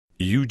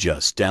You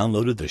just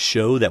downloaded the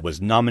show that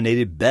was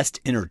nominated Best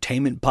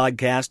Entertainment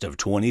Podcast of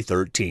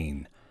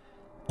 2013,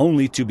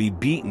 only to be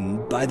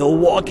beaten by The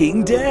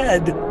Walking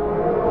Dead.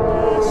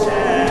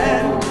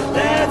 SpyShack,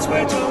 that's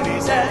where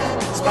Tony's at.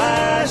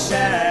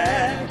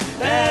 SpyShack,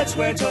 that's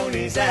where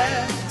Tony's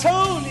at.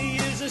 Tony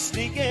is a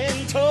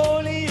sneaking,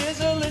 Tony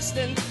is a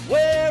listening.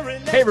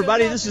 Hey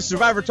everybody, this is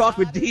Survivor Talk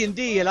with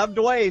D&D, and I'm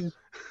Dwayne.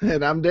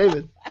 And I'm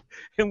David.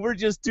 And we're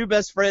just two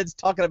best friends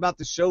talking about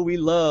the show we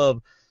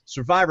love,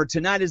 Survivor.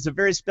 Tonight is a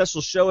very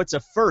special show. It's a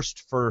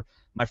first for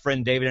my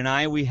friend David and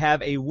I. We have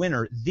a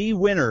winner, the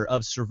winner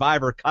of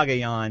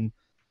Survivorcagayan,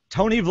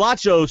 Tony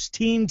Vlachos,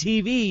 Team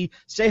TV.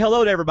 Say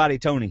hello to everybody,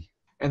 Tony.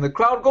 And the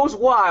crowd goes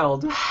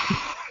wild.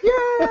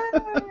 Yay!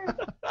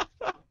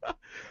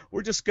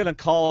 We're just going to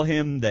call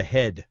him the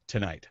head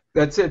tonight.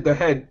 That's it, the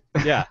head.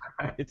 Yeah,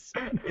 it's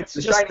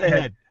The just shiny the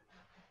head. head.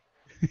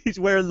 He's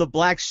wearing the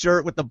black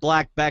shirt with the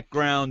black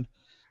background.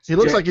 He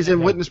looks like he's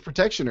in witness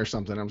protection or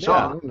something. I'm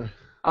sorry. Yeah.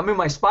 I'm in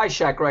my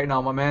SpyShack right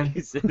now, my man.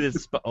 He's in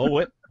his oh,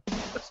 what?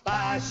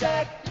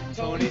 SpyShack,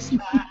 Tony Spy.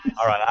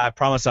 All right, I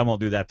promise I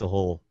won't do that the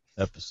whole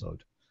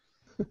episode.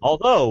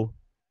 Although,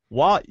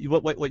 what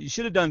you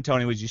should have done,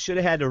 Tony, was you should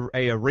have had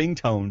a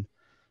ringtone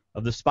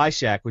of the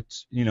SpyShack,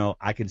 which, you know,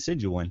 I can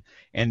send you one.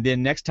 And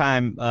then next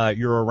time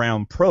you're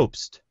around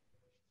Probst,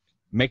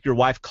 make your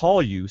wife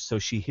call you so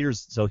he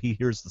hears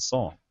the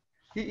song.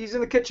 He's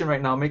in the kitchen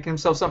right now making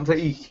himself something to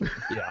eat.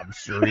 Yeah, I'm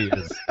sure he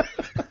is.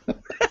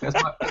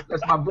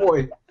 That's my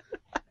boy.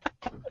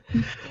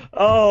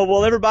 Oh,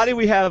 well, everybody,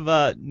 we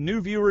have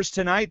new viewers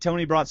tonight.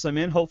 Tony brought some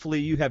in.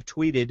 Hopefully you have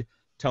tweeted,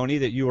 Tony,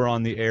 that you are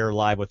on the air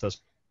live with us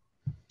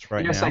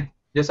right now.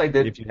 Yes, I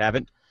did. If you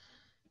haven't.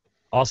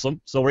 Awesome.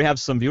 So we have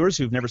some viewers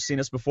who've never seen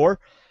us before.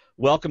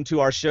 Welcome to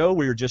our show.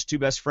 We're just two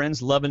best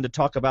friends loving to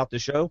talk about the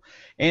show.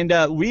 And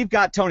we've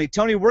got Tony.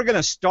 Tony, we're going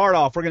to start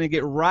off. We're going to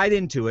get right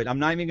into it. I'm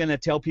not even going to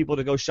tell people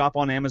to go shop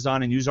on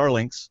Amazon and use our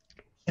links.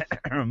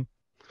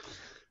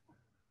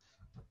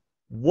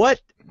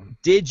 What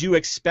did you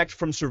expect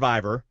from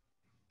Survivor?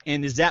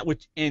 And is that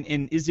what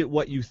and is it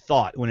what you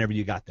thought whenever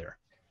you got there?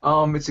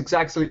 It's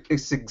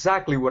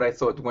exactly what I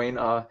thought,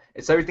 Dwayne.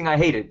 It's everything I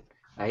hated.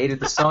 I hated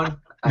the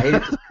sun. I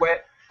hated the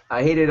sweat.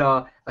 I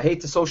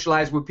hate to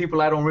socialize with people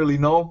I don't really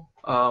know.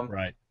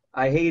 Right.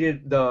 I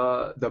hated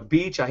the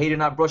beach. I hated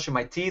not brushing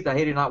my teeth. I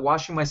hated not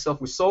washing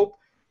myself with soap.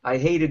 I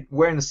hated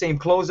wearing the same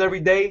clothes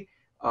every day.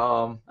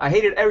 I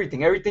hated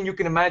everything. Everything you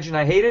can imagine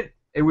I hated.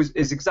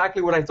 Is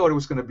exactly what I thought it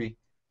was going to be.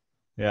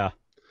 Yeah.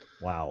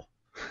 Wow.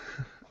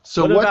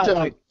 So What about,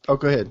 like- oh,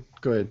 go ahead.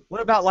 Go ahead.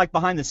 What about like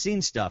behind the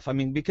scenes stuff? I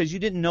mean, because you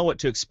didn't know what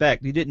to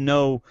expect. You didn't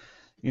know,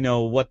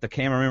 what the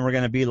cameramen were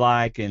going to be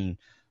like, and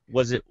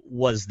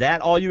was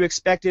that all you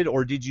expected,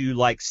 or did you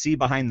like see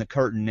behind the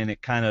curtain and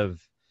it kind of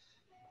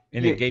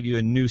it gave you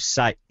a new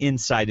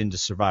insight into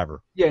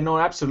Survivor? Yeah, no,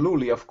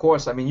 absolutely, of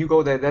course. I mean, you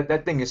go there,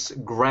 that thing is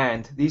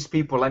grand. These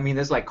people, I mean,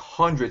 there's like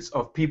hundreds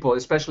of people,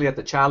 especially at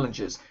the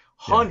challenges,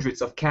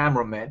 hundreds of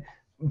cameramen,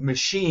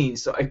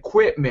 machines,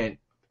 equipment,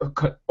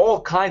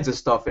 all kinds of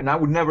stuff, and I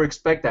would never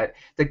expect that.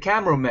 The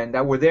cameramen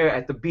that were there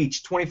at the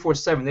beach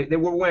 24/7, they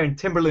were wearing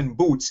Timberland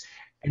boots,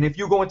 and if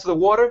you go into the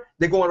water,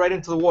 they're going right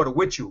into the water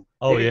with you.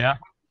 Oh, yeah?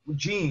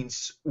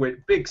 Jeans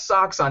with big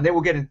socks on. It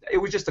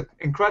was just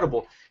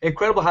incredible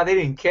how they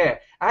didn't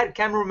care. I had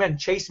cameramen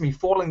chase me,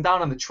 falling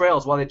down on the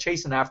trails while they're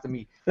chasing after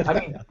me. I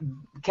mean,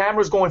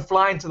 cameras going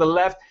flying to the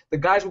left, the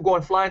guys were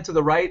going flying to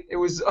the right. It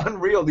was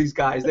unreal, these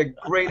guys. They're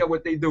great at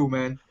what they do,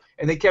 man.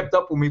 And they kept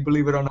up with me,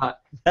 believe it or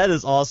not. That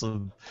is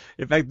awesome.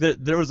 In fact,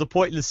 there was a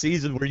point in the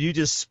season where you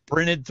just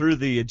sprinted through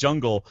the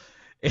jungle,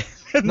 and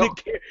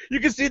you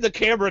can see the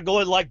camera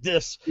going like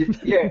this.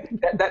 Yeah,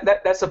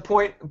 that's a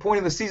point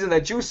in the season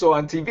that you saw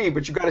on TV,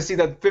 but you got to see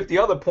that 50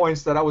 other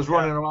points that I was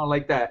running around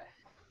like that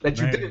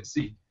you didn't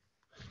see.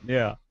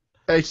 Yeah.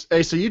 Hey,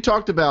 so you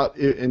talked about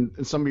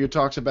in some of your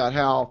talks about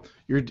how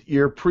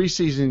your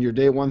preseason, your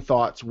day one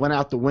thoughts went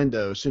out the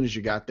window as soon as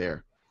you got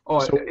there.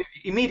 Oh,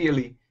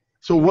 immediately.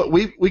 So what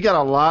we got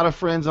a lot of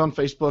friends on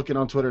Facebook and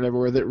on Twitter and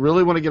everywhere that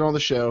really want to get on the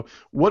show.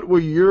 What were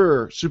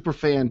your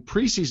superfan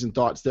preseason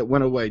thoughts that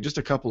went away? Just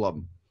a couple of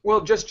them.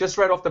 Well, just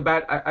right off the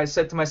bat, I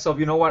said to myself,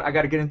 you know what? I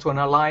got to get into an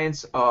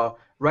alliance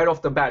right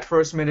off the bat,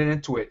 first minute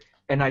into it,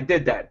 and I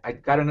did that. I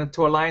got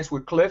into alliance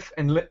with Cliff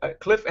and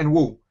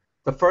Wu.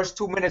 The first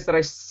 2 minutes that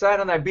I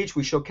sat on that beach,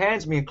 we shook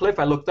hands, me and Cliff.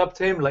 I looked up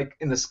to him like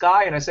in the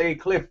sky, and I say, "Hey,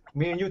 Cliff,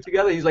 me and you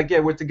together?" He's like, "Yeah,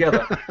 we're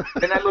together."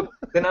 Then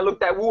I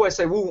looked at Wu. I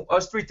said, "Wu,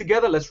 us three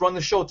together. Let's run the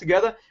show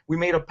together." We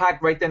made a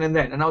pact right then and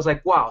then, and I was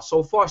like, "Wow,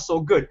 so far so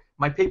good.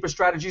 My paper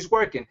strategy's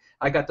working."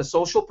 I got the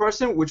social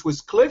person, which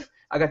was Cliff.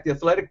 I got the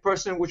athletic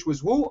person, which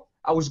was Wu.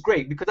 I was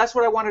great because that's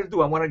what I wanted to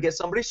do. I wanted to get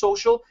somebody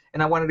social,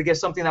 and I wanted to get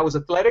something that was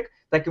athletic,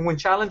 that can win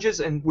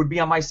challenges, and would be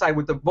on my side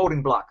with the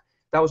voting block.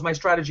 That was my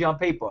strategy on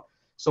paper.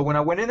 So when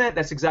I went in there,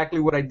 that's exactly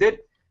what I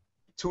did.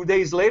 2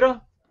 days later,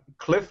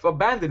 Cliff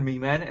abandoned me,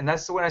 man. And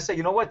that's when I said,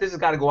 you know what, this has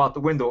got to go out the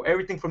window.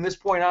 Everything from this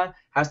point on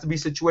has to be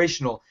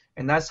situational.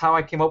 And that's how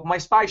I came up with my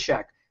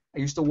SpyShack. I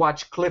used to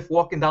watch Cliff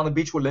walking down the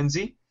beach with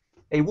Lindsay.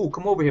 hey, Woo,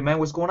 come over here, man.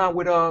 What's going on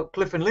with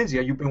Cliff and Lindsay?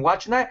 Have you been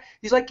watching that?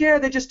 He's like, yeah,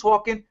 they're just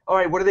talking. All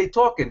right, what are they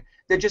talking?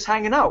 They're just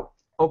hanging out.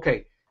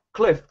 Okay,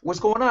 Cliff, what's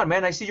going on,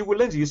 man? I see you with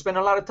Lindsay. You spend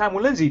a lot of time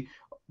with Lindsay.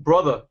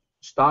 Brother,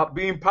 stop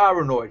being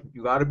paranoid.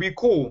 You got to be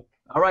cool.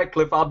 All right,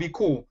 Cliff, I'll be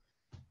cool.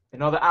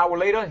 Another hour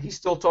later, he's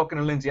still talking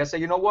to Lindsay. I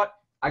said, you know what?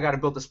 I got to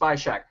build the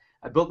SpyShack.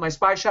 I built my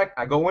SpyShack.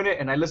 I go in it,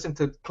 and I listen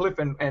to Cliff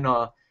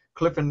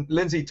and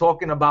Lindsay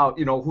talking about,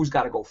 who's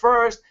got to go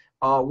first,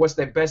 what's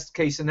their best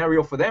case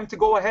scenario for them to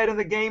go ahead in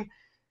the game.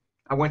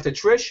 I went to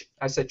Trish.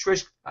 I said,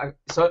 Trish,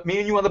 so me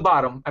and you on the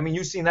bottom. I mean,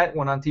 you've seen that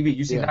one on TV.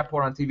 You've seen that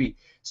part on TV.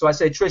 So I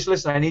said, Trish,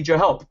 listen, I need your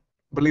help.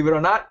 Believe it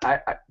or not,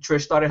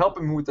 Trish started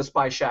helping me with the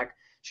SpyShack.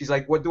 She's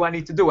like, what do I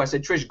need to do? I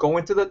said, Trish, go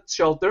into the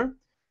shelter,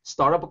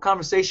 start up a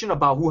conversation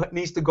about who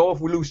needs to go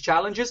if we lose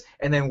challenges,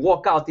 and then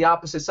walk out the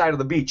opposite side of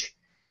the beach.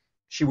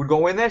 She would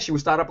go in there, she would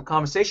start up a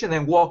conversation,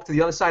 then walk to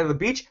the other side of the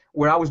beach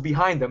where I was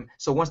behind them.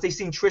 So once they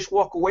seen Trish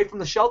walk away from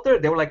the shelter,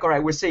 they were like, all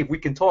right, we're safe, we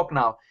can talk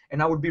now.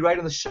 And I would be right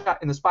in the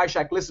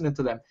SpyShack listening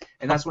to them.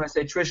 And that's when I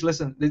said, Trish,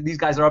 listen, these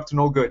guys are up to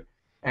no good.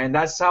 And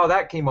that's how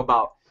that came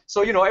about.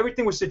 So,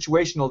 everything was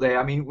situational there.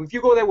 I mean, if you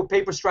go there with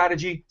paper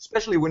strategy,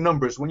 especially with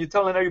numbers, when you're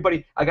telling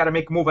everybody, I got to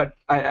make a move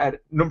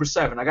at number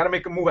 7, I got to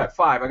make a move at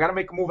 5, I got to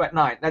make a move at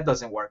 9, that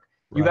doesn't work.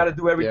 Right. You got to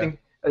do everything.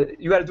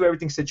 You got to do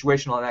everything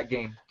situational in that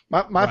game.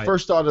 My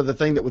first thought of the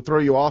thing that would throw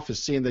you off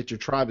is seeing that your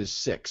tribe is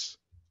 6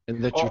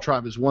 and that your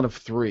tribe is 1 of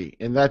 3.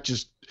 And that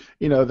just,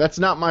 that's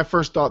not my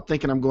first thought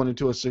thinking I'm going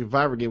into a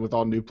Survivor game with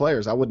all new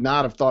players. I would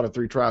not have thought of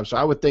 3 tribes. So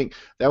I would think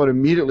that would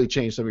immediately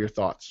change some of your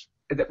thoughts.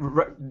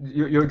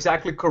 You're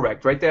exactly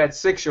correct. Right there at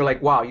 6, you're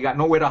like, wow, you got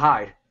nowhere to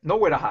hide.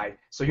 Nowhere to hide.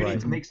 So you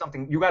need to make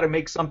something. You got to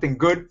make something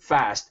good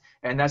fast.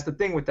 And that's the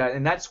thing with that.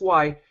 And that's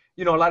why,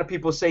 a lot of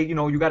people say,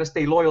 you got to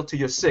stay loyal to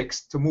your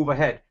 6 to move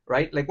ahead,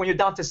 right? Like when you're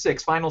down to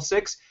 6, final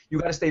 6, you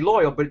got to stay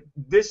loyal. But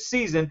this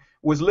season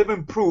was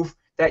living proof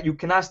that you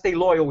cannot stay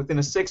loyal within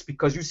a 6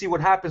 because you see what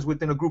happens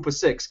within a group of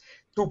 6.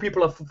 2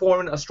 people are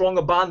forming a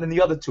stronger bond than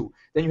the other 2.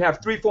 Then you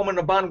have 3 forming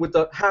a bond with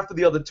half of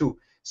the other 2.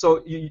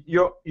 So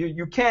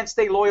you can't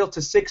stay loyal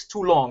to 6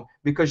 too long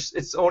because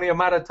it's only a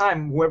matter of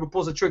time. Whoever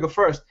pulls the trigger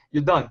first,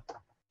 you're done.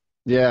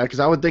 Yeah, because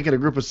I would think in a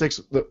group of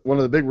 6, one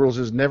of the big rules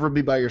is never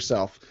be by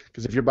yourself.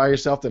 Because if you're by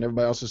yourself, then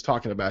everybody else is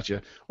talking about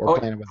you or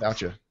planning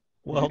without you.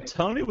 Well,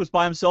 Tony was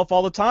by himself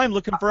all the time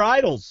looking for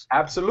idols.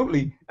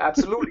 Absolutely.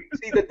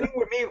 See, the thing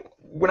with me,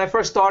 when I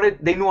first started,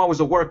 they knew I was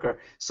a worker.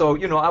 So,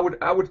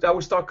 I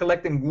would start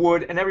collecting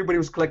wood, and everybody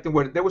was collecting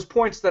wood. There was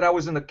points that I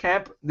was in the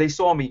camp, they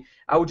saw me.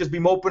 I would just be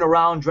moping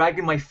around,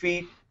 dragging my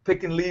feet,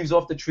 picking leaves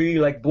off the tree,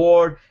 like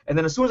bored. And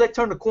then as soon as I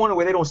turn the corner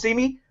where they don't see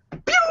me,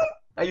 pew!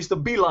 I used to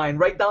beeline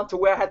right down to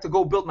where I had to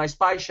go build my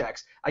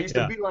SpyShacks. I used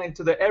to beeline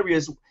to the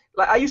areas.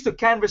 Like I used to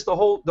canvas the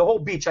whole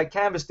beach. I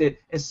canvassed it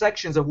in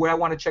sections of where I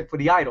want to check for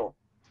the idol.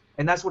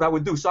 And that's what I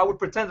would do. So I would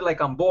pretend like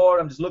I'm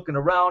bored. I'm just looking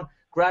around,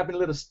 grabbing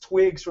little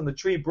twigs from the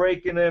tree,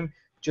 breaking them,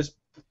 just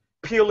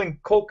peeling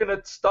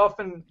coconut stuff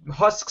and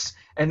husks.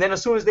 And then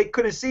as soon as they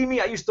couldn't see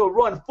me, I used to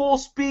run full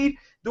speed,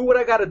 do what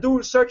I got to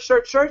do, search.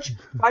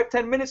 5,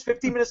 10 minutes,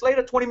 15 minutes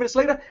later, 20 minutes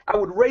later, I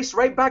would race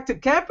right back to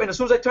camp. And as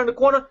soon as I turned the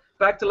corner,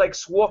 back to like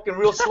walking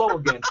real slow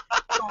again.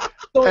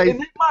 So in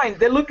their mind,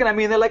 they're looking at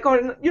me and they're like,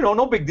 oh,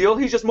 no big deal.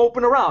 He's just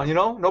moping around,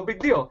 no big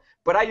deal.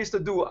 But I used to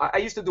do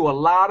a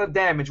lot of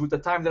damage with the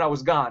time that I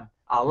was gone,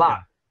 a lot.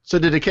 Yeah. So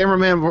did the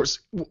cameraman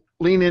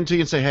lean into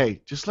you and say,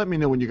 hey, just let me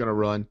know when you're going to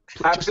run?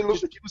 Absolutely.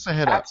 Just give us a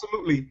head up.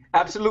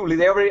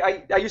 Absolutely.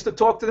 I used to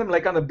talk to them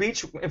like on the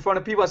beach in front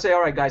of people. I'd say,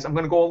 all right, guys, I'm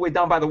going to go all the way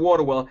down by the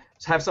water well.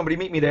 Have somebody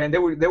meet me there. And they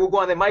would go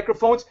on their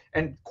microphones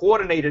and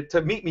coordinate it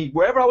to meet me.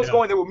 Wherever I was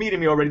going, they were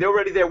meeting me already. They were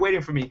already there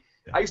waiting for me.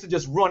 Yeah. I used to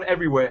just run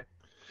everywhere.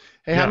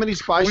 Hey, how many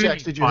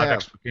SpyShacks did you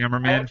have?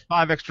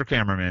 5 extra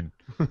cameramen.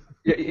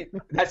 Yeah,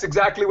 that's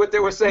exactly what they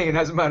were saying,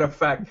 as a matter of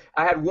fact.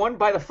 I had one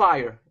by the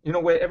fire,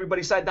 where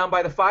everybody sat down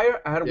by the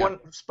fire. I had one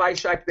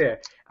SpyShack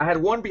there. I had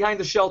one behind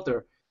the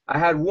shelter. I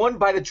had one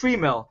by the tree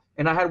mill,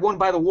 and I had one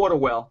by the water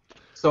well.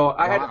 So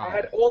I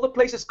had all the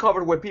places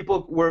covered where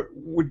people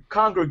would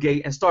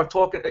congregate and start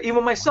talking.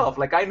 Even myself,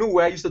 like I knew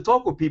where I used to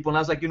talk with people, and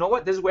I was like, you know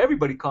what, this is where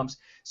everybody comes.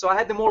 So I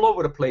had them all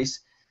over the place.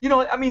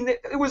 I mean,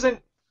 it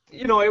wasn't.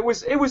 It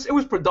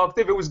was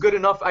productive. It was good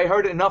enough. I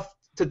heard enough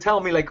to tell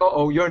me like,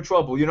 you're in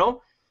trouble,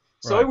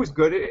 So It was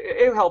good.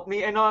 It helped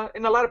me. And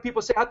a lot of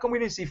people say, how come we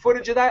didn't see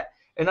footage of that?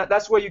 And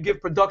that's where you give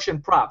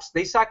production props.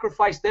 They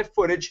sacrifice their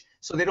footage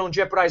so they don't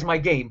jeopardize my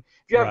game.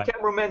 If you have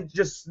cameramen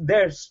just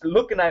there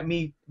looking at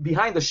me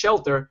behind the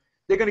shelter,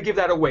 they're going to give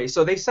that away.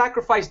 So they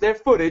sacrifice their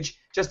footage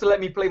just to let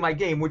me play my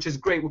game, which is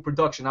great with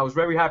production. I was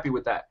very happy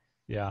with that.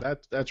 Yeah.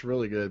 That's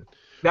really good.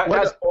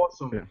 That's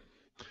awesome. Yeah.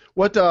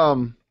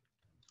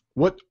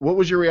 What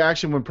was your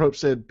reaction when Probst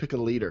said pick a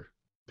leader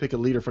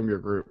from your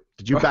group?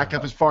 Did you back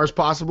up as far as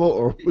possible,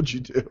 or what'd you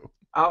do?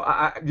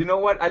 You know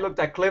what? I looked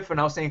at Cliff and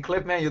I was saying,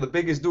 Cliff, man, you're the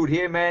biggest dude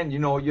here, man.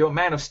 You're a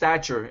man of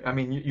stature. I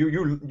mean,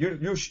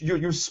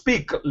 you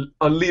speak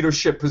a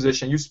leadership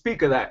position. You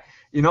speak of that,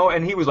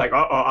 And he was like,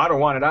 I don't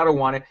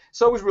want it.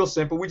 So it was real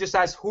simple. We just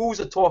asked who's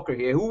a talker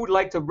here, who would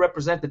like to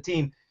represent the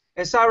team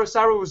And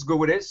Sarah was good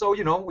with it. So,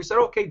 you know, we said,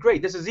 okay,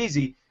 great, this is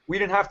easy. We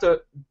didn't have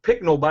to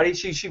pick nobody.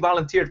 She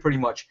volunteered pretty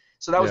much.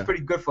 So that was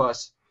pretty good for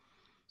us.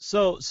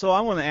 So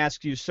I want to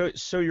ask you,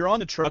 so you're on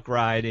the truck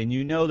ride, and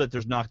you know that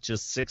there's not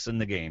just 6 in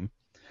the game.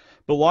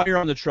 But while you're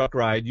on the truck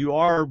ride, you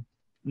are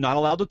not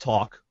allowed to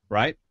talk,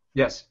 right?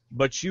 Yes.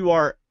 But you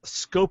are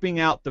scoping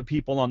out the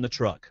people on the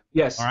truck.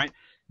 Yes. All right.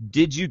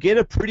 Did you get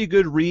a pretty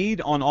good read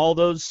on all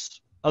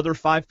those other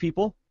 5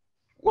 people?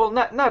 Well,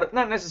 not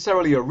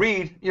necessarily a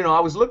read. You know,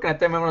 I was looking at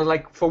them and I was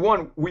like, for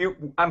one,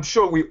 I'm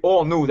sure we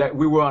all knew that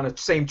we were on the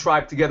same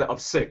tribe together of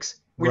 6.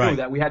 We knew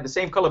that. We had the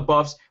same color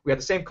buffs. We had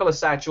the same color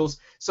satchels.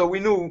 So we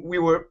knew we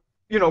were,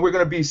 you know, we're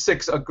going to be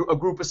 6, a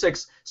group of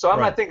 6. So I'm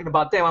not thinking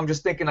about them. I'm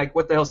just thinking, like,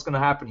 what the hell's going to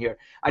happen here?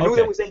 I knew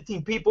there was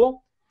 18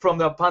 people from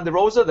the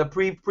Ponderosa, the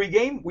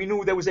pre-game. We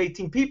knew there was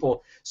 18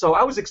 people. So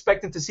I was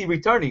expecting to see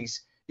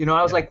returnees. You know,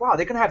 I was like, wow,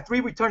 they're going to have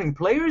 3 returning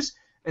players?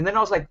 And then I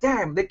was like,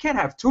 damn, they can't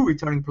have 2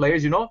 returning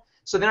players, you know?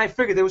 So then I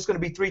figured there was going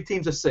to be 3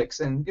 teams of 6,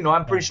 and you know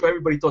I'm pretty sure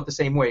everybody thought the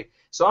same way.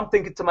 So I'm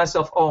thinking to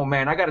myself, oh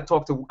man, I got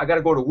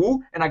to go to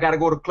Wu, and I got to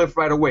go to Cliff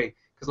right away,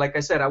 because like I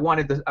said, I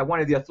wanted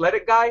the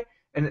athletic guy,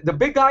 and the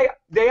big guy.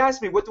 They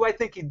asked me, what do I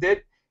think he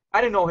did?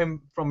 I didn't know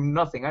him from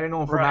nothing. I didn't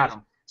know him from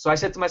Adam. So I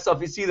said to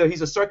myself, it's either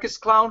he's a circus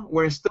clown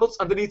wearing stilts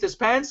underneath his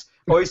pants,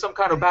 or he's some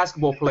kind of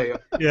basketball player.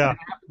 Yeah. And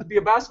he happened to be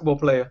a basketball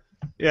player.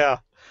 Yeah.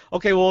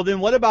 Okay. Well, then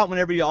what about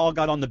whenever you all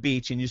got on the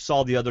beach and you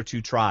saw the other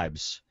 2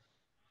 tribes?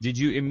 Did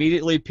you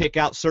immediately pick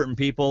out certain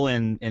people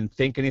and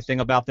think anything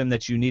about them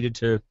that you needed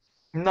to?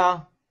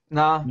 No,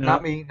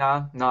 not me.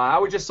 No. I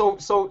was just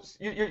so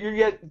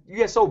you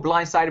get so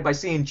blindsided by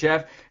seeing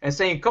Jeff and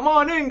saying, "Come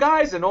on in,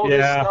 guys," and all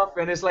this stuff,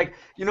 and it's like,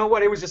 you know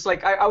what? It was just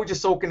like I was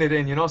just soaking it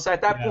in, you know. So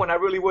at that point, I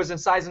really wasn't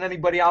sizing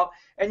anybody out,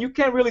 and you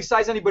can't really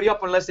size anybody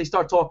up unless they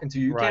start talking to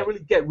you. You can't really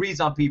get reads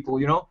on people,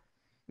 you know.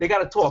 They got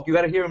to talk. You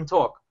got to hear them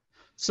talk.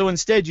 So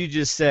instead, you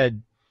just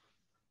said,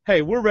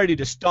 hey, we're ready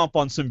to stomp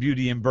on some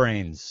beauty and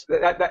brains.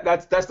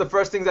 That's the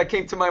first thing that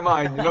came to my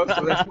mind, you know.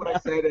 So that's what I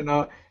said,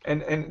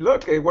 and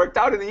look, it worked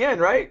out in the end,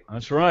 right?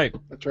 That's right.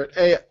 That's right.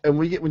 Hey, and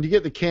when you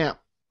get to camp,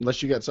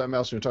 unless you got something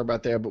else you want to talk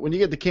about there, but when you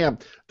get to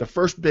camp, the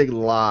first big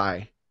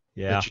lie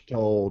that you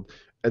told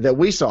that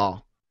we saw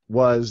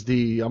was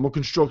I'm a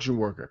construction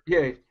worker.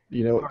 Yeah.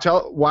 You know,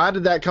 why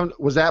did that come?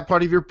 Was that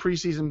part of your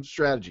preseason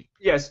strategy?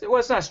 Yes, it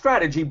was not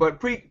strategy, but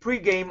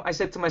pre-game, I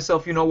said to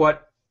myself, you know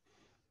what?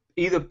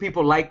 Either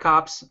people like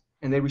cops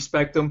and they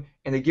respect them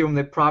and they give them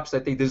the props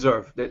that they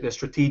deserve. They're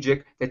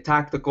strategic, they're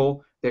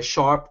tactical, they're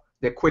sharp,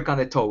 they're quick on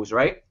their toes,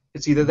 right?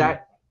 It's either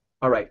that.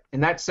 All right. In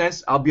that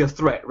sense, I'll be a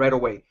threat right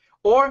away.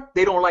 Or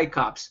they don't like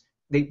cops.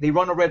 They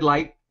run a red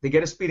light, they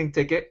get a speeding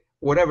ticket,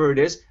 whatever it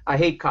is. I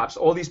hate cops.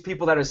 All these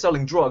people that are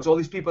selling drugs, all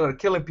these people that are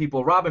killing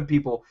people, robbing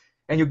people,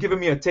 and you're giving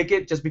me a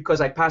ticket just because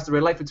I passed the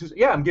red light for 2 seconds.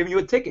 Yeah, I'm giving you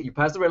a ticket. You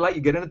pass the red light,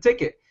 you get in a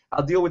ticket.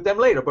 I'll deal with them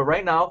later. But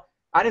right now,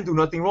 I didn't do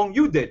nothing wrong.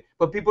 You did.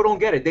 But people don't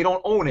get it. They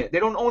don't own it. They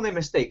don't own their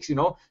mistakes, you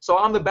know. So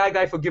I'm the bad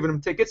guy for giving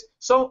them tickets.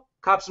 So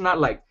cops are not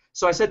liked.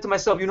 So I said to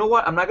myself, you know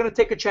what? I'm not going to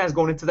take a chance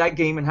going into that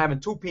game and having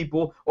 2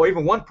 people or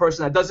even 1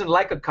 person that doesn't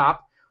like a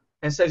cop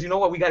and says, you know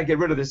what, we got to get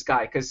rid of this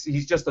guy because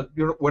he's just a,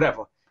 you know,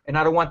 whatever. And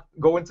I don't want to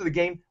go into the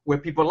game where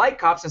people like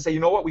cops and say, you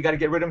know what, we got to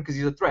get rid of him because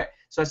he's a threat.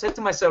 So I said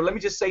to myself, let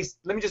me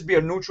just be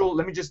a neutral.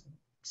 Let me just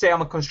say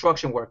I'm a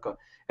construction worker.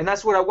 And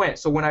that's where I went.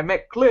 So when I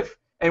met Cliff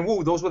and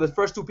Wu, those were the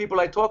first 2 people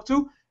I talked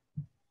to.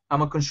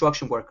 I'm a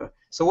construction worker.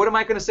 So what am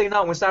I going to say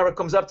now when Sarah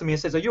comes up to me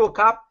and says, are you a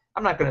cop?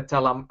 I'm not going to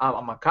tell I'm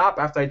a cop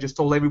after I just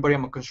told everybody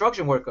I'm a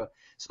construction worker.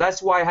 So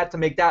that's why I had to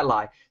make that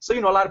lie. So,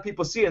 you know, a lot of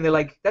people see it and they're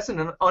like, that's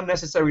an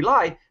unnecessary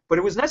lie. But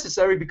it was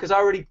necessary because I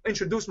already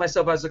introduced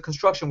myself as a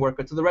construction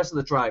worker to the rest of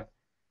the tribe.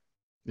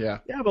 Yeah.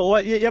 Yeah, but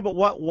what? Yeah, but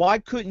what? Why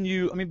couldn't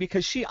you? I mean,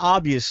 because she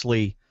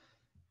obviously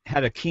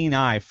had a keen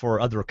eye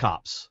for other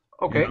cops.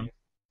 Okay. You know?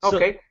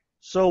 Okay.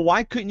 So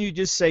why couldn't you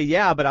just say,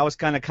 yeah, but I was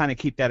kind of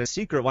keep that a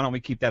secret. Why don't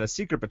we keep that a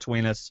secret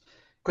between us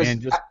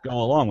and just go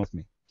along with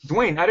me?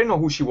 Dwayne, I didn't know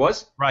who she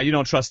was. Right, you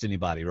don't trust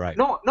anybody, right?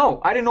 No,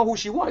 I didn't know who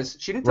she was.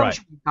 She didn't tell me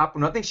she was a cop or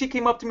nothing. She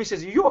came up to me and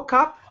says, are you a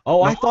cop?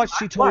 Oh, No, I thought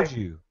she told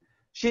you.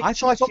 I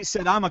thought she she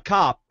said, I'm a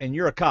cop, and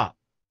you're a cop.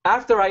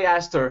 After I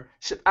asked her,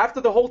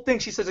 after the whole thing,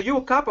 she says, are you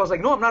a cop? I was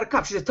like, no, I'm not a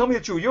cop. She said, tell me the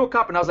truth. You're a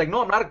cop. And I was like,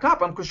 no, I'm not a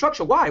cop. I'm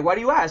construction. Why? Why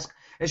do you ask?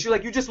 And she's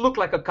like, you just look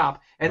like a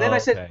cop. And then I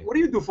said, what do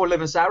you do for a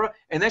living, Sarah?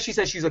 And then she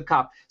said she's a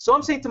cop. So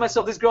I'm saying to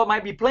myself, this girl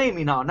might be playing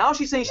me now. Now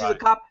she's saying she's a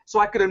cop, so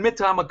I could admit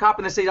to her I'm a cop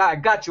and then say, I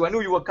got you. I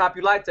knew you were a cop.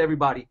 You lied to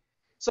everybody.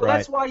 So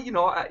that's why, you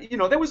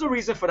know, there was a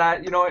reason for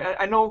that. You know,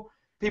 I know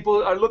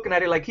people are looking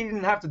at it like he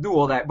didn't have to do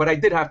all that, but I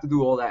did have to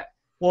do all that.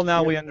 Well,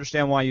 now we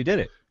understand why you did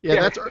it. Yeah,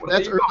 that's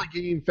early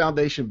game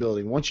foundation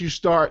building. Once you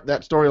start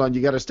that storyline,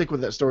 you got to stick with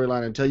that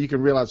storyline until you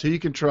can realize who you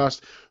can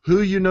trust,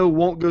 who you know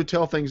won't go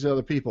tell things to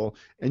other people,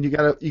 and you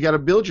got to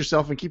build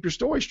yourself and keep your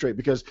story straight.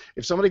 Because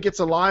if somebody gets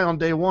a lie on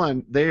day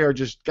one, they're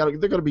going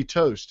to be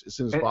toast as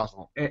soon as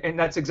possible. And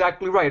that's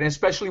exactly right. And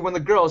especially when the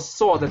girls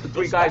saw that the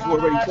 3 guys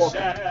were already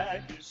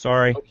talking.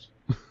 Sorry.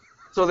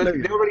 So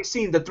they already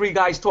seen the three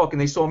guys talking.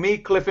 They saw me,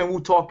 Cliff, and Wu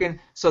talking.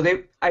 So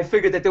I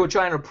figured that they were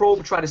trying to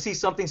probe, try to see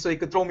something so they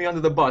could throw me under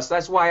the bus.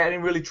 That's why I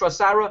didn't really trust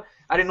Sarah.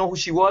 I didn't know who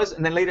she was.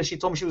 And then later she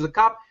told me she was a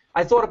cop.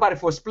 I thought about it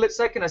for a split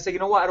second. I said, you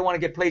know what? I don't want to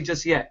get played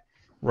just yet.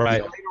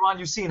 Right. So later on,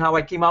 you've seen how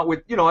I came out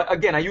with,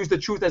 again, I used the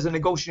truth as a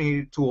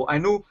negotiating tool. I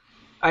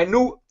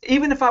knew,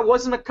 even if I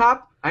wasn't a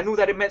cop, I knew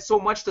that it meant so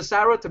much to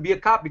Sarah to be a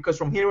cop because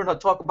from hearing her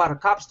talk about her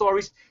cop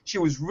stories, she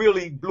was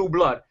really blue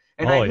blood.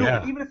 And I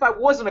knew even if I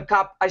wasn't a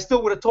cop, I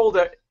still would have told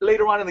her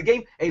later on in the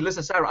game, hey,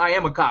 listen, Sarah, I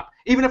am a cop.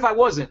 Even if I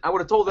wasn't, I would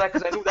have told her that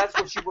because I knew that's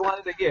what she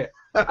wanted to hear.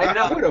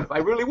 I would have. I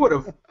really would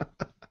have.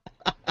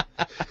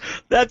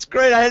 That's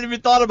great. I hadn't even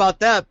thought about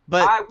that.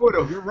 But I would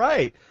have. You're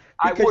right.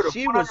 I Because would have.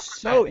 she was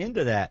so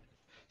into that.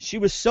 She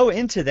was so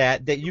into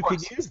that you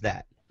could use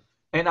that.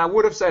 And I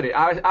would have said it.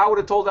 I would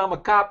have told her I'm a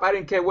cop. I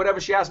didn't care whatever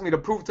she asked me to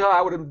prove to her.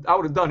 I would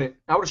have done it.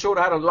 I would have showed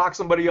her how to lock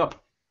somebody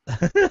up. I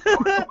would have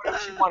done whatever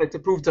she wanted to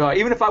prove to her,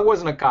 even if I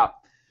wasn't a cop.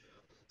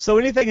 So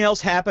anything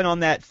else happened on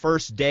that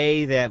first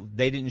day that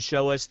they didn't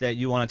show us that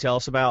you want to tell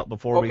us about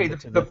before we get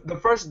to the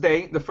first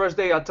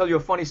day, I'll tell you a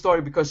funny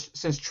story because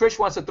since Trish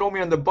wants to throw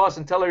me on the bus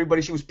and tell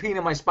everybody she was peeing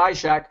in my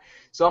SpyShack,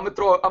 so I'm gonna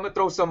throw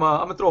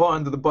her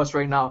under the bus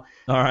right now.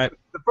 All right.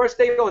 The first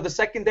day or the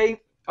second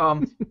day,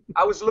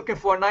 I was looking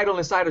for an idol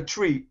inside a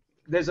tree.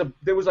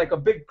 There was like a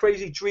big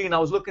crazy tree and I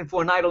was looking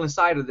for an idol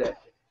inside of there.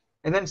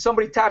 And then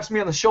somebody taps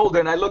me on the shoulder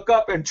and I look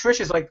up and Trish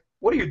is like,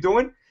 what are you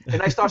doing?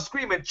 And I start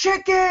screaming,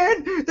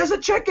 chicken! There's a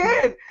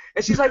chicken!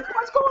 And she's like,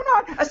 what's going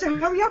on? I said,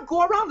 hurry up,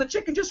 go around. The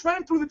chicken just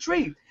ran through the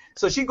tree.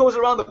 So she goes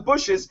around the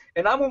bushes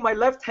and I'm with my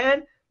left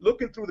hand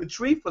looking through the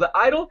tree for the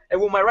idol. And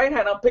with my right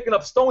hand, I'm picking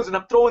up stones and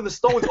I'm throwing the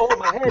stones over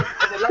my head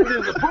and they're landing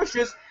in the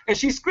bushes. And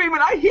she's screaming,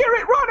 I hear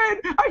it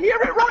running! I hear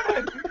it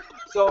running!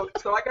 So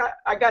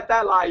I got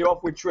that lie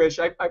off with Trish.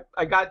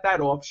 I got that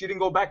off. She didn't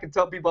go back and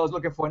tell people I was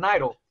looking for an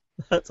idol.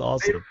 That's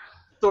awesome.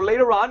 So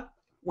later on,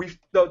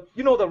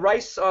 the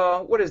rice,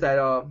 what is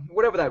that?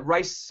 Whatever that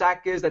rice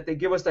sack is that they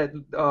give us that,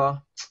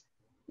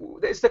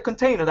 it's the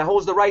container that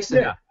holds the rice in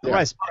it. The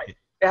rice packet.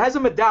 It has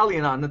a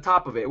medallion on the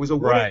top of it. It was a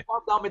wooden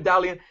carved-out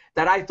medallion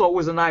that I thought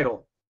was an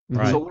idol.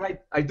 Right. So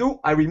what I do,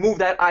 I remove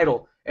that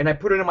idol and I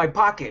put it in my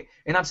pocket.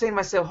 And I'm saying to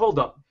myself, hold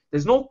up.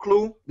 There's no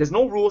clue. There's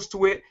no rules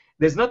to it.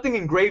 There's nothing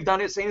engraved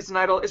on it saying it's an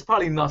idol. It's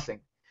probably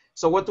nothing.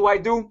 So what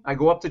do? I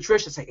go up to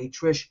Trish and say, hey,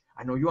 Trish,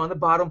 I know you're on the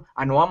bottom.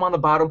 I know I'm on the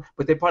bottom,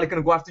 but they're probably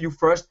going to go after you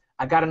first.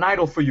 I got an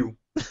idol for you.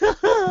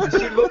 And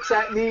she looks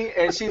at me,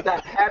 and she's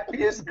the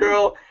happiest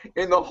girl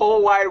in the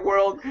whole wide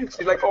world.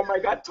 She's like, oh, my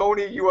God,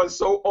 Tony, you are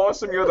so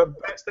awesome. You're the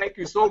best. Thank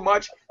you so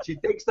much. She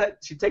takes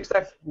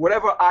that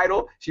whatever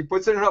idol. She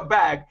puts it in her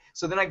bag.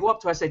 So then I go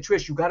up to her. I say,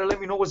 Trish, you got to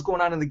let me know what's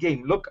going on in the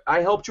game. Look,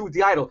 I helped you with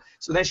the idol.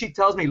 So then she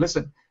tells me,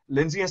 listen,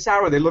 Lindsay and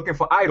Sarah, they're looking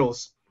for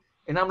idols.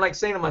 And I'm like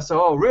saying to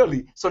myself, oh,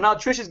 really? So now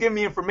Trish is giving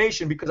me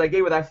information because I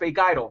gave her that fake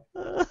idol.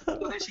 So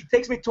then she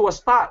takes me to a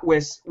spot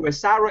where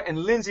Sarah and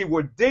Lindsay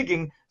were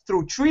digging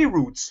through tree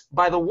roots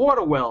by the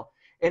water well.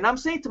 And I'm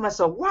saying to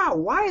myself, wow,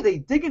 why are they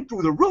digging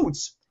through the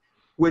roots?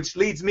 Which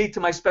leads me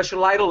to my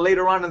special idol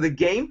later on in the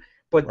game.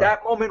 But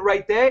that moment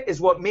right there is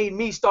what made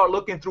me start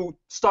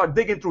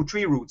digging through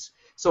tree roots.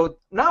 So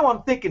now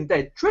I'm thinking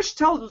that Trish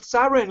tells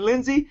Sarah and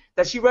Lindsay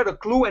that she read a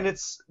clue and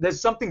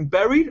there's something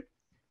buried.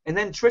 And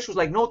then Trish was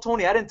like, no,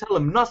 Tony, I didn't tell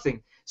him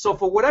nothing. So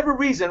for whatever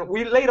reason,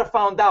 we later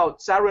found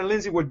out Sarah and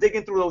Lindsay were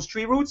digging through those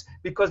tree roots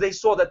because they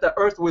saw that the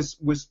earth was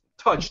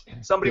touched.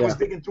 Somebody was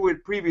digging through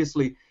it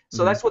previously.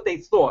 So that's what they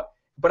thought.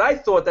 But I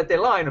thought that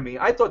they're lying to me.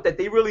 I thought that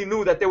they really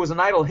knew that there was an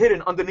idol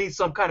hidden underneath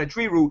some kind of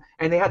tree root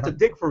and they had to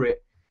dig for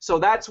it. So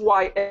that's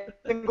why every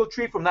single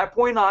tree from that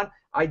point on,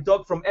 I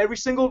dug from every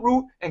single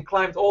root and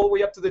climbed all the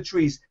way up to the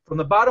trees. From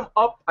the bottom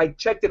up, I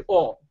checked it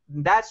all.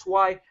 That's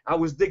why I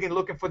was digging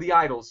looking for the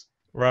idols.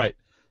 Right.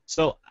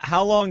 So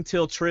how long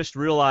till Trish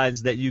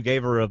realized that you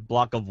gave her a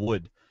block of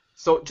wood?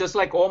 So just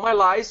like all my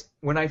lies,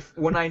 when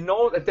I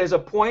know that there's a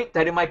point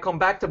that it might come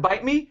back to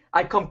bite me,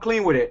 I come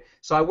clean with it.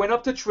 So I went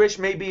up to Trish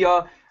maybe,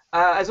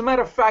 as a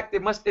matter of fact,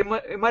 it might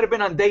have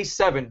been on day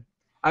 7.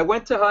 I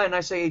went to her and I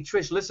say, hey,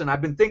 Trish, listen,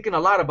 I've been thinking a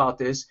lot about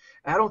this.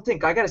 I got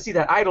to see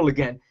that idol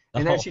again.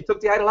 And then she took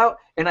the idol out,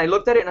 and I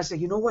looked at it, and I said,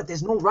 you know what?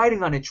 There's no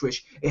writing on it,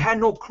 Trish. It had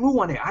no clue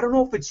on it. I don't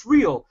know if it's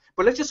real,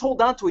 but let's just hold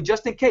on to it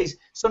just in case.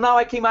 So now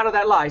I came out of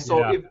that lie.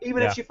 So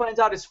if she finds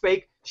out it's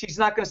fake, she's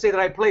not going to say that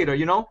I played her,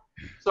 you know?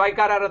 So I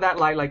got out of that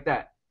lie like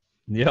that.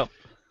 Yep.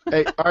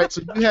 Hey, all right,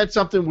 so you had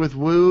something with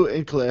Wu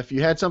and Cliff.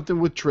 You had something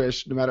with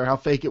Trish, no matter how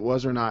fake it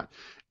was or not.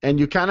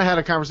 And you kind of had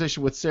a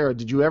conversation with Sarah.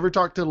 Did you ever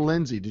talk to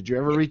Lindsay? Did you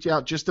ever reach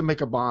out just to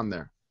make a bond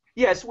there?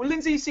 Yes, well,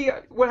 Lindsay, see,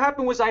 what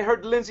happened was I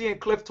heard Lindsay and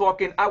Cliff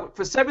talking.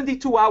 For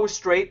 72 hours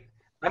straight,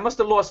 I must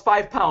have lost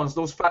 5 pounds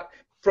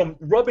from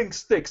rubbing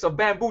sticks of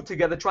bamboo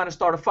together trying to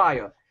start a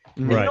fire.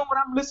 And you know what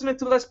I'm listening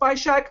to that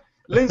SpyShack?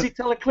 Lindsay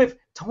telling Cliff,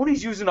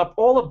 Tony's using up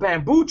all the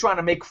bamboo trying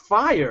to make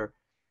fire.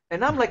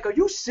 And I'm like, are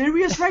you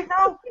serious right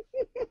now?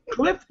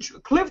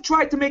 Cliff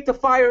tried to make the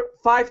fire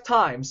 5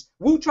 times.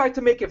 Wu tried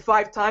to make it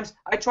 5 times.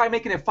 I tried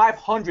making it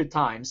 500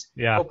 times.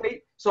 Yeah.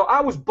 Okay? So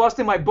I was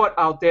busting my butt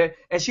out there,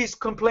 and she's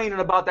complaining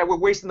about that we're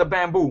wasting the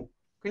bamboo.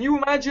 Can you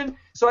imagine?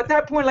 So at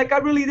that point, like,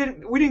 we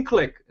didn't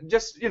click.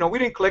 Just, we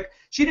didn't click.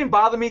 She didn't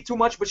bother me too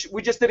much, but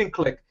we just didn't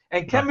click.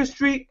 And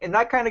chemistry in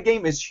that kind of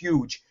game is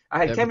huge.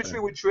 I had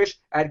chemistry with Trish.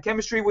 I had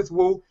chemistry with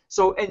Wu.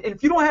 So, and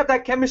if you don't have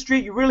that chemistry,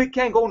 you really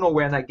can't go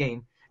nowhere in that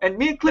game. And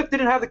me and Cliff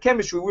didn't have the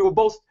chemistry. We were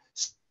both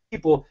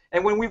people.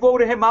 And when we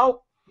voted him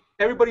out,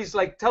 everybody's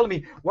like telling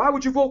me, why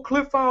would you vote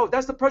Cliff out?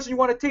 That's the person you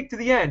want to take to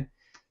the end.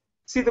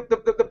 See,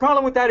 the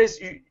problem with that is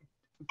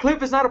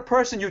Cliff is not a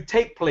person you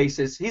take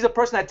places. He's a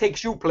person that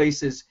takes you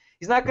places.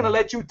 He's not going to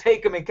let you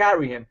take him and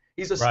carry him.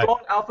 He's a strong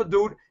alpha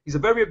dude. He's a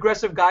very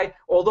aggressive guy,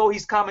 although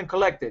he's calm and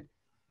collected.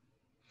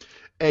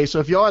 Hey, so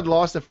if y'all had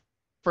lost the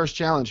first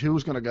challenge, who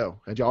was going to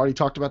go? Had you already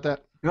talked about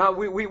that? No,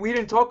 we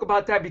didn't talk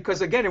about that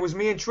because, again, it was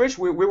me and Trish.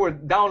 We were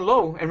down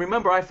low. And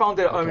remember, I found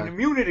an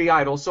immunity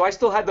idol, so I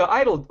still had the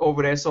idol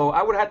over there. So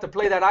I would have to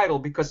play that idol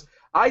because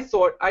I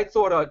thought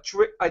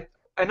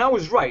and I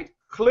was right.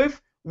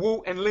 Cliff,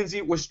 Wu, and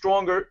Lindsay were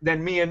stronger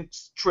than me and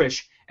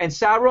Trish. And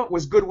Sarah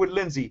was good with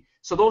Lindsay.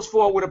 So those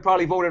four would have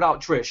probably voted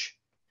out Trish.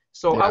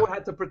 So I would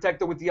have to protect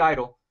her with the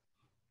idol.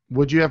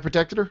 Would you have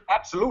protected her?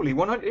 Absolutely,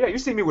 100. Yeah, you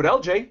see me with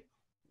LJ.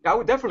 I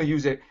would definitely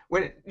use it.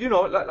 When a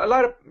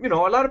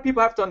lot of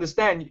people have to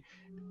understand,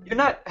 you're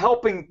not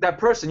helping that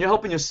person. You're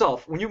helping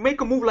yourself. When you make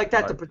a move like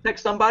that to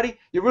protect somebody,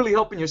 you're really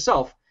helping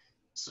yourself.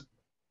 So,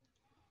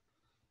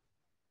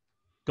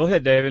 go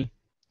ahead, David.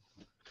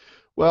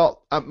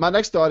 Well, my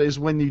next thought is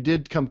when you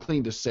did come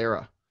clean to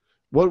Sarah,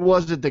 what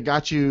was it that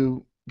got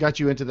you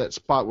into that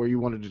spot where you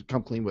wanted to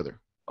come clean with her?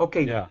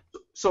 Okay. Yeah.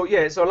 So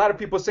a lot of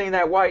people saying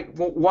that why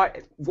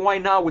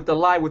now with the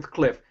lie with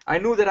Cliff? I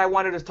knew that I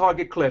wanted to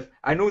target Cliff.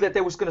 I knew that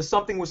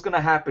something was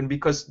gonna happen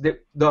because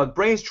the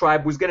Brains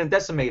tribe was getting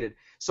decimated.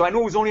 So I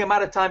knew it was only a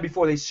matter of time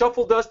before they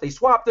shuffled us, they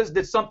swapped us,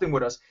 did something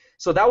with us.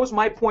 So that was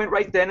my point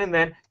right then and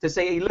then to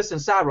say, hey, listen,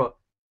 Sarah,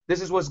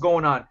 this is what's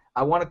going on.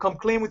 I want to come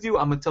clean with you.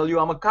 I'm gonna tell you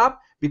I'm a cop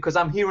because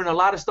I'm hearing a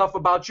lot of stuff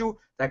about you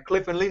that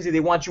Cliff and Lindsay, they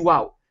want you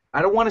out.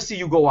 I don't want to see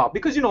you go out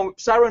because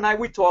Sarah and I,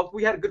 we talked,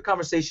 we had good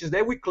conversations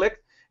there, we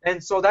clicked.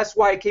 And so that's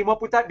why I came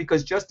up with that,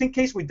 because just in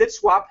case we did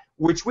swap,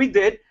 which we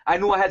did, I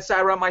knew I had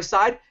Sarah on my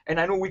side, and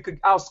I knew we could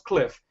oust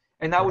Cliff.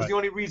 And that was the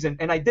only reason.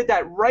 And I did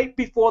that right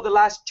before the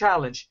last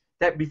challenge,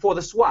 before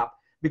the swap,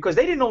 because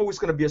they didn't know it was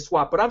going to be a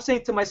swap. But I'm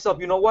saying to myself,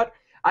 you know what?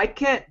 I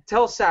can't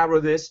tell Sarah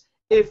this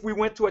if we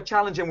went to a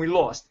challenge and we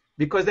lost,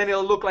 because then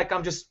it'll look like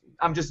I'm just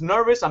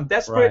nervous, I'm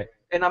desperate,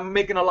 and I'm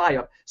making a lie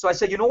up. So I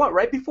said, you know what?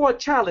 Right before a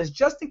challenge,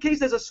 just in case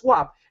there's a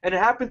swap, and it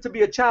happened to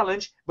be a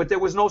challenge, but there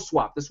was no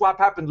swap. The swap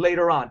happened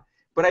later on.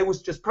 But it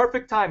was just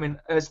perfect timing,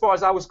 as far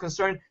as I was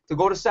concerned, to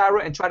go to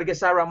Sarah and try to get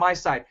Sarah on my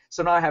side.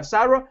 So now I have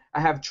Sarah,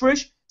 I have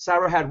Trish,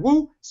 Sarah had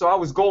Wu, so I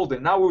was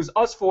golden. Now it was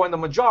us four in the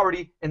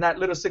majority in that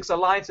little six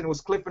alliance, and it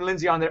was Cliff and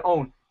Lindsay on their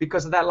own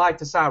because of that lie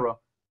to Sarah.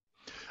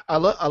 I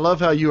love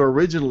how you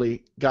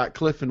originally got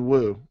Cliff and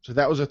Wu, so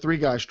that was a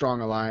three-guy strong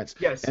alliance.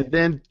 Yes. And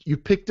then you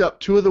picked up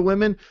two of the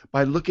women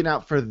by looking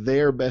out for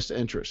their best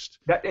interest.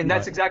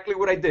 That's exactly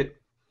what I did.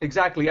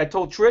 Exactly. I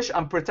told Trish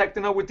I'm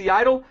protecting her with the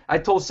idol. I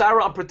told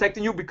Sarah I'm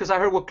protecting you because I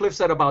heard what Cliff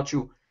said about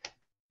you.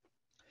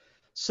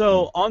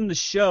 So on the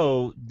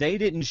show, they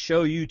didn't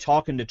show you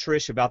talking to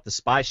Trish about the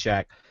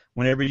SpyShack.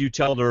 Whenever you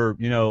tell her,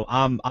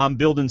 I'm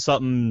building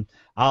something,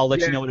 I'll let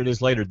you know what it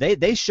is later.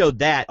 They showed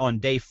that on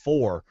day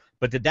 4,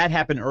 but did that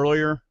happen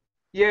earlier?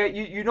 Yeah.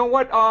 You know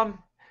what?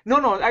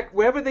 No.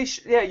 Wherever they.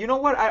 You know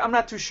what? I'm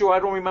not too sure. I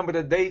don't remember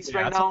the dates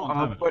right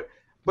now.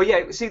 But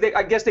yeah, see,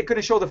 I guess they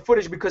couldn't show the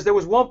footage because there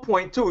was one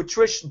point too.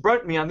 Trish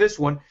burnt me on this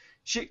one.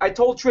 I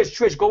told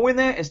Trish, go in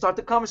there and start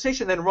the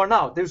conversation, then run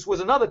out. This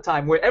was another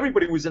time where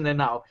everybody was in there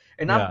now,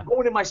 and I'm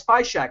going in my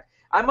SpyShack.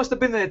 I must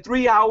have been there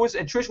 3 hours,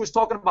 and Trish was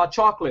talking about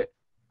chocolate.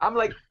 I'm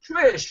like,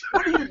 Trish,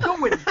 what are you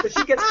doing? Because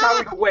she gets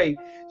carried away.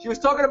 She was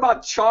talking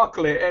about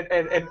chocolate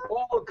and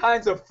all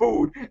kinds of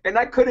food, and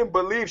I couldn't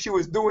believe she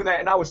was doing that.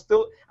 And I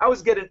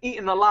was getting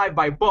eaten alive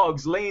by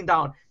bugs laying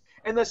down.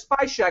 And the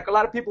SpyShack, a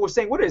lot of people were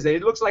saying, what is it?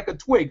 It looks like a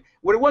twig.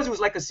 What it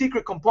was like a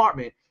secret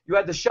compartment. You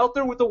had the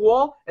shelter with the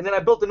wall, and then I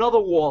built another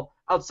wall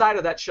outside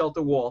of that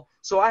shelter wall.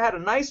 So I had a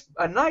nice,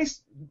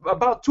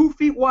 about 2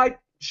 feet wide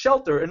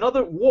shelter,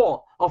 another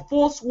wall, a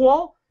false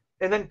wall,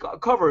 and then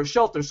cover, a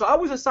shelter. So I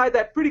was inside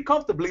that pretty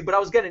comfortably, but I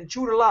was getting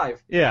chewed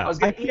alive. Yeah. I was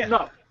getting eaten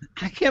up.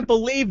 I can't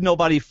believe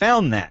nobody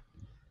found that.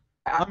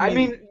 I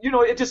mean,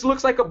 it just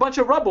looks like a bunch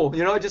of rubble.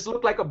 It just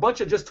looked like a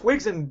bunch of just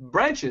twigs and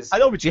branches. I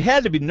know, but you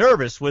had to be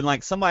nervous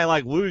when somebody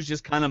like Wu's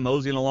just kind of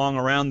moseying along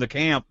around the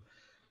camp.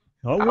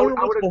 I wonder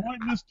what's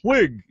behind this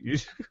twig.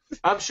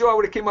 I'm sure I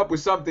would have came up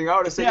with something. I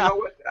would have said, you know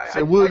what?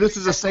 Say, Wu, this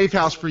is a safe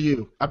house for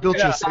you. I built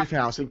you a safe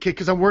house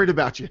because I'm worried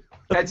about you.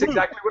 That's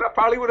exactly what I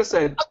probably would have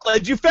said. I'm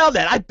glad you found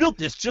that. I built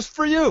this just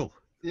for you.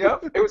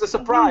 Yep, it was a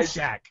surprise.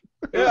 Shack.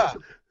 Yeah.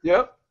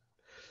 Yep.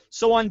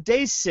 So on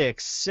day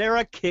 6,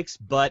 Sarah kicks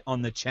butt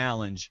on the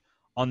challenge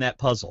on that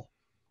puzzle.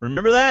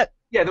 Remember that?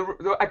 Yeah,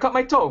 I cut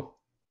my toe.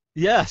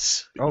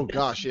 Yes. Oh,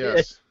 gosh,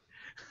 yes.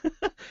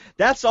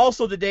 That's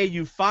also the day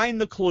you find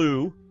the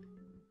clue.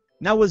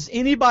 Now, was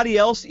anybody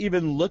else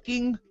even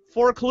looking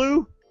for a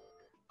clue?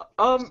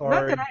 Not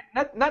Sorry.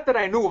 that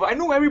I knew of. I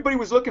knew everybody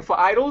was looking for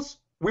idols.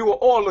 We were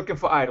all looking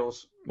for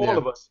idols, all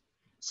of us.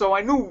 So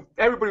I knew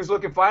everybody was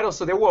looking for idols,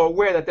 so they were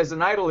aware that there's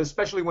an idol,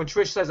 especially when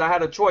Trish says I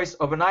had a choice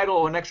of an idol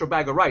or an extra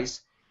bag of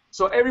rice.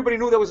 So everybody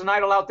knew there was an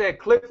idol out there.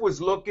 Cliff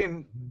was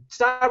looking,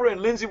 Sarah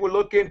and Lindsay were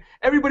looking,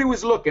 everybody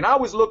was looking. I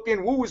was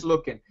looking, Wu was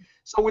looking.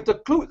 So with the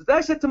clue,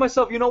 I said to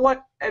myself, you know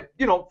what?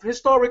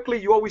 Historically,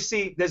 you always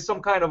see there's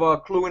some kind of a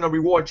clue in a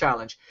reward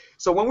challenge.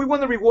 So when we won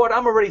the reward,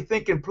 I'm already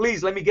thinking,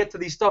 please let me get to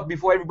these stuff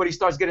before everybody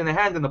starts getting their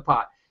hand in the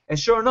pot. And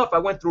sure enough, I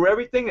went through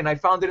everything, and I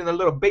found it in a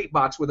little bait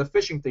box where the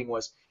fishing thing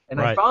was. And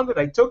I found it,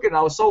 I took it, and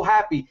I was so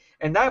happy.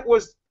 And that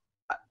was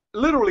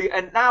literally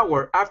an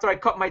hour after I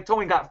cut my toe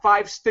and got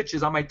 5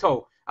 stitches on my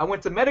toe. I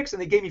went to medics,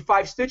 and they gave me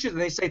 5 stitches,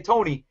 and they say,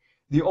 Tony,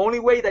 the only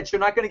way that you're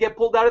not going to get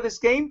pulled out of this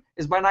game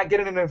is by not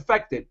getting it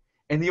infected.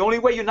 And the only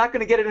way you're not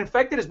going to get it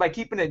infected is by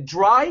keeping it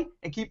dry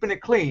and keeping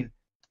it clean.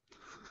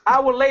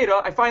 Hour later,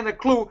 I find the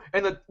clue,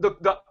 and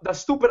the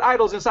stupid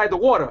idol's inside the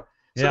water.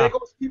 So they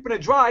go keeping it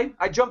dry.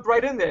 I jumped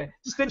right in there,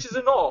 stitches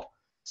and all.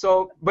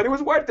 So, but it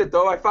was worth it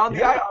though. I found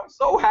the idol. I'm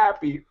so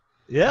happy.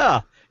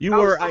 Yeah, you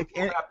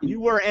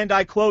were, and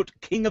I quote,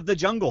 king of the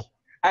jungle.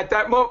 At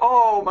that moment,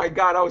 oh my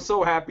God, I was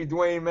so happy,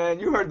 Dwayne,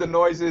 man. You heard the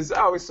noises.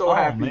 I was so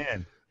happy. Oh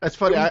man, that's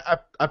funny.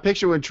 I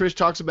picture when Trish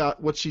talks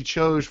about what she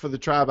chose for the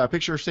tribe. I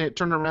picture her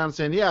turning around and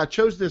saying, "Yeah, I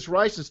chose this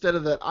rice instead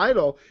of that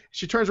idol."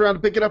 She turns around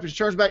to pick it up and she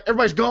turns back.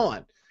 Everybody's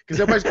gone. Because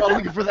everybody's gone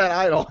looking for that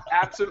idol.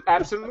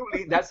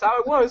 Absolutely. That's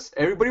how it was.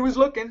 Everybody was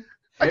looking.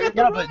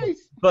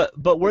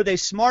 But were they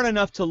smart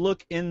enough to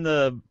look in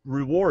the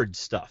reward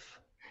stuff?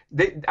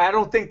 I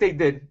don't think they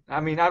did. I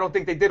mean, I don't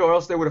think they did, or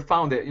else they would have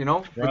found it, you know?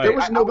 Right. But there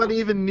was nobody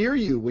even near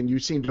you when you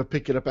seemed to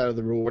pick it up out of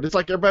the reward. It's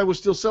like everybody was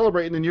still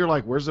celebrating, and you're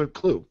like, where's the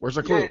clue? Where's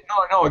the clue? Yeah,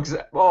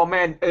 no, oh,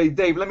 man. Hey,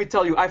 Dave, let me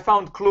tell you, I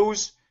found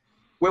clues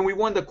when we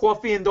won the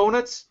coffee and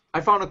donuts.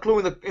 I found a clue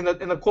in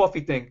the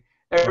coffee thing.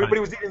 Everybody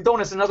was eating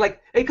donuts, and I was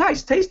like, hey,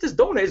 guys, taste this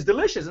donut. It's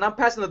delicious. And I'm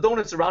passing the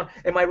donuts around,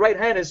 and my right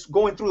hand is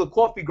going through the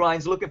coffee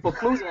grinds looking for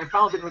clues, and I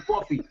found it in the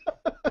coffee.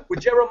 With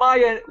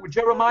Jeremiah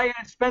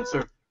and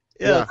Spencer.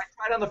 Yeah.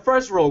 I tried on the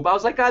first robe. I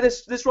was like,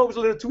 this robe is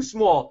a little too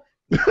small.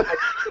 I took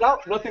it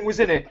out. Nothing was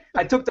in it.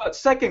 I took the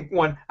second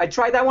one. I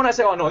tried that one. I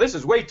said, oh, no, this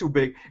is way too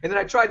big. And then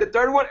I tried the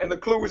third one, and the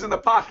clue was in the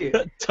pocket.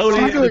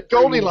 Totally. You're doing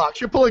Goldilocks.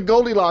 You're pulling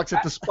Goldilocks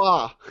at the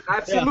spa.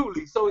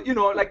 Absolutely. Yeah. So,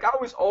 like I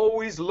was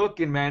always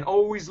looking, man,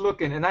 always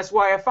looking. And that's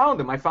why I found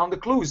them. I found the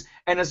clues.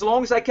 And as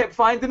long as I kept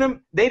finding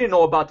them, they didn't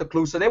know about the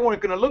clues, so they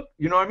weren't going to look.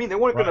 You know what I mean? They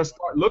weren't going to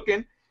start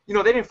looking. They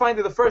didn't find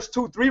the first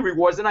 2, 3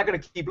 rewards. They're not going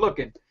to keep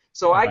looking.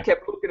 So I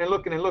kept looking and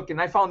looking and looking.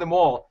 I found them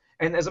all.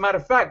 And as a matter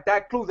of fact,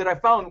 that clue that I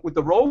found with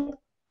the robe,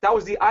 that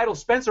was the idol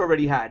Spencer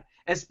already had.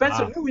 And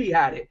Spencer knew he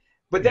had it.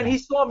 But then he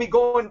saw me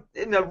going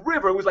in the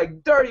river. It was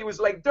like dirty. It was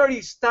like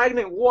dirty,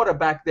 stagnant water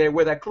back there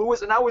where that clue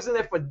was. And I was in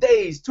there for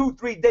days, 2,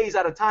 3 days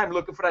at a time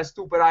looking for that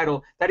stupid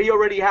idol that he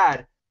already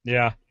had.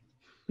 Yeah.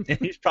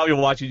 He's probably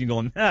watching you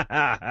going, ha,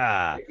 ha,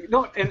 ha.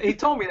 No, and he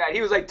told me that. He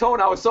was like, Tone,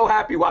 I was so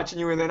happy watching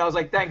you. And then I was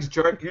like, thanks,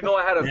 jerk.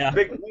 I had a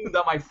big wound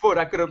on my foot.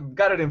 I could have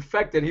got it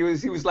infected. He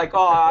was like,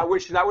 oh, I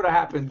wish that would have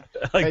happened.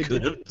 I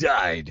could have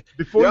died.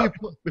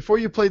 Before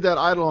you played that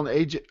idol on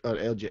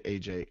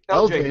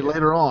LJ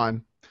later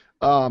on,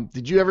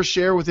 did you ever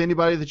share with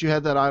anybody that you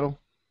had that idol?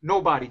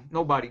 Nobody.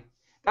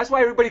 That's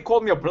why everybody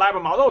called me a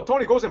blabbermouth. Oh,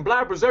 Tony goes and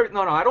blabbers everything.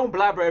 No, I don't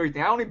blabber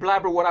everything. I only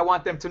blabber what I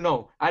want them to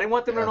know. I didn't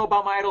want them to know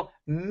about my idol.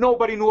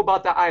 Nobody knew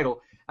about the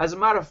idol. As a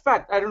matter of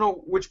fact, I don't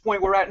know which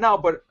point we're at now,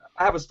 but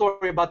I have a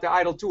story about the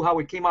idol too, how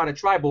it came out of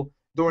Tribal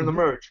during the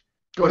merge.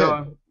 Go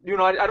ahead.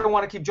 I don't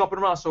want to keep jumping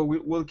around, so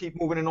we'll keep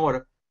moving in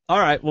order. All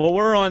right. Well,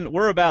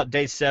 we're about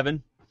day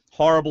 7.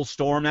 Horrible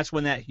storm. That's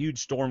when that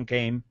huge storm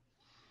came.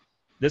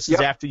 This is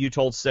after you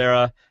told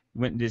Sarah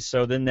you went and did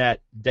so. Then that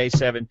day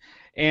 7,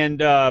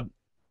 and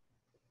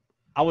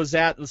I was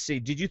let's see,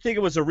 did you think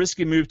it was a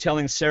risky move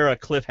telling Sarah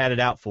Cliff had it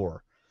out for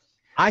her?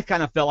 I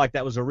kind of felt like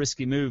that was a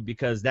risky move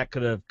because that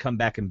could have come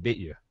back and bit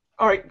you.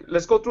 All right,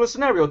 let's go through a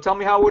scenario. Tell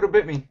me how it would have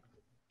bit me.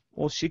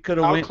 Well, she could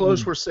have How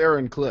close were Sarah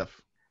and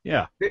Cliff?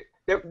 Yeah.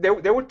 They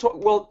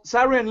were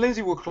Sarah and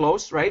Lindsay were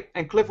close, right?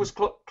 And Cliff was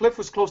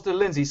close to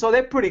Lindsay. So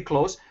they're pretty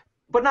close.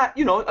 But not,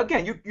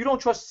 again, you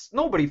don't trust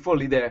nobody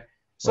fully there.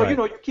 So,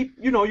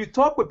 you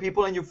talk with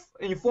people and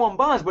you form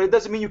bonds, but it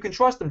doesn't mean you can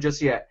trust them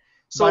just yet.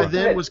 So by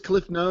then, was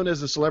Cliff known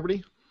as a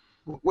celebrity?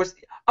 He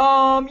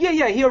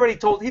already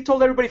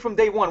told everybody from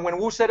day one when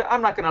Wu said,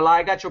 I'm not gonna lie,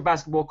 I got your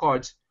basketball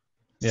cards.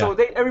 Yeah. So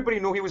everybody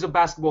knew he was a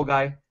basketball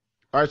guy.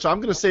 All right, so I'm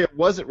gonna say it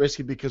wasn't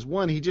risky because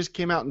one, he just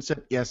came out and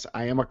said, yes,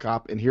 I am a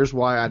cop, and here's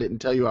why I didn't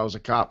tell you I was a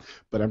cop,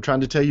 but I'm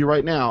trying to tell you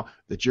right now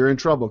that you're in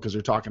trouble because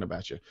they're talking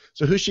about you.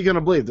 So who's she gonna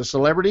believe? The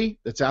celebrity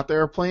that's out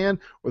there playing,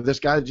 or this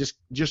guy that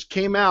just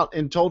came out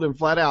and told him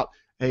flat out,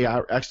 hey,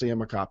 I actually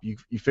am a cop. You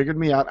figured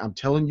me out. I'm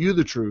telling you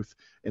the truth,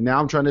 and now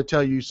I'm trying to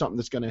tell you something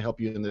that's going to help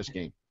you in this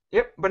game.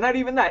 Yep, but not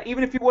even that.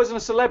 Even if he wasn't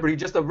a celebrity,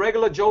 just a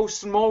regular Joe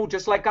Smo,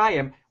 just like I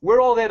am,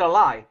 we're all there to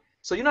lie.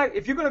 So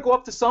if you're going to go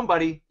up to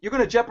somebody, you're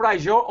going to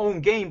jeopardize your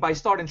own game by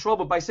starting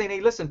trouble by saying,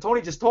 hey, listen,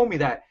 Tony just told me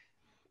that.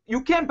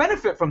 you can't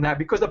benefit from that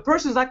because the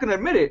person's not going to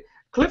admit it.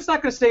 Cliff's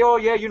not going to say, oh,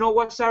 yeah, you know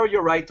what, Sarah,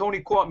 you're right.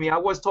 Tony caught me. I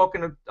was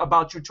talking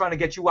about you, trying to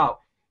get you out.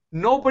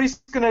 Nobody's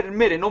going to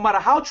admit it, no matter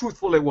how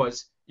truthful it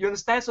was. You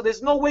understand? So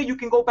there's no way you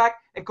can go back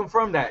and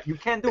confirm that. You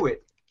can't do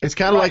it. It's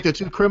kind of like the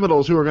two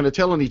criminals who are going to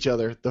tell on each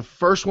other. The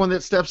first one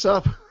that steps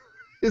up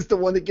is the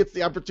one that gets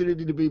the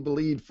opportunity to be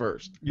believed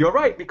first. You're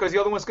right, because the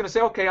other one's going to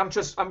say, okay, I'm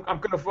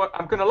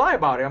gonna lie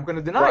about it. I'm going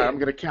to deny Right, it. I'm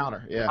going to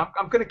counter. Yeah.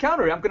 I'm going to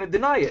counter it. I'm going to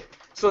deny it.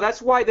 So that's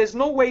why there's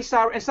no way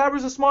Sarah, and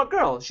Sarah's a smart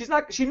girl. She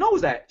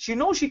knows that. She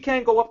knows she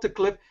can't go up to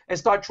Cliff and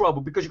start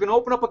trouble because you're going to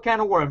open up a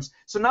can of worms.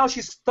 So now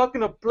she's stuck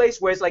in a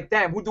place where it's like,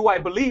 damn, who do I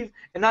believe?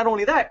 And not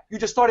only that, you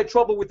just started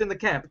trouble within the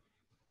camp.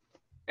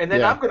 And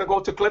then I'm going to go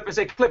to Cliff and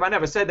say, Cliff, I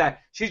never said that.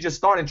 She's just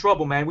starting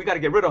trouble, man. We got to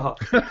get rid of her.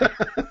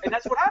 And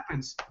that's what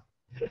happens.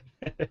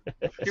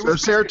 So if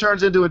Sarah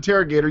turns into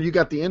interrogator, you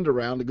got the end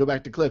around to go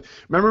back to Cliff.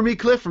 Remember me,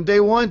 Cliff, from day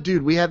one?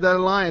 Dude, we had that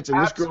alliance,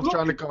 and this girl's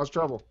trying to cause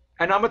trouble.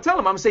 And I'm going to tell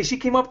him. I'm going to say, she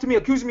came up to me,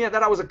 accusing me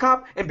that I was a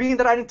cop, and being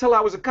that I didn't tell her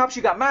I was a cop,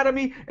 she got mad at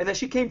me, and then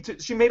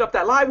she made up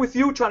that lie with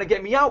you, trying to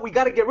get me out. We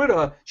got to get rid of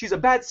her. She's a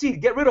bad seed.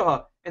 Get rid of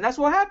her. And that's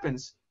what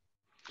happens.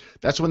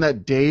 That's when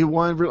that day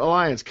one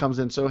alliance comes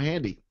in so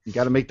handy. You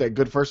got to make that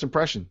good first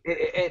impression.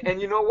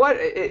 And you know what?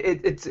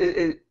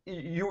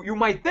 You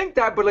might think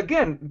that, but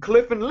again,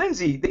 Cliff and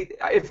Lindsay,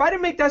 if I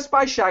didn't make that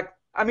SpyShack,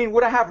 I mean,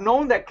 would I have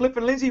known that Cliff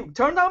and Lindsay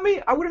turned on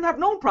me? I wouldn't have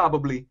known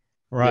probably.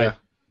 Right. Yeah.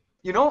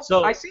 You know,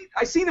 So, I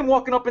seen him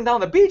walking up and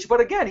down the beach, but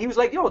again, he was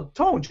like, "Yo,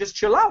 Tone, just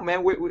chill out,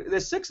 man.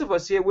 There's 6 of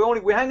us here.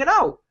 We're hanging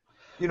out."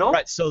 You know.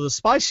 Right. So the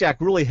SpyShack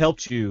really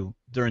helped you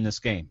during this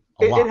game.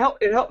 It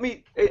helped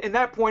me in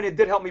that point. It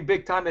did help me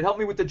big time. It helped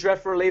me with the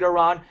Dreffer later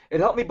on. It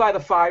helped me by the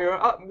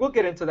fire. We'll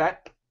get into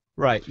that.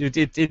 Right.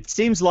 It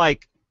seems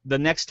like the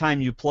next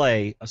time you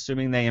play,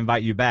 assuming they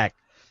invite you back,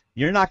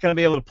 you're not going to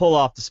be able to pull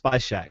off the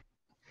SpyShack.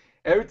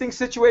 Everything's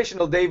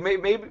situational, Dave.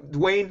 Maybe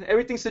Dwayne.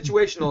 Everything's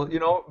situational. You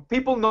know,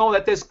 people know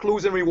that there's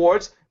clues and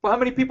rewards, but how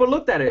many people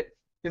looked at it?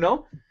 You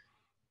know,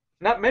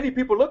 not many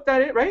people looked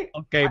at it, right?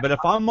 Okay, but if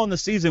I'm on the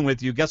season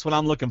with you, guess what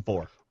I'm looking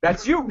for?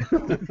 That's you.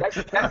 That's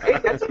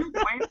you,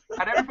 Dwayne.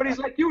 Not everybody's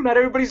like you. Not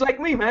everybody's like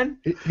me, man.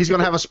 He's going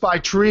to have a spy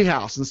tree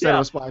house instead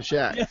of a spy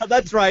shack. Yeah,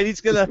 that's right. He's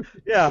going to,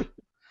 yeah.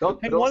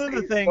 Don't One of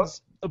the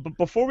things,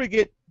 before we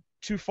get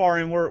too far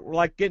in, we're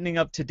like getting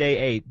up to day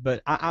 8,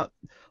 but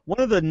one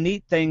of the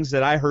neat things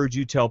that I heard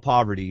you tell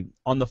Poverty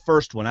on the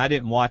first one, I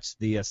didn't watch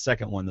the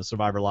second one, the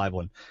Survivor Live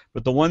one,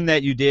 but the one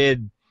that you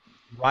did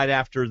right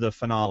after the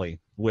finale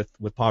with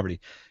Poverty,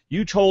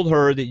 you told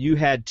her that you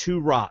had 2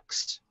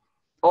 rocks.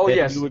 Oh, that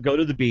yes. You would go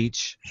to the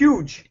beach.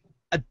 Huge.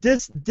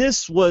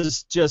 This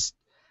was just,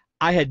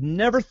 I had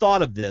never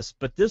thought of this,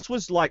 but this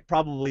was like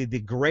probably the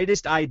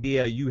greatest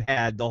idea you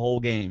had the whole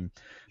game.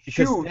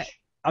 Because Huge.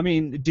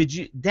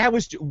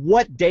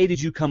 What day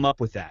did you come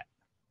up with that?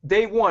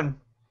 Day 1.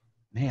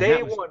 Man,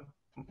 Day 1.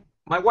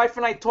 My wife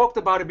and I talked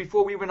about it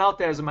before we went out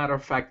there, as a matter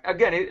of fact.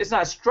 Again, it's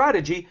not a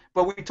strategy,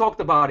 but we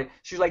talked about it.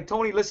 She's like,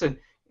 Tony, listen,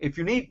 if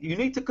you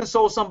need to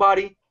console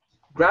somebody,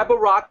 grab a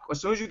rock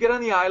as soon as you get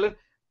on the island.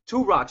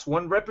 2 rocks.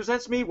 One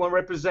represents me, one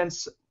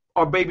represents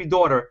our baby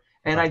daughter.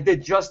 And I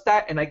did just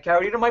that, and I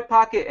carried it in my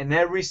pocket, and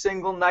every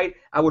single night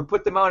I would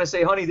put them out and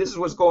say, honey, this is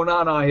what's going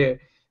on out here.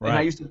 Right. And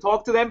I used to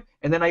talk to them,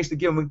 and then I used to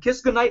give them a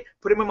kiss goodnight,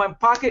 put them in my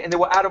pocket, and they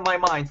were out of my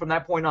mind from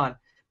that point on.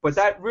 But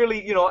that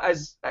really, you know,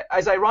 as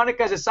ironic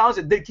as it sounds,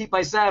 it did keep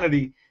my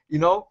sanity. You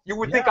know, you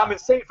would think I'm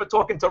insane for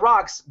talking to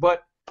rocks,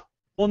 but.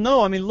 Well,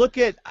 no, I mean, look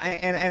at,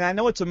 and I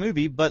know it's a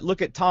movie, but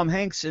look at Tom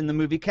Hanks in the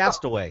movie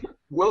Castaway.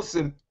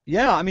 Wilson.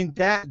 Yeah, I mean,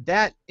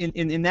 that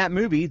in that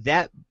movie,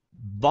 that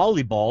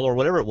volleyball or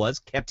whatever it was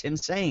kept him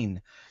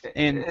sane,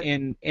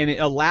 and it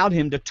allowed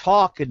him to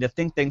talk and to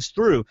think things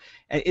through.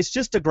 It's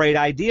just a great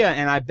idea,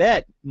 and I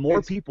bet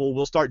more people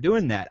will start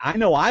doing that. I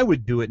know I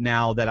would do it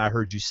now that I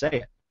heard you say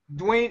it.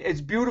 Dwayne,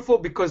 it's beautiful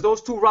because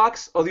those 2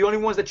 rocks are the only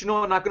ones that you know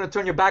are not going to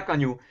turn your back on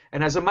you.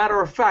 And as a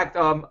matter of fact,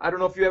 I don't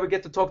know if you ever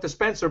get to talk to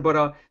Spencer,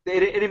 but it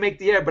didn't make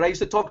the air. But I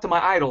used to talk to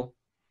my idol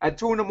at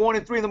 2 in the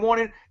morning, 3 in the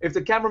morning. If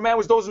the cameraman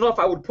was dozing off,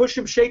 I would push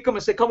him, shake him,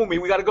 and say, "Come with me,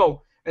 we got to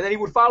go." And then he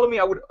would follow me.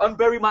 I would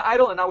unbury my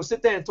idol, and I would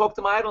sit there and talk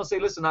to my idol and say,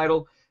 "Listen,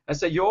 idol," I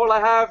said, "You're all I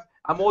have.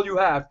 I'm all you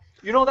have."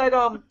 You know that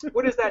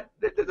what is that?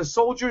 The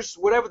soldiers,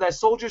 whatever that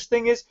soldiers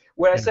thing is,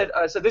 where I said,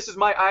 "This is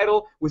my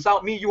idol.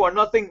 Without me, you are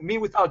nothing. Me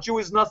without you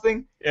is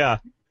nothing." Yeah.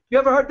 You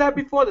ever heard that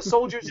before? The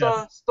soldiers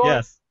story.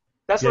 Yes.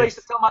 That's what I used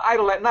to tell my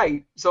idol at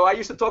night. So I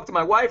used to talk to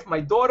my wife, my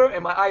daughter,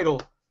 and my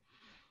idol.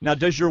 Now,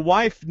 does your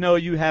wife know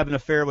you have an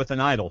affair with an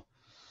idol?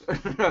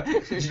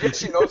 Yes,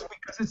 she knows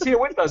because it's here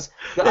with us.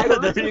 The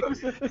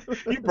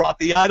idol you brought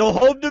the idol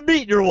home to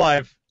meet your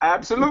wife.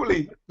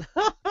 Absolutely.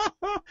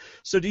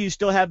 So do you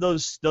still have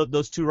those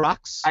 2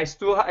 rocks? I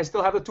still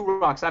have the 2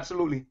 rocks.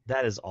 Absolutely.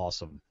 That is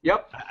awesome.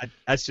 Yep.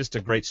 That's just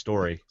a great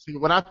story. See,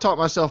 when I taught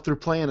myself through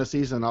playing a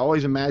season, I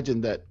always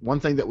imagined that one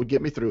thing that would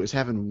get me through is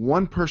having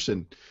one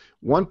person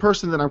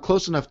that I'm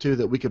close enough to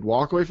that we could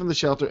walk away from the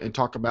shelter and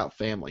talk about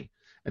family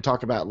and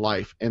talk about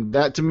life. And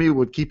that, to me,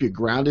 would keep you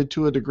grounded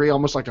to a degree,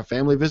 almost like a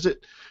family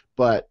visit.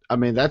 But, I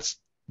mean, that's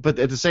but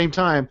at the same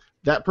time,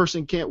 that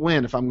person can't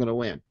win if I'm going to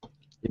win.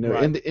 You know,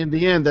 Right. in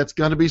the end, that's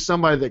going to be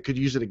somebody that could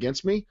use it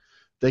against me.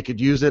 They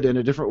could use it in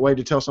a different way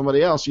to tell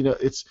somebody else. You know,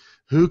 it's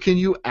who can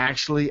you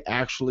actually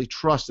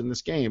trust in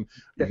this game?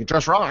 You can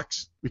trust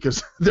rocks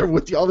because they're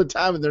with you all the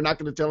time and they're not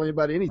going to tell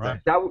anybody anything.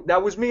 Right.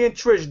 That was me and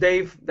Trish,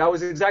 Dave. That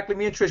was exactly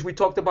me and Trish. We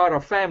talked about our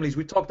families.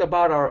 We talked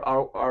about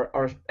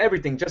our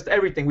everything, just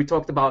everything we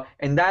talked about.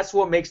 And that's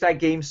what makes that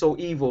game so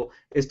evil.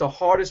 Is the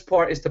hardest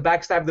part is to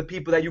backstab the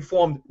people that you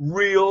formed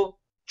real,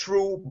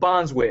 true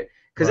bonds with.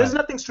 Because there's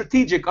nothing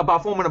strategic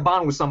about forming a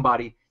bond with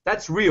somebody.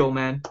 That's real,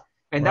 man.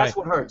 And that's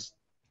what hurts.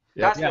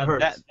 That's what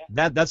hurts.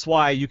 That's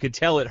why you could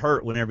tell it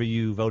hurt whenever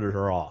you voted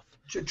her off.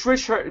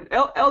 Trish hurt.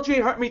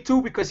 LJ hurt me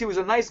too because he was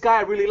a nice guy.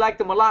 I really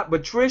liked him a lot.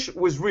 But Trish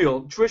was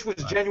real. Trish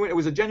was genuine. It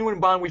was a genuine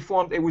bond we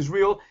formed. It was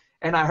real,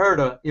 and I hurt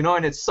her, you know,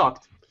 and it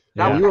sucked.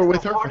 Yeah. You were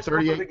with her for hardest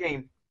part of the 38.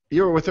 game.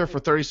 You were with her for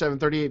 37,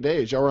 38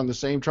 days. Y'all were on the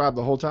same tribe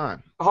the whole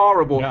time.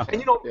 Horrible. Yeah. And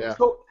you know,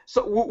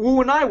 so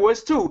Wu and I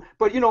was too.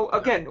 But you know,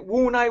 again,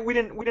 Wu and I we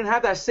didn't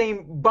have that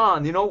same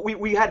bond. You know,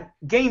 we had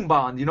game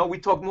bond. You know, we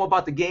talked more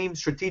about the game,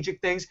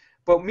 strategic things.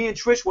 But me and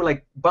Trish were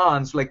like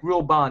bonds, like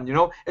real bond, you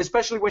know,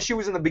 especially when she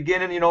was in the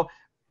beginning, you know,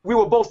 we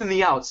were both in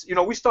the outs. You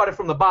know, we started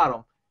from the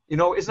bottom. You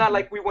know, it's not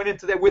like we went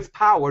into there with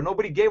power.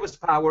 Nobody gave us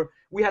power.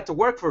 We had to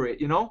work for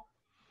it, you know?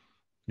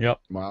 Yep.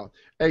 Wow.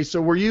 Hey,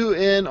 so were you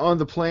in on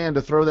the plan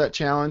to throw that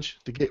challenge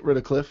to get rid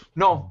of Cliff?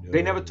 No,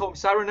 they never told me.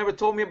 Sarah never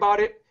told me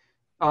about it.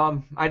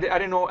 I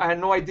didn't know. I had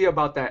no idea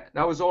about that.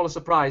 That was all a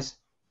surprise.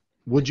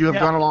 Would you have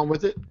gone along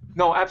with it?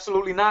 No,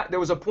 absolutely not. There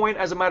was a point,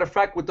 as a matter of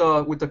fact, with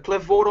the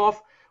Cliff vote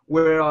off,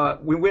 where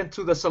we went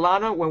to the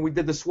Solana when we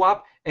did the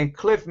swap, and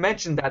Cliff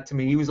mentioned that to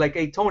me. He was like,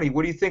 "Hey, Tony,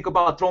 what do you think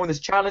about throwing this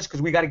challenge? Because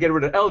we got to get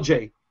rid of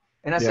LJ."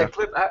 And I said,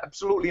 "Cliff,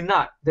 absolutely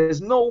not. There's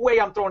no way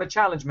I'm throwing a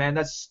challenge, man.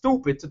 That's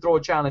stupid to throw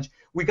a challenge.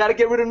 We got to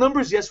get rid of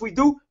numbers. Yes, we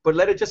do, but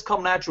let it just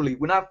come naturally.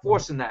 We're not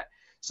forcing that."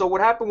 So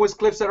what happened was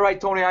Cliff said, "All right,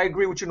 Tony, I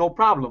agree with you, no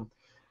problem."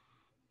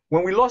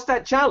 When we lost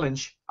that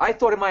challenge, I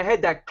thought in my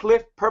head that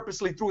Cliff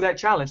purposely threw that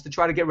challenge to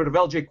try to get rid of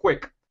LJ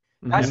quick.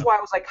 That's why I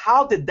was like,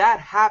 how did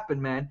that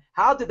happen, man?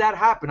 How did that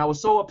happen? I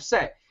was so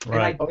upset.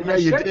 Right.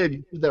 You did.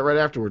 You did that right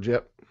afterwards,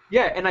 yep.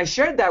 Yeah, and I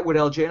shared that with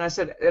LJ, and I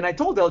said, and I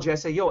told LJ, I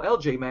said, "Yo,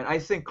 LJ, man, I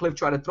think Cliff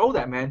tried to throw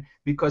that, man,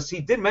 because he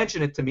did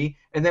mention it to me.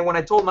 And then when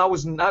I told him I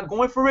was not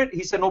going for it,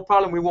 he said, no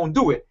problem, we won't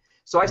do it."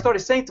 So I started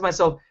saying to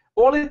myself,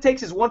 all it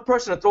takes is one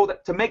person to throw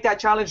that, to make that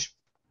challenge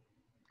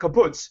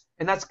kaputs,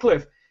 and that's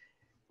Cliff.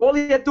 All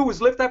he had to do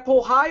was lift that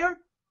pole higher,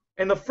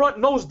 and the front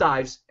nose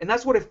dives, and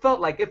that's what it felt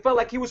like. It felt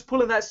like he was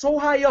pulling that so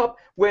high up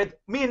where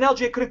me and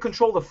LJ couldn't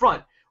control the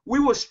front. We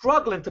were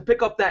struggling to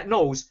pick up that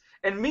nose,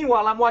 and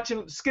meanwhile I'm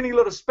watching skinny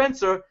little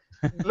Spencer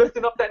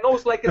lifting up that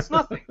nose like it's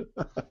nothing.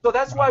 So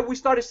that's why we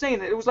started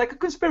saying it was like a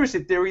conspiracy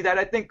theory that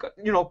I think,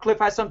 you know, Cliff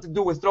has something to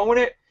do with throwing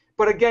it.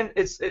 But again,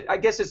 I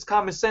guess it's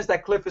common sense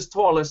that Cliff is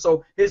taller,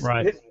 so his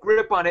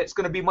grip on it's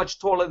going to be much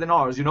taller than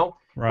ours, you know.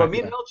 Right. But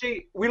me and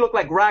LJ, we look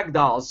like rag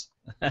dolls.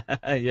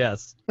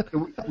 Yes.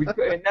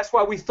 And that's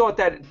why we thought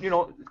that, you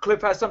know,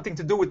 Cliff has something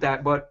to do with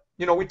that. But,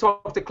 you know, we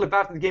talked to Cliff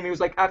after the game. He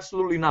was like,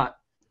 absolutely not.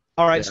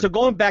 All right, so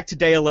going back to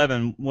day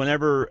 11,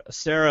 whenever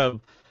Sarah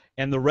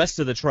and the rest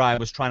of the tribe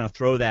was trying to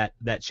throw that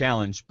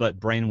challenge, but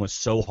Brain was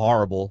so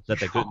horrible that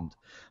they couldn't.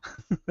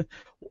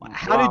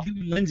 How did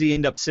you and Lindsay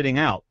end up sitting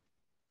out?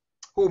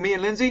 Who, me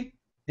and Lindsay?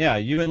 Yeah,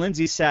 you and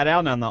Lindsay sat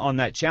out on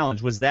that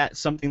challenge. Was that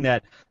something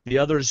that the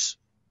others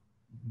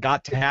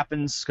got to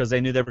happen because they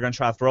knew they were going to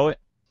try to throw it?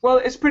 Well,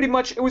 it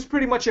was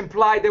pretty much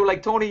implied. They were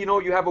like, "Tony, you know,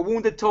 you have a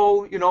wounded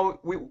toe. You know,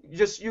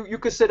 you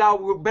could sit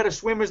out. We're better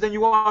swimmers than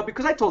you are."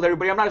 Because I told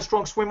everybody I'm not a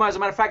strong swimmer. As a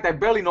matter of fact, I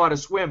barely know how to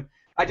swim.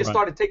 I just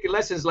started taking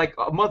lessons like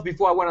a month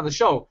before I went on the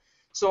show.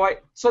 So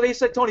they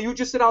said, "Tony, you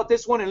just sit out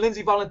this one," and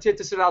Lindsay volunteered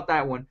to sit out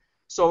that one.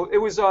 So it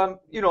was,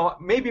 you know,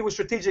 maybe it was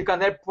strategic on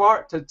their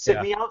part to sit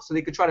me out so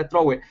they could try to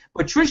throw it.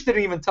 But Trish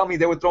didn't even tell me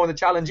they were throwing the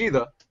challenge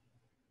either.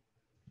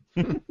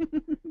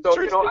 So,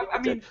 you know, I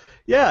mean...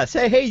 Yeah,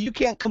 say, hey, you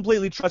can't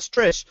completely trust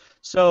Trish,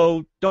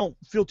 so don't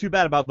feel too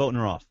bad about voting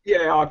her off.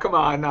 Yeah, oh, come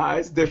on. Nah,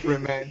 it's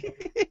different, man.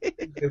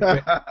 It's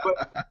different.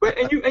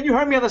 But you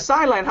heard me on the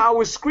sideline, how I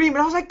was screaming.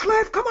 I was like,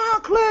 "Cliff, come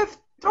on, Cliff.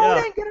 Throw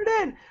it in, get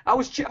it in." I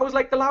was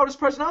like the loudest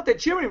person out there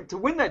cheering him to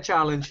win that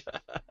challenge.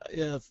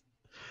 Yes.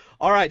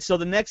 All right, so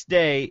the next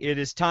day, it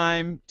is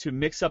time to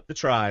mix up the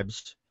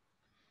tribes,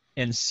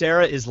 and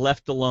Sarah is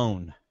left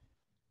alone.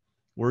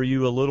 Were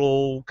you a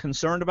little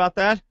concerned about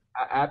that?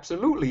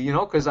 Absolutely, you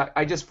know, because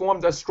I just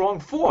formed a strong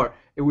four.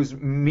 It was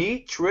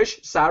me,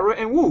 Trish, Sarah,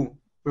 and Wu.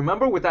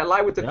 Remember, with that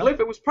lie with the Cliff,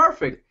 it was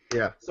perfect.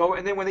 Yeah. So,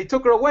 and then when they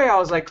took her away, I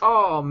was like,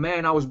 oh,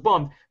 man, I was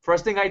bummed.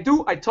 First thing I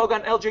do, I tug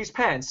on LJ's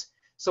pants.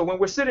 So when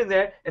we're sitting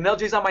there and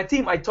LJ's on my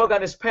team, I tug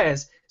on his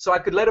pants so I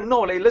could let him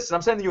know, "Hey, listen,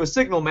 I'm sending you a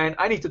signal, man.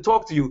 I need to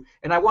talk to you."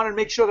 And I wanted to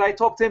make sure that I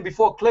talked to him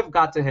before Cliff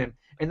got to him.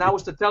 And that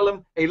was to tell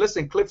him, "Hey,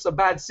 listen, Cliff's a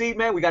bad seed,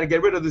 man. We got to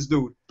get rid of this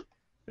dude."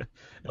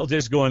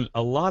 LJ's going,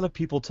 "A lot of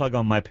people tug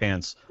on my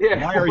pants.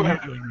 Yeah. Why are you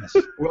doing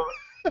this?"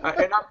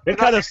 What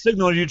kind of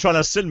signal are you trying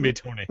to send me,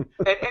 Tony?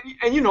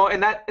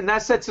 And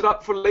that sets it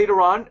up for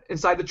later on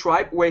inside the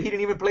tribe where he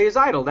didn't even play his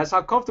idol. That's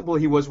how comfortable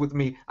he was with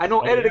me. I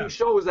know editing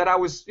shows that I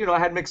was, I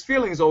had mixed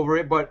feelings over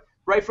it, but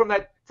right from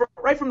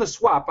the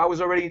swap, I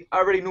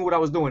already knew what I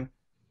was doing.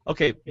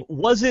 Okay,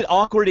 was it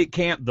awkward at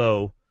camp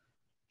though?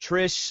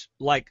 Trish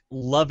like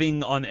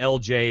loving on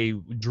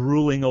LJ,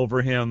 drooling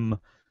over him.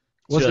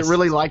 Was it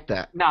really like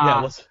that?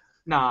 Nah.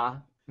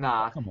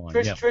 Come on,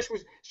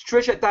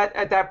 Trish at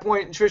that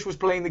point. Trish was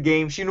playing the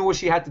game. She knew what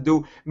she had to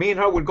do. Me and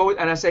her would go,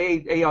 and I say,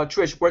 hey,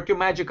 Trish, work your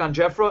magic on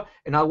Jeffra,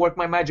 and I'll work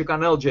my magic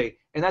on LJ.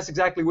 And that's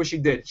exactly what she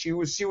did. She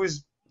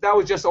was. That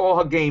was just all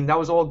her game. That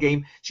was all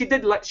game. She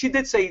did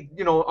say,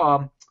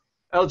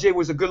 LJ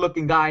was a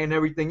good-looking guy and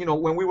everything.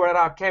 When we were at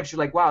our camp, she was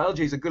like, wow,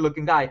 LJ's a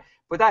good-looking guy.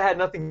 But that had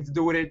nothing to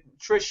do with it.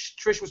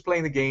 Trish was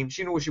playing the game.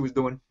 She knew what she was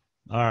doing.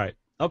 All right.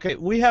 Okay,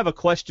 we have a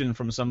question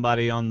from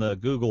somebody on the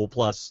Google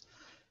Plus,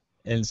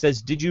 and it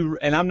says, did you,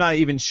 and I'm not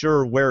even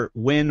sure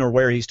when or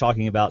where he's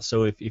talking about,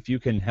 so if you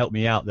can help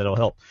me out, that'll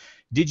help.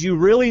 Did you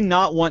really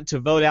not want to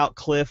vote out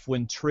Cliff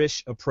when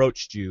Trish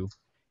approached you?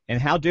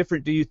 And how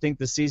different do you think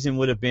the season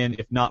would have been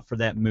if not for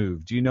that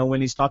move? Do you know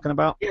when he's talking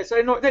about? Yes,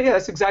 I know. Yeah,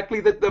 that's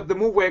exactly the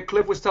move where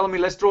Cliff was telling me,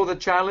 let's throw the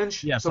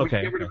challenge. Yes, so we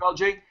can get rid of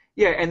LJ.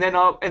 Yeah, and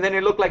then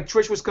it looked like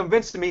Trish was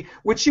convinced to me,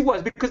 which she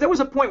was, because there was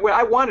a point where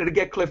I wanted to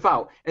get Cliff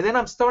out. And then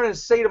I'm starting to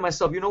say to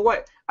myself, you know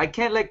what? I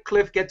can't let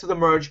Cliff get to the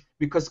merge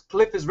because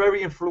Cliff is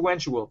very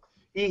influential.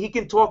 He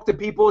can talk to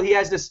people. He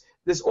has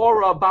this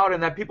aura about him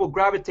that people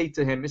gravitate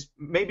to him. It's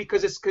maybe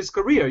because it's his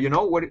career,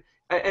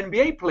 an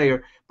NBA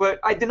player. But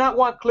I did not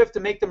want Cliff to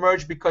make the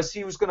merge because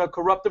he was going to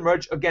corrupt the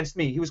merge against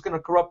me. He was going to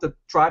corrupt the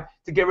tribe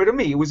to get rid of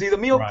me. It was either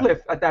me or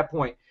Cliff at that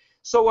point.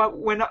 So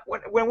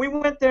when we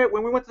went there,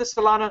 when we went to the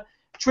Solana,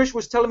 Trish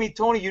was telling me,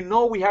 Tony,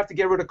 we have to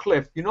get rid of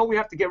Cliff. We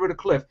have to get rid of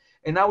Cliff.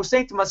 And I was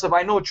saying to myself,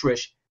 I know,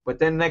 Trish. But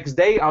then next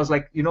day, I was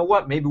like, you know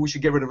what? Maybe we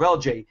should get rid of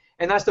LJ.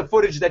 And that's the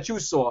footage that you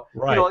saw.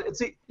 Right.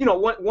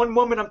 One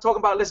moment I'm talking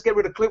about let's get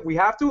rid of Cliff. We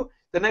have to.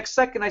 The next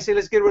second I say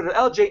let's get rid of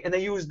LJ, and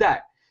they use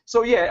that.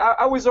 So yeah,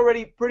 I was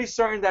already pretty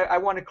certain that I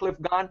wanted Cliff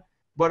gone.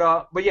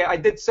 But yeah, I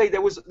did say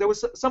there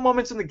was some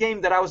moments in the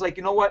game that I was like,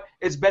 you know what?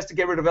 It's best to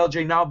get rid of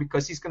LJ now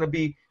because he's going to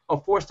be a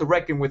force to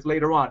reckon with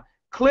later on.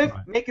 Cliff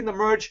making the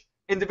merge,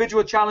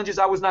 individual challenges,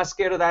 I was not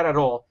scared of that at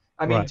all.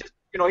 I mean,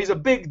 he's a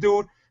big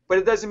dude. But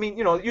it doesn't mean,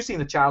 you've seen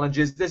the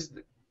challenges.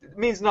 It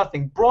means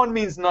nothing. Brawn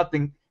means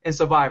nothing in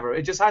Survivor.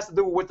 It just has to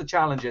do with the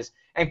challenges.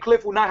 And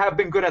Cliff would not have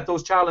been good at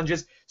those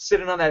challenges,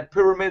 sitting on that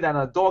pyramid and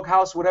a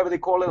doghouse, whatever they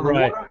call it, in the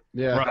water.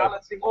 Yeah.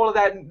 Balancing, all of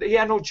that. He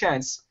had no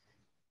chance.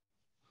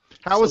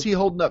 How was he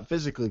holding up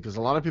physically? Because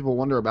a lot of people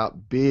wonder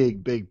about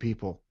big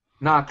people.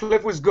 Nah,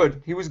 Cliff was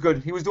good. He was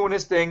good. He was doing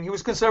his thing. He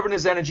was conserving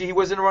his energy. He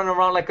wasn't running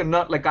around like a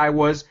nut like I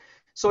was.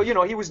 So,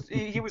 he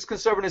was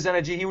conserving his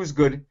energy. He was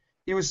good.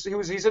 He's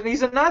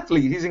an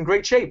athlete. He's in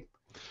great shape.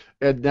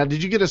 Now,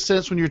 did you get a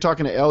sense when you were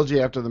talking to LJ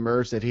after the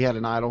merge that he had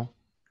an idol?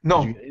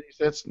 No. Did you get any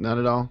sense? None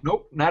at all?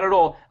 Nope, not at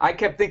all. I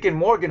kept thinking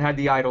Morgan had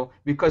the idol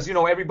because,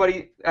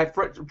 everybody at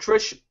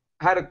Trish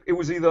it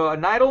was either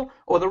an idol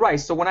or the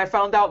rice. So when I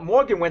found out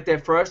Morgan went there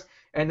first,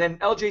 and then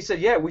LJ said,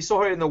 yeah, we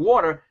saw her in the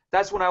water,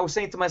 that's when I was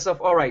saying to myself,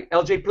 all right,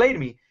 LJ played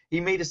me. He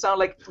made it sound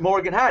like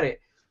Morgan had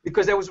it.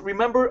 Because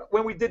remember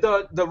when we did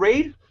the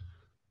raid?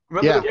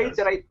 Remember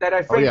the raid that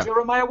I framed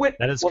Jeremiah with?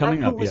 That is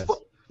coming up,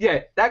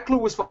 yes. That clue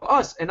was for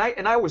us, and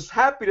I was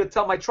happy to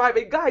tell my tribe,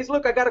 hey guys,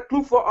 look, I got a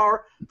clue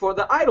for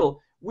the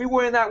idol. We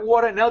were in that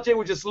water, and LJ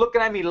was just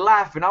looking at me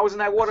laughing. I was in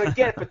that water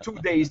again for 2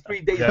 days,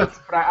 3 days looking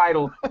for that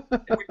idol,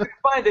 and we couldn't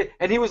find it.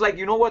 And he was like,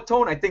 you know what,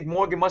 Tone? I think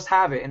Morgan must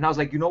have it. And I was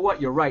like, you know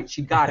what? You're right.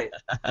 She got it.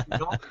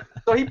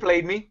 So he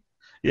played me.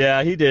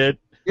 Yeah, he did.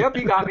 Yep,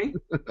 he got me.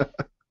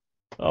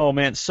 Oh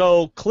man,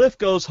 so Cliff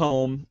goes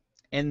home.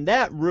 And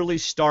that really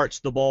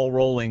starts the ball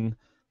rolling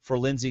for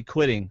Lindsay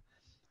quitting.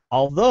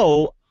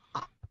 Although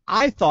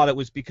I thought it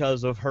was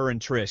because of her and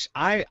Trish.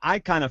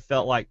 I kind of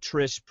felt like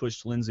Trish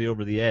pushed Lindsay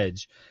over the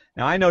edge.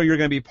 Now, I know you're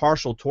going to be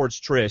partial towards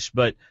Trish,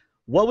 but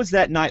what was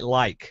that night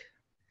like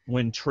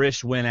when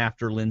Trish went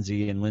after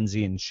Lindsay and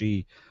Lindsay and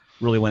she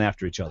really went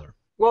after each other?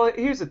 Well,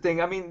 here's the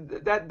thing. I mean,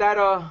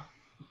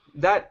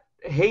 that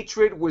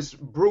hatred was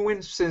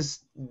brewing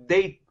since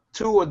day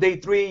 2 or day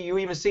 3. You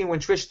even seen when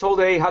Trish told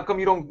her, hey, how come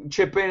you don't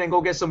chip in and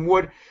go get some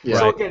wood? Yeah.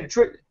 So again,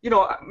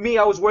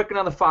 I was working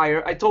on the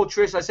fire. I told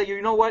Trish, I said,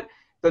 you know what?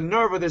 The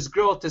nerve of this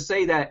girl to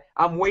say that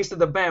I'm wasting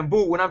the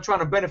bamboo when I'm trying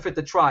to benefit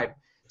the tribe.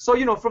 So,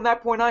 from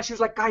that point on, she was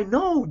like, I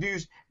know,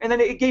 dude. And then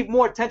it gave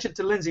more attention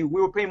to Lindsay.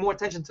 We were paying more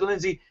attention to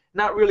Lindsay,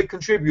 not really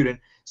contributing.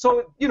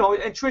 So, and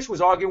Trish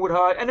was arguing with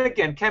her. And then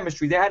again,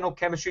 chemistry. They had no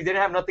chemistry. They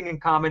didn't have nothing in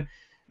common.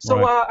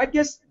 So I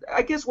guess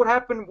what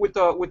happened with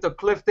the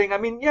Cliff thing. I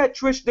mean, yeah,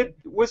 Trish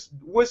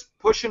was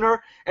pushing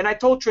her, and I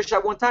told Trish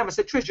at one time, I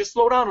said, Trish, just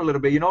slow down a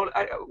little bit.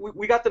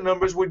 We got the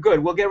numbers, we're good.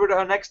 We'll get rid of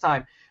her next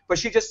time. But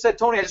she just said,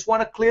 Tony, I just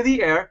want to clear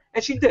the air,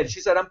 and she did.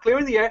 She said, I'm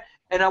clearing the air,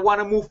 and I want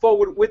to move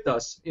forward with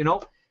us.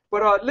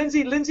 But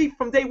Lindsay,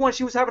 from day one,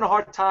 she was having a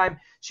hard time.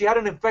 She had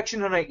an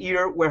infection in her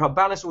ear where her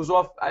balance was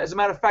off. As a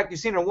matter of fact, you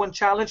seen her one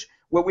challenge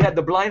where we had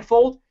the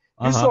blindfold.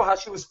 You saw how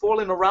she was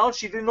falling around.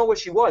 She didn't know where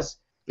she was.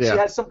 Yeah. She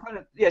had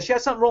she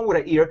had something wrong with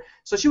her ear,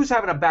 so she was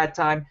having a bad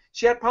time.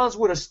 She had problems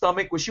with her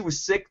stomach where she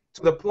was sick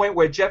to the point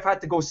where Jeff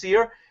had to go see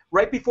her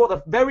right before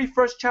the very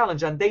first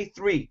challenge on day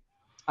 3.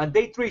 On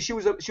day 3, she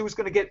was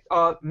going to get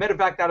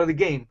medevaced out of the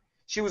game.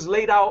 She was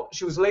laid out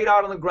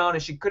on the ground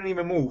and she couldn't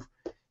even move.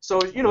 So,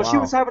 she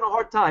was having a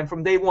hard time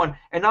from day one.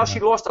 And now she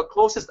lost her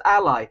closest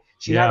ally.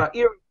 She had an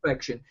ear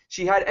infection.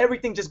 She had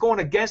everything just going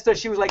against her.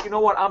 She was like, you know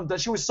what, I'm done.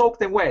 She was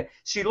soaked and wet.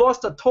 She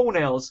lost her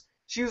toenails.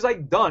 She was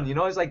like done,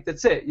 It's like,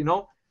 that's it,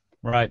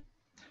 Right.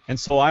 And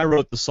so I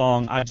wrote the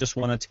song, I Just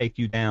Want to Take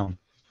You Down.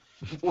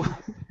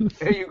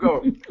 There you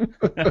go.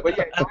 But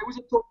yeah,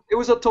 it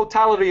was a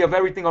totality of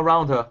everything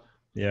around her.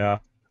 Yeah.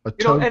 A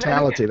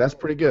totality. That's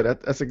pretty good.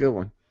 That's a good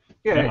one.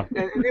 Yeah,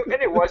 and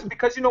it was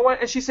because you know what?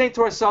 And she's saying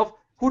to herself,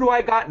 who do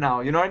I got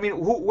now? You know what I mean?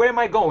 Where am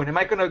I going? Am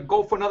I going to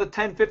go for another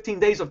 10, 15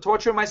 days of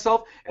torturing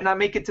myself and not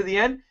make it to the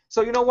end?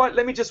 So you know what?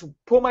 Let me just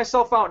pull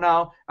myself out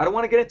now. I don't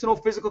want to get into no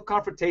physical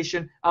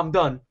confrontation. I'm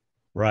done.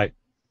 Right.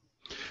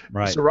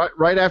 Right. So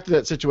right after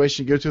that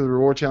situation, you go to the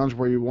reward challenge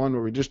where you won,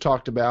 where we just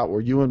talked about,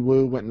 where you and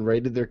Wu went and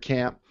raided their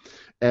camp.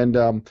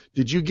 And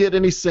did you get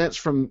any sense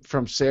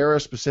from Sarah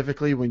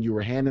specifically when you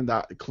were handing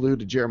that clue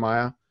to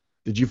Jeremiah?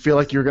 Did you feel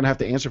like you were going to have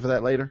to answer for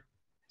that later?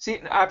 See,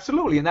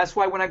 absolutely, and that's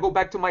why when I go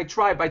back to my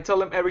tribe, I tell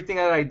them everything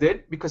that I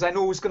did because I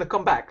knew it was going to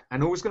come back. I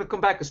knew it was going to come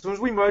back. As soon as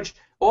we merged,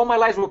 all my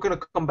lies were going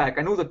to come back.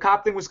 I knew the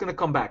cop thing was going to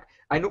come back.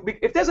 I knew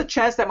if there's a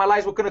chance that my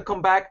lies were going to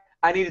come back,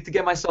 I needed to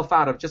get myself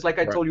out of, just like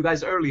I told you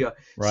guys earlier.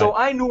 Right. So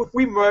I knew if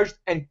we merged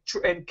and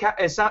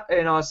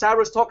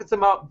Sarah's talking to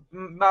them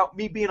about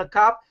me being a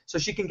cop so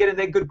she can get in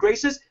their good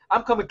graces,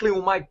 I'm coming clean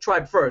with my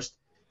tribe first.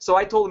 So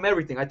I told them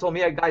everything. I told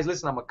them, yeah, guys,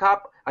 listen, I'm a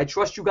cop. I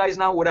trust you guys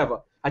now, whatever.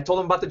 I told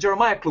them about the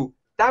Jeremiah clue.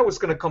 That was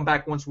going to come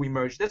back once we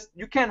merged.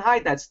 You can't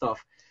hide that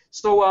stuff.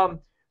 So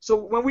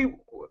when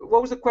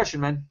what was the question,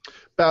 man?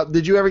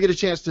 Did you ever get a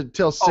chance to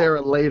tell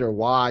Sarah later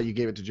why you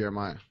gave it to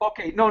Jeremiah?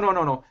 Okay,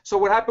 no. So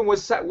what happened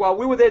was while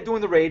we were there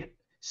doing the raid,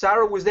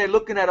 Sarah was there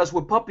looking at us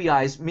with puppy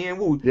eyes, me and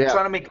Wu,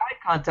 trying to make eye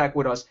contact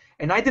with us.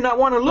 And I did not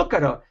want to look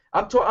at her.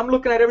 I'm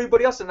looking at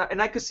everybody else,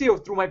 and I could see her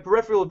through my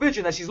peripheral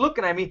vision that she's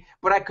looking at me,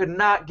 but I could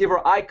not give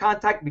her eye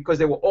contact because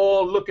they were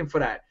all looking for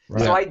that.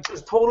 Right. So I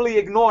just totally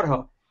ignored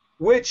her,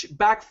 which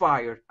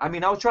backfired. I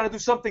mean, I was trying to do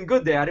something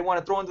good there. I didn't want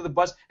to throw her under the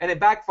bus, and it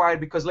backfired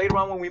because later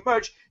on when we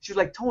merged, she was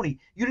like, Tony,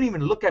 you didn't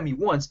even look at me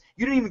once.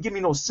 You didn't even give me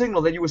no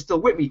signal that you were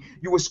still with me.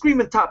 You were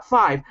screaming top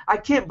 5. I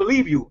can't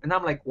believe you. And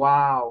I'm like,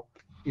 wow.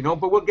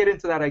 But we'll get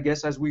into that, I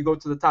guess, as we go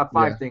to the top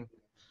 5 thing.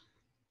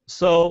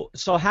 So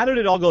how did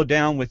it all go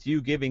down with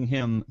you giving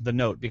him the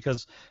note?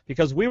 Because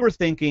we were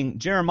thinking,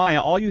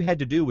 Jeremiah, all you had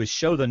to do was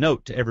show the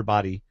note to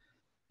everybody.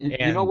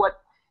 You know what?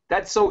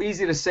 That's so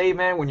easy to say,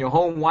 man, when you're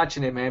home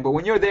watching it, man. But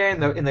when you're there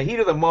in the heat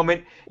of the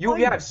moment, you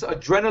have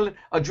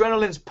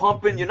adrenaline's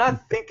pumping. You're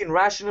not thinking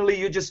rationally.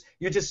 You're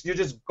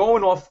just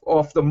going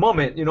off the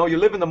moment. You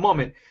live in the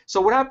moment. So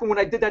what happened when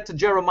I did that to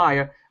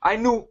Jeremiah? I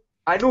knew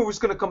it was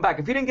going to come back.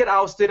 If he didn't get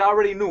ousted, I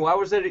already knew. I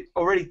was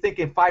already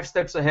thinking 5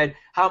 steps ahead.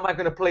 How am I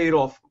going to play it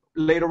off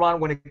later on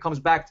when it comes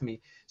back to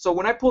me? So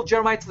when I pulled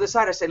Jeremiah to the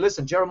side, I said,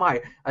 listen,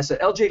 Jeremiah, I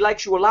said, LJ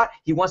likes you a lot.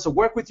 He wants to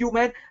work with you,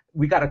 man.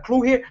 We got a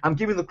clue here. I'm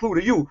giving the clue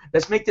to you.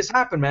 Let's make this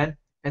happen, man.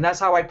 And that's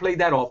how I played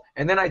that off.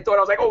 And then I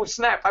was like, oh,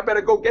 snap, I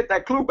better go get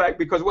that clue back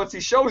because once he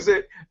shows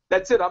it,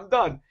 that's it, I'm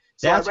done.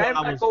 So I ran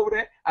back over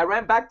there. I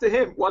ran back to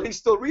him while he's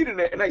still reading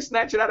it, and I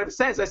snatched it out of his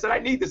hands. I said, I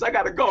need this. I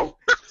got to go.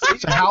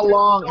 So how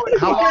long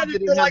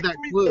did he have that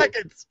clue?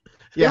 Seconds.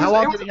 Yeah, how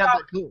long did he have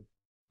that clue?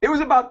 It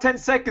was about 10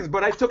 seconds,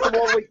 but I took him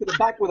all the way to the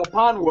back where the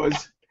pond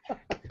was.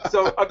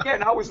 So,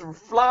 again, I was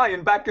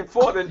flying back and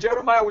forth, and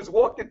Jeremiah was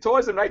walking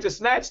towards him, and I just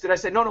snatched it. I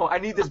said, no, I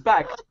need this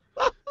back.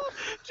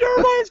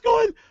 Jeremiah's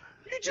going,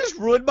 you just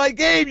ruined my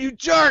game, you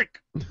jerk.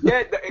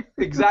 Yeah,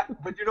 exactly.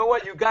 But you know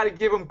what? You got to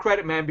give him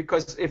credit, man,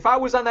 because if I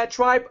was on that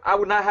tribe, I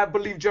would not have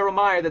believed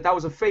Jeremiah that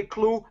was a fake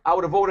clue. I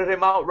would have voted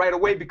him out right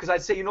away because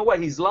I'd say, you know what?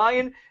 He's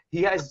lying.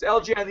 He has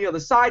LJ on the other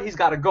side. He's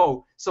got to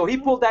go. So he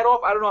pulled that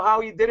off. I don't know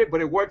how he did it,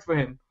 but it worked for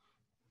him.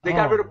 They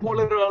got rid of poor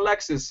little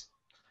Alexis.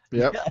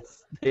 Yep.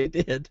 Yes, they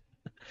did.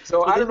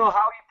 So I don't know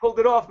how he pulled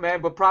it off,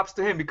 man, but props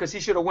to him because he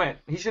should have went.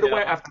 He should have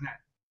went after that.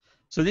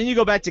 So then you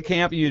go back to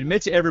camp and you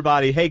admit to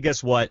everybody, hey,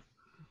 guess what?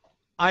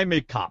 I'm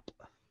a cop.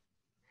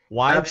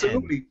 Why?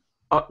 Absolutely.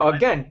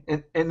 Again,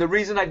 and the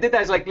reason I did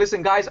that is like,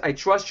 listen, guys, I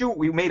trust you.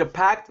 We made a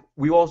pact.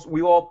 We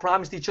all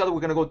promised each other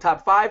we're going to go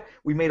top 5.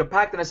 We made a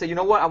pact, and I said, you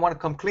know what? I want to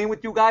come clean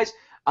with you guys.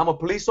 I'm a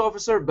police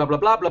officer, blah, blah,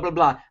 blah, blah, blah,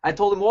 blah. I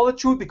told them all the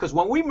truth because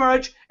when we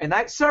merge and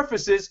that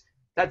surfaces,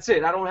 that's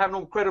it. I don't have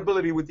no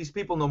credibility with these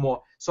people no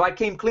more. So I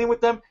came clean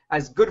with them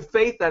as good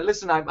faith that,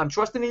 listen, I'm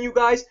trusting in you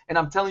guys, and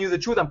I'm telling you the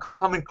truth. I'm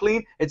coming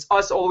clean. It's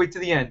us all the way to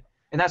the end.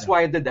 And that's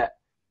why I did that.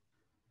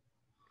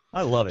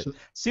 I love it.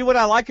 See, what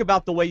I like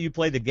about the way you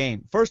play the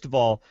game, first of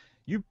all,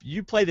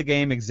 you play the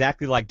game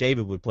exactly like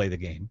David would play the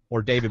game,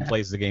 or David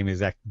plays the game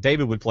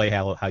David would play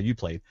how you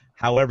played,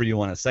 however you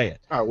want to say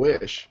it. I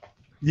wish.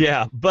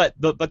 Yeah, but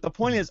the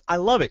point is, I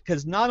love it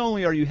because not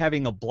only are you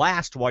having a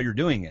blast while you're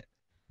doing it,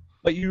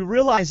 but you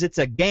realize it's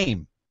a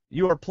game.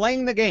 You are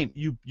playing the game.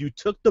 You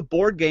took the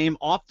board game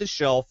off the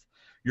shelf.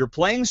 You're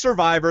playing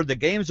Survivor. The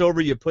game's over.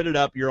 You put it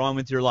up. You're on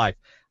with your life.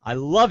 I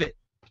love it.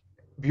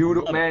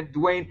 Beautiful, man.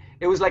 Dwayne,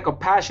 it was like a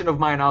passion of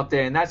mine out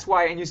there, and that's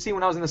why. And you see,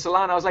 when I was in the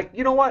salon, I was like,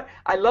 you know what?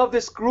 I love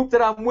this group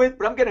that I'm with,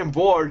 but I'm getting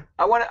bored.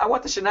 I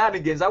want the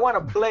shenanigans. I want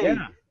to play.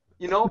 Yeah.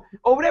 You know,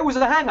 over there was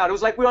a hangout. It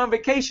was like we were on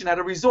vacation at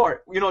a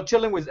resort. You know,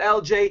 chilling with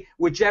LJ,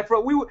 with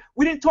Jeffro.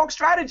 We didn't talk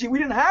strategy. We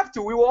didn't have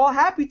to. We were all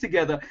happy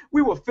together.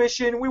 We were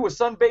fishing. We were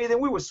sunbathing.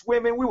 We were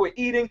swimming. We were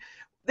eating.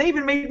 They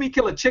even made me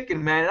kill a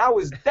chicken, man, and I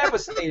was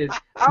devastated.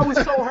 I was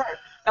so hurt.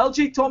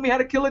 LG told me how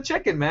to kill a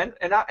chicken, man,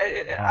 and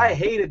I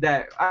hated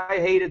that. I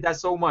hated that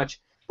so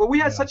much. But we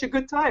had such a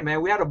good time,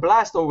 man. We had a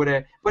blast over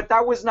there. But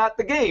that was not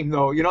the game,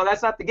 though. You know,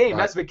 that's not the game.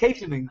 Right. That's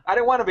vacationing. I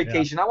didn't want a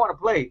vacation. I want to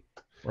play.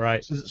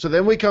 Right. So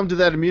then we come to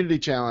that immunity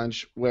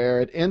challenge where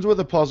it ends with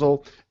a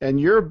puzzle,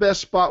 and your best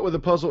spot with a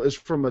puzzle is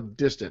from a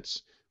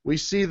distance. We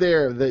see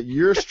there that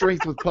your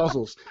strength with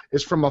puzzles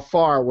is from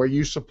afar, where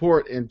you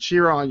support and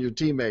cheer on your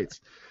teammates.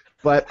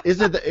 But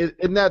isn't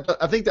that?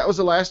 I think that was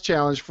the last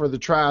challenge for the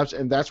tribes,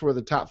 and that's where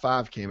the top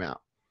 5 came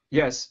out.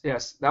 Yes,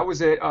 that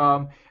was it.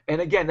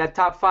 And again, that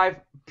top 5,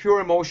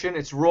 pure emotion.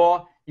 It's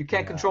raw. You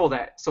can't control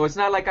that. So it's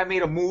not like I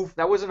made a move.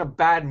 That wasn't a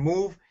bad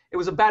move. It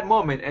was a bad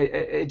moment.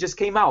 It just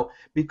came out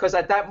because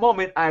at that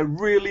moment I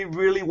really,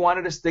 really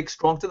wanted to stick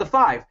strong to the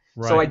 5.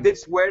 Right. So I did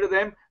swear to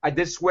them. I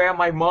did swear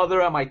my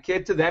mother and my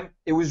kid to them.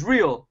 It was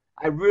real.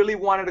 I really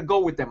wanted to go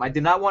with them. I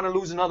did not want to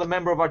lose another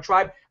member of our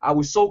tribe. I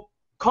was so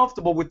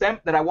comfortable with them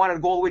that I wanted to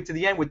go all the way to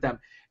the end with them.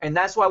 And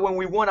that's why when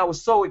we won, I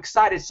was so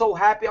excited, so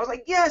happy. I was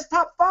like, yes,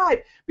 top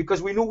 5,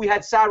 because we knew we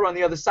had Sarah on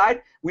the other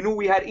side. We knew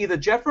we had either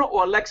Jeffro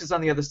or Alexis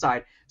on the other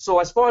side. So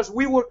as far as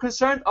we were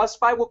concerned, us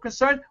 5 were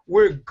concerned,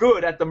 we're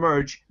good at the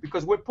merge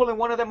because we're pulling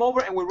one of them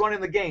over and we're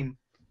running the game.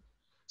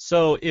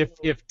 So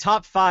if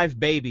top 5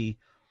 baby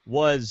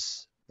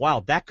was,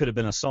 wow, that could have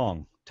been a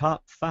song.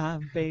 Top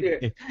 5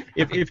 baby.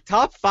 Yeah. If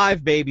top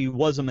 5 baby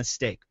was a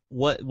mistake,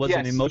 what was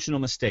an emotional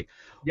mistake?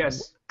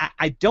 Yes.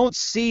 I don't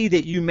see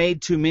that you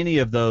made too many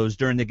of those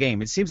during the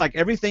game. It seems like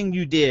everything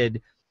you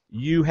did,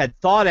 you had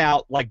thought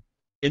out, like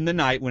in the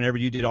night whenever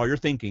you did all your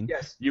thinking.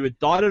 Yes. You had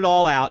thought it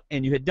all out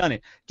and you had done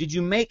it. Did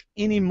you make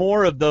any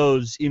more of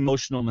those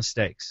emotional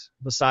mistakes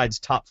besides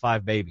top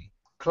 5 baby?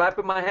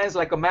 Clapping my hands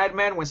like a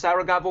madman when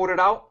Sarah got voted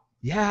out.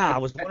 Yeah, I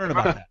was wondering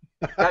about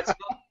that.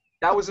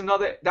 That was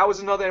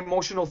another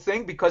emotional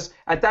thing because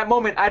at that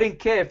moment I didn't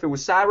care if it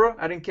was Sarah,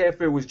 I didn't care if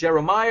it was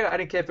Jeremiah, I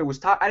didn't care if it was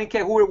Todd, I didn't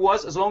care who it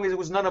was as long as it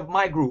was none of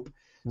my group.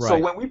 Right. So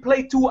when we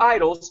played 2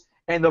 idols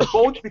and the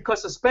vote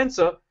because of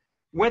Spencer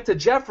went to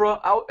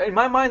Jeffra, in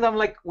my mind I'm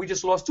like, we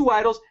just lost 2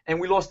 idols and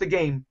we lost the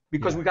game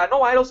because we got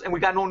no idols and we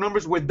got no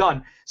numbers, we're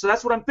done. So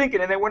that's what I'm thinking.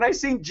 And then when I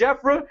seen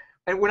Jeffra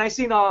and when I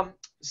seen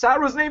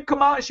Sarah's name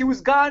come out and she was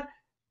gone,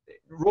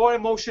 raw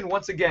emotion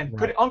once again,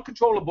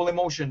 uncontrollable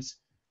emotions.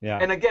 Yeah.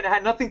 And again, it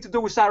had nothing to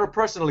do with Sarah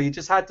personally. It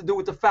just had to do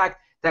with the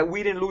fact that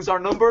we didn't lose our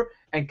number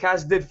and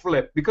Kass did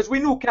flip. Because we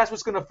knew Kass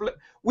was going to flip.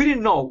 We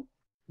didn't know,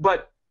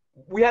 but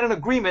we had an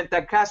agreement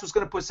that Kass was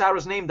going to put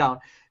Sarah's name down.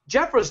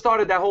 Jeffra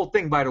started that whole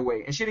thing, by the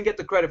way, and she didn't get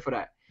the credit for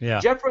that. Yeah.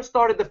 Jeffra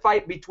started the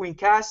fight between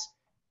Kass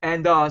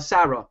and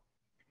Sarah.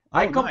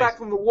 I come back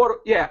from the water.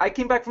 Yeah, I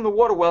came back from the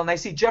water well, and I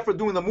see Jeffra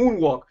doing the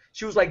moonwalk.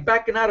 She was like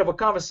backing out of a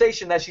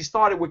conversation that she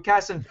started with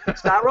Kass and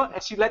Sarah,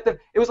 and she let them.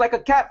 It was like a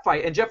cat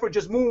fight, and Jeffra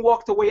just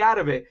moonwalked her way out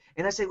of it.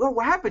 And I said, "Well,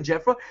 what happened,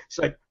 Jeffra?"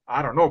 She's like,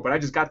 "I don't know, but I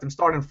just got them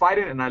started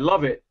fighting, and I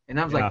love it." And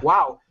I was like,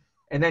 "Wow."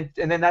 And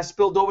then that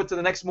spilled over to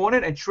the next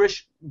morning, and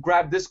Trish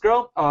grabbed this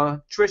girl.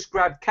 Trish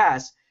grabbed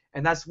Kass,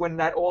 and that's when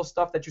that all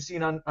stuff that you're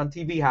seeing on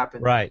TV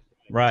happened. Right.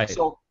 Right.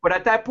 So, but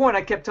at that point,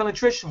 I kept telling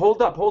Trish,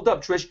 hold up,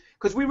 Trish,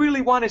 because we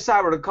really wanted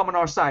Sarah to come on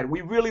our side.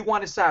 We really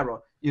wanted Sarah,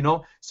 you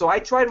know. So I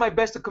tried my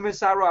best to convince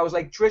Sarah. I was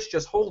like, Trish,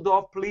 just hold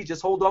off, please,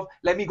 just hold off.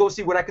 Let me go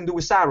see what I can do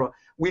with Sarah.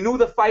 We knew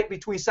the fight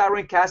between Sarah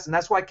and Kass, and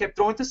that's why I kept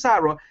throwing to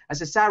Sarah. I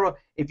said, Sarah,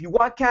 if you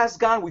want Kass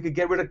gone, we could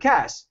get rid of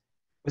Kass.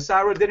 But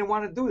Sarah didn't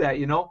want to do that,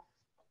 you know.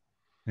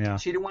 Yeah.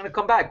 She didn't want to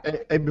come back.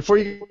 Hey,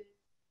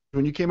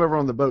 when you came over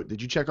on the boat,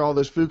 did you check all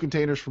those food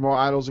containers for more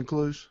idols and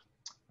clues?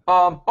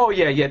 Oh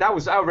yeah. I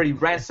already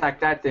ransacked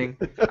that thing.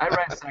 I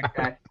ransacked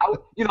that.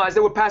 As they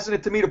were passing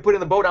it to me to put in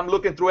the boat, I'm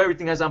looking through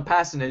everything as I'm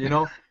passing it, you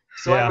know.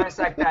 So I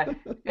ransacked that,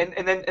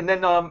 and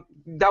then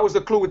that was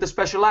the clue with the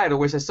special idol,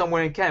 where it says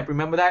somewhere in camp.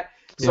 Remember that?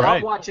 So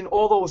I'm watching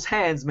all those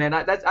hands, man.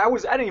 I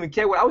didn't even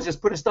care what I was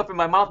just putting stuff in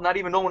my mouth, not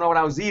even knowing what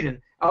I was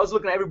eating. I was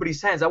looking at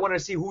everybody's hands. I wanted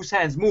to see whose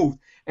hands moved,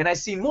 and I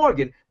seen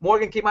Morgan.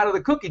 Morgan came out of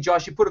the cookie jar.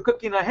 She put a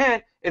cookie in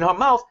her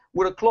mouth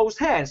with a closed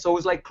hand, so it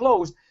was like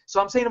closed. So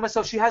I'm saying to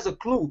myself, she has a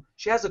clue.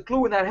 She has a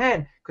clue in that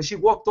hand because she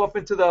walked off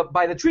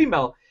by the tree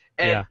mill.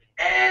 And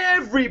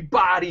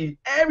everybody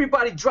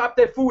dropped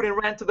their food and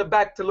ran to the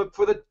back to look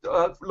for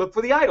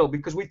the idol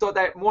because we thought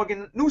that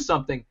Morgan knew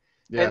something.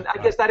 Yeah. And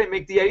I guess that didn't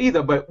make the air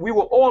either, but we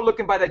were all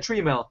looking by that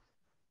tree, Mel.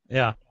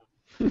 Yeah.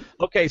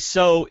 Okay,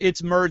 so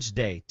it's merge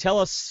day. Tell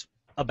us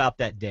about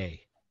that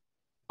day.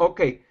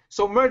 Okay,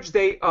 so merge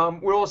day,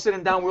 we're all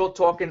sitting down, we're all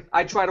talking.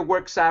 I try to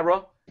work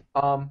Sarah.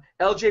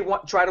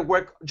 LJ tried to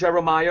work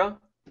Jeremiah.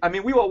 I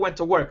mean, we all went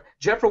to work.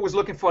 Jeffrey was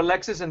looking for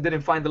Alexis and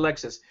didn't find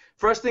Alexis.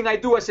 First thing I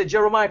do, I said,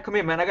 Jeremiah, come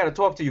here, man. I got to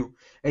talk to you.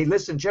 Hey,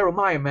 listen,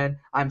 Jeremiah, man,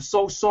 I'm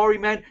so sorry,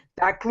 man.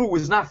 That clue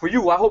was not for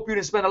you. I hope you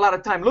didn't spend a lot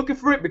of time looking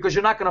for it because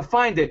you're not going to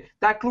find it.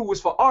 That clue was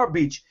for our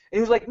beach. And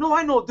he was like, no,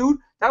 I know, dude.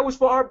 That was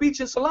for our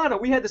beach in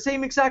Solana. We had the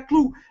same exact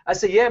clue. I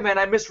said, yeah, man,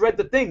 I misread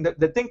the thing.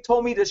 The thing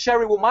told me to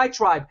share it with my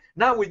tribe,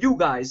 not with you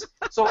guys.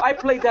 So I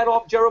played that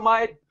off,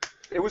 Jeremiah.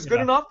 It was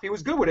good enough. He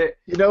was good with it.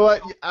 You know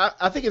what?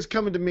 I think it's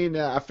coming to me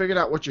now. I figured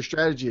out what your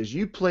strategy is.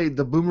 You played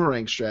the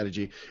boomerang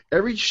strategy.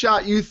 Every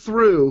shot you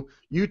threw,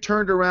 you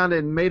turned around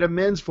and made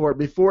amends for it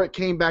before it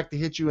came back to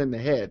hit you in the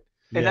head.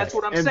 And that's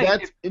what I'm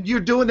saying. And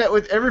you're doing that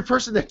with every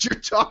person that you're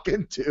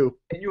talking to.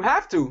 And you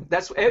have to.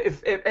 That's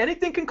if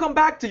anything can come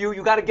back to you,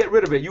 you got to get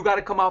rid of it. You got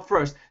to come out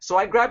first. So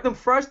I grabbed him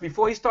first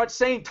before he starts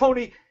saying,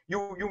 Tony,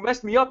 you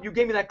messed me up. You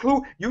gave me that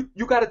clue.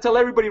 You got to tell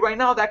everybody right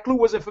now that clue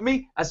wasn't for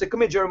me. I said,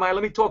 come here, Jeremiah.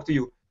 Let me talk to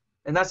you.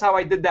 And that's how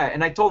I did that.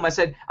 And I told him, I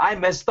said, I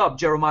messed up,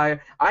 Jeremiah.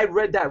 I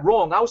read that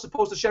wrong. I was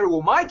supposed to share it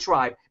with my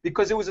tribe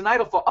because it was an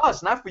idol for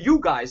us, not for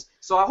you guys.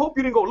 So I hope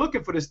you didn't go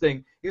looking for this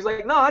thing. He was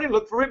like, no, I didn't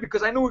look for it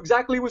because I knew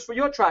exactly it was for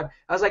your tribe.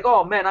 I was like,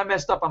 oh, man, I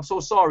messed up. I'm so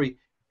sorry.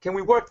 Can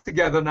we work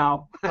together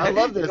now? I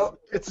love this.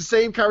 It's the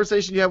same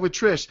conversation you have with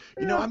Trish.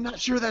 You know, I'm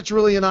not sure that's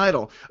really an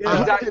idol. Yeah, I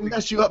hope I didn't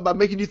mess you up by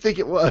making you think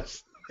it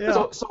was.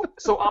 Yeah.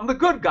 So I'm the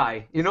good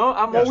guy, you know.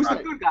 I'm always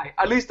the good guy.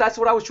 At least that's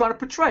what I was trying to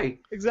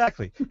portray.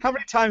 Exactly. How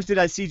many times did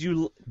I see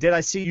you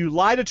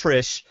lie to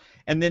Trish,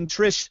 and then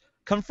Trish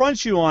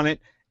confronts you on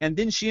it, and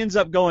then she ends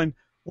up going,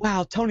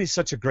 "Wow, Tony's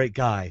such a great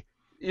guy."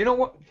 You know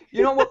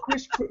what,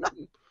 Chris?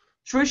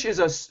 Trish is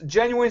a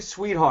genuine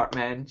sweetheart,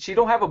 man. She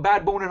don't have a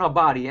bad bone in her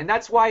body, and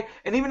that's why.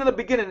 And even in the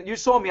beginning, you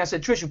saw me. I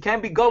said, Trish, you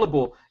can't be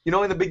gullible. You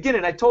know, in the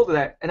beginning, I told her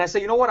that, and I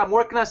said, you know what? I'm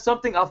working on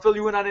something. I'll fill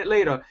you in on it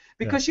later,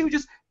 because she was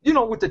just, you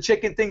know, with the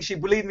chicken thing, she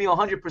believed me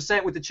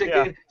 100% with the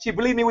chicken. Yeah. She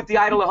believed me with the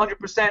idol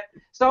 100%.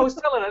 So I was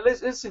telling her,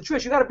 listen,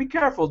 Trish, you got to be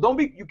careful.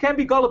 You can't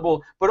be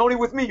gullible, but only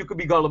with me you could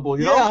be gullible.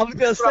 You know? Yeah, I was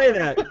gonna say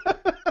that.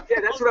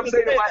 Yeah, that's what I'm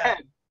saying in my head.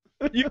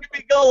 You can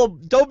be gullible.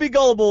 Don't be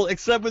gullible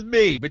except with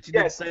me. But you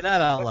didn't say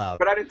that out loud.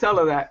 But I didn't tell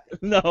her that.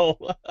 No.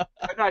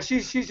 But no,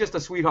 she's just a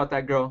sweetheart,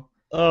 that girl.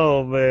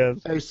 Oh man.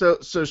 Hey, so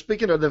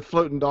speaking of the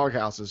floating dog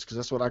houses, because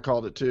that's what I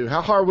called it too.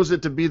 How hard was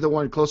it to be the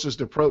one closest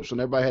to Probst when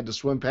everybody had to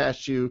swim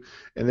past you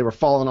and they were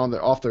falling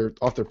off their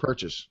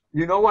perches?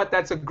 You know what?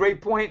 That's a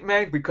great point,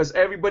 man. Because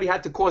everybody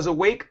had to cause a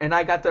wake, and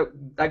I got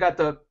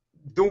the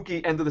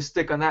donkey end of the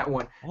stick on that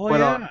one. Oh,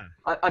 yeah.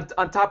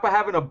 On top of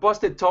having a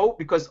busted toe,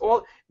 because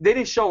they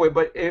didn't show it,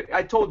 but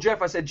I told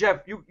Jeff, I said,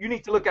 Jeff, you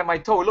need to look at my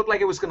toe. It looked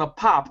like it was going to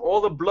pop.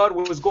 All the blood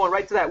was going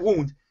right to that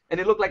wound, and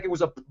it looked like it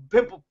was a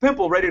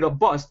pimple ready to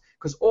bust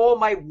because all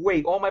my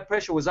weight, all my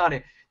pressure was on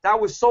it. That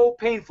was so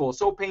painful,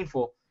 so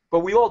painful. But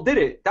we all did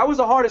it. That was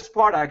the hardest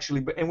part,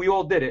 actually, and we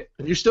all did it.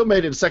 And you still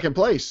made it in second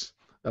place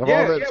out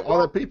of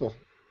all that people.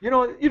 You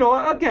know,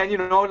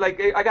 again,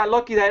 like I got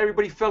lucky that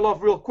everybody fell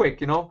off real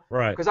quick,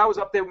 Right. Because I was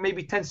up there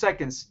maybe 10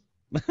 seconds.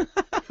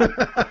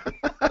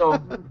 So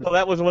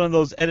that was one of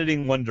those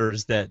editing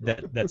wonders that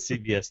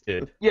CBS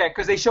did. Yeah,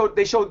 because they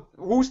showed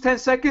Wu's 10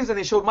 seconds and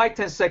they showed my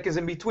 10 seconds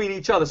in between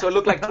each other, so it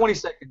looked like 20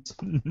 seconds.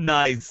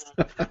 Nice.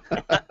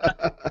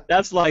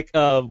 That's like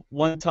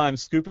one time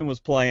Scoopin was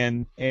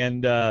playing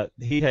and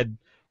he had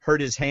hurt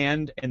his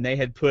hand and they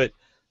had put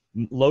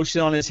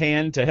lotion on his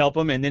hand to help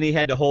him, and then he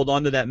had to hold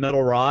on to that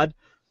metal rod.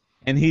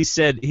 And he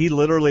said he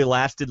literally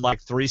lasted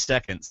like 3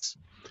 seconds.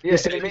 Yeah,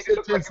 they made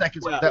it 10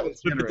 seconds. Yeah. That was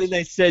but then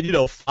they said,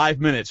 5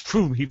 minutes.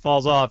 Boom, he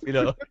falls off.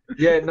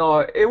 Yeah,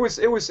 no, it was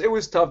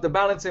tough. The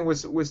balancing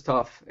was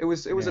tough. It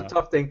was a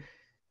tough thing.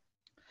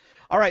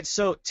 All right,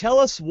 so tell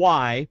us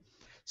why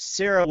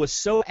Sarah was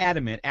so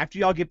adamant after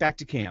y'all get back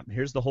to camp.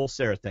 Here's the whole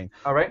Sarah thing.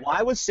 All right.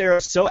 Why was Sarah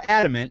so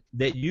adamant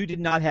that you did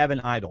not have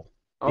an idol?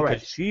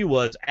 Because she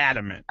was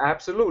adamant.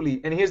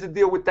 Absolutely. And here's the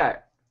deal with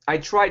that. I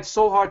tried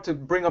so hard to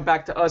bring her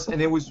back to us, and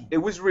it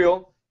was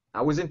real.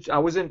 I wasn't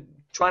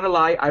trying to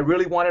lie. I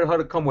really wanted her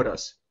to come with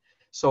us.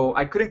 So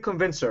I couldn't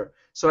convince her.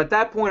 So at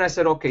that point I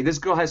said, okay, this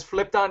girl has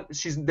flipped on.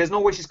 There's no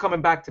way she's coming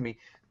back to me.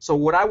 So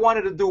what I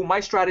wanted to do, my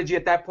strategy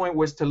at that point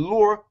was to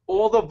lure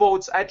all the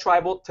votes at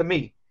Tribal to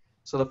me.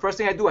 So the first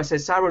thing I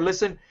said, Sarah,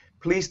 listen,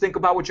 please think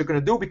about what you're going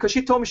to do, because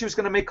she told me she was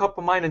going to make up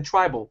her mind in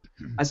Tribal.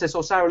 I said,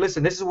 so Sarah,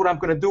 listen, this is what I'm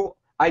going to do.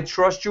 I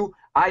trust you.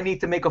 I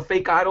need to make a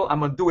fake idol. I'm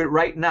going to do it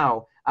right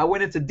now. I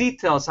went into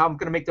details how I'm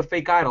going to make the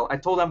fake idol. I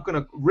told her I'm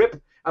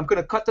going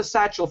to cut the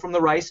satchel from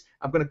the rice.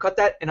 I'm going to cut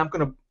that, and I'm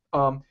going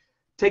to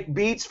take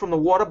beads from the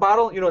water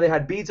bottle. They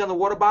had beads on the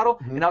water bottle,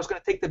 and I was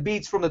going to take the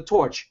beads from the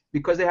torch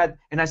because they had,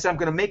 and I said, I'm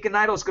going to make an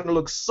idol. It's going to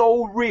look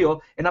so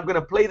real, and I'm going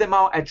to play them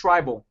out at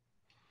Tribal.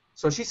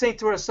 So she's saying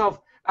to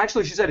herself,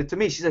 actually, she said it to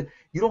me. She said,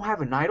 you don't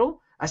have an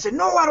idol? I said,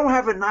 no, I don't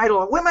have an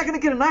idol. Where am I going to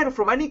get an idol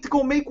from? I need to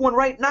go make one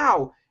right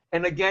now.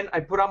 And again, I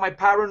put on my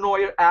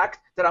paranoia act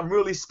that I'm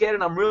really scared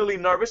and I'm really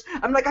nervous.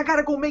 I'm like, I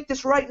gotta go make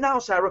this right now,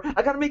 Sarah.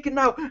 I gotta make it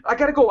now. I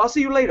gotta go. I'll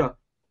see you later.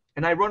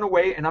 And I run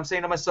away, and I'm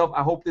saying to myself,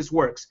 I hope this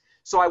works.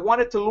 So I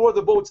wanted to lure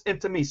the votes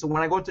into me. So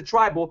when I go into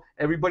tribal,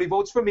 everybody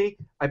votes for me.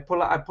 I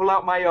pull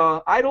out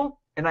my idol,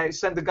 and I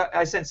send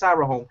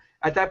Sarah home.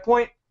 At that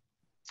point,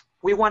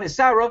 we wanted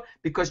Sarah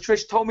because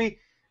Trish told me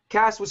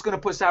Kass was gonna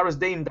put Sarah's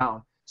name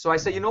down. So I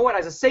said, you know what?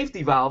 As a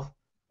safety valve,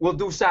 we'll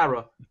do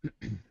Sarah.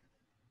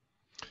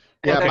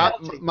 Yeah,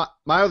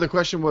 my other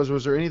question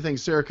was there anything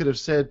Sarah could have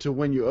said to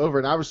win you over?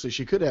 And obviously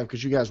she could have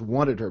because you guys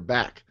wanted her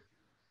back.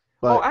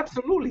 But, oh,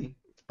 absolutely.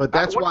 But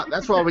that's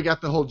why we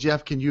got the whole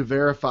Jeff, can you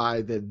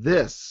verify that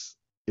this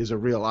is a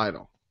real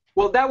idol?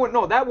 Well, that one.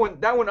 I'll tell you.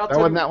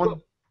 That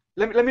one?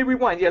 Let me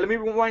rewind. Yeah, let me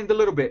rewind a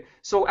little bit.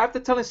 So after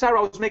telling Sarah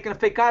I was making a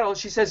fake idol,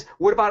 she says,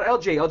 what about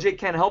LJ? LJ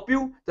can't help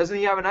you? Doesn't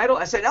he have an idol?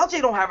 I said,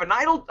 LJ don't have an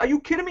idol. Are you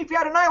kidding me? If he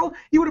had an idol,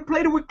 he would have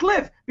played it with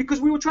Cliff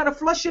because we were trying to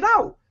flush it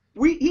out.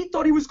 He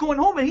thought he was going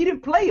home and he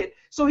didn't play it.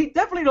 So he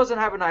definitely doesn't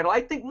have an idol.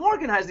 I think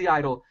Morgan has the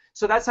idol.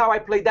 So that's how I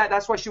played that.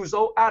 That's why she was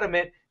so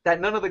adamant that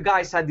none of the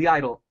guys had the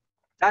idol.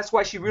 That's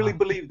why she really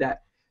believed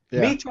that.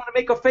 Yeah. Me trying to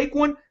make a fake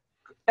one,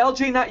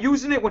 LJ not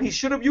using it when he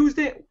should have used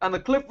it on the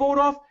Cliff vote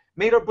off,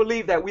 made her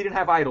believe that we didn't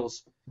have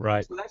idols.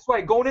 Right. So that's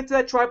why going into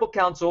that tribal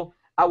council,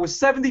 I was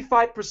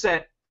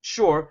 75%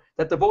 sure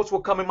that the votes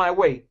will come in my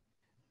way.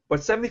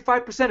 But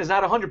 75% is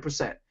not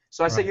 100%.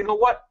 So I said, you know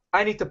what?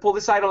 I need to pull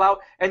this idol out.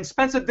 And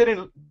Spencer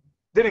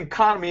didn't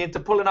con me into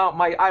pulling out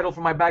my idol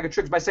from my bag of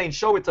tricks by saying,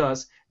 show it to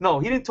us. No,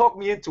 he didn't talk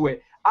me into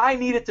it. I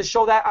needed to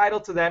show that idol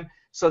to them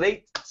so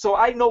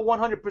I know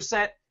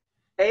 100%,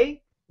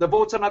 A, the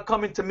votes are not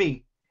coming to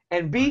me.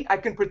 And B, I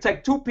can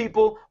protect two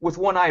people with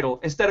one idol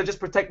instead of just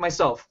protect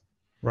myself.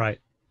 Right.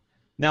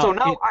 Now, so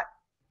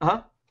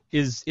now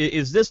is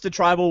this the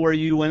tribal where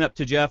you went up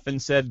to Jeff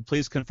and said,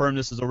 please confirm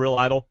this is a real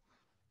idol?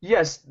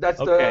 Yes, that's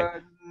okay.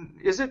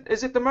 Is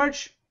it the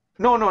merge?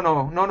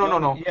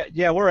 No.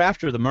 Yeah, we're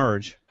after the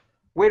merge.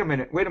 Wait a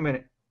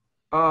minute.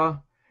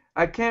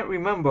 I can't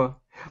remember.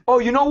 Oh,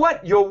 you know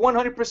what? You're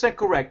 100%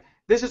 correct.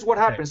 This is what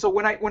happened. Okay. So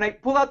when I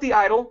pull out the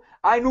idol,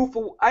 I knew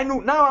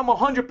now I'm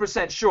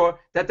 100% sure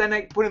that then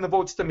they put in the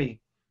votes to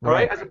me. All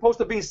right, as opposed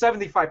to being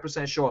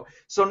 75% sure.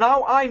 So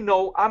now I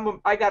know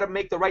I got to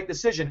make the right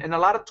decision. And a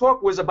lot of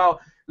talk was about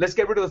let's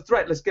get rid of the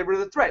threat. Let's get rid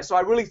of the threat. So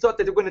I really thought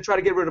that they were going to try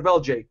to get rid of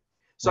LJ.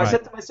 So I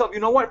said to myself, you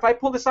know what? If I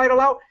pull this idol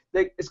out,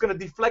 it's going to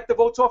deflect the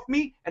votes off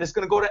me, and it's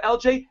going to go to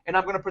LJ, and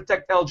I'm going to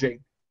protect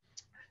LJ.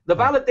 The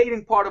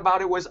validating part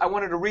about it was I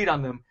wanted to read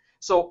on them.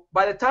 So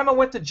by the time I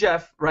went to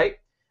Jeff, right,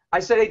 I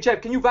said, hey,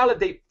 Jeff, can you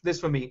validate this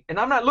for me? And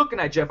I'm not looking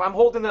at Jeff. I'm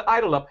holding the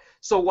idol up.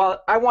 So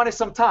while I wanted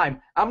some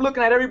time, I'm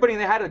looking at everybody,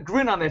 and they had a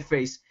grin on their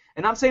face.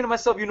 And I'm saying to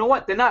myself, you know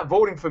what? They're not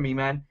voting for me,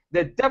 man.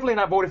 They're definitely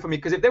not voting for me.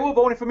 Because if they were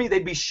voting for me,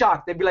 they'd be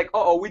shocked. They'd be like,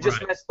 uh-oh, we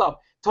just messed up.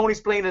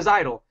 Tony's playing his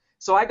idol.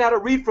 So I got to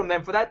read from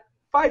them. For that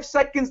 5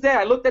 seconds there,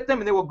 I looked at them,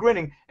 and they were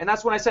grinning. And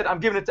that's when I said, I'm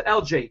giving it to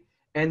LJ.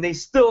 And they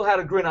still had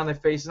a grin on their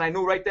face. And I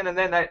knew right then and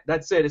then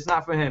that's it. It's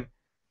not for him.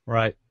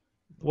 Right.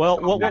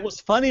 Well, what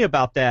was funny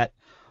about that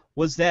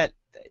was that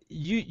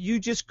you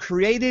just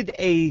created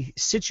a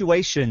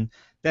situation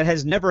that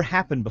has never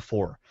happened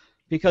before.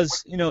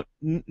 Because,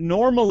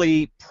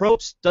 normally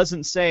Probst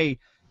doesn't say,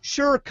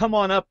 sure, come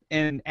on up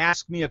and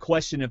ask me a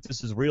question if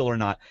this is real or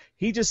not.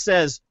 He just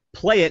says,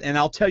 play it, and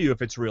I'll tell you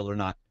if it's real or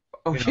not.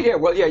 Oh, yeah,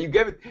 well, yeah, you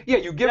give it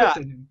to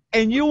him.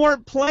 And you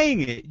weren't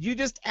playing it. You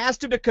just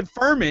asked him to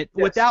confirm it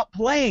without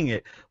playing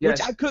it, which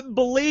I couldn't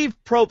believe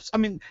Probst. I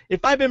mean,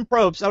 if I'd been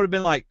Probst, I would have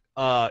been like,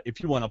 if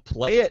you want to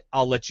play it,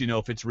 I'll let you know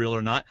if it's real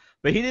or not.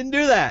 But he didn't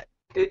do that.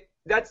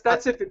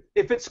 That's if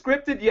it's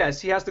scripted, yes,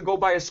 he has to go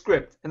by a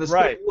script, and the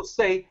script will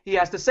say he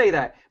has to say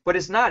that. But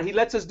it's not. He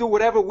lets us do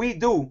whatever we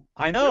do.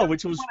 I know,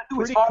 which was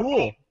pretty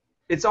cool.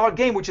 It's our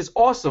game, which is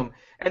awesome.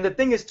 And the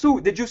thing is,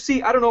 too, did you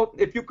see, I don't know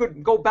if you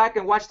could go back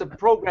and watch the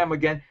program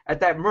again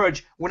at that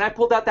merge. When I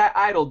pulled out that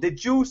idol,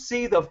 did you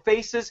see the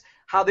faces,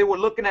 how they were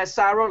looking at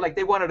Sarah like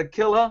they wanted to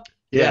kill her?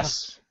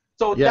 Yes.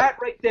 So that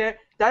right there,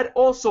 that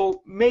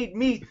also made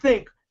me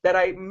think that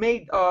I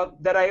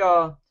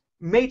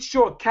made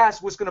sure Kass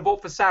was going to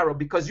vote for Sarah,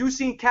 because you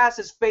seen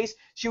Kass's face.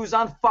 She was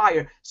on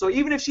fire. So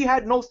even if she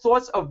had no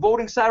thoughts of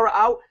voting Sarah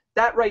out,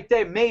 that right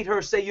there made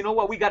her say, you know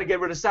what, we got to get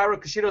rid of Sarah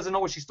because she doesn't know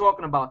what she's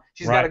talking about.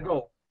 She's got to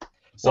go.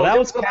 So there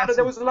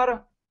was a lot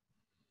of.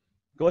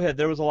 Go ahead.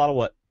 There was a lot of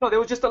what? No, there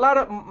was just a lot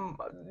of,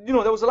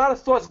 there was a lot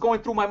of thoughts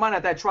going through my mind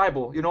at that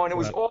tribal, and it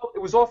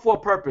was all for a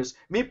purpose.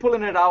 Me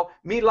pulling it out,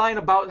 me lying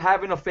about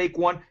having a fake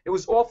one. It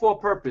was all for a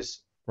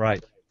purpose.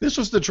 Right. This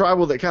was the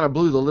tribal that kind of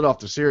blew the lid off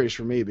the series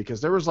for me, because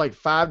there was like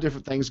 5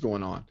 different things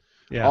going on.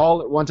 Yeah.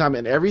 All at one time,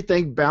 and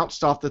everything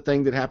bounced off the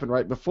thing that happened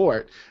right before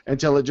it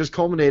until it just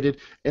culminated.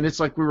 And it's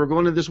like we were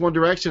going in this one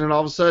direction, and all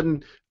of a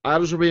sudden,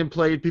 idols were being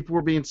played, people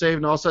were being saved,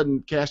 and all of a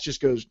sudden, Kass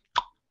just goes,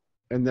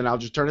 and then I'll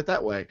just turn it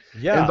that way.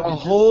 Yeah. And the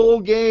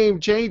whole game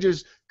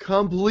changes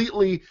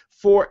completely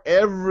for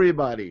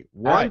everybody.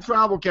 One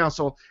tribal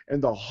council, and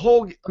the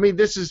whole. I mean,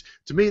 this is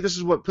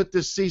what put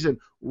this season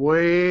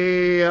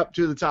way up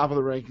to the top of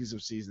the rankings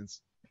of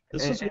seasons.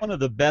 This is one of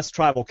the best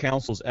tribal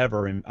councils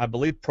ever, and I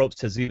believe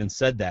Probst has even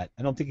said that.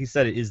 I don't think he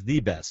said it is the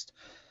best,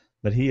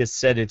 but he has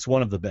said it's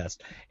one of the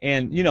best.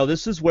 And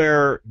this is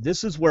where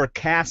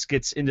Kass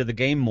gets into the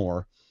game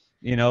more,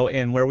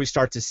 and where we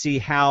start to see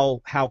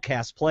how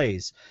Kass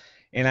plays.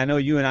 And I know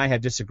you and I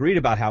have disagreed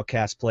about how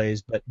Kass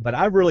plays, but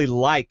I really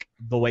like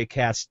the way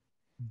Kass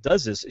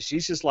does this.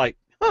 She's just like,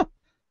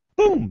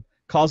 boom,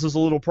 causes a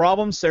little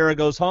problem. Sarah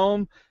goes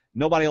home.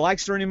 Nobody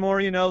likes her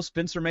anymore,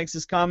 Spencer makes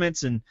his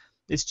comments, and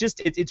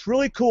it's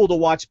really cool to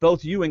watch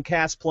both you and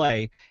Kass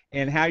play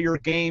and how your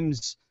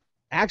games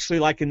actually,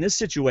 like in this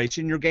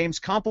situation, your games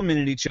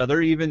complemented each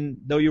other even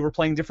though you were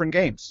playing different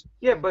games.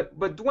 Yeah, but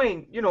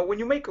Dwayne, when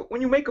you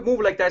make a move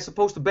like that, it's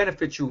supposed to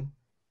benefit you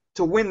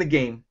to win the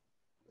game,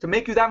 to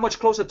make you that much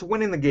closer to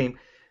winning the game.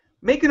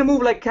 Making a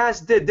move like Kass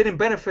didn't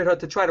benefit her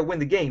to try to win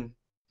the game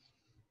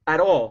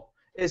at all,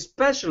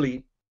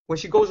 especially when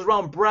she goes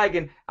around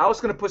bragging, I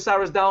was going to put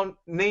Sarah's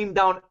name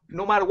down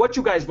no matter what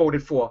you guys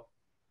voted for.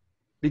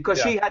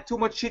 Because she had too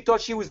much, she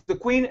thought she was the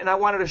queen, and I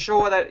wanted to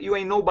show her that you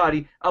ain't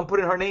nobody. I'm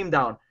putting her name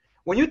down.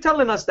 When you're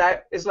telling us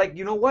that, it's like,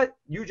 you know what?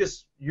 You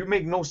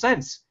make no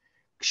sense.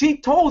 She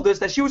told us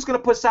that she was going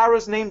to put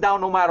Sarah's name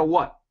down no matter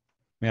what.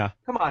 Yeah.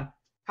 Come on.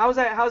 How's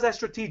that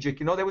strategic?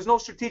 There was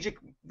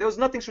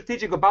nothing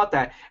strategic about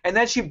that. And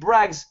then she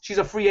brags she's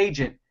a free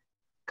agent.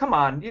 Come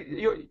on.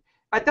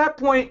 At that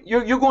point,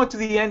 you're going to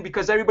the end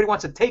because everybody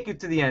wants to take you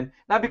to the end,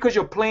 not because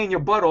you're playing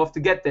your butt off to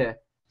get there.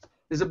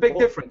 There's a big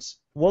difference.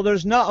 Well,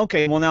 there's not.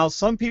 Okay, well, now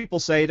some people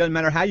say it doesn't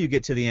matter how you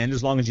get to the end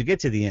as long as you get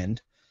to the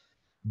end.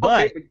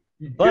 But,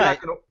 you're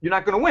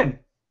not going to win.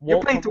 You're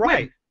playing to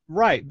win.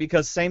 Right,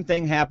 because same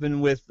thing happened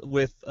with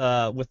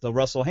the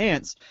Russell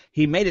Hantz.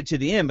 He made it to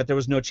the end, but there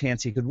was no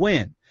chance he could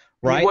win.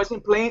 Right?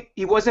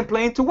 He wasn't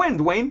playing to win,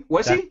 Dwayne,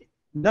 was he?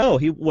 No,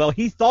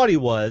 he thought he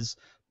was,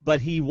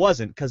 but he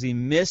wasn't because he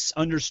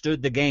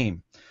misunderstood the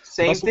game.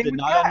 Russell did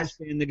not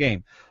understand the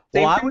game.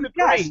 Well, I would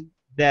agree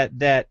that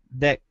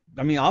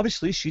I mean,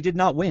 obviously she did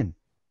not win.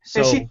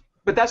 So,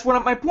 but that's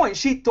my point.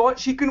 She thought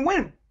she could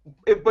win,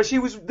 but she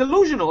was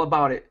delusional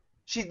about it.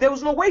 There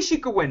was no way she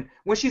could win.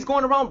 When she's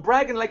going around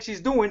bragging like she's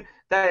doing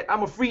that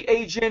I'm a free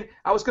agent,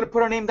 I was going to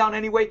put her name down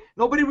anyway,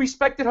 nobody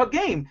respected her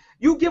game.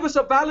 You give us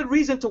a valid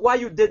reason to why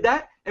you did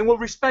that, and we'll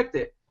respect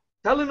it.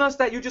 Telling us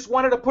that you just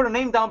wanted to put her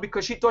name down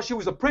because she thought she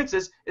was a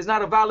princess is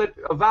not a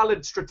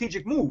valid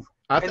strategic move.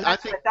 I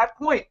think at that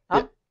point,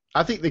 huh?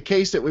 I think the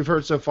case that we've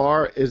heard so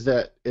far is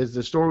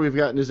the story we've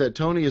gotten is that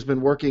Tony has been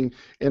working,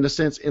 in a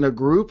sense, in a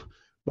group,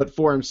 but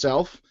for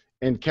himself.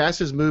 And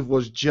Kass's move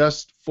was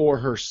just for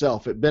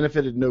herself. It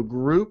benefited no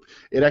group.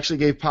 It actually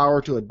gave power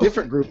to a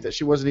different group that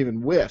she wasn't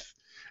even with.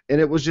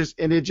 And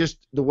it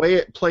just the way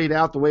it played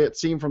out, the way it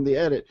seemed from the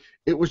edit,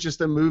 it was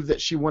just a move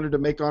that she wanted to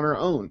make on her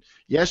own.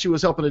 Yes, she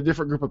was helping a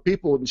different group of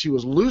people, and she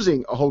was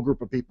losing a whole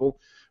group of people,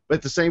 but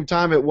at the same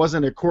time, it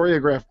wasn't a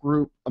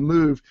choreographed a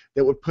move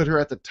that would put her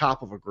at the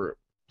top of a group.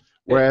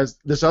 Whereas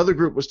this other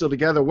group was still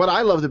together. What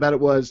I loved about it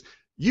was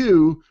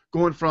you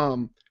going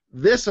from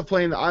this of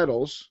playing the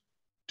idols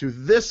to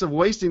this of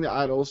wasting the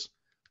idols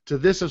to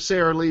this of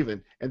Sarah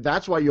leaving. And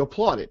that's why you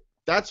applauded.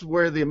 That's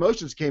where the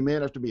emotions came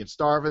in after being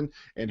starving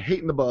and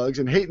hating the bugs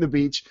and hating the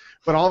beach.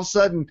 But all of a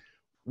sudden,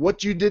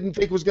 what you didn't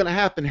think was going to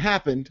happen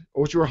happened,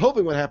 or what you were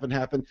hoping would happen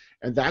happened,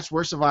 and that's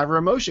where Survivor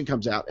emotion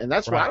comes out. And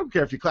that's why I don't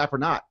care if you clap or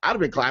not. I'd have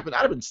been clapping.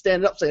 I'd have been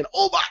standing up saying,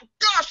 oh my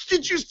gosh,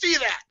 did you see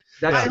that?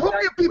 I hope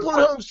your people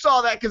at home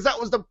saw that because that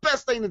was the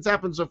best thing that's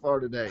happened so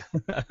far today.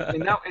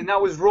 and that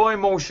was raw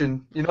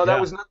emotion. It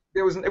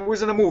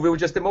wasn't a move. It was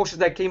just emotions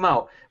that came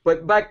out.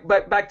 But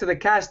back to the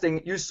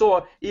casting, you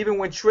saw even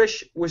when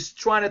Trish was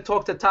trying to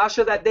talk to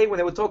Tasha that day when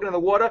they were talking in the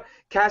water,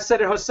 Kass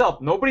said it herself.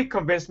 Nobody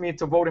convinced me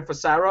into voting for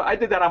Sarah. I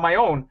did that on my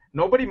own.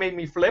 Nobody made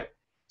me flip.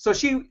 So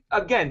she,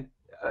 again,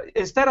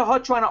 instead of her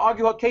trying to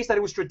argue her case that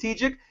it was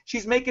strategic,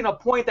 she's making a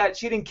point that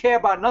she didn't care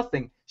about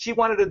nothing. She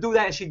wanted to do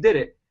that and she did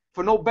it.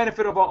 For no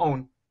benefit of our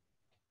own.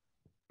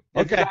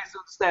 If you guys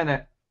understand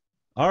that.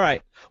 All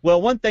right.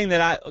 Well, one thing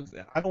that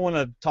I don't want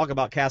to talk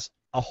about Kass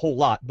a whole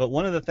lot, but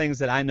one of the things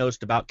that I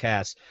noticed about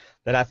Kass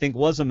that I think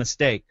was a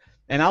mistake,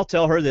 and I'll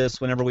tell her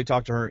this whenever we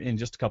talk to her in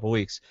just a couple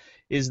weeks,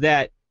 is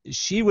that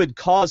she would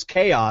cause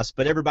chaos,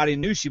 but everybody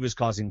knew she was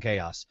causing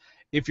chaos.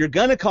 If you're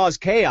going to cause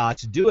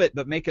chaos, do it,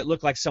 but make it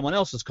look like someone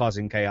else is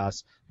causing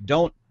chaos.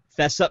 Don't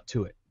fess up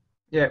to it.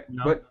 Yeah,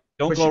 but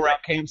don't go around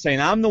Cam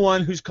saying, I'm the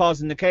one who's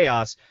causing the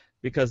chaos,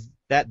 because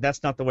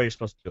that's not the way you're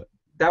supposed to do it.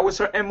 That was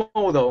her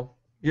MO, though.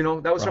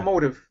 That was her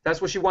motive. That's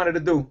what she wanted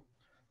to do.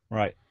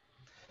 Right.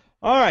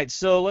 All right,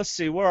 so let's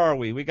see. Where are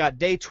we? We got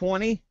day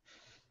 20.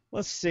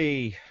 Let's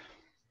see.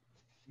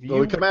 Well,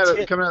 we come out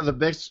of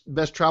the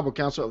best tribal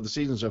council of the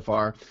season so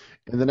far,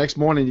 and the next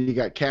morning you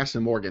got Kass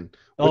and Morgan.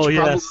 Which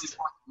probably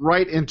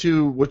right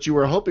into what you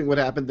were hoping would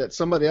happen, that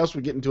somebody else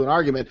would get into an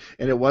argument,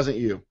 and it wasn't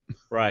you.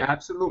 Right.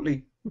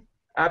 Absolutely.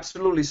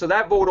 So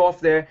that vote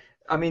off there,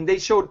 I mean, they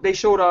showed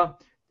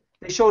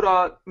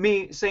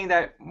me saying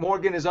that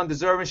Morgan is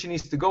undeserving. She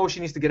needs to go.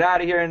 She needs to get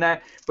out of here and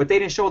that. But they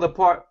didn't show the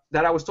part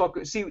that I was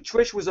talking. See,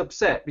 Trish was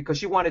upset because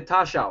she wanted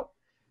Tasha out.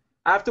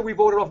 after we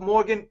voted off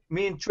Morgan,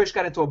 me and Trish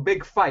got into a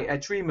big fight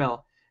at Tree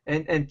Mill.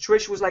 And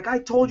Trish was like, I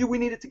told you we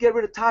needed to get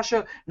rid of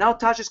Tasha. Now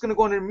Tasha's going to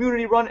go on an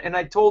immunity run. And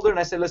I told her, and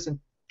I said, listen,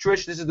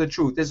 Trish, this is the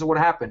truth. This is what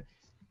happened.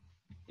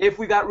 If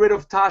we got rid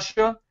of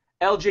Tasha,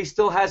 LJ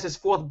still has his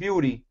fourth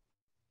beauty,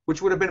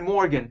 which would have been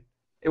Morgan.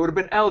 It would have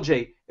been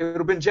LJ. It would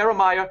have been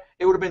Jeremiah.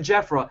 It would have been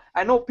Jeffra.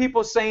 I know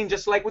people saying,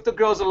 just like with the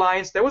Girls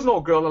Alliance, there was no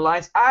Girl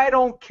Alliance. I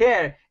don't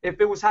care if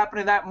it was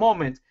happening that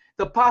moment.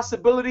 The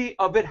possibility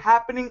of it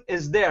happening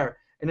is there.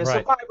 And in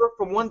Survivor,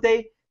 from one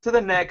day to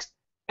the next,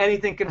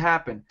 anything can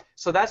happen.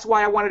 So that's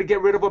why I wanted to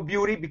get rid of a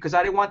beauty, because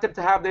I didn't want them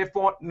to have their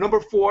number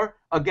 4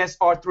 against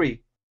R3.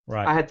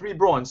 Right. I had 3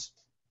 brawns.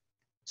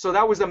 So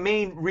that was the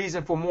main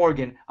reason for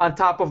Morgan, on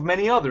top of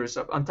many others,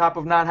 on top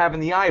of not having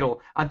the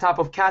idol, on top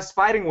of Kass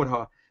fighting with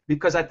her.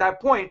 Because at that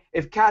point,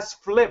 if Kass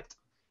flipped,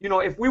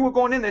 if we were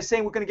going in there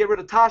saying we're going to get rid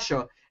of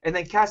Tasha, and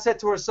then Kass said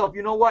to herself,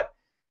 you know what,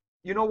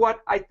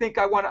 I think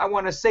I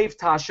want to save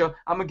Tasha.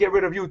 I'm going to get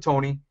rid of you,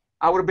 Tony.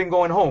 I would have been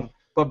going home.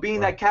 But being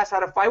that Kass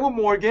had a fight with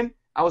Morgan,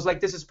 I was like,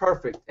 this is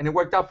perfect. And it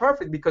worked out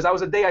perfect, because that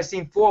was the day I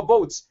seen 4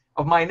 votes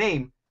of my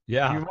name.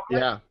 Yeah.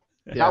 Yeah.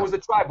 That was the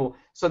tribal.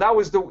 So that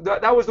was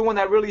the one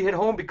that really hit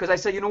home, because I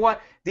said, you know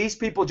what? These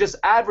people just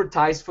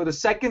advertised for the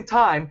second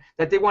time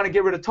that they want to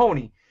get rid of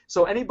Tony.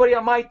 So anybody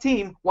on my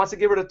team wants to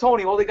get rid of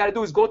Tony, all they got to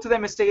do is go to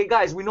them and say, hey,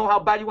 guys, we know how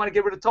bad you want to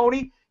get rid of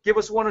Tony. Give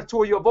us 1 or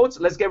 2 of your votes.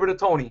 Let's get rid of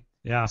Tony.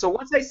 Yeah. So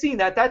once I seen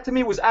that to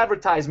me was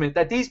advertisement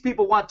that these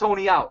people want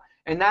Tony out.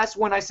 And that's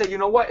when I said, you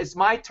know what? It's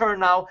my turn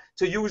now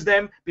to use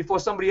them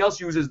before somebody else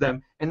uses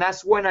them. And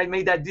that's when I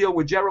made that deal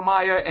with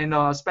Jeremiah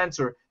and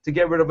Spencer to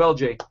get rid of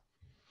LJ.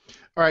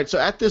 All right, so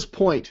at this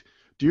point,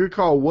 do you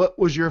recall what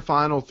was your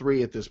final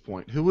 3 at this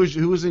point? Who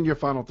was in your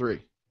final 3?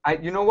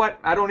 You know what?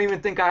 I don't even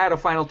think I had a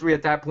final 3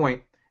 at that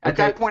point. At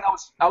that point,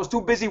 I was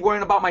too busy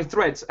worrying about my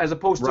threats as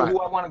opposed to who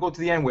I want to go to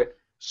the end with.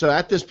 So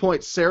at this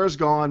point, Sarah's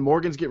gone,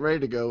 Morgan's getting ready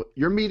to go.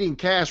 You're meeting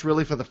Kass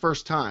really for the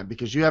first time,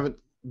 because you haven't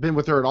been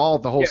with her at all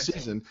the whole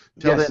season.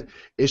 Then,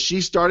 is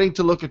she starting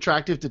to look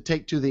attractive to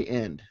take to the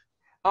end?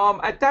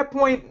 At that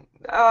point,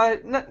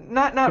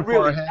 not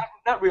really.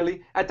 Not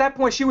really. At that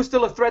point, she was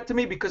still a threat to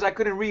me, because I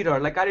couldn't read her.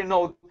 Like, I didn't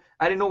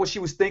know what she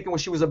was thinking, what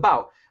she was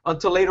about.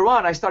 Until later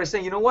on, I started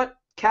saying, you know what?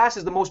 Kass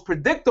is the most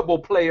predictable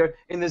player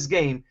in this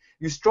game.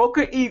 You stroke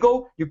her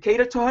ego, you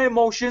cater to her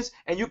emotions,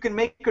 and you can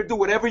make her do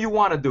whatever you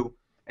want to do.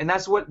 And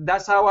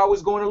that's how I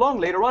was going along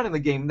later on in the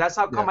game. That's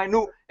how come I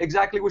knew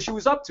exactly what she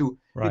was up to.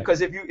 Right.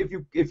 Because if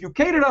you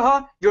cater to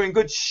her, you're in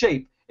good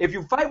shape. If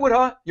you fight with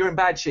her, you're in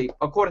bad shape,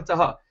 according to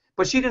her.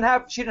 But she didn't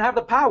have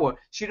the power.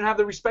 She didn't have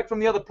the respect from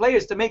the other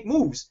players to make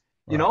moves.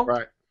 You know?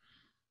 Right.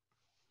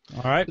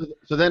 All right.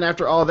 So then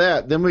after all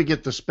that, then we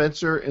get the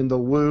Spencer and the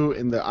Woo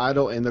and the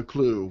Idol and the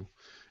Clue.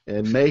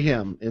 And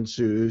mayhem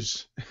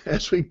ensues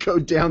as we go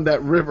down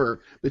that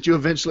river that you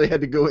eventually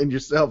had to go in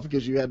yourself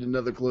because you had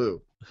another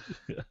clue.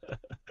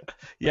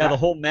 Yeah, the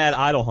whole Mad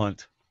Idol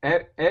hunt.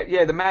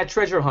 Yeah, the Mad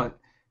Treasure Hunt.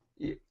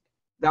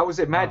 That was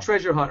it, Mad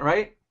Treasure Hunt,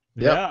 right?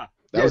 Yeah.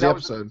 That was the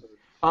episode.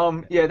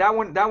 Yeah, that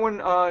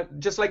one.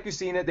 Just like you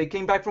seen it, they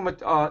came back from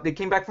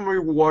a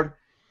reward,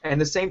 and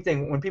the same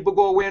thing. When people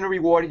go away on a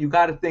reward, you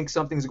got to think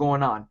something's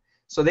going on.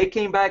 So they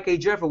came back, hey,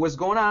 Jeff, what's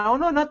going on? Oh,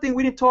 no, nothing.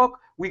 We didn't talk.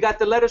 We got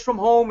the letters from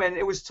home, and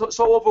it was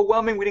so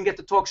overwhelming, we didn't get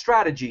to talk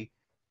strategy.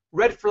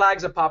 Red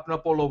flags are popping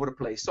up all over the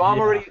place. So I'm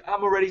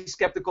already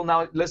skeptical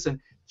now.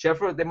 Listen,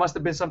 Jeffra, there must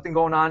have been something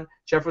going on.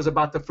 Jeffra's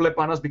about to flip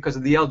on us because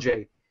of the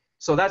LJ.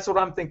 So that's what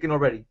I'm thinking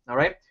already, all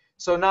right?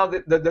 So now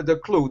the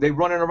clue, they're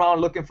running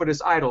around looking for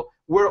this idol.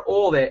 We're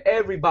all there.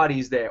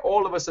 Everybody's there.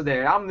 All of us are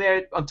there. I'm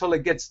there until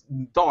it gets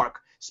dark.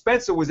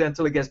 Spencer was there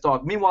until it gets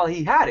dark. Meanwhile,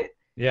 he had it.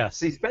 Yeah.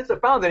 See, Spencer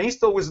found it, and he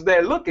still was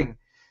there looking.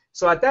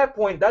 So at that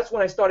point, that's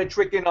when I started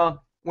tricking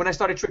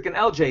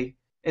LJ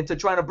into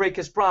trying to break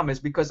his promise,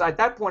 because at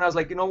that point I was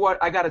like, you know what,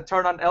 I got to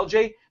turn on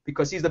LJ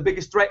because he's the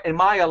biggest threat in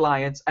my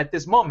alliance at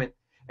this moment.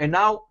 And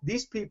now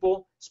these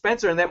people,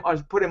 Spencer and them, are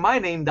putting my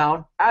name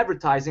down,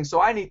 advertising,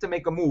 so I need to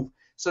make a move.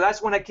 So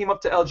that's when I came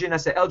up to LJ and I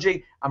said,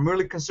 LJ, I'm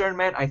really concerned,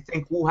 man. I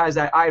think who has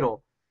that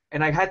idol?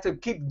 And I had to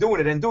keep doing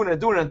it until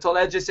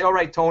LJ said, all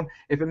right, Tone,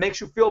 if it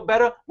makes you feel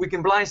better, we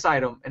can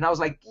blindside him. And I was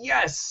like,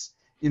 yes.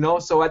 You know,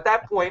 so at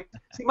that point,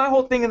 see, my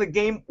whole thing in the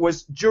game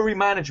was jury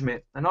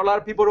management. I know a lot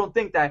of people don't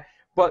think that,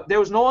 but there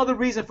was no other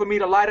reason for me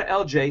to lie to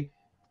LJ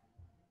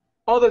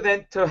other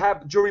than to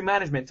have jury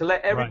management, to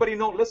let everybody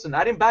know, listen,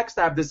 I didn't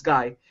backstab this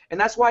guy. And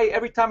that's why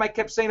every time I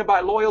kept saying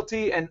about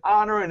loyalty and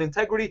honor and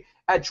integrity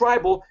at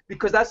Tribal,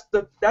 because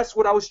that's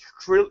what I was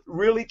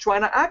really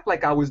trying to act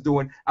like I was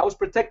doing. I was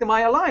protecting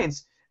my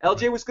alliance.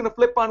 LJ was going to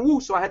flip on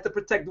Woo, so I had to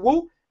protect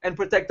Woo and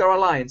protect our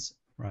alliance.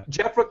 Right.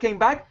 Jeffra came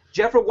back.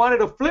 Jeffra wanted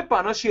to flip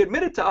on us. She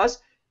admitted to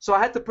us. So I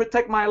had to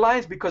protect my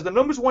alliance because the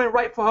numbers weren't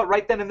right for her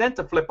right then and then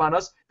to flip on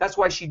us. That's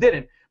why she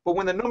didn't. But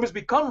when the numbers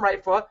become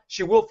right for her,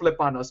 she will flip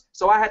on us.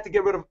 So I had to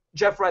get rid of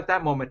Jeffra at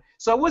that moment.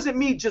 So it wasn't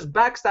me just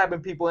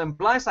backstabbing people and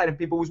blindsiding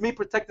people. It was me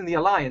protecting the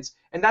alliance.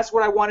 And that's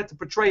what I wanted to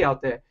portray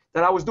out there,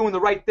 that I was doing the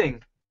right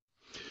thing.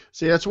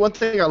 See, that's one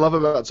thing I love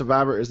about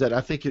Survivor is that I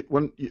think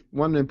one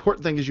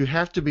important thing is you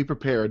have to be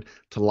prepared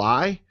to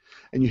lie,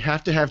 and you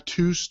have to have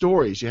two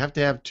stories. You have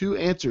to have two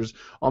answers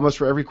almost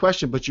for every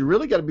question, but you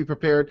really got to be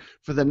prepared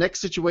for the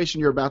next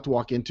situation you're about to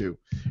walk into.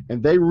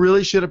 And they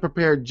really should have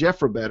prepared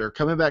Jeffra better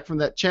coming back from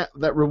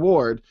that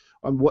reward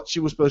on what she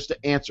was supposed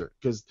to answer,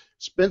 because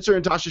Spencer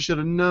and Tasha should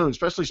have known,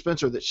 especially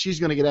Spencer, that she's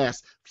going to get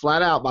asked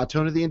flat out by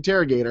Tony the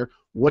Interrogator,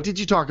 what did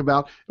you talk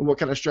about and what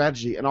kind of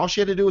strategy? And all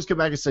she had to do was come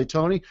back and say,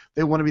 Tony,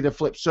 they wanted me to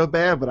flip so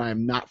bad, but I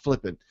am not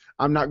flipping.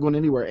 I'm not going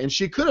anywhere. And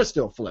she could have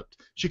still flipped.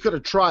 She could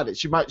have tried it.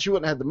 She wouldn't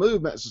have had the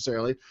move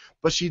necessarily,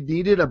 but she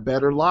needed a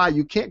better lie.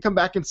 You can't come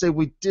back and say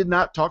we did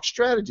not talk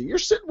strategy. You're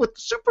sitting with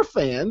super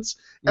fans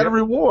at a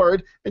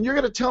reward, and you're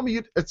going to tell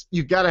me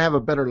you got to have a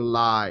better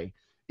lie.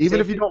 Even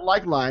if you don't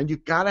like lying, you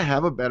got to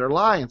have a better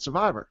lie in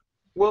Survivor.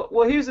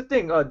 Well, here's the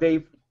thing,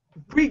 Dave.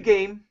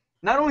 Pre-game,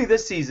 not only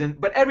this season,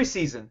 but every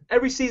season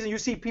you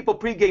see people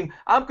pre-game,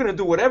 I'm going to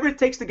do whatever it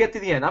takes to get to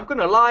the end. I'm going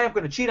to lie, I'm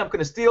going to cheat, I'm going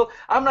to steal.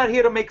 I'm not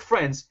here to make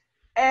friends.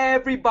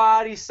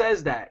 Everybody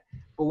says that.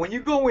 But when you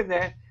go in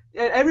there,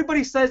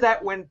 everybody says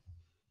that when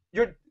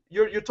you're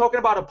talking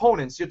about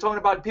opponents. You're talking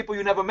about people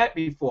you never met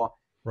before.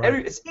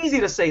 Right. It's easy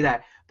to say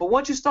that. But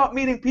once you start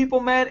meeting people,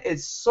 man,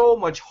 it's so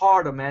much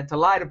harder, man, to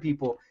lie to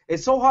people.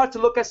 It's so hard to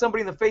look at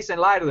somebody in the face and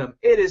lie to them.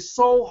 It is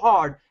so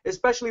hard,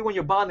 especially when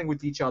you're bonding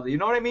with each other. You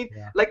know what I mean?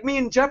 Yeah. Like me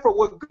and Jeffra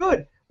were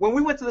good. When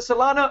we went to the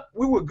Solana,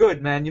 we were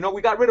good, man. You know,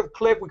 we got rid of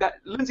Cliff. We got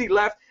Lindsay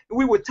left. And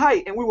we were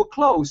tight, and we were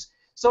close.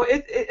 So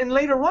and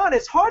later on,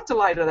 it's hard to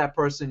lie to that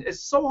person. It's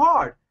so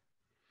hard.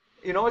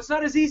 You know, it's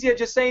not as easy as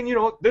just saying, you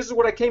know, this is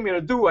what I came here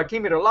to do. I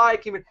came here to lie.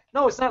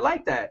 No, it's not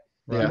like that.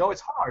 Yeah. You know,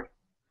 it's hard.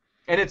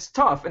 And it's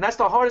tough, and that's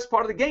the hardest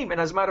part of the game.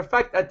 And as a matter of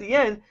fact, at the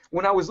end,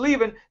 when I was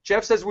leaving,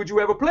 Jeff says, "Would you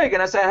ever play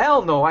again?" I said,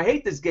 "Hell no! I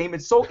hate this game.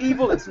 It's so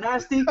evil. It's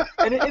nasty."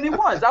 And it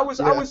was.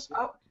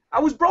 I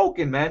was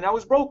broken, man. I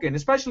was broken,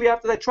 especially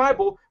after that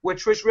tribal where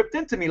Trish ripped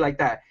into me like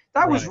that.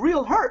 That was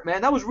real hurt,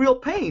 man. That was real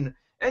pain.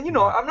 And you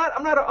know, I'm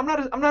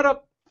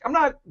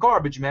not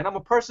garbage, man. I'm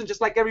a person just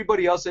like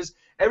everybody else is.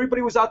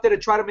 Everybody was out there to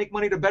try to make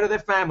money to better their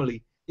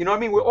family. You know what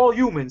I mean? We're all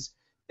humans.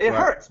 It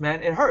hurts,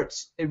 man. It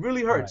hurts. It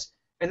really hurts. Right.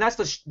 And that's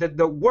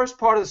the worst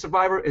part of the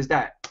Survivor is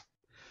that.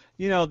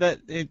 You know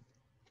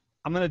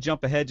I'm going to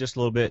jump ahead just a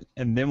little bit,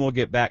 and then we'll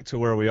get back to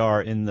where we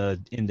are in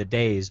the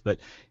days. But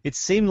it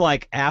seemed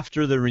like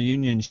after the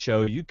reunion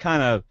show, you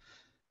kind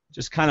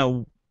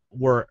of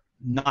were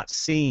not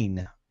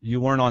seen.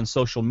 You weren't on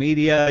social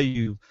media.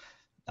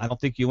 I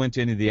don't think you went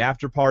to any of the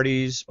after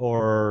parties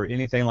or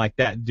anything like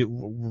that.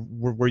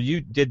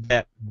 Did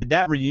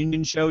that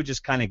reunion show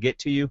just kind of get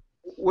to you?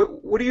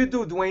 What do you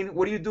do, Dwayne?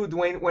 What do you do,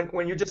 Dwayne,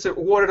 when you just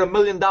awarded $1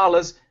 million,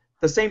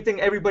 the same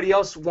thing everybody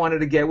else wanted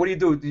to get? What do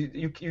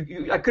you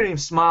do? I couldn't even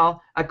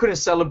smile. I couldn't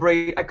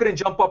celebrate. I couldn't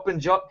jump up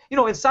and jump. You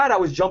know, inside I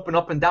was jumping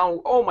up and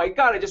down. Oh my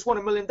God, I just won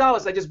 $1 million.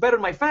 I just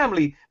bettered my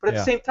family. But at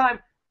the same time,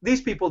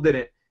 these people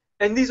didn't,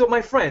 and these are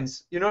my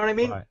friends. You know what I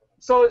mean? Right.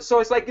 So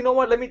it's like, you know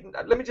what? Let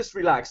me just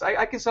relax.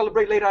 I can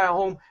celebrate later at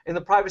home in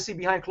the privacy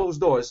behind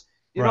closed doors.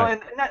 You know,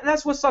 and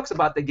that's what sucks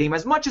about the game.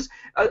 As much as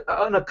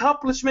an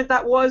accomplishment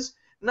that was.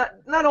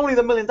 Not only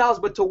the $1 million,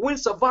 but to win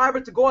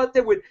Survivor, to go out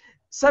there with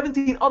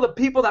 17 other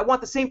people that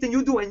want the same thing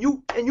you do, and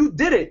you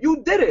did it.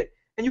 You did it,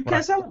 and you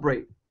can't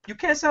celebrate. You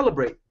can't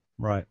celebrate.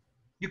 Right.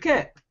 You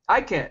can't. I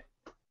can't.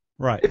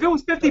 Right. If it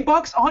was $50,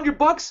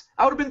 $100,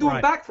 I would have been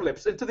doing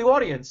backflips into the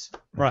audience.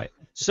 Right.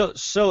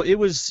 So it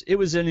was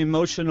an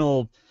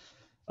emotional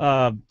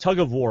tug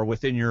of war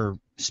within your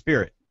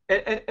spirit.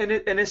 And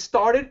it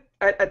started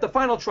at the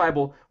final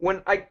tribal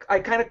when I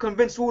kind of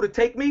convinced Wu to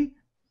take me.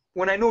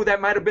 When I knew that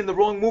might have been the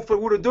wrong move for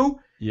Wu to do.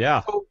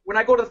 Yeah. So when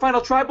I go to the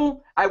final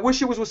tribal, I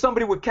wish it was with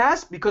somebody with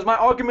Kass, because my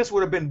arguments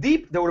would have been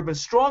deep, they would have been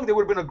strong, they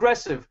would have been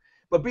aggressive.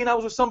 But being I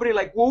was with somebody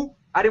like Wu,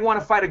 I didn't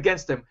want to fight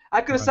against him. I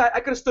could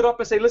have stood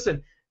up and say,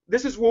 listen,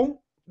 this is Wu,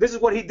 this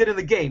is what he did in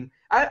the game.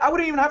 I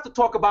wouldn't even have to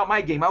talk about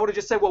my game. I would have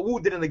just said what Wu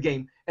did in the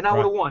game, and I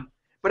would have won.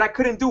 But I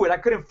couldn't do it. I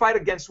couldn't fight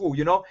against Wu,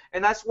 you know?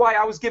 And that's why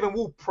I was giving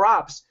Wu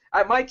props.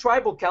 At my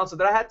tribal council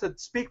that I had to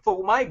speak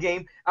for my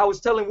game, I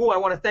was telling Wu, I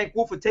want to thank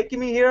Wu for taking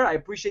me here. I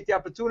appreciate the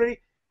opportunity.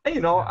 And,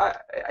 you know,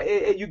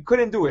 you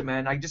couldn't do it,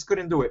 man. I just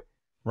couldn't do it.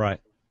 Right.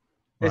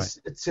 It's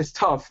just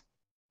tough.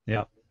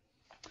 Yeah.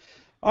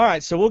 All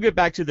right, so we'll get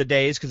back to the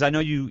days, because I know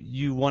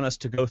you want us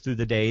to go through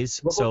the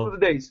days. We'll go through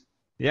the days.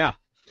 Yeah.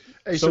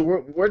 Hey, so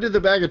where did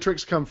the bag of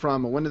tricks come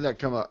from, and when did that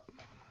come up?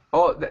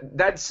 Oh,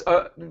 that's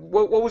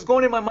what was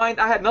going in my mind.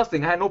 I had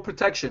nothing. I had no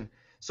protection.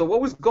 So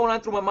what was going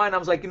on through my mind? I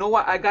was like, you know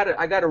what? I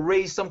gotta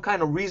raise some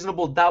kind of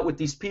reasonable doubt with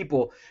these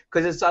people,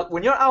 because it's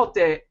when you're out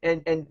there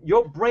and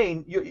your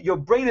brain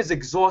is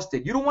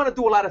exhausted. You don't want to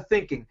do a lot of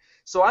thinking.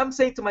 So I'm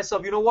saying to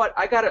myself, you know what?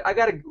 I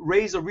gotta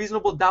raise a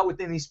reasonable doubt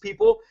within these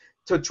people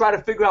to try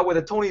to figure out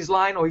whether Tony's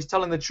lying or he's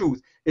telling the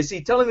truth. Is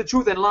he telling the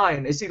truth and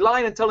lying? Is he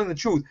lying and telling the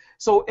truth?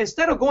 So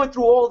instead of going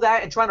through all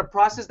that and trying to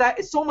process that,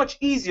 it's so much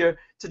easier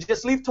to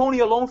just leave Tony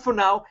alone for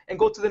now and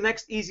go to the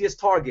next easiest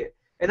target.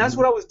 And that's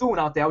what I was doing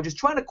out there. I was just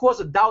trying to cause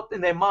a doubt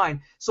in their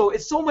mind. So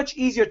it's so much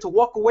easier to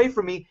walk away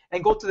from me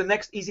and go to the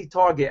next easy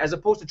target, as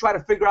opposed to try to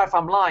figure out if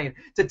I'm lying,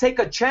 to take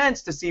a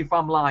chance to see if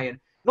I'm lying.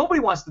 Nobody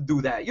wants to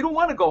do that. You don't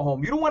want to go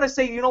home. You don't want to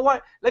say, you know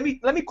what? Let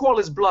me call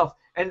his bluff,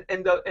 and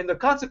the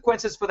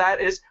consequences for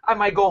that is I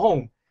might go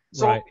home.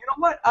 So Right. you know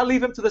what? I'll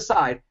leave him to the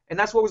side, and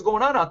that's what was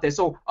going on out there.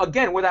 So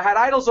again, whether I had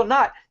idols or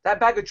not,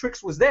 that bag of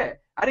tricks was there.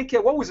 I didn't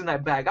care what was in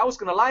that bag. I was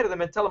gonna lie to them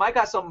and tell them I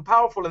got something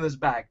powerful in this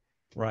bag.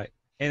 Right.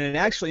 And it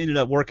actually ended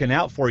up working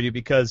out for you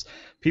because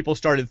people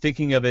started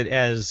thinking of it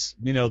as,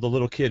 the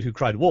little kid who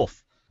cried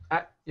wolf.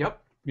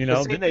 Yep.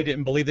 Then they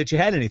didn't believe that you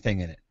had anything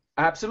in it.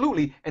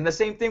 Absolutely. And the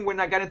same thing when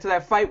I got into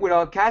that fight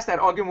with Kass, that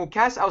argument with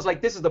Kass, I was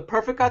like, this is the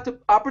perfect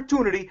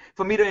opportunity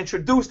for me to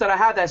introduce that I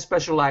have that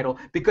special idol,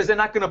 because they're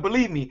not going to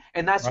believe me,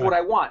 and that's Right. what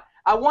I want.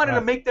 I wanted to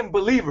Right. make them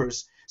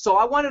believers. So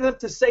I wanted them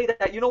to say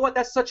that, you know what,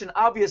 that's such an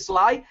obvious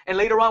lie, and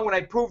later on when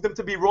I proved them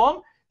to be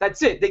wrong,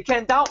 that's it. They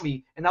can't doubt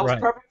me. And that was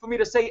Right. perfect for me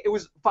to say it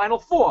was Final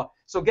Four.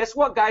 So guess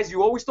what, guys?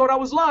 You always thought I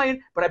was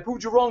lying, but I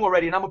proved you wrong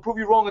already, and I'm going to prove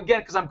you wrong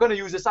again because I'm going to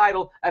use this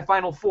idol at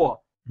Final Four.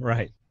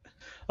 Right.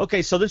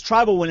 Okay, so this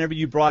tribal, whenever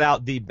you brought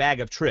out the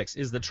bag of tricks,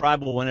 is the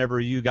tribal whenever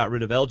you got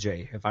rid of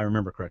LJ, if I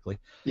remember correctly.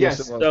 Yes.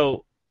 it was.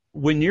 So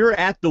when you're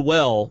at the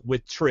well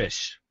with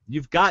Trish,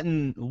 you've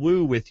gotten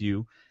Woo with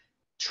you.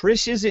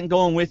 Trish isn't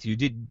going with you.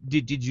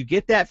 Did you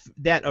get that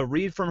a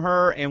read from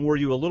her, and were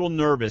you a little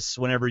nervous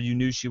whenever you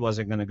knew she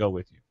wasn't going to go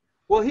with you?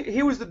 Well,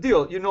 here was the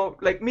deal.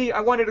 Like me,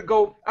 I wanted to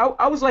go.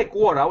 I was like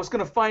water. I was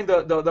going to find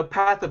the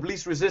path of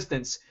least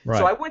resistance. Right.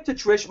 So I went to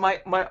Trish,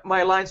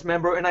 my alliance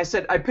member, and I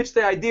pitched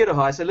the idea to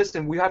her. I said,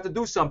 listen, we have to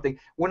do something.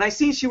 When I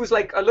seen she was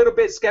like a little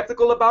bit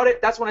skeptical about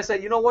it, that's when I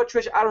said, you know what,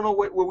 Trish, I don't know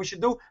what we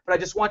should do, but I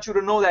just want you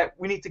to know that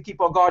we need to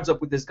keep our guards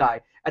up with this guy.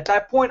 At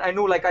that point, I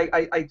knew like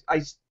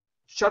I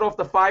shut off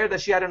the fire that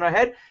she had in her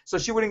head, so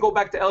she wouldn't go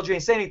back to LJ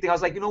and say anything. I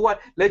was like, you know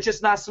what, let's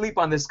just not sleep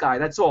on this guy.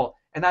 That's all.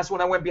 And that's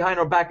when I went behind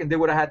her back and did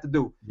what I had to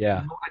do. Yeah.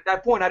 At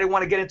that point, I didn't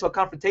want to get into a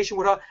confrontation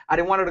with her. I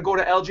didn't want her to go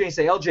to LJ and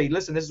say, LJ,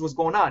 listen, this is what's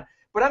going on.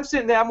 But I'm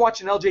sitting there, I'm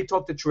watching LJ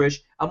talk to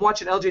Trish. I'm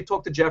watching LJ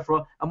talk to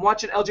Jeffra. I'm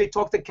watching LJ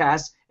talk to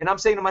Kass. And I'm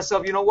saying to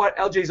myself, you know what,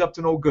 LJ's up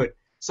to no good.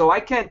 So I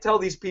can't tell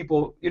these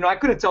people, I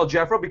couldn't tell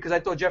Jeffra because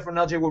I thought Jeffra and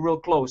LJ were real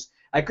close.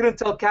 I couldn't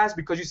tell Kass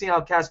because you see how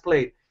Kass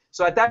played.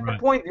 So at that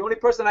point, the only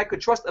person I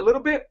could trust a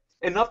little bit,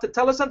 enough to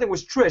tell her something,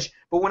 was Trish.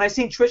 But when I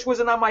seen Trish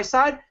wasn't on my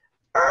side,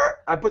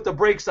 I put the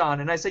brakes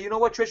on, and I said, you know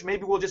what, Trish,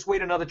 maybe we'll just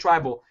wait another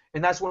tribal.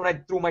 And that's when I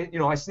threw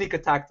I sneak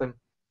attacked them.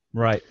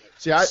 Right.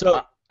 See,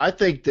 I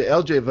think the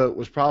LJ vote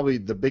was probably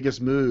the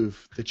biggest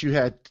move that you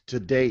had to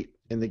date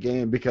in the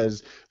game,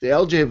 because the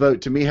LJ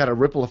vote to me had a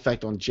ripple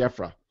effect on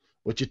Jeffra,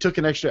 which it took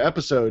an extra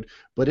episode,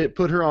 but it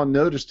put her on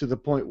notice to the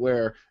point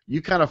where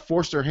you kind of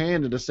forced her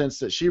hand in the sense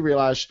that she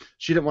realized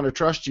she didn't want to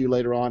trust you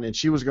later on, and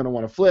she was going to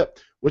want to flip,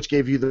 which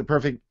gave you the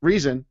perfect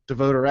reason to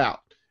vote her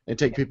out and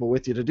take people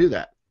with you to do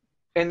that.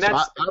 And So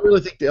that's I really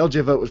think the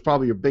LJ vote was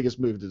probably your biggest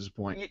move to this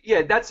point.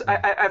 yeah. That's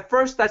at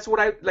first that's what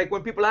I like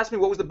when people ask me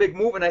what was the big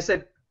move, and I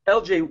said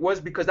LJ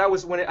was because that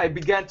was when I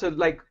began to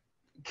like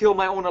kill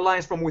my own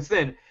alliance from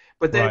within.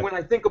 But then when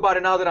I think about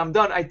it now that I'm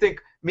done, I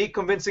think me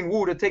convincing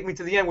Wu to take me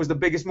to the end was the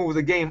biggest move of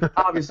the game,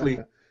 obviously.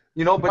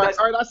 But All that's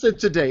right, I said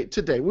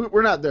today.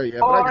 We're not there yet.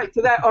 all right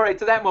to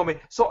that moment.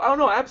 So I don't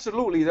know,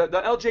 absolutely. The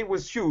LJ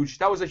was huge.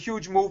 That was a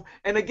huge move.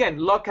 And again,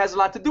 luck has a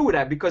lot to do with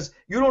that, because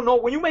you don't know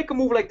when you make a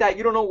move like that,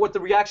 you don't know what the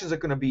reactions are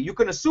going to be. You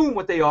can assume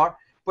what they are,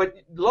 but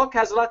luck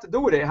has a lot to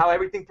do with it, how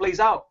everything plays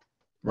out.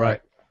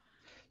 Right.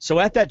 So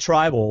at that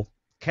tribal,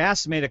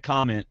 Kass made a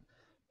comment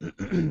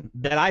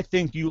that I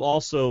think you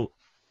also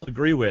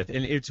agree with,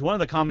 and it's one of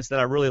the comments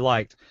that I really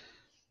liked.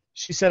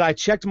 She said, I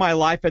checked my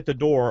life at the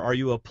door. Are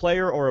you a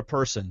player or a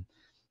person?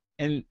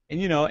 And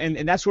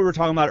that's what we were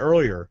talking about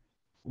earlier.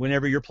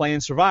 Whenever you're playing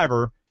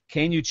Survivor,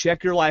 can you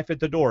check your life at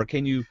the door?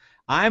 Can you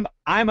I'm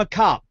a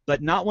cop,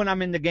 but not when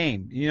I'm in the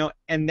game.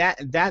 And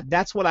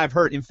that's what I've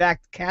heard. In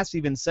fact, Kass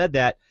even said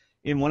that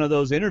in one of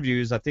those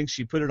interviews. I think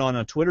she put it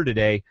on Twitter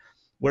today,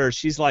 where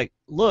she's like,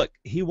 look,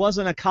 he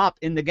wasn't a cop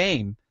in the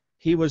game.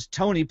 He was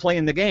Tony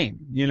playing the game,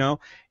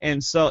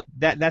 And so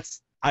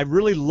that's I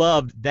really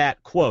loved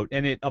that quote,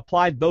 and it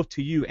applied both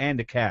to you and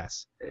to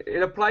Kass.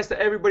 It applies to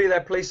everybody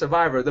that plays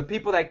Survivor. The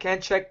people that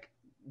can't check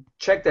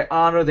their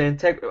honor, their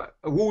integrity.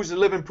 Who's the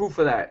living proof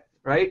of that,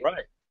 right?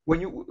 Right.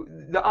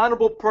 The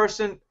honorable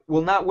person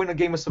will not win a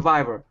game of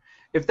Survivor.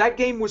 If that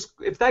game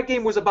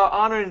was about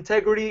honor,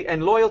 integrity,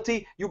 and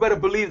loyalty, you better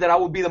believe that I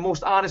would be the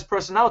most honest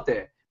person out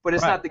there. But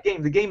it's not the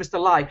game. The game is to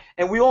lie,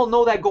 and we all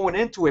know that going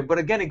into it. But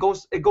again, it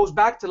goes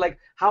back to like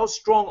how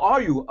strong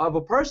are you of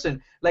a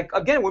person? Like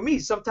again with me,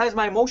 sometimes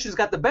my emotions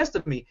got the best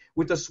of me.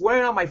 With the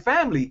swearing on my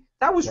family,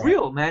 that was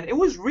real, man. It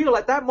was real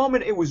at that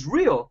moment. It was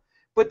real.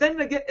 But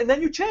then again, and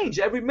then you change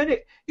every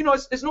minute.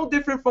 It's no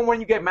different from when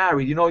you get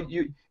married.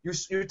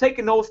 You take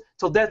an oath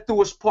till death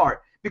do us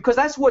part, because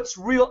that's what's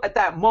real at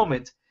that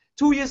moment.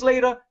 2 years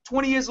later,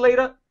 20 years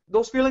later,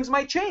 those feelings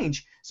might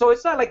change. So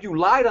it's not like you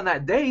lied on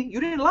that day.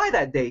 You didn't lie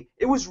that day.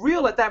 It was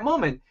real at that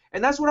moment.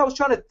 And that's what I was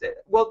trying to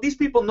well, these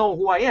people know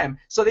who I am.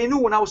 So they knew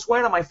when I was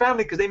swearing on my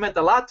family, because they meant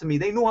a lot to me.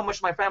 They knew how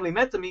much my family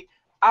meant to me.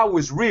 I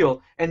was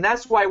real. And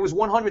that's why it was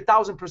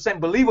 100,000%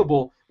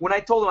 believable. When I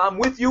told them, I'm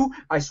with you,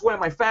 I swear on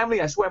my family,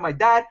 I swear on my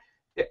dad,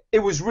 it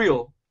was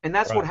real. And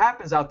that's what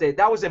happens out there.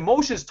 That was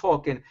emotions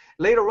talking.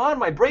 Later on,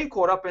 my brain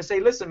caught up and say,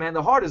 listen, man,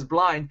 the heart is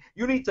blind.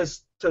 You need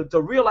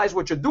to realize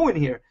what you're doing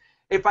here.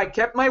 If I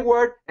kept my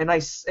word and I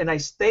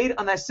stayed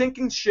on that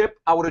sinking ship,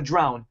 I would have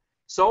drowned.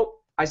 So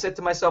I said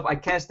to myself, I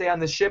can't stay on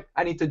this ship.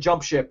 I need to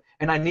jump ship,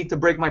 and I need to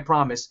break my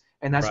promise.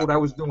 And that's what I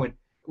was doing,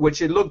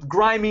 which it looked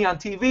grimy on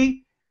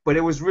TV, but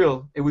it was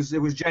real. It was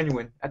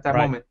genuine at that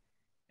moment.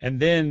 And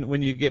then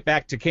when you get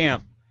back to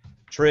camp,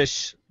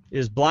 Trish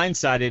is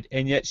blindsided,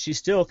 and yet she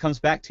still comes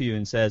back to you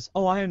and says,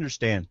 "Oh, I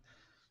understand."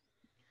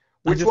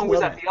 Which one was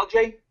that? The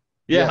LJ?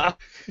 Yeah.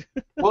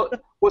 Well,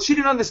 she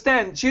didn't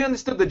understand. She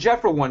understood the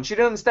Jeffra one. She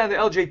didn't understand the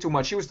LJ too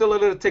much. She was still a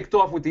little ticked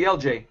off with the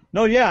LJ.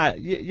 No,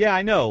 yeah,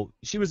 I know.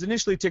 She was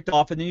initially ticked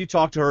off, and then you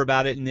talked to her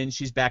about it, and then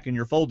she's back in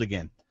your fold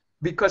again.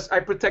 Because I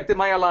protected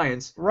my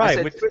alliance. Right.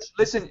 I said, Trish,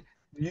 listen,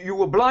 you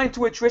were blind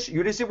to it, Trish.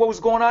 You didn't see what was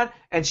going on.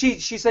 And she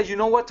said, you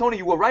know what, Tony,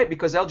 you were right,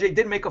 because LJ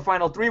did make a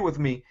final 3 with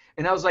me.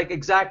 And I was like,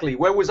 exactly.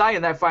 Where was I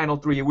in that final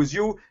 3? It was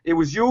you,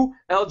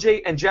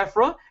 LJ, and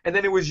Jeffra, and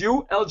then it was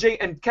you, LJ,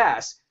 and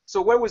Kass.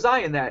 So where was I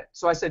in that?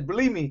 So I said,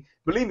 believe me,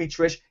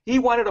 Trish, he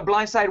wanted a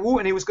blindside woo,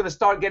 and he was going to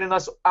start getting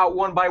us out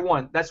one by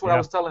one. That's what I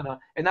was telling her.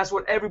 And that's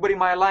what everybody in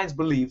my alliance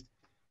believed.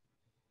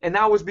 And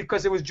that was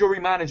because it was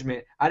jury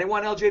management. I didn't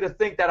want LJ to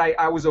think that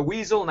I was a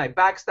weasel and I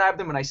backstabbed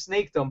him and I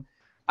snaked him.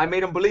 I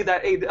made him believe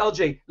that, hey,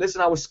 LJ,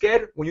 listen, I was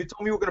scared. When you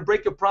told me you were going to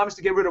break your promise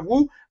to get rid of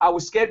Wu, I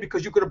was scared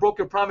because you could have broke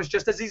your promise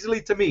just as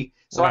easily to me.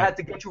 So I had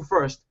to get you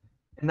first.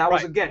 And that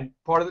was, again,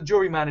 part of the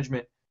jury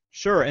management.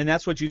 Sure, and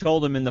that's what you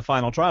told him in the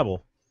final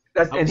tribal.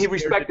 And he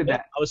respected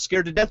that. I was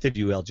scared to death of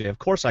you, LJ. Of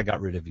course I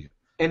got rid of you.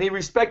 And he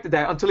respected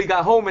that until he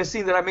got home and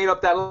seen that I made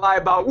up that lie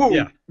about Wu.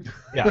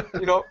 Yeah.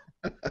 You know?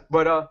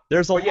 But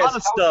there's a lot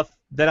of stuff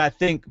that I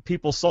think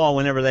people saw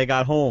whenever they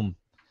got home.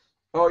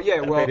 Oh, yeah,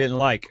 well. They didn't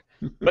like.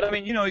 But, I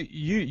mean, you know,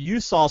 you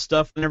saw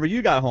stuff whenever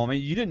you got home. I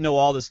mean, you didn't know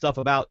all this stuff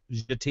about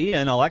Jatia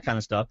and all that kind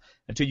of stuff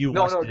until you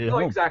watched it at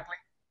home. No, exactly.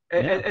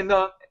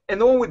 And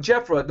the one with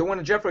Jeffra, the one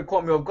that Jeffra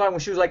caught me off guard when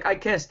she was like, I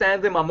can't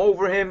stand him, I'm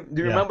over him.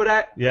 Do you remember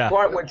that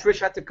part when Trish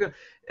had to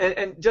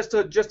and just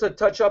to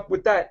touch up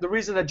with that, the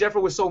reason that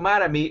Jeffra was so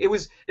mad at me, it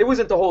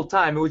wasn't the whole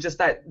time, it was just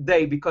that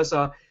day, because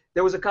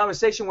there was a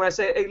conversation where I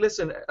said, hey,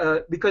 listen,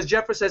 because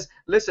Jeffra says,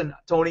 listen,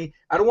 Tony,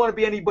 I don't want to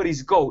be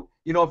anybody's goat.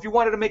 You know, if you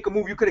wanted to make a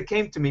move, you could have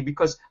came to me,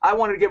 because I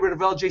wanted to get rid of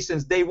LJ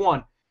since day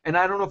one. And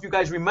I don't know if you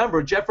guys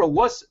remember, Jeffra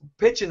was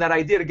pitching that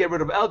idea to get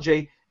rid of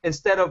LJ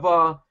instead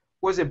of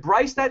was it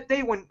Bryce that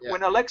day when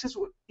Alexis,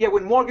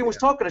 when Morgan was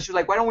talking, and she was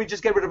like, why don't we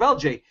just get rid of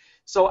LJ?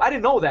 So I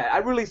didn't know that. I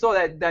really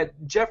thought that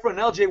Jeffra and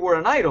LJ were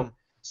an item.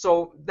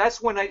 So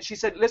that's when she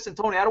said, listen,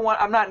 Tony,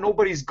 I'm not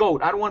nobody's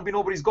goat. I don't want to be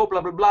nobody's goat,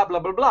 blah, blah, blah, blah,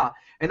 blah, blah.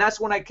 And that's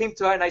when I came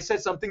to her and I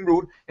said something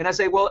rude. And I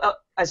said, well,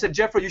 I said,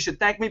 Jeffra, you should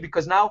thank me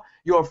because now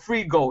you're a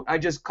free goat. I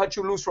just cut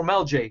you loose from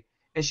LJ.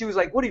 And she was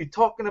like, what are you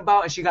talking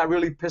about? And she got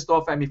really pissed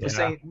off at me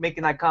for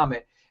making that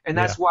comment. And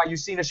that's why you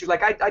seen her. She was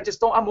like, I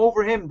just don't, I'm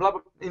over him, blah,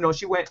 blah. You know,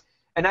 she went.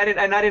 And I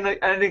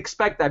didn't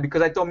expect that,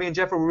 because I thought me and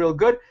Jeffra were real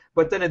good.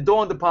 But then it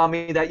dawned upon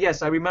me that,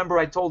 yes, I remember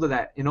I told her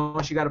that, you know,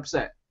 and she got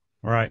upset.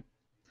 All right.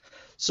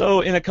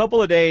 So in a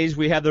couple of days,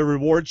 we have the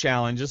reward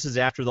challenge. This is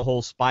after the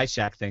whole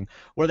SpyShack thing,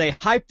 where they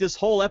hype this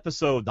whole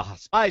episode, the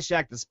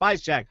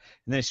SpyShack,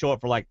 and they show up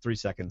for like 3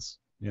 seconds,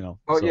 you know.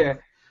 Oh, so. yeah.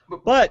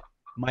 But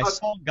my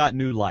song got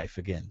new life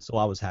again, so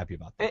I was happy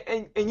about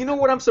that. And you know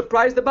what I'm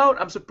surprised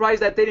about? I'm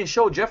surprised that they didn't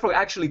show Jeffra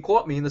actually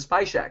caught me in the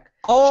SpyShack.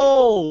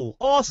 Oh,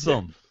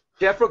 awesome.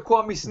 Jeffra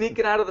caught me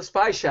sneaking out of the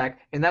SpyShack,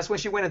 and that's when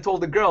she went and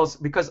told the girls,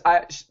 because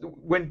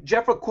when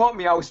Jeffra caught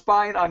me, I was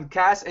spying on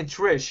Kass and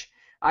Trish.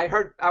 I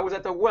was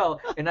at the well,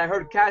 and I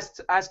heard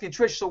Kass asking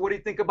Trish, so what do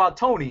you think about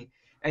Tony?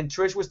 And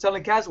Trish was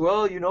telling Kass,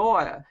 well, you know,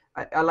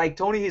 I like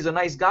Tony, he's a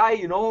nice guy,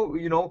 you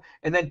know.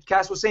 And then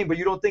Kass was saying, but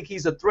you don't think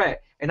he's a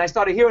threat. And I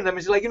started hearing them,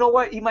 and she's like, you know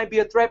what, he might be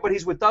a threat, but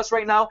he's with us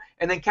right now.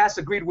 And then Kass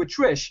agreed with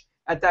Trish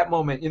at that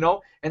moment, you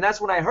know. And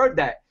that's when I heard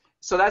that.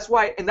 So that's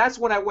why, and that's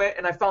when I went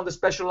and I found the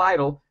special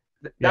idol.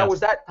 That was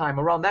that time,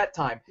 around that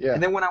time. Yeah.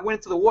 And then when I went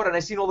into the water and I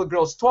seen all the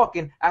girls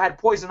talking, I had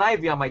poison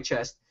ivy on my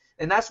chest.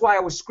 And that's why I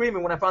was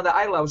screaming when I found that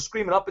idol. I was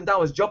screaming up and down. I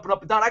was jumping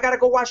up and down. I got to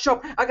go wash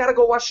up. I got to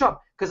go wash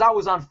up. Because I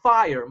was on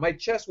fire. My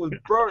chest was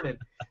burning.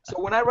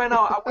 So when I ran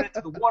out, I went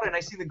into the water and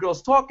I seen the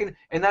girls talking.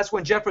 And that's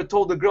when Jeffra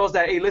told the girls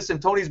that, hey, listen,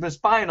 Tony's been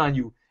spying on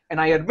you.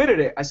 And I admitted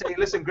it. I said, hey,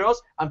 listen,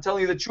 girls, I'm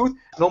telling you the truth.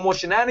 No more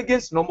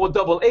shenanigans. No more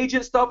double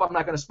agent stuff. I'm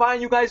not going to spy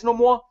on you guys no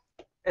more.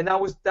 And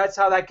that's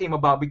how that came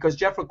about, because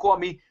Jeffra caught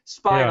me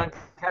spying on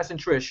Kass and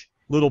Trish.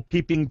 Little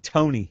peeping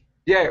Tony.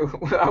 Yeah,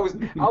 I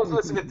was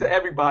listening to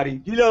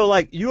everybody. You know,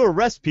 like, you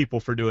arrest people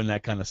for doing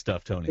that kind of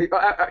stuff, Tony.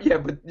 Yeah,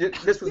 but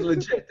this was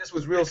legit. This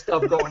was real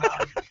stuff going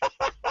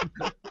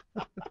on.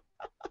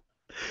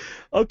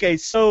 Okay,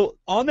 so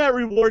on that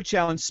reward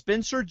challenge,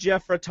 Spencer,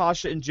 Jeffra,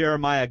 Tasha, and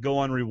Jeremiah go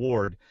on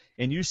reward,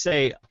 and you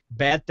say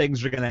bad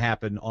things are going to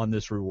happen on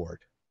this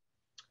reward,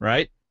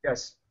 right?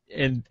 Yes.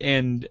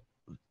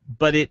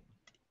 But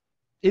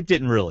it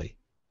didn't really,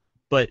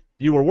 but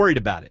you were worried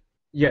about it.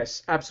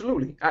 Yes,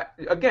 absolutely. I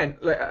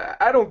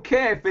don't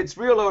care if it's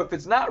real or if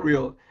it's not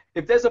real.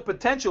 if there's a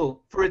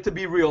potential for it to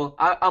be real,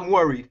 I'm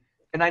worried,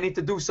 and I need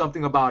to do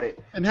something about it.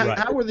 And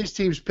how were these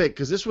teams picked?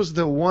 Because this was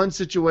the one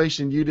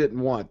situation you didn't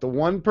want. The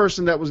one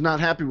person that was not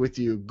happy with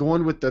you,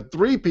 going with the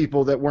 3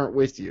 people that weren't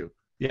with you.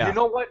 Yeah. You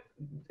know what?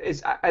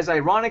 It's as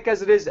ironic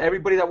as it is.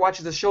 Everybody that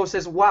watches the show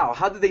says, "Wow,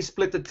 how did they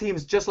split the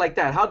teams just like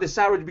that? How did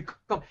Savage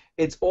become?"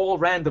 It's all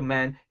random,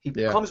 man. He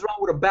comes around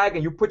with a bag,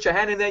 and you put your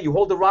hand in there, you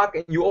hold the rock,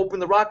 and you open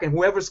the rock, and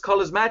whoever's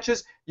colors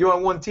matches, you're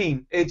on one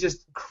team. It's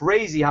just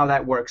crazy how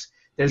that works.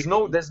 There's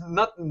no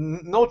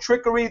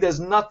trickery. There's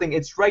nothing.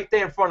 It's right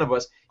there in front of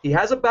us. He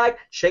has a bag,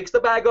 shakes the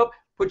bag up,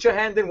 put your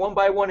hand in one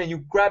by one, and you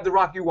grab the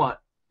rock you want,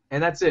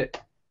 and that's it.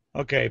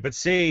 Okay, but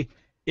see,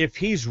 if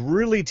he's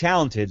really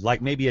talented, like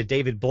maybe a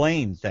David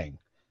Blaine thing,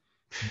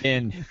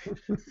 then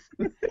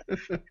you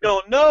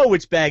don't know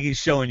which bag he's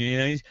showing you. You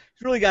know, he's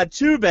really got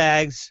 2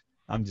 bags.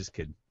 I'm just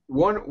kidding.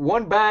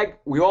 One bag.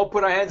 We all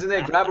put our hands in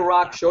there, grab a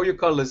rock, show your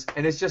colors,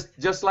 and it's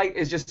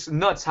just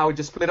nuts how it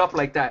just split up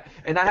like that.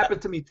 And that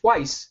happened to me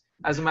twice,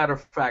 as a matter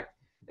of fact.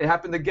 It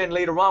happened again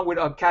later on with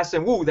Kass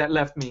and Wu that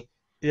left me.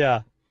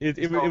 Yeah,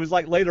 it was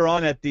like later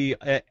on at the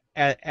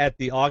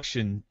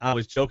auction. I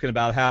was joking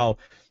about how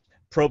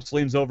Probst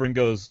leans over and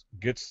goes,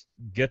 "Get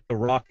the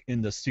rock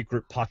in the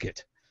secret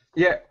pocket."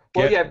 Yeah,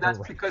 that's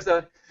because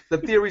the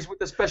theories with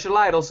the special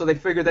idol, so they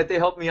figured that they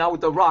helped me out with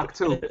the rock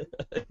too.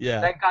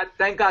 Yeah.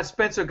 Thank God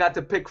Spencer got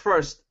to pick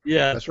first.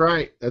 Yeah. That's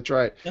right.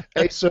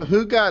 Hey, so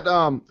who got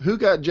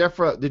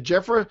Jeffra? Did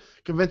Jeffra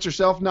convince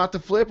herself not to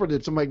flip, or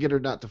did somebody get her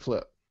not to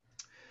flip?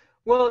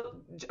 Well,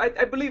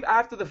 I believe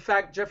after the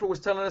fact, Jeffra was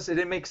telling us it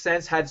didn't make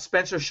sense. Had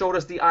Spencer showed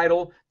us the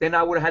idol, then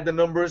I would have had the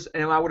numbers,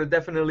 and I would have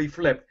definitely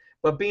flipped.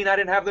 But being I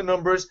didn't have the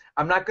numbers,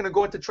 I'm not going to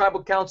go into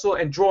tribal council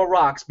and draw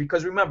rocks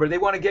because remember they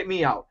want to get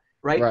me out,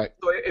 right?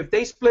 So if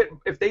they split,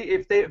 if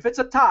it's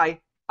a tie,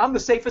 I'm the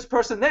safest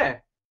person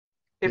there.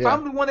 If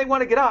I'm the one they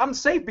want to get out, I'm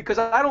safe because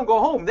I don't go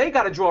home. They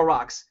got to draw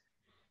rocks.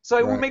 So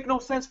it would make no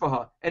sense for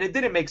her, and it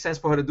didn't make sense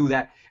for her to do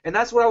that. And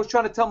that's what I was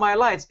trying to tell my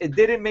alliance. It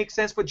didn't make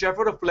sense for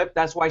Jeffra to flip.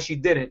 That's why she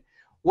didn't.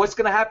 What's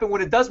going to happen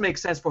when it does make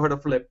sense for her to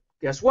flip?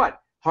 Guess what?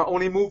 Her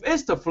only move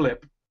is to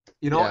flip.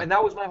 You know, and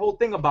that was my whole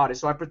thing about it.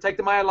 So I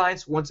protected my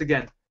alliance once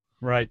again.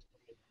 Right.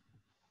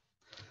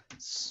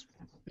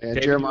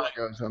 And Jeremiah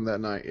goes home that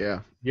night,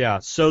 Yeah,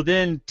 so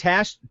then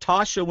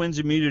Tasha wins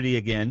immunity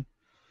again,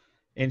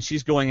 and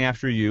she's going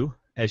after you,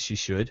 as she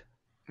should,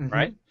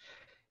 right?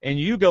 And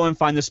you go and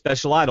find the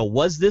special idol.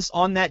 Was this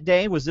on that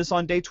day? Was this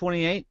on day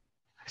 28?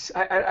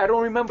 I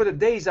don't remember the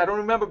days. I don't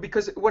remember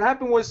because what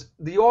happened was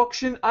the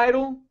auction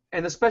idol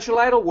and the special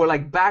idol were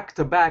like back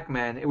to back,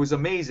 man. It was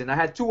amazing. I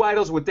had 2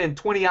 idols within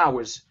 20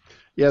 hours.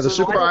 Yeah, the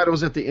super idol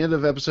was at the end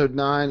of episode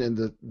 9,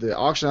 and the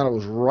auction idol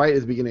was right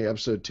at the beginning of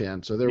episode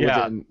 10. So they're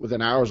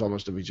within hours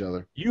almost of each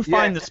other. You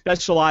find the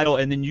special idol,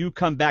 and then you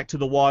come back to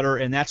the water,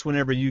 and that's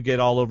whenever you get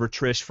all over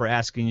Trish for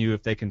asking you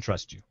if they can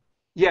trust you.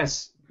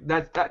 Yes,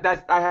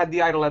 that I had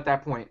the idol at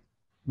that point.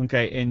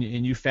 Okay, and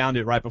you found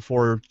it right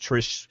before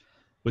Trish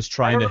was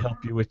trying to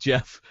help you with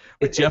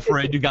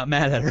Jeffra, and you got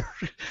mad at her.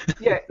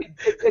 Yeah,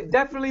 it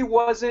definitely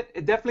wasn't.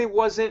 It definitely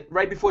wasn't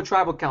right before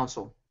tribal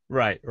council.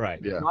 Right.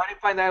 Yeah. No, I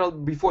didn't find the idol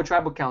before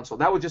tribal council.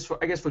 That was just,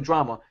 for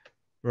drama.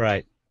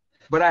 Right.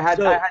 But I had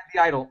the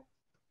idol.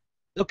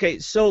 Okay,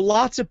 so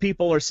lots of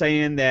people are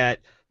saying that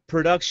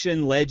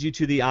production led you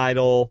to the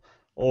idol,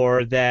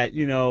 or that,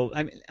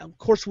 I mean, of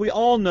course, we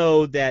all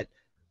know that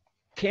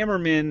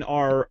cameramen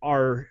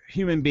are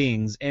human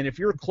beings, and if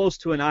you're close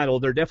to an idol,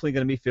 they're definitely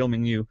going to be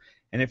filming you.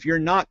 And if you're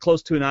not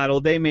close to an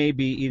idol, they may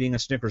be eating a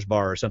Snickers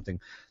bar or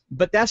something.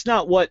 But that's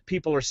not what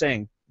people are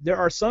saying. There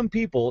are some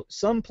people,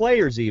 some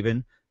players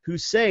even, who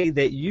say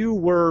that you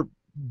were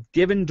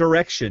given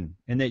direction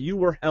and that you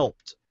were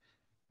helped.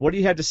 What do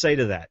you have to say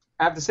to that?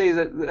 I have to say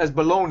that as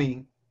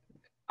baloney,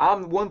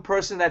 I'm one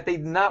person that they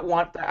did not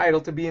want the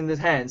idol to be in his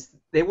hands.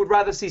 They would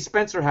rather see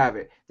Spencer have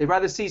it. They'd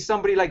rather see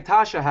somebody like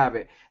Tasha have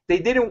it. They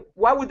didn't.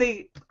 Why would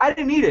they? I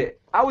didn't need it.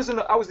 I was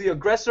the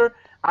aggressor.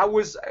 I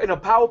was in a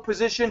power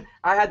position.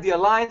 I had the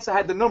alliance. I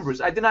had the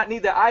numbers. I did not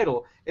need the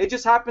idol. It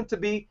just happened to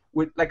be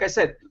with, like I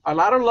said, a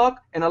lot of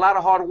luck and a lot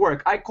of hard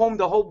work. I combed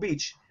the whole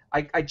beach.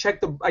 I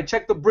checked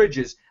the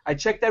bridges. I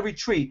checked every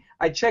tree.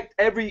 I checked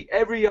every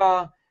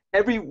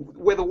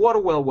where the water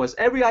well was.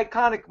 Every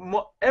iconic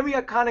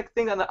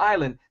thing on the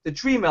island. The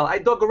tree mill. I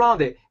dug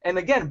around it. And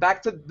again,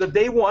 back to the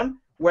day one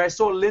where I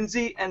saw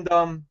Lindsay and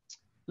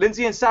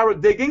Sarah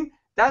digging.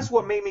 That's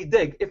what made me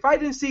dig. If I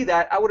didn't see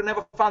that, I would have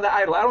never found the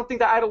idol. I don't think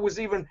the idol was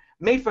even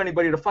made for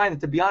anybody to find it,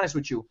 to be honest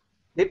with you.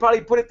 They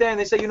probably put it there and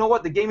they say, you know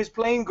what, the game is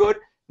playing good.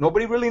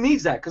 Nobody really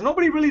needs that, because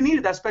nobody really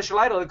needed that special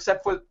idol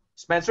except for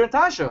Spencer and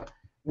Tasha.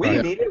 We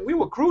didn't need it. We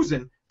were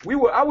cruising.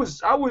 I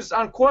was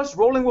on course,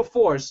 rolling with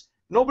force.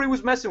 Nobody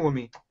was messing with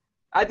me.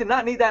 I did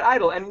not need that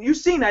idol, and you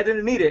seen I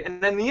didn't need it.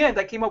 And in the end,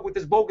 I came up with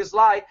this bogus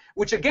lie,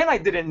 which again I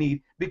didn't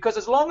need, because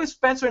as long as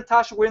Spencer and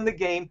Tasha were in the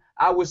game,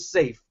 I was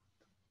safe.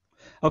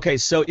 Okay,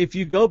 so if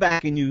you go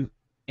back and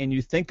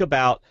you think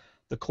about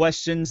the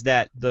questions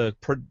that the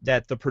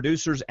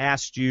producers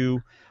asked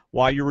you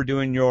while you were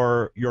doing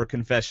your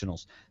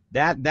confessionals,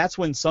 that's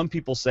when some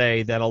people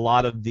say that a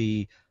lot of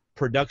the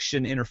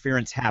production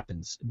interference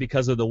happens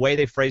because of the way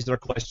they phrase their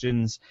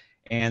questions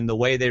and the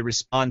way they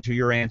respond to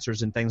your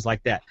answers and things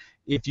like that.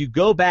 If you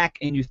go back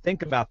and you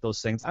think about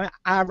those things,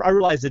 I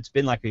realize it's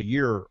been like a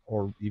year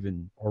or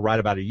right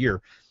about a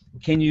year.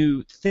 Can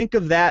you think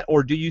of that,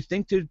 or do you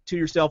think to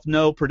yourself,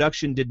 no,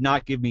 production did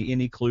not give me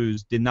any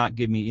clues, did not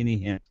give me any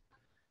hint?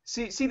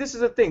 See, this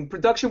is the thing.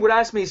 Production would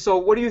ask me, so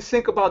what do you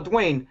think about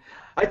Dwayne?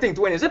 I think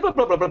Dwayne is blah,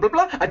 blah, blah, blah, blah,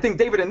 blah. I think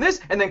David in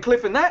this, and then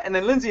Cliff in that, and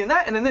then Lindsay in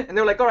that, and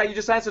they're like, all right, you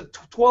just answered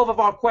 12 of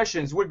our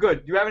questions. We're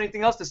good. Do you have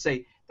anything else to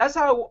say? That's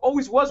how it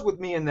always was with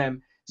me and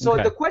them. So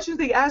the questions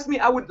they asked me,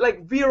 I would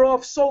like veer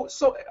off. So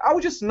I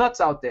was just nuts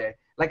out there.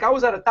 Like I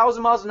was at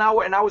 1,000 miles an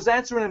hour, and I was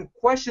answering them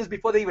questions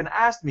before they even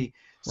asked me.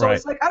 So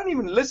it's like I didn't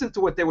even listen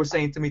to what they were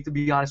saying to me, to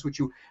be honest with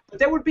you. But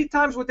there would be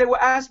times where they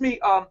would ask me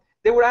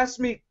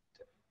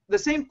the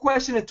same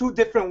question in 2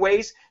 different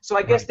ways. So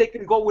I guess they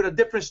can go with a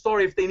different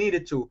story if they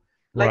needed to.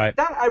 Like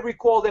that, I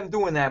recall them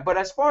doing that. But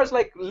as far as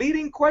like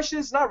leading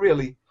questions, not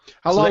really.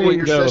 How long were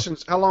your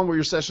sessions? How long were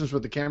your sessions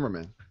with the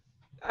cameraman?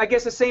 I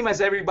guess the same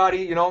as everybody,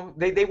 you know.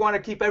 They want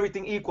to keep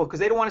everything equal because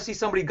they don't want to see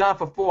somebody gone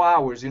for 4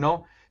 hours, you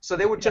know. So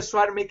they would just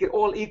try to make it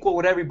all equal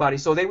with everybody.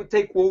 So they would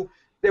take Wu,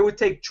 they would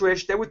take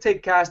Trish, they would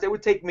take Kass, they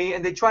would take me,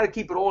 and they try to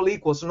keep it all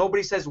equal. So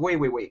nobody says,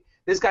 wait,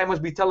 this guy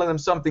must be telling them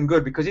something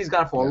good because he's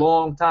gone for a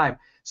long time.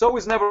 So it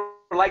was never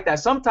like that.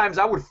 Sometimes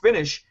I would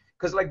finish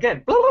because, like,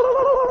 again, blah, blah, blah,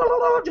 blah,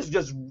 blah, blah,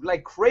 just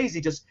like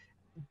crazy. Just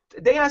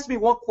they asked me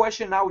one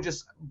question, and I was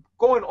just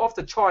going off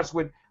the charts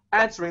with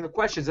answering the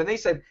questions. And they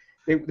said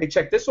they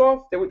checked this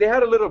off. They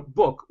had a little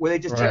book where they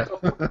just checked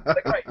off.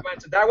 Like, all right, you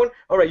answered that one.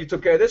 All right, you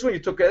took care of this one. You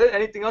took care of that.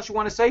 Anything else you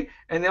want to say?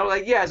 And they were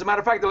like, yeah. As a matter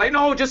of fact, they're like,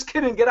 no, just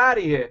kidding. Get out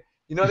of here.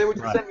 You know, they would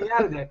just send me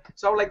out of there.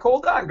 So I was like,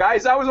 hold on,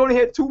 guys. I was only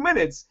here 2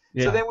 minutes.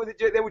 Yeah. So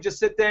they would just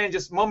sit there and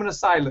just moment of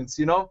silence,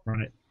 you know?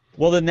 Right.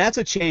 Well, then that's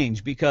a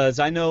change because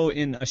I know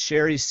in a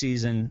Sherry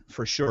season,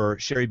 for sure,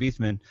 Sherry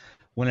Beethman,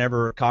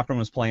 whenever Cochran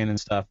was playing and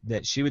stuff,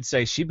 that she would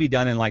say she'd be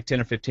done in like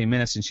 10 or 15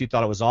 minutes and she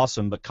thought it was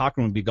awesome, but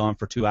Cochran would be gone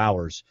for 2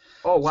 hours.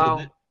 Oh,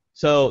 wow.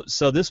 So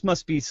this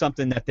must be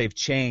something that they've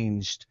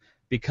changed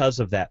because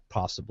of that,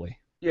 possibly.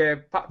 Yeah,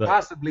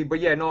 possibly, but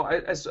yeah, no.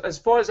 As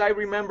far as I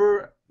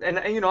remember, and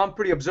you know, I'm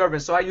pretty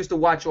observant, so I used to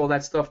watch all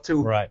that stuff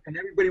too. Right. And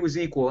everybody was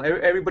equal.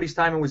 Everybody's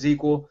timing was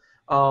equal.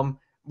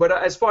 But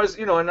as far as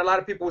you know, and a lot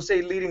of people will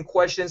say leading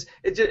questions,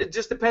 it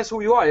just depends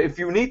who you are. If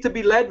you need to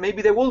be led,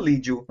 maybe they will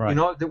lead you. Right. You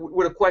know,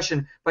 with a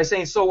question by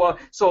saying, so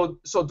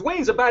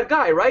Dwayne's a bad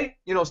guy, right?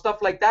 You know,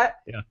 stuff like that.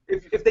 Yeah.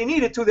 If they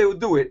needed to, they would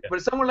do it. Yeah.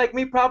 But someone like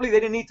me, probably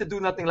they didn't need to do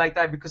nothing like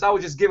that because I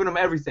was just giving them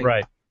everything.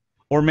 Right.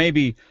 Or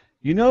maybe.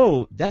 You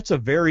know, that's a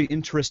very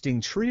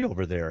interesting tree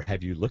over there.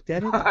 Have you looked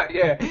at it?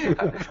 Yeah.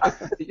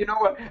 You know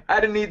what? I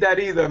didn't need that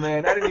either,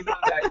 man. I didn't need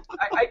that.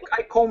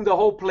 I combed the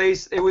whole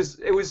place. It was.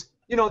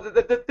 You know,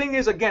 the thing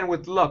is, again,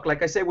 with luck,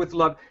 like I say, with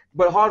luck,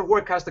 but hard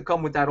work has to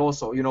come with that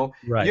also. You know,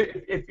 right.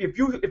 If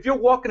you're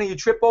walking and you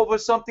trip over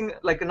something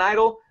like an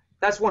idol,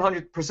 that's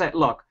 100%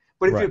 luck.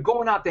 But if you're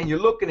going out there and you're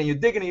looking and you're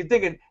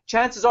digging,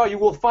 chances are you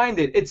will find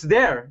it. It's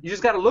there. You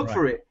just got to look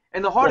for it.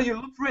 And the harder you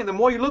look for it, and the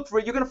more you look for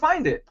it, you're gonna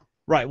find it.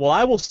 Right. Well,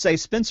 I will say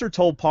Spencer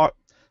told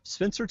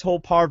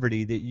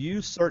Parvati that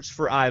you searched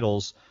for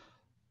idols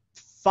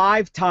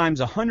 5 times,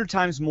 100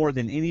 times more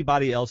than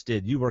anybody else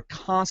did. You were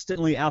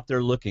constantly out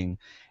there looking.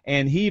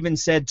 And he even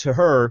said to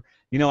her,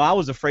 you know, I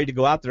was afraid to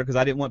go out there because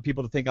I didn't want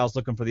people to think I was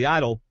looking for the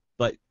idol.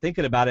 But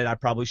thinking about it, I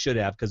probably should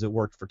have because it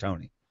worked for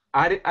Tony.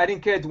 I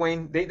didn't care,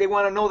 Dwayne. They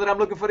want to know that I'm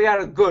looking for the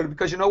idol. Good,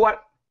 because you know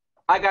what?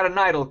 I got an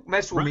idol.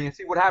 Mess with me and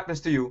see what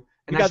happens to you.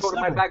 And I showed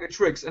them my bag of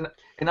tricks, and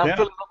I'm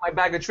filling up my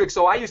bag of tricks.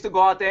 So I used to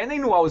go out there, and they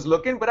knew I was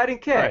looking, but I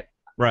didn't care.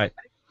 Right.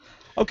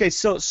 Okay,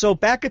 so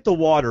back at the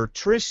water,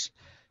 Trish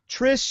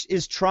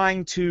is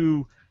trying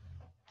to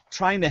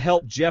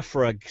help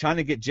Jeffra, trying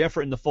to get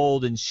Jeffra in the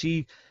fold, and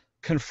she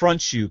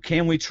confronts you.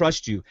 Can we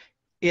trust you?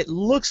 It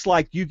looks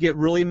like you get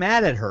really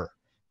mad at her.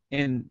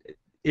 And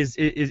is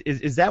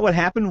that what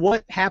happened?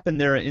 What happened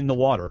there in the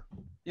water?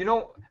 You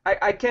know,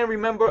 I can't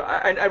remember.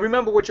 I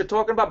remember what you're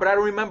talking about, but I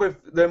don't remember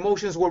if the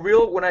emotions were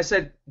real when I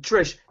said,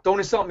 Trish, don't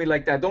insult me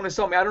like that. Don't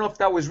insult me. I don't know if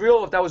that was real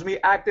or if that was me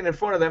acting in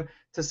front of them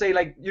to say,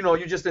 like, you know,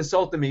 you just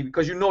insulted me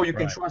because you know you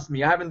can trust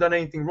me. I haven't done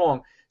anything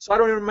wrong. So I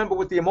don't even remember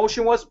what the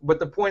emotion was, but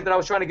the point that I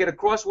was trying to get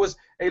across was,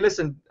 hey,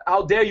 listen,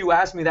 how dare you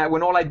ask me that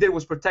when all I did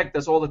was protect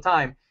us all the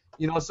time?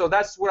 You know, so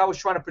that's what I was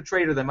trying to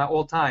portray to them at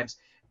all times.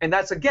 And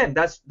that's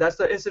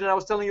the incident I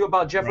was telling you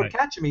about Jeffra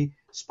catching me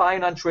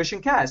spying on Trish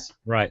and Kass.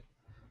 Right.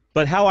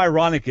 But how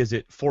ironic is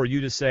it for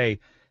you to say,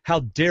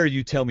 how dare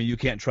you tell me you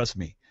can't trust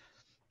me?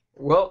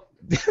 Well,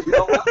 you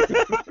know what?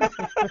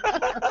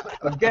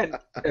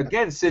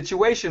 again,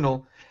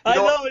 situational. I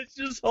know, it's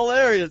just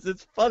hilarious.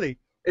 It's funny.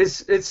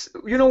 It's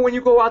you know, when you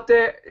go out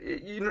there,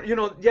 you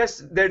know,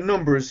 yes, they're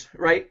numbers,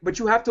 right? But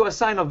you have to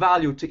assign a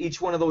value to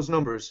each one of those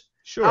numbers.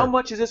 Sure. How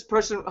much is this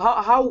person,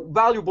 how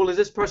valuable is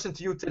this person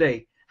to you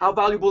today? How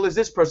valuable is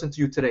this person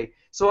to you today?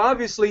 So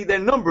obviously they're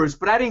numbers,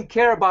 but I didn't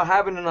care about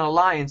having an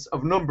alliance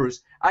of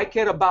numbers. I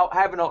cared about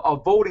having a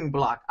voting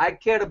block. I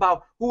cared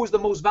about who was the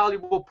most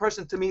valuable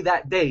person to me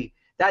that day.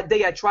 that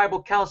day at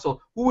Tribal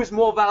Council, who is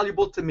more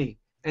valuable to me?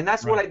 And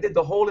that's what I did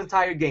the whole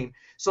entire game.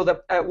 So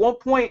that at one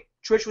point,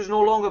 Trish was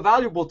no longer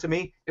valuable to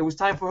me. It was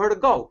time for her to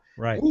go.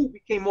 Right. Wu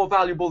became more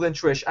valuable than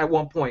Trish at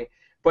one point.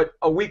 But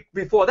a week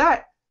before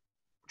that,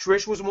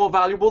 Trish was more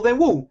valuable than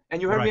Wu.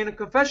 And you heard me in a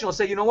confessional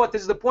say, you know what,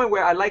 this is the point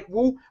where I like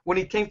Wu. When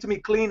he came to me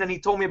clean and he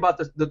told me about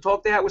the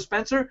talk they had with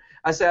Spencer,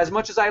 I said, as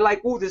much as I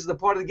like Wu, this is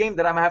the part of the game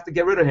that I'm going to have to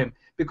get rid of him.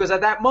 Because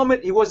at that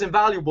moment, he wasn't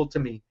valuable to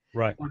me.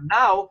 Right. But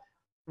now,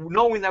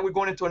 knowing that we're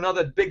going into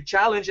another big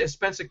challenge and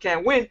Spencer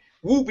can't win,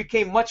 Wu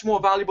became much more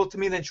valuable to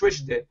me than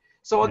Trish did.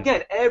 So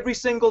again, every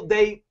single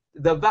day,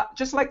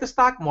 just like the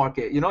stock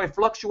market, you know, it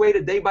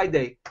fluctuated day by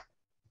day.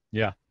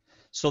 Yeah.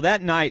 So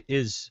that night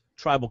is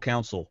Tribal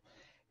Council.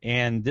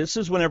 And this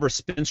is whenever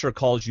Spencer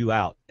calls you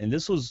out. And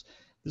this was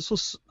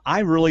I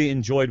really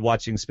enjoyed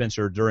watching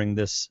Spencer during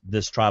this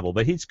tribal.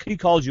 But he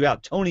calls you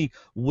out. Tony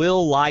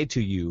will lie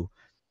to you.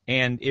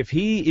 And if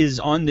he is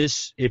on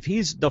this, if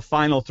he's the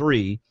final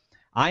three,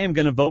 I am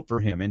going to vote for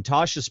him. And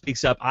Tasha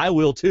speaks up, I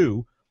will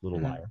too, little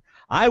liar.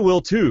 I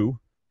will too.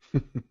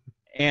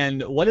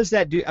 And what does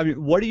that do? I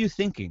mean, what are you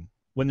thinking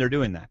when they're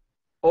doing that?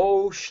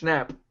 Oh,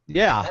 snap.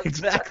 Yeah,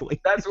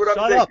 exactly. That's what I'm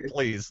thinking. Shut up, thinking.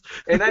 please.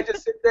 And I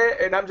just sit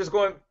there and I'm just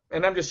going,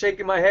 and I'm just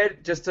shaking my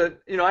head just to,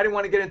 you know, I didn't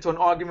want to get into an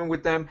argument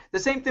with them. The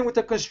same thing with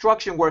the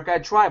construction work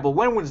at Tribal.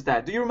 When was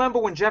that? Do you remember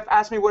when Jeff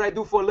asked me what I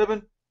do for a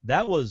living?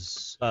 That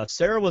was,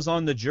 Sarah was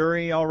on the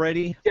jury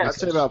already. Yes. I'd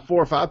say about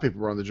 4 or 5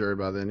 people were on the jury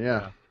by then,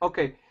 yeah.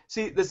 Okay.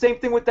 See, the same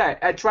thing with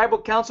that. At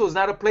Tribal Council is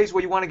not a place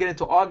where you want to get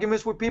into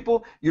arguments with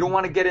people. You don't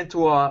want to get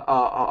into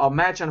a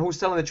match on who's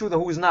telling the truth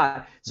and who's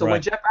not. So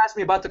when Jeff asked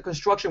me about the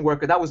construction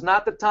worker, that was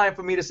not the time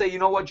for me to say, you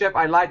know what, Jeff,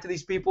 I lied to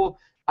these people.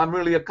 I'm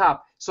really a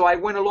cop. So I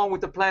went along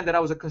with the plan that I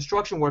was a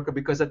construction worker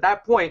because at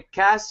that point,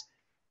 Kass,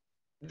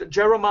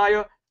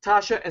 Jeremiah,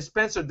 Tasha, and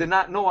Spencer did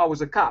not know I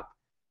was a cop.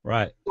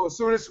 Right. So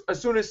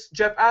as soon as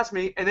Jeff asked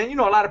me, and then you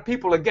know a lot of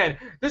people again,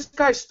 this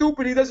guy's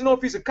stupid. He doesn't know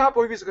if he's a cop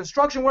or if he's a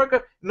construction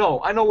worker.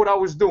 No, I know what I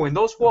was doing.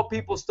 Those 4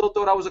 people still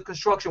thought I was a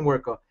construction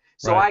worker.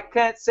 So I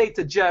can't say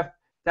to Jeff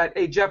that,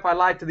 hey Jeff, I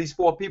lied to these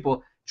 4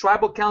 people.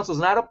 Tribal Council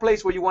is not a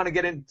place where you want to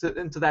get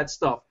into that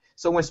stuff.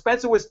 So when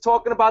Spencer was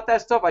talking about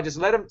that stuff, I just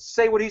let him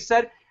say what he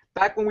said.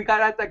 Back when we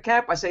got at that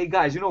camp, I say, hey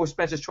guys, you know what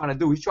Spencer's trying to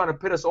do? He's trying to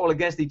pit us all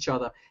against each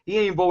other. He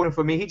ain't voting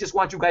for me. He just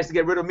wants you guys to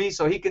get rid of me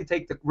so he can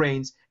take the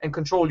reins and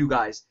control you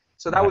guys.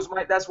 So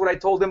that's what I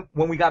told him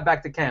when we got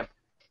back to camp.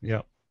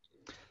 Yeah.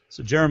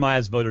 So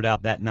Jeremiah's voted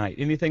out that night.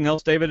 Anything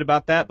else, David,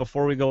 about that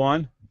before we go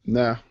on?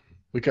 No,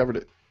 we covered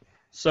it.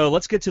 So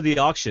let's get to the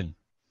auction.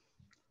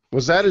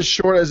 Was that as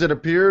short as it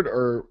appeared,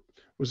 or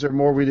was there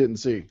more we didn't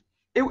see?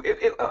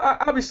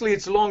 Obviously,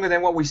 it's longer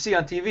than what we see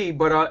on TV,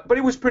 but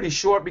it was pretty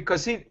short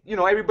because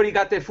everybody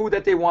got their food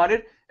that they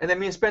wanted, and then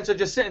me and Spencer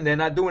just sitting there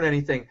not doing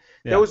anything.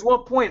 Yeah. There was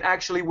one point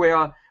actually where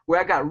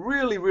I got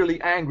really,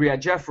 really angry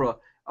at Jeffra.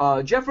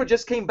 Jeffra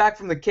just came back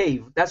from the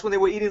cave. That's when they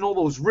were eating all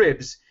those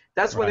ribs.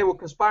 That's when they were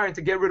conspiring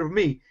to get rid of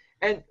me.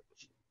 And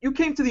you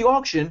came to the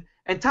auction,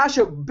 and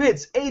Tasha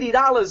bids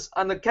 $80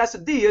 on the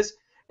quesadillas,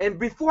 and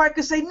before I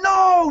could say,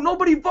 no,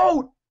 nobody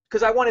vote,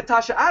 because I wanted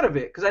Tasha out of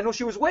it, because I knew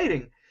she was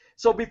waiting.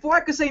 So before I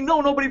could say,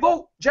 no, nobody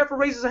vote, Jeffra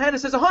raises her hand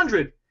and says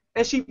 100,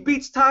 and she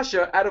beats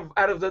Tasha out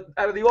of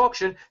the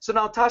auction, so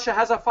now Tasha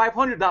has her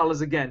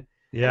 $500 again.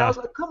 Yeah. And I was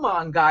like, come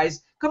on,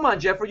 guys. Come on,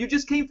 Jeffra. You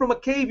just came from a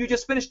cave. You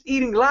just finished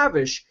eating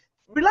lavish.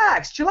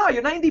 Relax, chill out.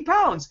 You're 90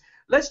 pounds.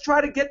 Let's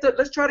try to keep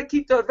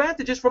the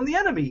advantages from the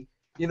enemy.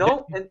 You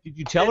know. Did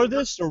you tell her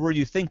this, or were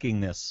you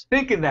thinking this?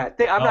 Thinking that.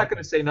 I'm not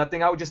going to say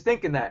nothing. I was just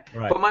thinking that.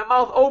 Right. But my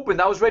mouth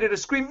opened. I was ready to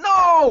scream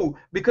no,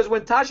 because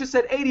when Tasha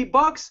said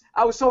 $80,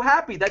 I was so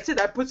happy. That's it.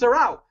 That puts her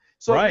out.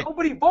 So if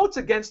nobody votes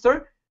against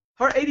her,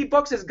 her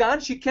 $80 is gone.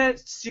 She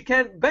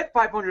can't bet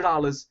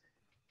 $500.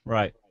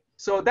 Right.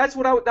 So that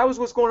was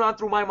what's going on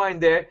through my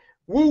mind there.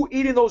 Wu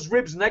eating those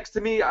ribs next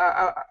to me,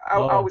 I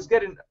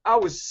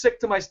was sick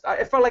to my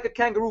it felt like a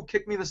kangaroo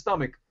kicked me in the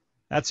stomach.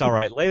 That's all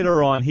right.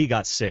 Later on, he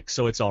got sick,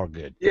 so it's all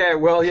good. Yeah,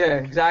 well, yeah,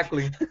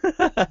 exactly.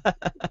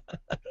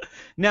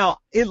 Now,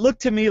 it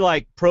looked to me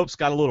like Probst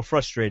got a little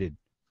frustrated.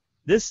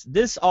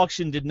 This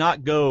auction did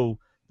not go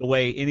the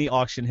way any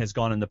auction has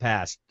gone in the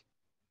past.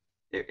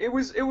 It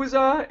was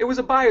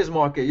a buyer's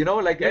market, you know,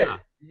 like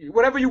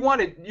whatever you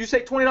wanted. You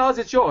say $20,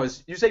 it's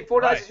yours. You say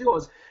 $4, it's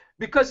yours.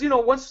 Because,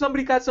 once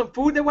somebody got some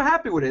food, they were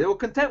happy with it. They were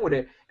content with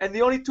it. And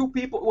the only 3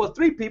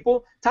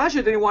 people,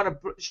 Tasha didn't want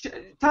to.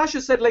 Tasha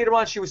said later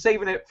on she was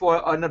saving it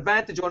for an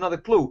advantage or another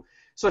clue.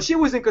 So she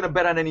wasn't going to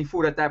bet on any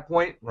food at that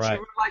point. Right. She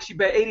realized she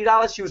bet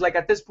 $80. She was like,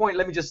 at this point,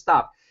 let me just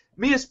stop.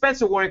 Me and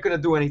Spencer weren't going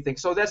to do anything.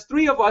 So there's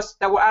 3 of us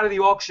that were out of the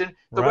auction.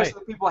 The rest of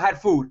the people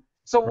had food.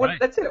 So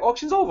that's it.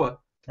 Auction's over.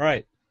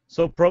 Right.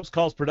 So Probst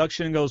calls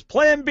production and goes,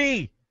 Plan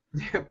B.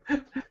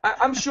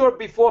 I'm sure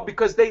before,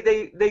 because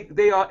they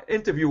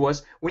interview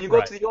us. When you go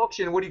to the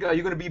auction, what are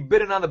you going to be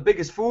bidding on the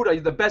biggest food? Are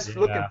you the best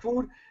looking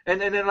food? And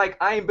then like,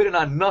 I ain't bidding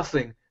on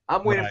nothing.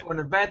 I'm waiting for an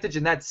advantage,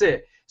 and that's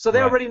it. So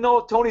they already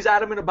know Tony's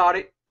adamant about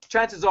it.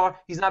 Chances are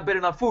he's not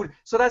bidding on food.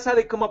 So that's how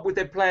they come up with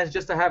their plans,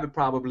 just to have it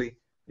probably.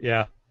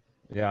 Yeah.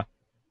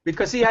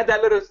 because he had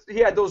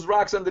those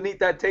rocks underneath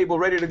that table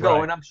ready to go,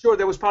 Right. and I'm sure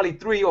there was probably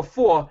 3 or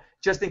 4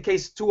 just in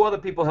case 2 other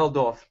people held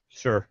off.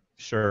 Sure.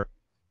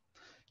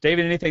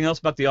 David, anything else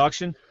about the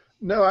auction?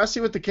 No, I see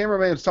what the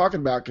cameraman's talking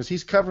about because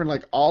he's covering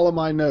like all of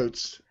my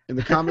notes in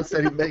the comments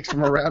that he makes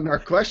from around our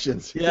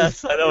questions.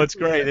 Yes, I know, it's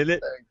great,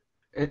 isn't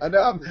it? I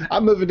know.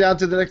 I'm moving down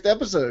to the next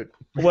episode.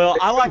 Well,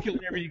 I like it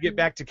whenever you get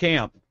back to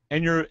camp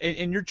and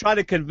you're trying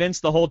to convince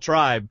the whole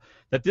tribe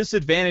that this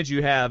advantage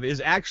you have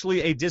is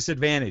actually a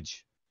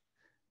disadvantage.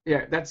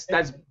 Yeah, that's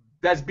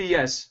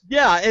BS.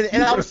 Yeah,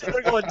 and I was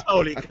sitting there going,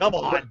 Tony, come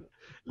on.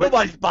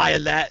 Nobody's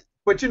buying that.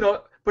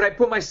 But I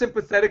put my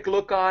sympathetic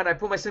look on. I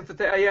put my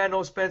sympathetic. Yeah,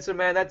 no, Spencer,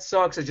 man, that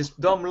sucks. It's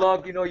just dumb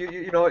luck. You know,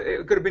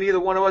 it could have been either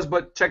one of us.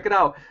 But check it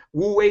out.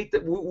 Wu ate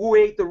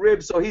the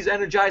ribs, so he's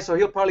energized. So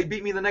he'll probably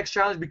beat me in the next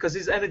challenge because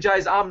he's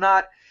energized. I'm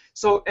not.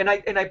 So and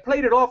I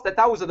played it off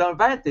that was an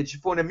advantage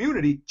for an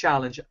immunity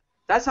challenge.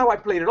 That's how I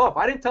played it off.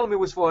 I didn't tell him it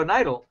was for an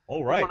idol.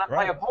 Oh, right,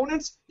 My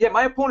opponents did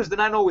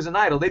not know it was an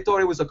idol. They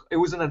thought it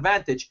was an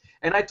advantage,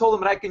 and I told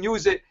them that I can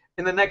use it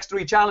in the next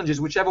 3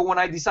 challenges, whichever one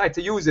I decide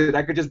to use it.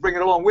 I could just bring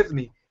it along with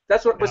me.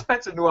 That's what. But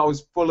Spencer knew I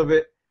was full of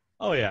it.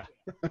 Oh yeah,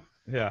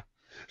 yeah.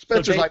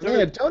 Spencer's So like,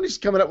 man, Tony's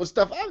coming up with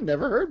stuff I've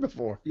never heard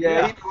before.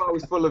 Yeah, he knew I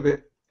was full of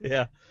it.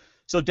 Yeah.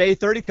 So day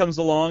 30 comes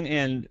along,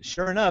 and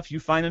sure enough, you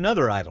find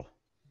another idol.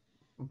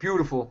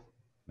 Beautiful.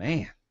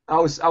 Man. I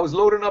was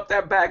loading up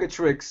that bag of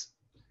tricks.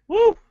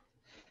 Woo!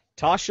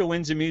 Tasha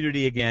wins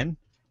immunity again.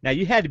 Now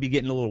you had to be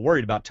getting a little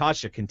worried about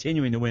Tasha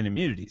continuing to win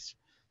immunities.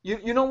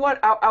 You know what?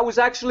 I was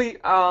actually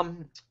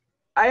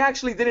I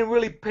actually didn't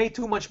really pay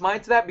too much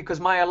mind to that because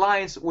my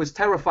alliance was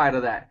terrified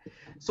of that.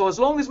 So as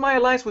long as my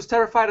alliance was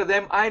terrified of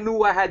them, I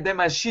knew I had them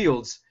as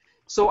shields.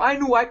 So I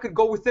knew I could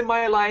go within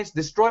my alliance,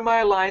 destroy my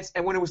alliance,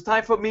 and when it was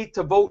time for me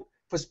to vote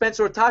for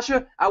Spencer or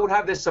Tasha, I would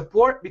have their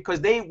support because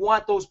they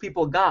want those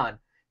people gone.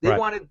 They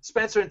wanted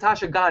Spencer and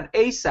Tasha gone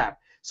ASAP.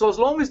 So as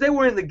long as they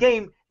were in the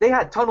game, they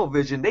had tunnel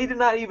vision. They did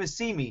not even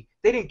see me.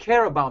 They didn't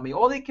care about me.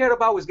 All they cared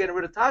about was getting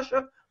rid of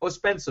Tasha or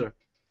Spencer.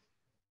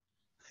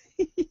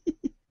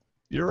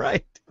 You're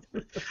right.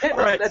 Yeah, All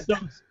right.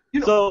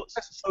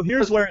 So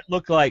here's where it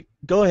looked like.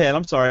 Go ahead.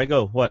 I'm sorry.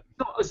 Go. What?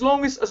 No, as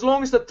long as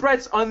the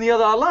threats on the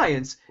other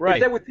alliance. Right. If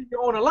they're within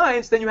your own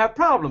alliance, then you have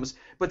problems.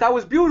 But that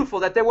was beautiful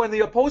that they were in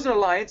the opposing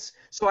alliance.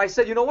 So I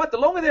said, you know what? The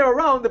longer they're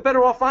around, the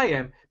better off I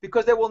am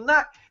because they're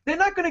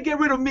not going to get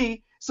rid of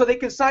me so they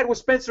can side with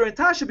Spencer and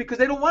Tasha because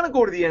they don't want to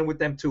go to the end with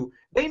them two.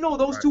 They know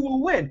those two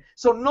will win.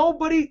 So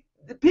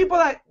the people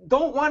that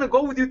don't want to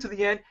go with you to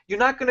the end, you're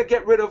not going to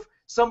get rid of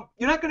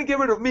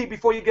me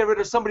before you get rid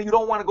of somebody you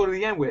don't want to go to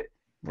the end with.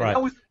 Right.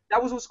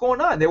 That was what's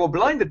going on. They were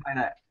blinded by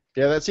that.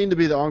 Yeah, that seemed to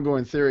be the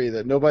ongoing theory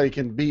that nobody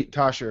can beat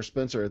Tasha or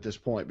Spencer at this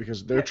point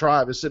because their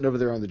tribe is sitting over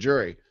there on the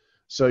jury.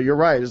 So you're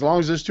right. As long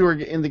as those two are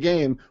in the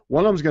game,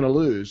 one of them's going to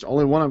lose.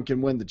 Only one of them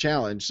can win the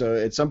challenge. So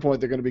at some point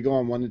they're going to be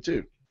going 1 and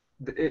 2.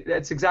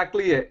 That's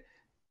exactly it.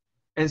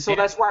 And so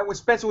that's why when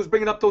Spencer was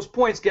bringing up those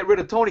points, get rid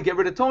of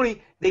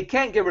Tony, they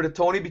can't get rid of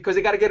Tony because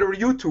they got to get rid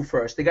of you two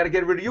first. They got to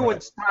get rid of you and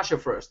Tasha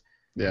first.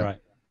 Yeah. Right.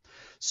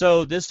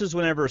 So this is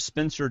whenever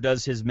Spencer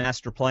does his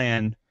master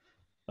plan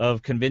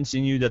of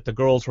convincing you that the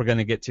girls were going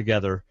to get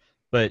together,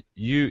 but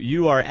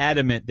you are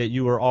adamant that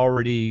you were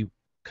already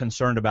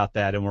concerned about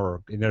that and we're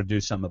going to do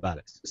something about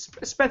it.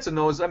 Spencer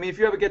knows. I mean, if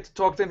you ever get to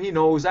talk to him, he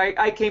knows.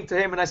 I came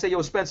to him and I said,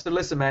 yo, Spencer,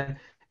 listen, man.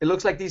 It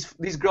looks like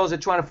these girls are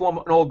trying to form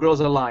an all-girls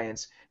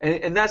alliance.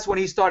 And that's when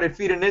he started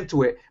feeding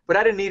into it. But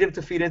I didn't need him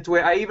to feed into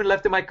it. I even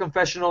left in my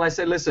confessional. I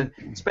said, listen,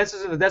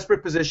 Spencer's in a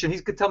desperate position. He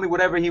could tell me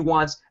whatever he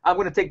wants. I'm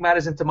going to take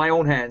matters into my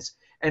own hands.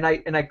 And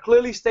I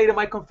clearly stated in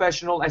my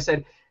confessional, I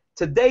said,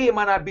 today it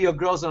might not be a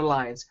girls'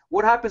 alliance.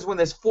 What happens when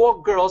there's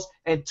 4 girls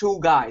and 2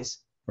 guys?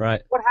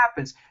 Right. What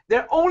happens?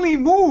 Their only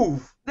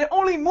move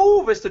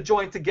is to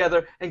join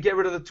together and get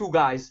rid of the 2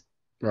 guys.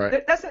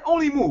 Right. That's the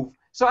only move.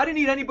 So I didn't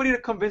need anybody to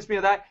convince me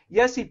of that.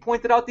 Yes, he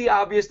pointed out the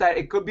obvious that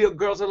it could be a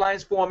girls'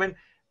 alliance forming,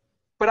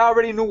 but I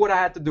already knew what I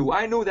had to do.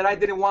 I knew that I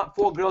didn't want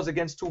 4 girls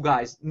against 2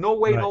 guys. No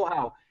way, no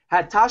how.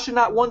 Had Tasha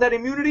not won that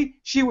immunity,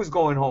 she was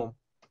going home.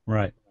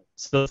 Right.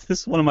 So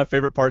this is one of my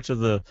favorite parts of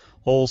the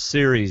whole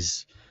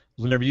series.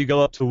 Whenever you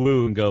go up to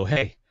Wu and go,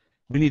 hey,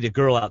 we need a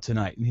girl out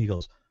tonight. And he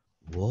goes,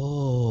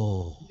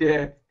 whoa.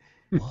 Yeah.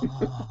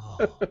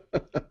 Whoa.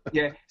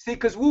 Yeah. See,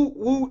 because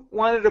Wu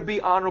wanted to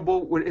be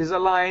honorable with his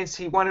alliance.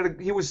 He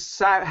was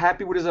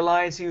happy with his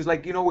alliance. He was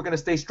like, we're going to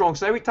stay strong.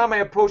 So every time I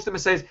approached him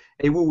and says,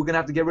 hey, Wu, we're going to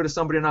have to get rid of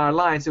somebody in our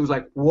alliance, it was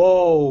like,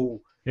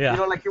 whoa. Yeah.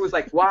 Like he was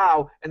like,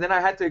 wow. And then I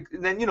had to,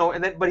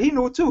 but he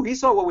knew too. He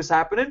saw what was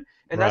happening.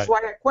 And that's why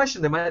I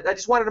questioned him. I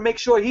just wanted to make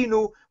sure he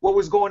knew what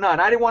was going on.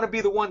 I didn't want to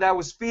be the one that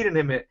was feeding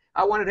him it.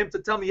 I wanted him to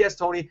tell me, yes,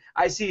 Tony,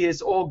 I see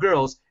it's all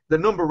girls, the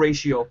number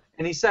ratio.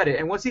 And he said it.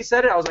 And once he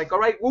said it, I was like, all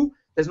right, Wu,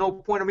 there's no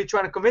point in me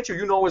trying to convince you.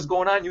 You know what's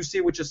going on. You see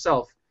it with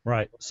yourself.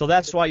 Right. So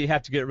that's why you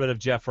have to get rid of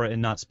Jeffra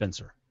and not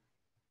Spencer.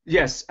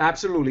 Yes,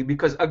 absolutely.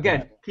 Because,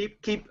 again,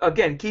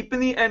 keeping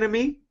the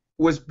enemy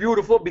was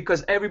beautiful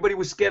because everybody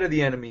was scared of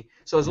the enemy.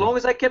 So as long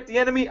as I kept the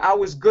enemy, I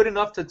was good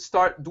enough to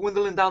start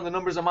dwindling down the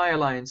numbers of my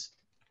alliance.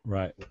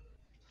 Right.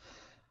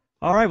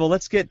 All right, well,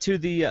 let's get to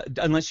the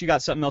unless you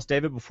got something else,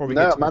 David, before we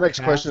get No, to my next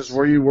Kass. question is: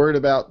 were you worried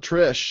about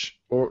Trish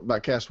or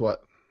about Kass?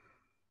 What?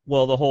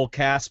 Well, the whole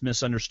Kass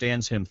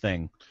misunderstands him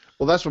thing.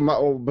 Well, that's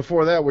what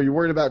before that. Were you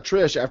worried about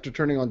Trish after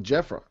turning on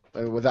Jeffra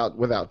without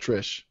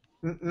Trish?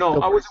 No,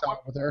 Still I was. solid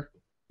with her.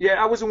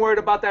 Yeah, I wasn't worried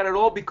about that at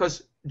all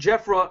because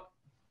Jeffra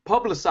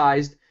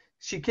publicized.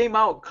 She came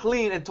out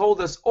clean and told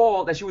us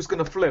all that she was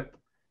gonna flip.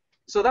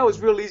 So that was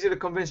real easy to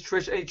convince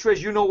Trish. Hey,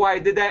 Trish, you know why I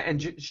did that? And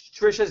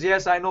Trish says,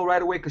 yes, I know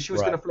right away because she was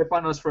going to flip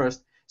on us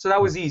first. So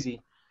that was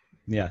easy.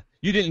 Yeah.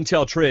 You didn't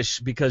tell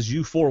Trish because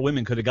you 4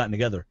 women could have gotten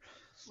together.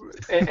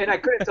 And I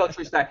couldn't tell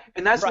Trish that.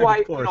 And that's Right, why,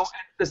 of course.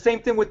 the same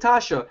thing with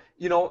Tasha.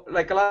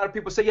 Like a lot of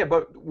people say, yeah,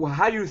 but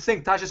how do you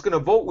think Tasha's going to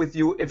vote with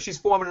you if she's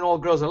forming an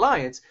all-girls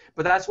alliance?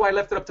 But that's why I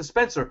left it up to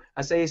Spencer.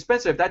 I say, hey,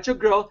 Spencer, if that's your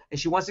girl and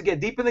she wants to get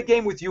deep in the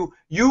game with you,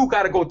 you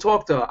got to go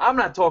talk to her. I'm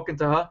not talking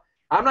to her.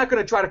 I'm not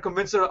going to try to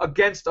convince her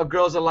against a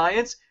girls'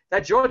 alliance.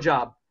 That's your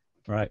job.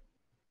 Right.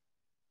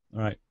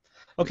 All right.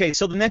 Okay,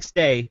 so the next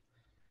day,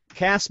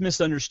 Kass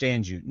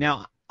misunderstands you.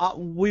 Now,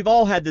 we've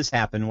all had this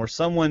happen where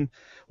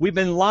we've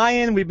been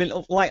lying, we've been,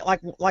 like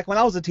when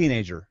I was a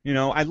teenager,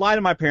 I'd lie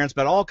to my parents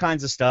about all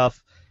kinds of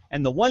stuff,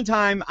 and the one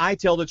time I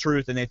tell the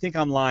truth and they think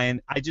I'm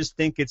lying, I just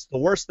think it's the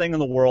worst thing in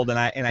the world, and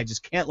I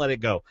just can't let it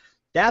go.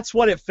 That's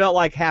what it felt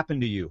like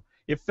happened to you.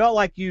 It felt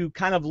like you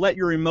kind of let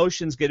your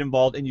emotions get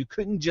involved and you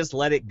couldn't just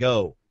let it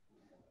go.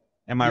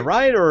 Am I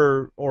right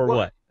or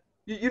what?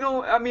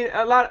 I mean,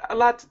 a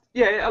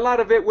lot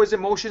of it was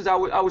emotions. I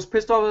was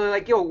pissed off.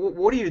 Like, yo,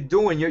 what are you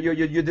doing?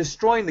 You're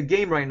destroying the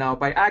game right now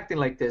by acting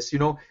like this.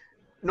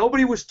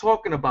 Nobody was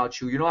talking about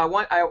you.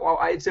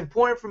 It's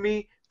important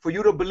for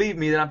you to believe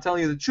me that I'm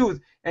telling you the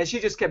truth. And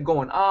she just kept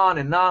going on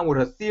and on with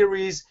her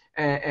theories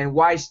and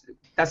why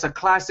that's a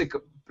classic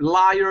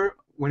liar.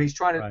 When he's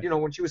trying to,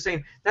 when she was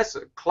saying, that's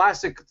a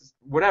classic,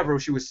 whatever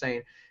she was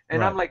saying.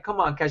 And I'm like, come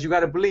on, Kass, you got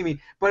to believe me.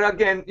 But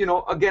again,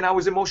 I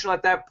was emotional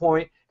at that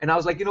point, and I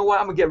was like, you know what,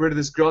 I'm going to get rid of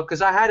this girl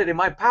because I had it in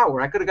my power.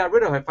 I could have got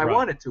rid of her if I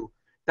wanted to.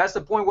 That's the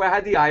point where I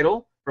had the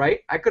idol, right?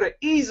 I could have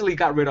easily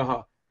got rid of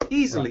her,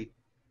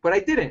 but I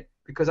didn't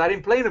because I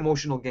didn't play an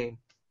emotional game.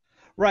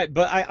 Right,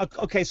 but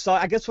so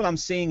I guess what I'm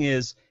seeing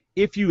is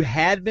if you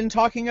had been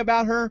talking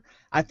about her,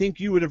 I think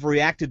you would have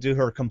reacted to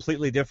her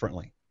completely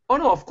differently. Oh,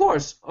 no, of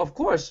course. I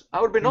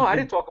would have been, no, I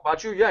didn't talk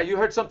about you. Yeah, you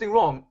heard something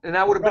wrong, and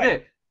that would have been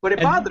it. But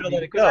it bothered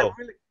me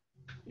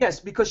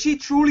because she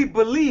truly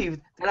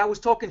believed that I was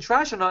talking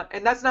trash on her,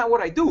 and that's not what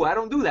I do. I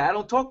don't do that. I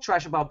don't talk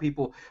trash about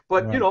people.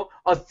 But,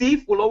 a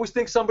thief will always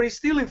think somebody's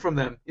stealing from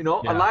them.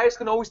 A liar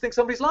can always think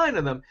somebody's lying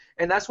to them,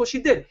 and that's what she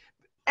did.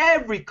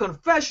 Every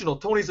confessional,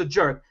 Tony's a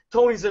jerk,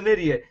 Tony's an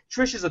idiot,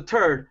 Trish is a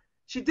turd.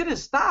 She didn't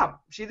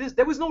stop.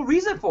 There was no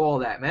reason for all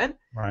that, man.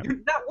 Right.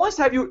 Not once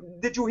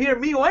did you hear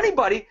me or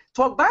anybody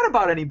talk bad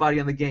about anybody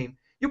in the game.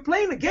 You're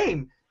playing the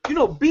game.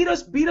 Beat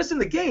us in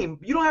the game.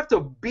 You don't have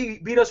to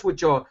beat us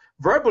with your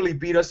verbally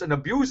beat us and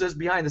abuse us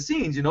behind the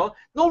scenes.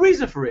 No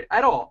reason for it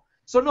at all.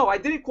 So no, I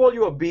didn't call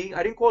you a B.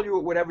 I didn't call you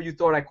whatever you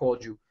thought I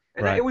called you.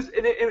 And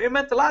it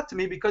meant a lot to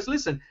me because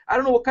listen, I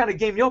don't know what kind of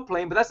game you're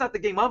playing, but that's not the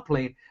game I'm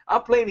playing.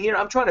 I'm playing here.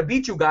 I'm trying to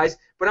beat you guys,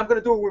 but I'm gonna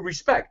do it with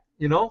respect.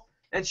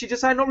 And she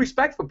just had no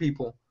respect for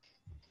people.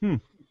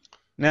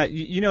 Now,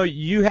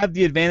 you have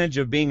the advantage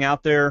of being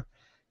out there,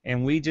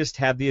 and we just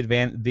have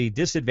the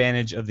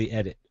disadvantage of the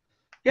edit.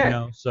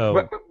 Yeah.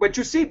 But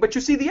you see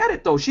the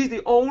edit though. She's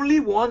the only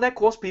one that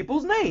calls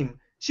people's name.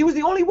 She was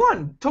the only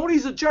one.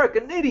 Tony's a jerk,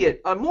 an idiot,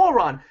 a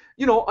moron,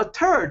 a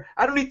turd.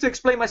 I don't need to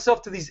explain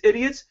myself to these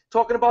idiots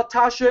talking about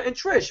Tasha and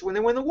Trish when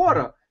they were in the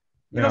water.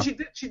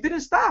 She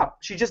didn't stop.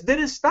 She just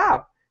didn't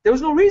stop. There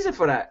was no reason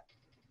for that.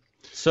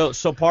 So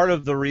part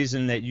of the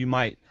reason that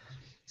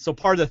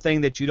part of the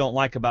thing that you don't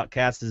like about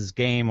Kass's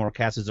game or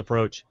Kass's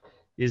approach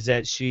is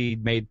that she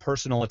made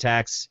personal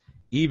attacks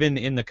even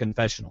in the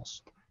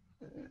confessionals.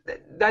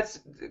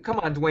 Come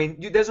on,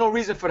 Dwayne. There's no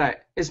reason for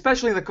that,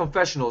 especially in the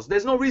confessionals.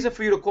 There's no reason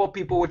for you to call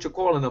people what you're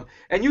calling them.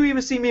 And you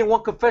even see me in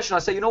one confessional. I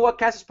say, you know what,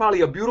 Kass is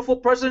probably a beautiful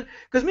person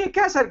because me and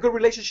Kass had a good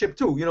relationship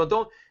too.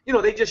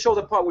 They just showed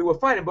the part we were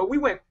fighting, but we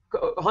went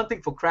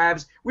hunting for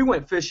crabs. We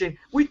went fishing.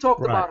 We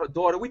talked about her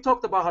daughter. We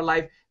talked about her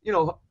life.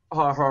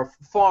 Her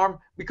farm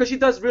because she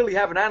does really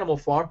have an animal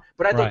farm.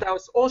 But I thought that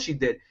was all she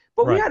did.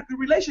 But we had a good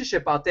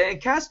relationship out there.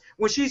 And Kass,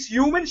 when she's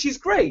human, she's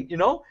great.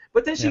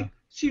 But then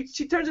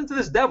she turns into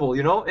this devil,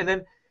 and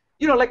then,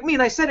 like me,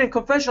 and I said in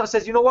confessional, I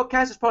says, you know what,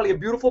 Kass is probably a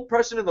beautiful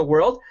person in the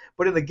world,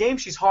 but in the game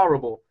she's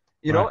horrible,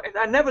 and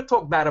I never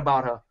talk bad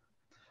about her.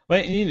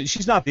 Well,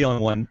 she's not the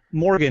only one.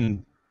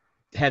 Morgan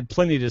had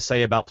plenty to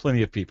say about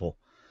plenty of people.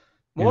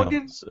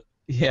 Morgan?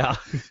 Yeah,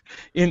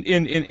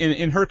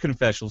 in her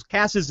confessionals,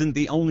 Kass isn't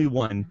the only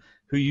one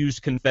who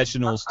used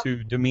confessionals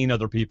to demean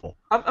other people.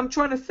 I'm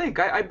trying to think.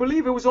 I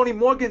believe it was only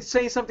Morgan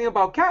saying something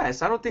about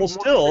Kass. I don't think. Well,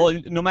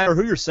 still, no matter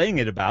who you're saying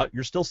it about,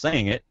 you're still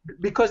saying it.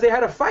 Because they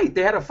had a fight.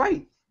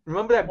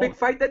 Remember that big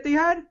fight that they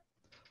had?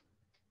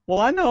 Well,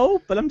 I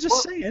know, but I'm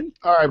just saying.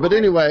 All right, but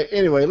anyway,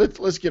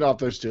 let's get off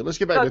those two. Let's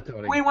get back to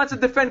Tony. Wayne wants to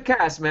defend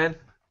Kass, man.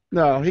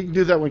 No, he can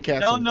do that when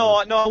Kass. No,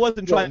 I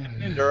wasn't trying to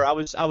hinder. I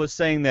was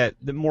saying that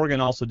Morgan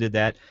also did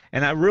that,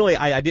 and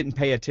I didn't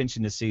pay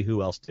attention to see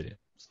who else did it.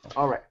 So.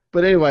 All right.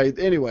 But anyway,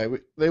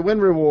 they win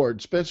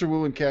reward. Spencer,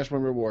 Wu, and Kass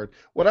win reward.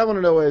 What I want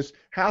to know is,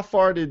 how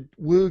far did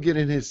Wu get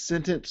in his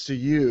sentence to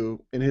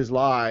you in his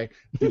lie?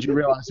 Did you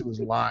realize it was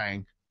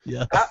lying?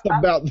 Yeah.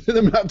 I'm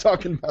not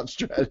talking about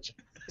strategy.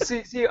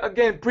 See,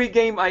 again,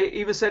 pre-game, I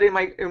even said in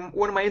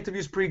one of my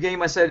interviews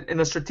pre-game, I said in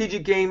a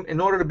strategic game, in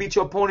order to beat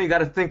your opponent, you got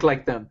to think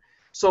like them.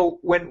 So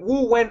when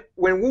Wu went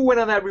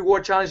on that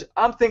reward challenge,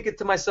 I'm thinking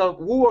to myself,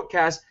 Wu or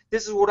Kass,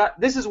 this is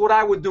what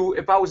I would do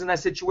if I was in that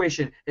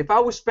situation. If I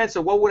was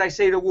Spencer, what would I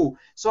say to Wu?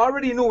 So I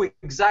already knew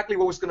exactly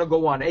what was going to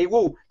go on. Hey,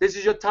 Wu, this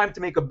is your time to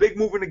make a big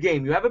move in the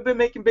game. You haven't been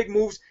making big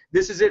moves.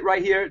 This is it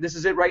right here. This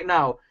is it right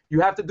now.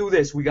 You have to do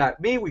this. We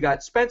got me. We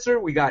got Spencer.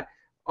 We got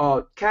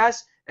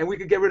Kass, and we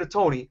could get rid of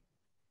Tony.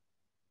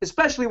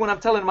 Especially when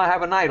I'm telling him I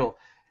have an idol.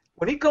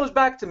 When he comes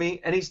back to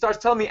me and he starts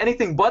telling me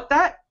anything but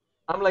that,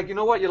 I'm like, you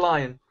know what? You're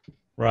lying.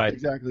 Right.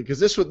 Exactly, because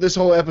this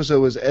whole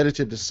episode was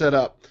edited to set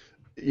up,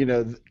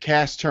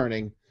 Kass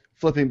turning,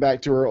 flipping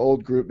back to her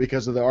old group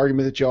because of the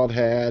argument that y'all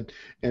had,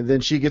 and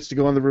then she gets to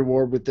go on the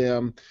reward with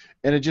them,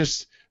 and it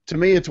just, to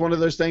me, it's one of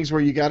those things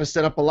where you got to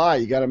set up a lie,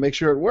 you got to make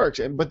sure it works.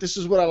 But this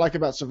is what I like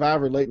about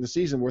Survivor late in the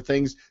season, where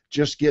things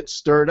just get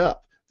stirred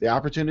up. The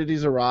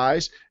opportunities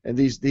arise, and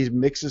these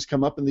mixes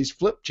come up, and these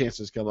flip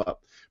chances come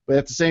up. But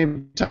at the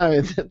same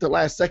time, at the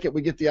last second,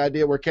 we get the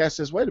idea where Kass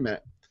says, "Wait a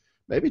minute,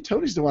 maybe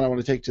Tony's the one I want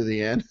to take to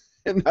the end."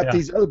 And not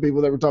these other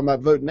people that were talking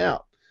about voting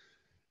out.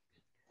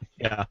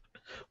 Yeah.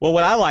 Well,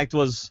 what I liked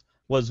was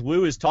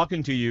Wu is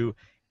talking to you,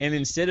 and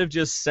instead of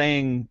just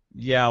saying,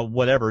 yeah,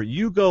 whatever,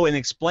 you go and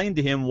explain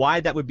to him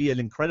why that would be an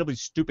incredibly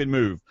stupid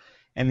move,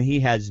 and he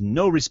has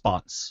no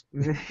response.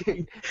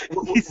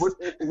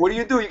 What do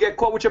you do? You get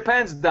caught with your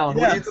pants down.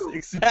 Yes, what do you do?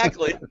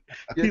 Exactly.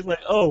 He's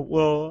like, oh,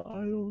 well, I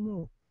don't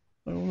know.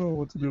 I don't know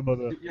what to do about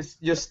that.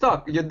 You're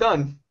stuck. You're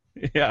done.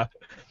 Yeah.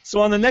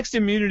 So on the next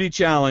immunity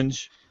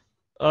challenge,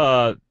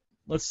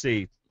 let's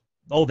see.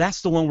 Oh,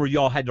 that's the one where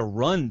y'all had to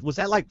run. Was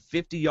that like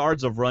 50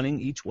 yards of running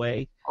each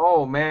way?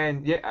 Oh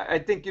man, yeah. I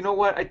think, you know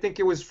what? I think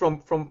it was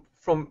from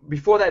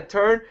before that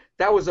turn.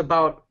 That was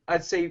about,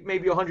 I'd say,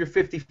 maybe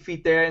 150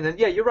 feet there, and then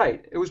yeah, you're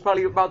right. It was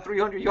probably about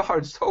 300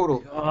 yards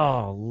total.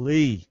 Oh,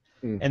 Lee.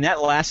 And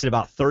that lasted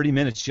about 30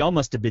 minutes. Y'all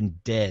must have been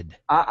dead.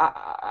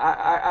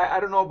 I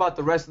don't know about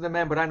the rest of them,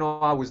 man, but I know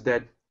I was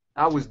dead.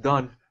 I was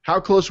done. How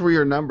close were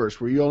your numbers?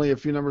 Were you only a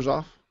few numbers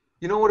off?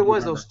 You know what it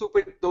was?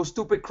 Those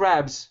stupid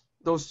crabs.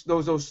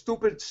 Those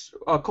stupid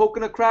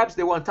coconut crabs.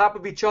 They were on top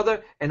of each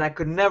other, and I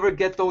could never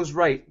get those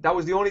right. That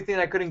was the only thing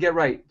I couldn't get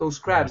right. Those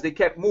crabs. They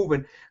kept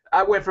moving.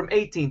 I went from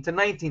 18 to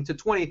 19 to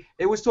 20.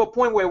 It was to a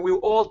point where we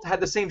all had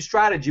the same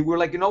strategy. We were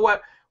like, you know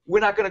what? We're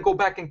not going to go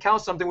back and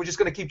count something. We're just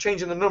going to keep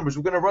changing the numbers.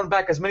 We're going to run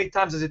back as many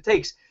times as it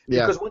takes.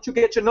 Yeah. Because once you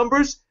get your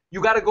numbers,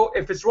 you got to go.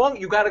 If it's wrong,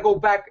 you got to go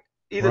back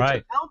either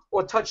to count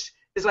or touch.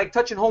 It's like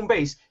touching home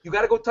base. You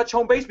got to go touch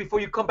home base before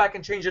you come back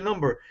and change your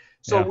number.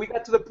 So we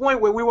got to the point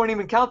where we weren't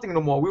even counting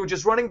no more. We were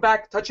just running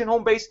back, touching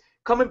home base,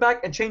 coming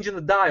back, and changing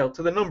the dial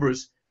to the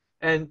numbers.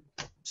 And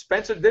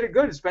Spencer did it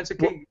good. Spencer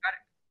got it.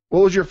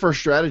 What was your first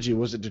strategy?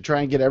 Was it to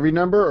try and get every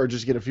number or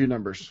just get a few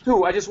numbers?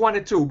 Two. I just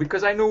wanted two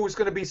because I knew it was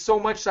going to be so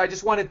much. So I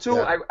just wanted two.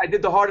 Yeah. I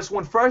did the hardest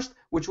one first,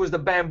 which was the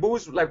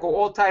bamboos, like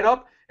all tied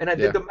up, and I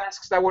did the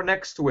masks that were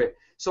next to it.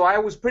 So I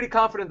was pretty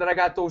confident that I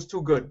got those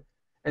two good.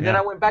 And then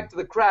I went back to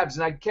the crabs,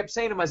 and I kept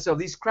saying to myself,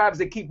 these crabs,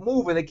 they keep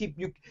moving.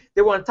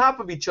 They were on top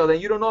of each other,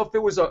 and you don't know if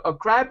it was a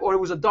crab or it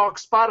was a dark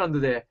spot under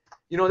there.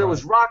 You know, there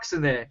was rocks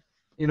in there.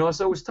 You know,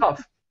 so it was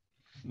tough.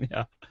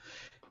 Yeah.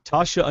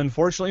 Tasha,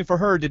 unfortunately for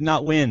her, did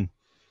not win.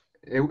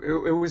 It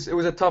was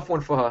a tough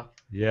one for her.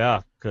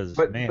 Yeah, because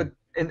man.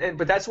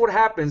 But that's what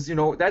happens. You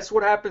know, that's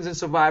what happens in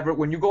Survivor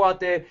when you go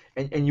out there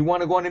and you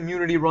want to go on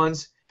immunity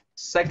runs.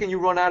 Second you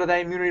run out of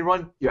that immunity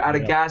run, you're out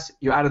of gas.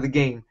 You're out of the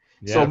game.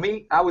 Yeah. So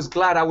me, I was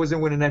glad I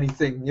wasn't winning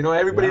anything. You know,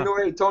 everybody knew,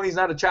 hey, Tony's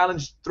not a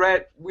challenge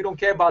threat. We don't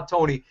care about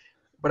Tony.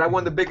 But I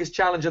won the biggest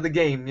challenge of the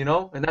game, you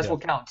know, and that's what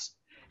counts.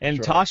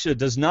 And Tasha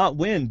does not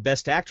win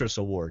Best Actress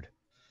Award.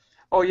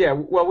 Oh, yeah.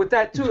 Well, with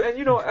that, too. And,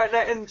 you know,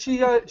 and she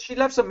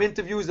left some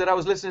interviews that I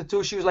was listening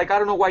to. She was like, I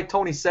don't know why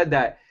Tony said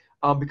that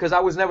because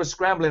I was never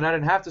scrambling. I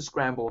didn't have to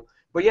scramble.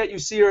 But yet you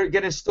see her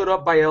getting stood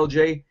up by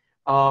LJ.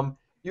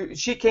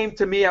 She came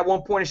to me at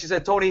one point and she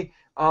said, Tony,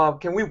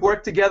 can we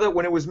work together?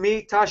 When it was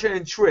me, Tasha,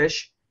 and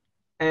Trish,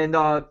 and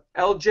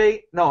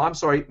LJ, no, I'm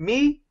sorry,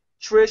 me,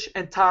 Trish,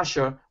 and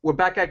Tasha were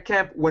back at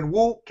camp when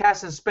Wu,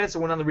 Kass, and Spencer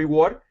went on the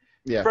reward.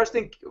 Yeah. First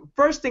thing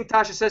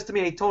Tasha says to me,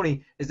 hey,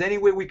 Tony, is there any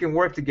way we can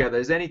work together?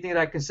 Is there anything that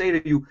I can say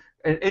to you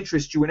and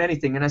interest you in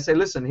anything? And I said,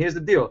 listen, here's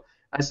the deal.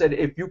 I said,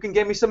 if you can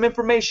get me some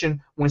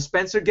information when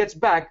Spencer gets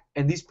back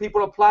and these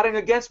people are plotting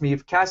against me,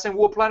 if Kass and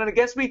Wu are plotting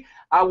against me,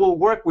 I will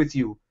work with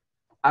you.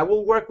 I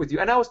will work with you.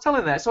 And I was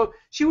telling that. So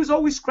she was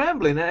always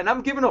scrambling, and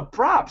I'm giving her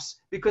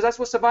props because that's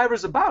what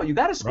Survivor's about. You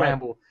got to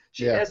scramble.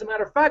 Right. As a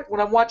matter of fact,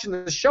 when I'm watching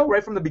the show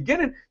right from the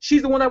beginning,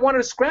 she's the one that wanted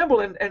to scramble,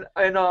 and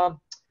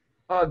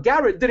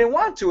Garrett didn't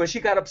want to, and she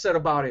got upset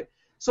about it.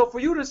 So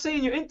for you to say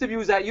in your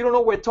interviews that you don't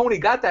know where Tony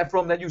got that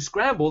from, that you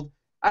scrambled,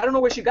 I don't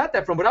know where she got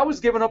that from. But I was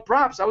giving her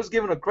props. I was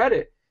giving her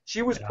credit.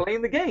 She was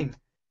playing the game,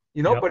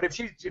 you know. But if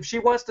she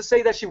wants to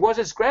say that she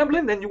wasn't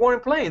scrambling, then you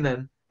weren't playing.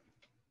 Then,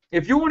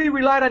 if you only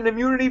relied on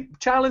immunity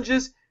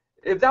challenges,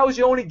 if that was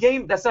your only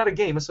game, that's not a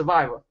game. A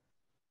Survivor.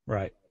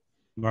 Right.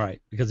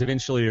 Right. Because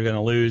eventually you're going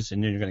to lose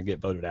and then you're going to get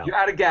voted out. You're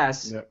out of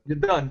gas. Yep. You're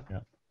done.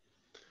 Yep.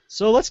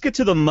 So let's get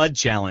to the mud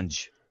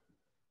challenge.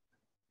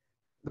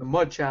 The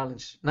mud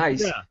challenge.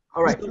 Nice. Yeah.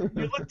 All right. You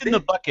looked in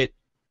the bucket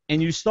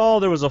and you saw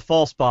there was a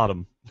false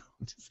bottom.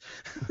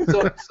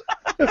 So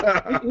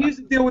here's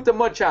the deal with the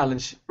mud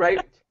challenge, right?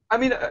 I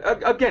mean,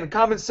 again,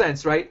 common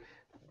sense, right?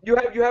 You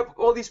have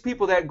all these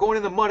people that are going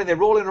in the mud and they're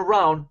rolling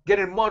around,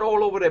 getting mud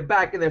all over their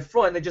back and their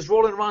front, and they're just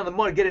rolling around in the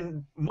mud,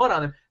 getting mud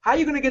on them. How are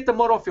you going to get the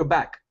mud off your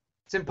back?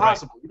 It's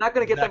impossible. Right. You're not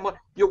going to get that mud.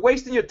 You're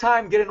wasting your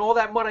time getting all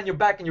that mud on your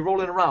back and you're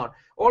rolling around.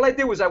 All I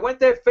did was I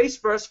went there face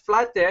first,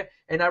 flat there,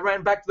 and I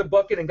ran back to the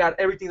bucket and got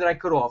everything that I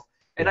could off.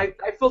 And I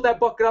filled that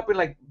bucket up in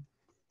like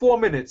 4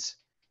 minutes.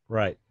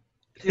 Right.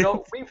 You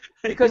know,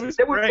 because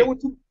they were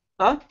too,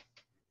 huh?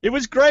 It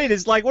was great.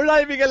 It's like we're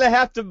not even gonna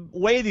have to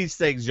weigh these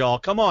things, y'all.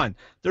 Come on.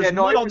 There's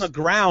mud on the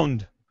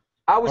ground.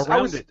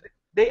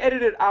 They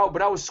edited it out,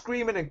 but I was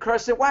screaming and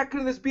cursing. Why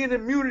couldn't this be an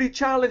immunity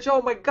challenge?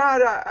 Oh my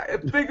God!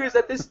 It figures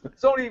that this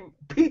is only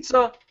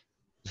pizza.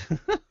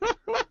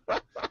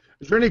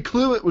 Was there any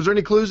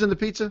clues in the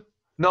pizza?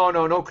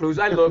 No clues.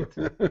 I looked.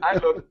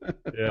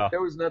 Yeah.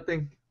 There was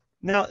nothing.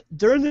 Now,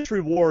 during this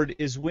reward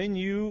is when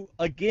you,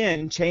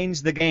 again,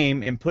 change the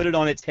game and put it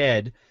on its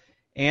head,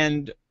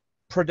 and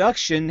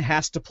production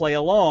has to play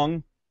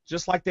along,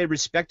 just like they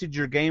respected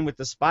your game with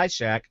the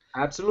SpyShack.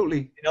 Absolutely.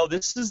 You know,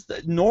 this is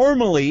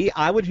normally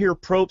I would hear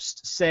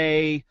Probst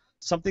say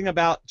something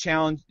about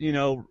challenge, you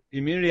know,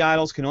 immunity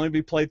idols can only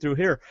be played through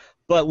here.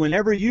 But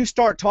whenever you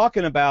start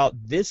talking about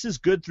this is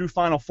good through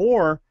Final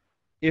Four,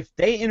 if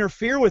they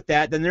interfere with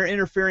that, then they're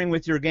interfering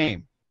with your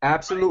game.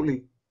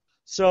 Absolutely.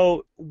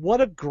 So what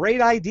a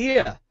great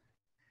idea.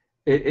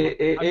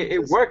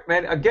 It worked,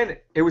 man. Again,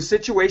 it was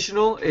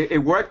situational. It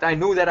worked. I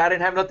knew that I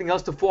didn't have nothing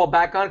else to fall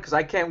back on because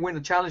I can't win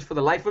the challenge for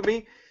the life of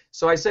me.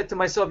 So I said to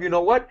myself, you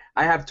know what?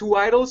 I have 2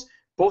 idols.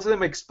 Both of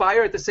them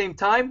expire at the same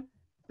time.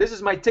 This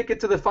is my ticket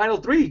to the Final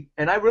 3.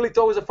 And I really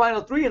thought it was a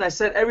Final 3, and I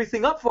set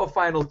everything up for a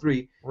Final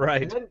 3.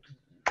 Right. And then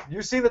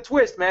you see the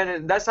twist, man,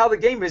 and that's how the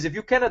game is. If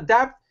you can't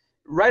adapt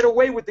right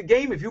away with the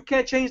game, if you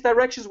can't change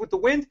directions with the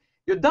wind,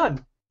 you're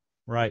done.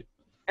 Right.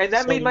 And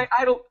that made my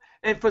idol,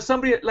 and for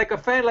somebody like a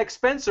fan like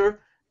Spencer,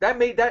 that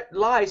made that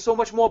lie so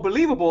much more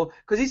believable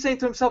because he's saying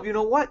to himself, you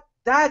know what?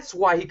 That's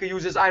why he could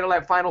use his idol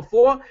at Final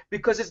 4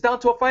 because it's down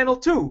to a Final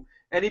 2,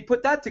 and he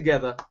put that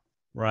together.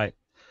 Right.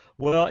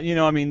 Well, you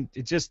know, I mean,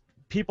 it just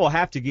people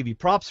have to give you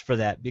props for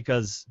that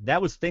because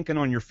that was thinking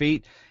on your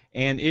feet,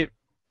 and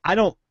I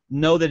don't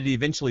know that it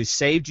eventually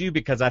saved you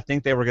because I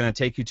think they were going to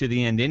take you to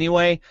the end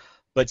anyway.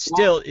 But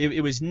still, it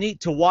was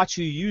neat to watch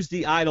you use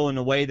the idol in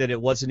a way that it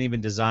wasn't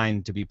even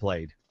designed to be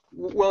played.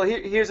 Well,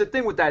 here's the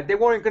thing with that. They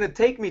weren't going to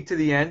take me to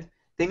the end.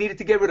 They needed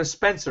to get rid of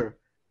Spencer.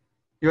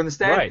 You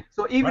understand? Right.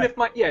 So even if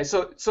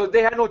so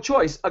they had no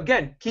choice.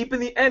 Again, keeping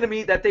the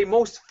enemy that they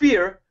most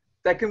fear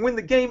that can win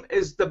the game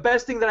is the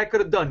best thing that I could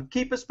have done.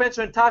 Keeping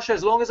Spencer and Tasha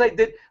as long as I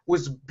did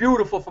was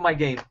beautiful for my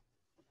game.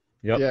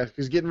 Yep. Yeah,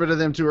 because getting rid of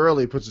them too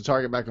early puts the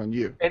target back on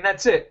you. And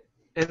that's it.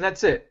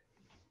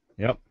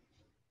 Yep.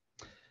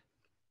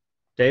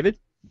 David?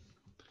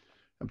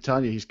 I'm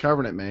telling you, he's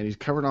covering it, man. He's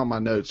covering all my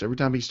notes. Every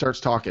time he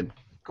starts talking,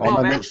 Come all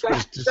on, my man. notes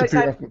just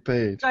disappear off my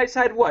page. You guys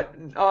had what?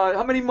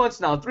 How many months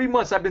now? 3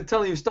 months I've been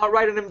telling you, start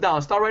writing them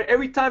down.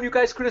 Every time you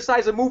guys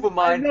criticize a move of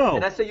mine,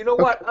 and I say, you know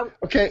what?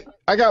 Okay,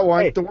 I got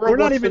one. Hey, we're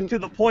not even to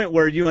the point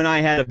where you and I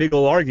had a big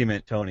old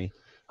argument, Tony.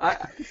 I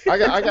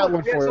got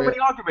one for you. So many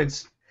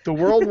arguments. The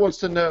world wants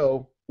to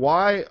know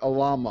why a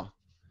llama.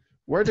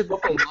 Where did the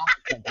llama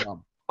come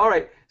from? All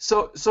right,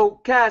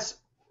 so Kass,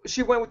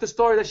 she went with the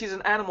story that she's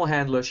an animal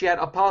handler. She had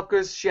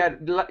alpacas, she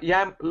had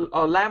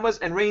llamas,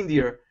 and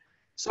reindeer.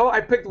 So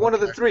I picked one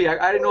of the 3.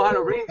 I didn't know how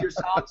the reindeer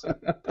sounds, so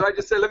I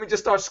just said, let me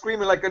just start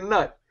screaming like a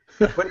nut.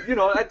 But, you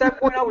know, at that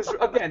point I was,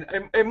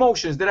 again,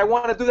 emotions. Did I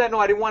want to do that? No,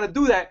 I didn't want to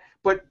do that.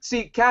 But,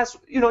 see, Kass,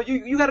 you know,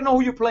 you got to know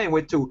who you're playing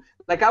with, too.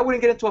 Like, I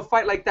wouldn't get into a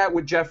fight like that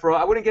with Jeffro.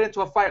 I wouldn't get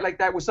into a fight like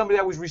that with somebody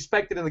that was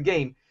respected in the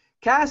game.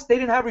 Kass, they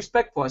didn't have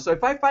respect for us. So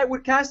if I fight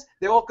with Kass,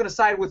 they're all going to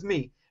side with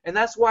me. And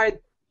that's why,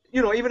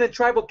 you know, even in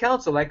tribal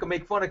council, I could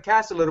make fun of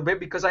Kass a little bit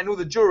because I knew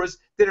the jurors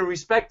didn't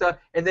respect her,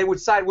 and they would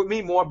side with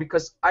me more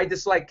because I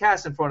dislike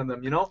Kass in front of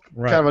them, you know?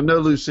 Right. Kind of a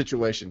no-lose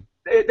situation.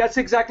 That's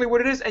exactly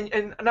what it is,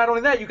 and not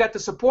only that, you got the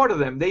support of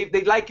them.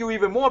 They like you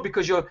even more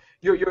because you're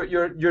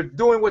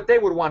doing what they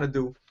would want to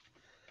do.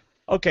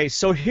 Okay,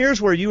 so here's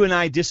where you and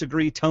I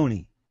disagree,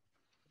 Tony.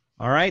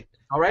 All right?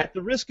 All right. At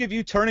the risk of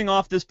you turning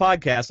off this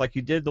podcast like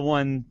you did the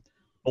one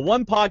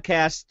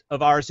podcast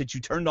of ours that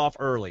you turned off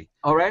early.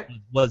 All right.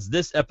 Was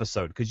this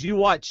episode because you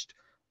watched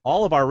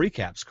all of our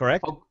recaps,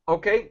 correct?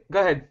 Okay,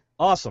 go ahead.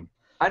 Awesome.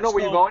 I know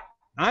where you're going.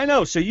 I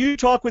know. So you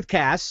talk with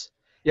Kass,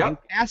 Yep. And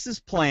Kass's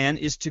plan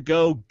is to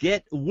go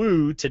get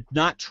Wu to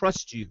not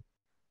trust you.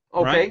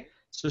 Okay. Right?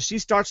 So she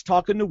starts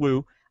talking to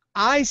Wu.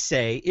 I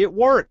say it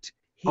worked.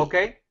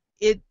 Okay.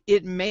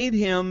 It made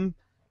him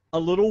a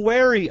little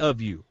wary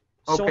of you.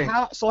 Okay.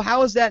 So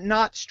how is that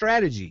not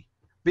strategy?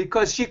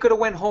 Because she could have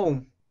went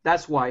home.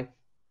 That's why.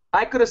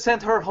 I could have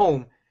sent her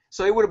home.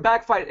 So it would have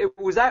backfired.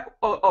 Was that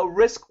a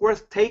risk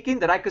worth taking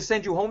that I could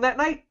send you home that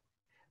night?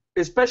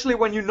 Especially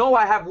when you know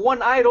I have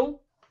one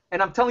idol,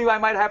 and I'm telling you I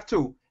might have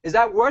two. Is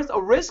that worth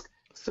a risk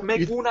to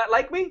make Wu not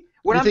like me?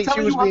 When you I'm think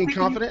telling she was you, being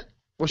confident?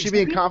 Was she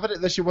being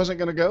confident that she wasn't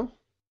going to go?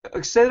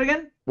 Say it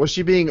again. Was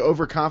she being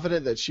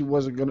overconfident that she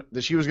was going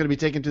to be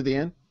taken to the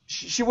end?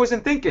 She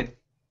wasn't thinking.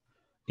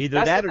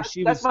 Either that or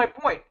she was. That's my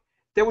point.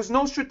 There was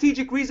no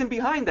strategic reason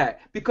behind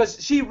that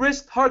because she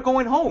risked her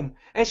going home,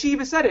 and she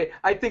even said it.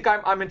 I think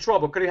I'm in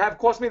trouble. Could it have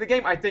cost me the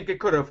game? I think it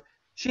could have.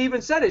 She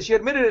even said it. She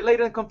admitted it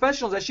later in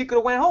confessionals that she could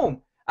have went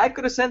home. I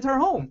could have sent her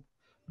home.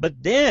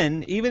 But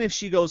then, even if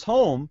she goes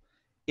home,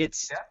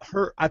 it's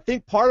her. I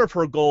think part of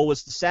her goal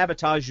was to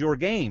sabotage your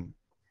game.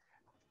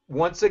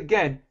 Once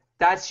again,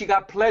 she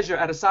got pleasure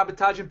out of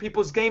sabotaging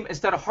people's game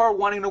instead of her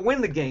wanting to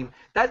win the game.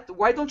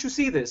 Why don't you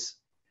see this?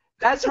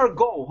 That's her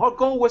goal. Her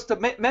goal was to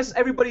mess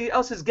everybody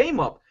else's game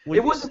up.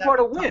 It wasn't for her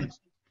to win.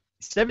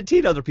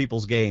 17 other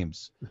people's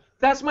games.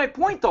 That's my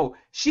point, though.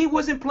 She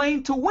wasn't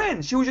playing to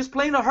win. She was just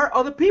playing to hurt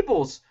other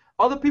people's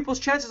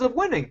chances of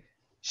winning.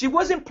 She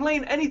wasn't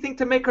playing anything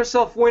to make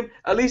herself win,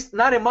 at least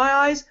not in my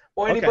eyes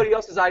or anybody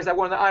else's eyes that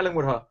were on the island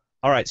with her.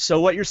 All right,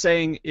 so what you're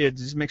saying is,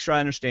 just make sure I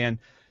understand,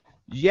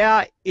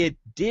 yeah, it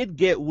did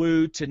get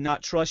Wu to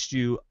not trust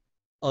you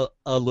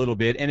a little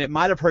bit, and it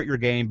might have hurt your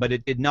game, but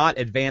it did not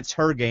advance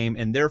her game,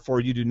 and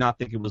therefore you do not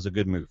think it was a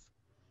good move.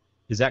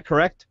 Is that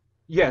correct?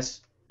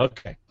 Yes.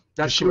 Okay.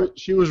 That's correct.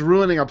 She was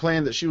ruining a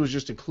plan that she was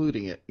just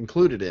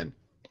included in.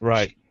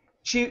 Right.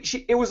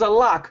 It was a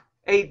lock.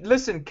 Hey,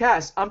 listen,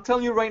 Kass, I'm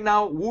telling you right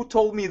now, Wu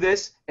told me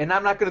this, and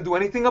I'm not going to do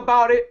anything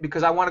about it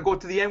because I want to go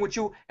to the end with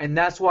you, and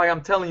that's why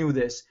I'm telling you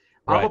this.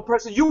 Right. I'm a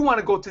person you want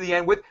to go to the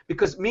end with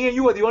because me and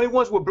you are the only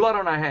ones with blood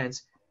on our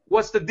hands.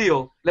 What's the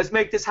deal? Let's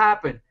make this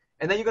happen.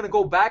 And then you're going to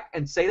go back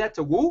and say that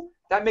to Wu?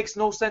 That makes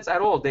no sense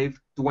at all,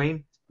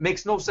 Dwayne.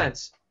 Makes no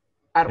sense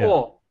at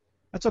all.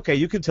 That's okay.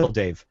 You can tell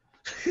Dave.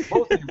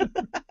 Both of you.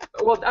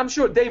 Well, I'm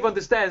sure Dave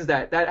understands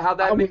how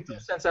that makes no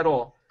sense at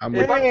all.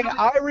 Hey,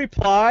 I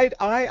replied.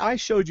 I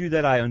showed you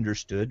that I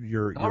understood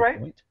your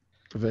point.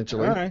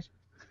 Eventually. All right.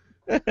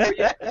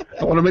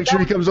 I want to make sure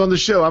he comes on the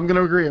show. I'm going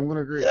to agree.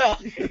 Yeah.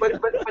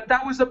 But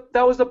that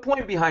was the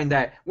point behind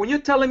that. When you're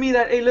telling me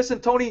that, hey, listen,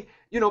 Tony,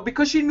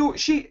 because she knew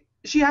she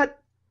had.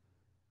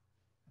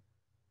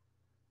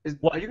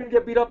 Are you going to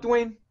get beat up,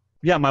 Dwayne?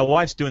 Yeah, my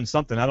wife's doing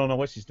something. I don't know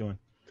what she's doing.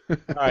 All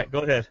right, go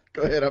ahead.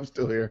 Go ahead. I'm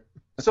still here.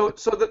 So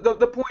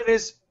the point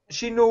is,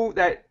 she knew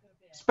that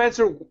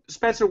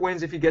Spencer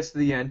wins if he gets to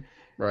the end.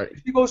 Right.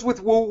 If he goes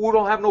with Wu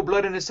don't have no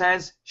blood in his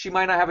hands. She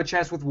might not have a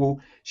chance with Wu.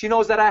 She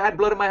knows that I had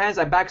blood in my hands.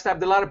 I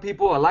backstabbed a lot of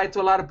people. I lied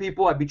to a lot of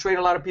people. I betrayed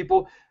a lot of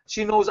people.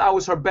 She knows I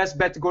was her best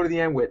bet to go to the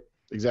end with.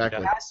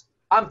 Exactly.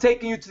 I'm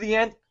taking you to the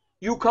end.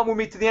 You come with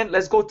me to the end.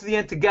 Let's go to the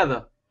end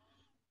together.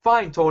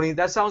 Fine, Tony.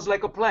 That sounds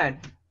like a plan.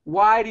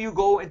 Why do you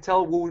go and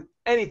tell Wu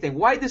anything?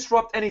 Why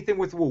disrupt anything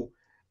with Wu?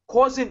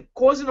 Causing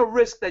a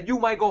risk that you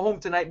might go home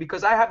tonight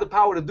because I have the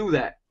power to do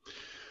that.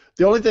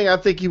 The only thing I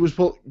think he was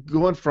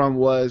going from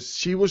was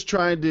she was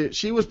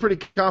pretty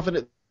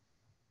confident.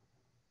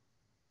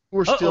 She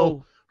was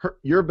still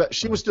your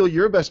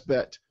best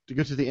bet to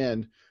go to the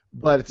end,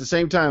 but at the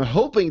same time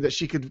hoping that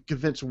she could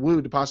convince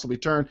Wu to possibly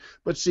turn.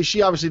 But see,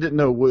 she obviously didn't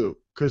know Wu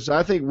because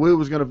I think Wu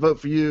was going to vote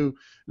for you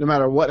no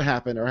matter what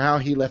happened or how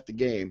he left the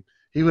game.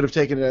 He would have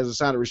taken it as a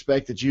sign of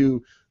respect that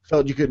you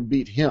felt you couldn't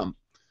beat him.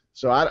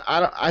 So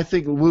I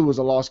think Wu was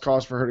a lost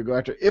cause for her to go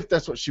after if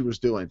that's what she was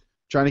doing,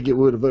 trying to get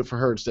Wu to vote for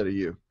her instead of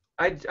you.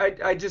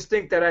 I just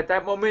think that at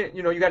that moment,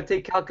 you got to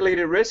take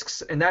calculated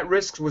risks, and that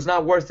risk was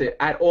not worth it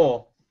at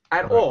all.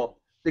 At all.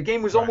 The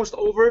game was almost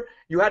over.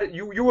 You could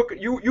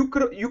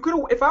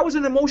if I was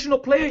an emotional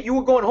player, you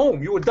were going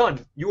home. You were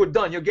done.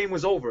 Your game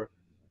was over.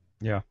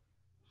 Yeah.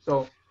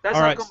 So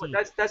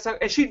that's that's how,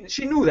 and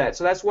she knew that.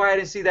 So that's why I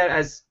didn't see that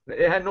as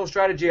it had no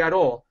strategy at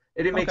all.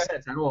 It didn't make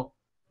sense at all.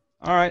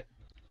 All right.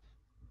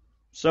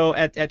 So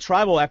at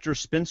Tribal, after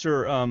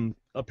Spencer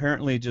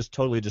apparently just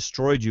totally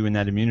destroyed you in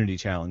that immunity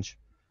challenge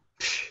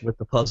with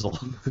the puzzle.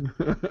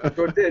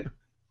 Sure did.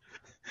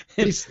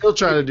 He's still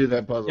trying to do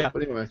that puzzle. Yeah.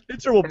 But anyway.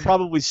 Spencer will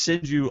probably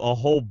send you a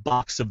whole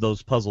box of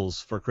those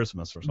puzzles for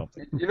Christmas or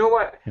something. You know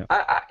what? Yeah.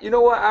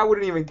 I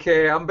wouldn't even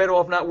care. I'm better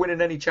off not winning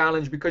any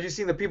challenge because you've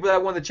seen the people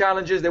that won the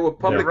challenges, they were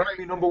public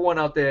enemy number one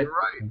out there. You're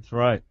right. That's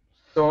right.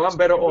 So I'm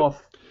better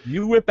off.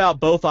 You whip out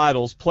both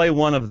idols, play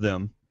one of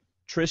them,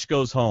 Trish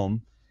goes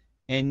home,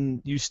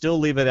 and you still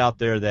leave it out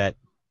there that,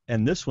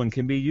 and this one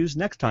can be used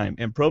next time.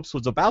 And Probst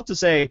was about to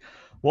say,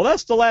 well,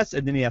 that's the last,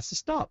 and then he has to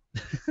stop.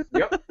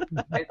 Yep.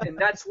 And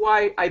that's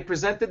why I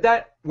presented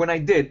that when I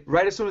did,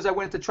 right as soon as I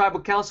went into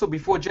Tribal Council,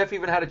 before Jeff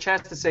even had a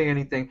chance to say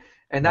anything.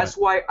 And that's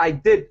why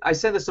I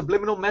sent a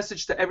subliminal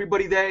message to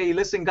everybody there. Hey,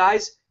 listen,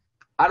 guys,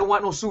 I don't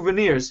want no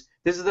souvenirs.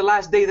 This is the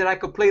last day that I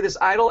could play this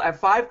idol at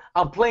 5.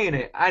 I'm playing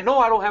it. I know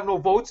I don't have no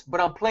votes, but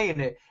I'm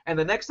playing it. And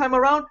the next time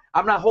around,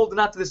 I'm not holding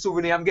on to the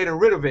souvenir. I'm getting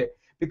rid of it.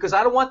 Because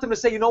I don't want them to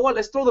say, you know what,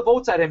 let's throw the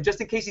votes at him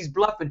just in case he's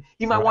bluffing.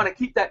 He might want to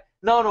keep that.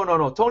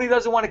 No. Tony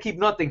doesn't want to keep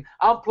nothing.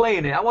 I'm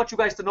playing it. I want you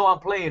guys to know I'm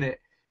playing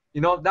it.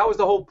 You know, that was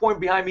the whole point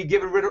behind me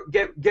getting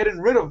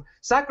rid of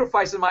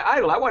sacrificing my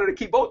idol. I wanted to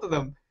keep both of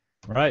them.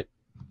 Right.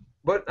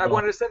 But I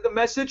wanted to send the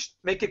message,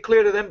 make it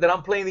clear to them that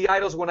I'm playing the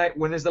idols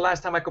when is the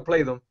last time I could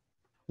play them.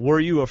 Were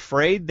you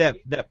afraid that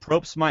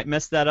Probst might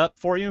mess that up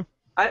for you?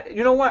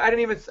 You know what? I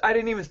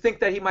didn't even think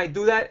that he might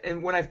do that.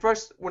 And when I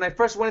first went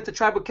into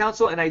tribal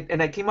council and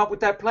I came up with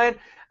that plan,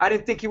 I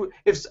didn't think he would.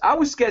 If I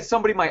was scared,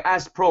 somebody might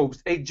ask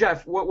Probst, "Hey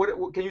Jeff,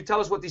 what can you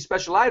tell us what these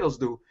special idols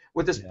do?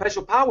 What the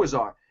special powers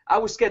are?" I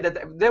was scared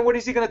that then what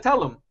is he gonna tell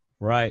them?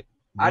 Right.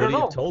 I don't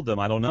know. Told them.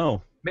 I don't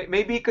know.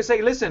 Maybe he could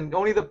say, "Listen,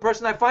 only the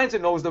person that finds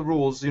it knows the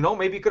rules." You know,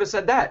 maybe he could have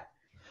said that.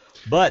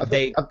 But I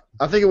think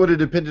it would have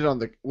depended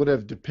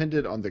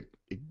on the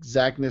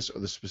exactness or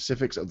the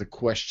specifics of the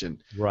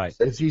question. Right.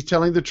 If he's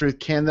telling the truth,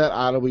 can that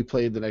idol be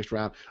played the next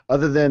round?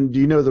 Other than, do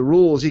you know the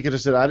rules? He could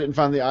have said, I didn't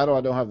find the idol,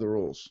 I don't have the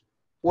rules.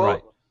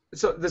 Well,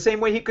 so the same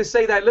way he could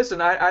say that,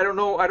 listen, I don't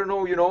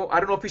know, you know, I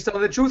don't know if he's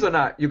telling the truth or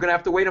not. You're gonna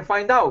have to wait and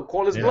find out.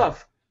 Call his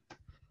bluff.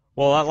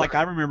 Well,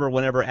 I remember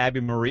whenever Abby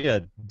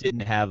Maria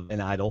didn't have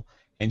an idol,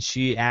 and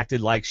she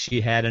acted like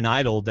she had an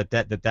idol,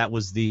 that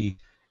was the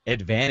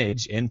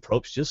advantage, and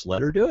Probst just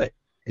let her do it.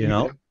 You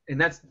know. And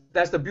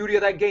that's the beauty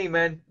of that game,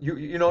 man.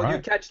 You know, you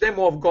catch them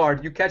off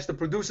guard. You catch the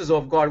producers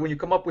off guard when you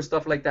come up with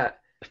stuff like that.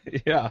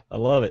 Yeah, I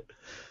love it.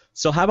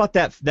 So how about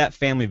that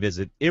family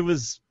visit? It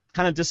was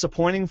kind of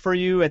disappointing for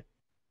you,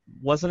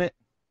 wasn't it?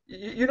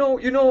 You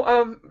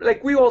know,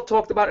 like we all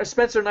talked about it.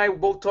 Spencer and I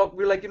both talked.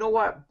 We were like, you know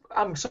what?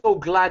 I'm so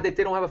glad that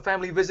they don't have a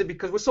family visit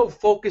because we're so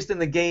focused in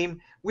the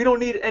game. We don't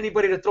need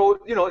anybody to throw.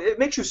 You know, it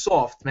makes you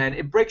soft, man.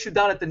 It breaks you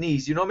down at the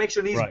knees. You know, it makes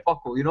your knees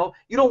buckle. You know,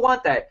 you don't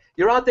want that.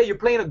 You're out there. You're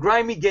playing a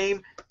grimy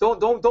game.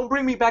 Don't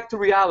bring me back to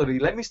reality.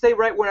 Let me stay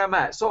right where I'm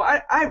at. So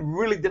I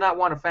really did not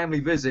want a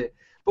family visit.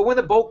 But when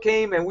the boat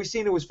came and we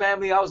seen it was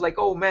family, I was like,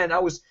 oh man, I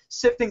was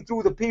sifting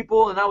through the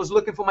people and I was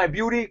looking for my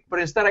beauty, but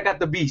instead I got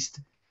the beast.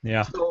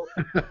 Yeah. So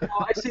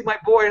I see my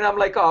boy and I'm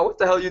like, oh, what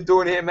the hell are you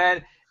doing here,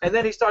 man? And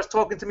then he starts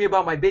talking to me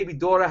about my baby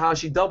daughter, how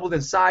she doubled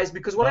in size.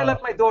 Because when I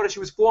left my daughter, she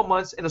was 4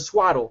 months in a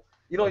swaddle.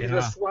 You know,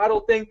 the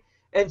swaddle thing.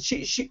 And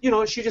she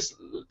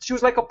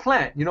was like a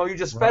plant. You know, you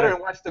just fed her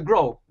and watched her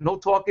grow. No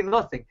talking,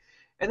 nothing.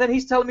 And then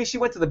he's telling me she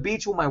went to the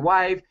beach with my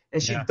wife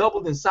and she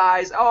doubled in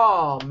size.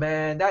 Oh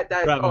man,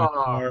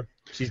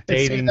 she's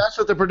dating. See, that's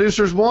what the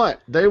producers want.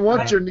 They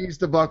want your knees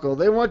to buckle.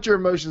 They want your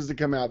emotions to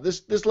come out.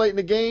 This late in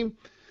the game.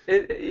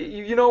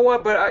 You know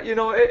what? But you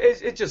know,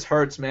 it just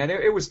hurts, man.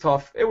 It was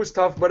tough. It was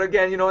tough. But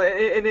again, you know,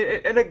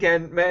 and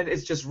again, man,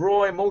 it's just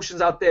raw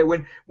emotions out there.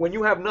 When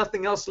you have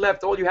nothing else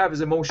left, all you have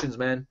is emotions,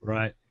 man.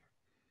 Right.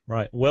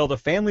 Well, the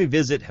family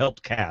visit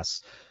helped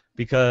Kass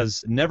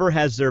because never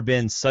has there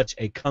been such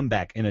a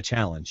comeback in a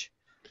challenge.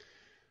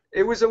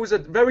 It was a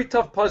very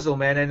tough puzzle,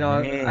 man. And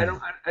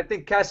I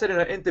think Kass said in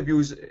her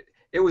interviews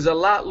it was a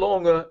lot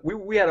longer.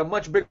 We had a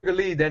much bigger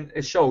lead than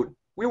it showed.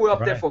 We were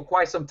up there for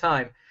quite some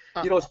time.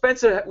 You know,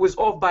 Spencer was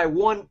off by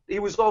one. He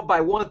was off by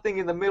one thing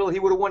in the middle. He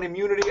would have won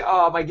immunity.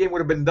 My game would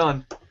have been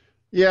done.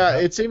 Yeah,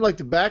 it seemed like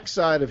the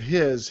backside of he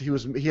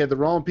had the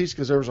wrong piece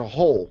because there was a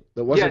hole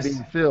that wasn't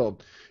being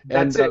filled.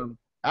 That's it.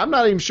 I'm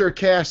not even sure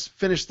Kass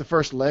finished the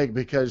first leg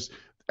because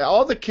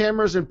all the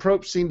cameras and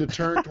Probst seemed to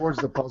turn towards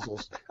the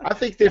puzzles. I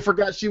think they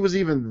forgot she was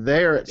even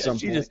there at some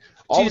point.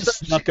 She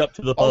just snuck up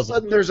to the puzzle. All of a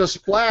sudden there's a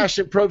splash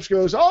and Probst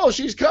goes, "Oh,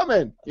 she's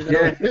coming!" You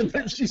know, and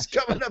then she's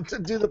coming up to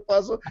do the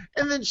puzzle,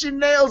 and then she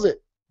nails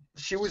it.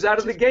 She was out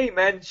of the game,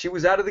 man. She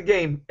was out of the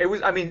game. It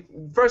was, I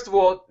mean, first of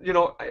all, you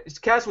know,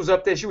 Kass was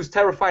up there. She was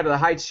terrified of the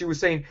heights. She was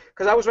saying,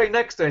 because I was right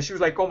next to her, and she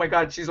was like, "Oh my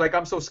God," she's like,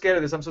 "I'm so scared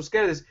of this. I'm so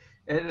scared of this."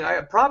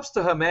 And props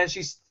to her, man.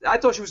 I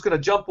thought she was gonna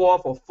jump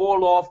off or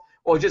fall off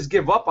or just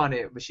give up on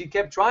it, but she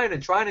kept trying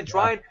and trying and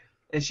trying,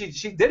 and she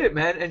did it,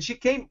 man. And she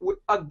came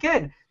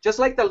again, just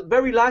like the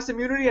very last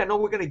immunity. I know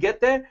we're gonna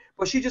get there,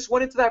 but she just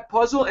went into that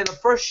puzzle, and the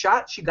first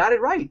shot, she got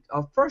it right.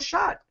 Her first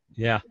shot.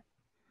 Yeah.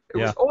 It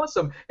was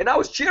awesome, and I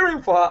was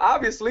cheering for her,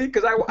 obviously,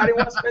 because I didn't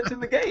want Spence in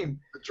the game.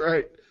 That's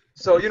right.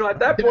 So, you know, at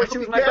that point, she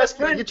was my best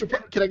friend.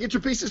 Can I get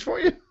your pieces for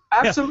you?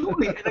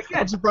 Absolutely. And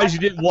again, I'm surprised you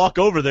didn't walk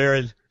over there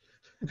and.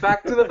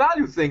 Back to the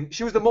value thing.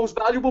 She was the most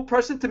valuable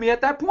person to me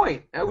at that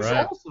point. It was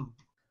awesome.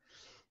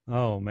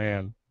 Oh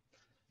man.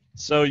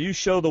 So you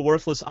show the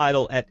worthless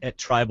idol at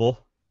Tribal,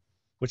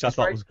 which I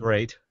thought was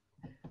great.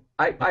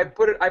 I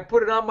put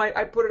it on my.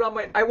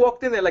 I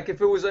walked in there like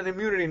if it was an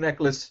immunity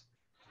necklace.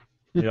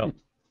 Yep.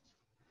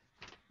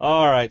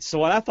 All right. So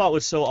what I thought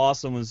was so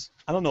awesome was,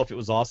 I don't know if it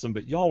was awesome,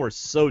 but y'all were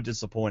so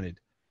disappointed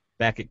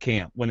back at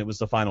camp when it was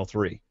the final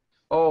three.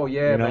 Oh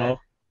yeah, man.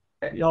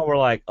 Y'all were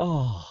like,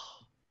 oh.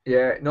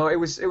 Yeah, no, it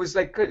was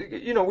like,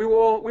 you know, we were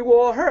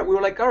all hurt. We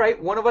were like, all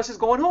right, one of us is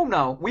going home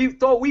now. We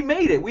thought we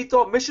made it. We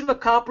thought mission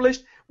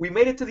accomplished. We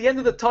made it to the end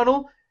of the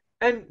tunnel,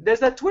 And there's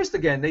that twist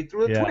again. They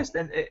threw the Yeah. twist,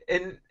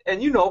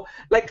 and you know,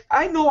 like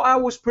I know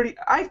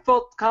I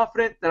felt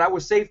confident that I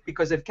was safe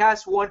because if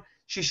Kass won,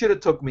 she should have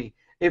took me.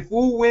 If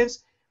Wu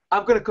wins,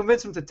 I'm gonna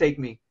convince him to take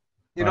me.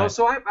 You know, Right.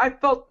 so I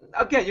felt,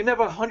 again, you're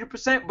never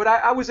 100%, but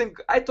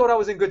I thought I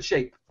was in good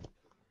shape.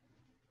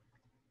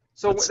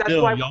 So But that's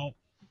still, why.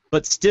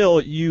 But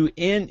still, you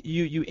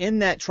in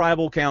that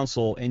tribal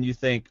council and you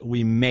think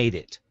we made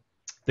it,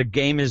 the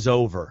game is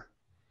over,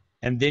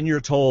 and then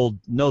you're told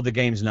no, the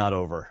game's not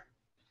over.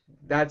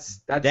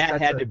 That's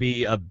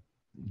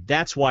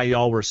why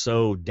y'all were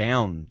so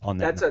down on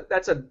that.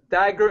 That's a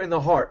dagger in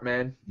the heart,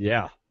 man.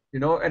 Yeah. You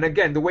know, and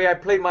again, the way I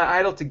played my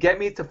idol to get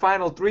me to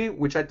Final 3,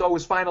 which I thought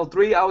was Final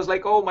 3, I was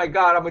like, oh my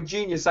God, I'm a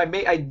genius. I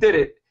did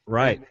it.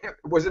 Right. It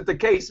wasn't the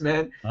case,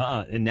 man.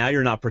 And now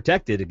you're not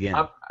protected again.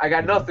 I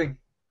got nothing.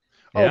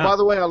 Oh, Yeah. by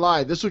the way, I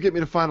lied. This will get me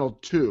to Final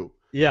 2.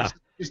 Yeah.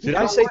 Did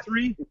I say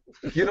 3?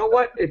 You know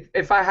what?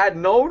 If I had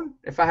known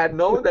that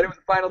it was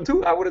the Final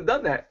 2, I would have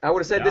done that. I would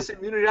have said this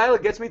immunity idol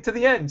gets me to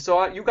the end.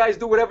 So you guys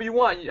do whatever you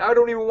want. I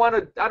don't even want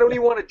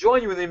to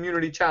join you in the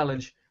immunity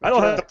challenge. I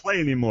don't have to play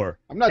anymore.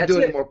 I'm not That's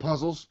doing it. any more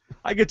puzzles.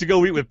 I get to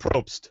go eat with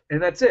Probst.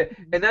 And that's it.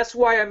 And that's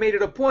why I made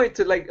it a point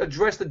to like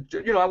address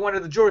I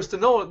wanted the jurors to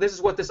know this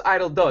is what this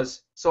idol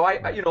does. So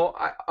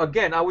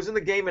I was in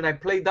the game and I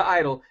played the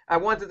idol. I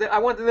wanted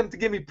them to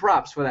give me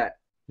props for that.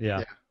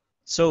 Yeah.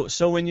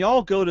 So when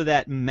y'all go to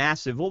that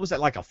massive, what was that,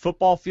 like a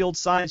football field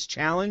size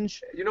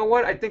challenge? You know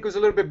what? I think it was a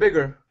little bit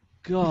bigger.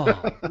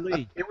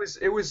 Golly. It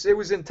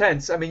was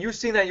intense. I mean, you've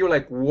seen that, you're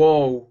like,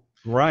 whoa.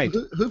 Right.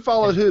 Who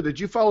followed who? Did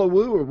you follow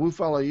Wu or Wu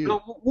follow you?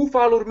 No, Wu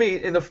followed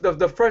me in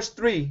the first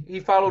 3. He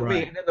followed me,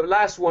 Right. and then the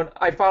last one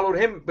I followed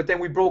him, but then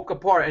we broke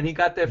apart, and he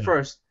got there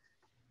first.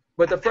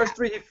 But the first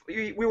 3,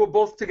 we were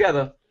both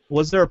together.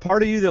 Was there a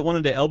part of you that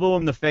wanted to elbow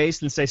him in the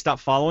face and say, "Stop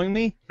following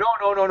me"?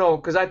 No.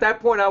 Because at that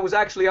point, I was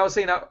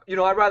saying,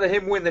 I'd rather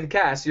him win than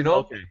Kass. You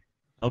know.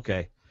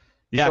 Okay.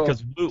 Yeah, So-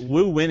 because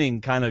Wu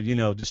winning kind of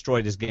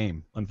destroyed his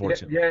game,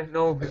 unfortunately. Yeah.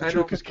 No. I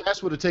know. Because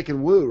Cass would have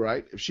taken Wu,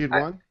 right? If she had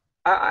won.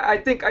 I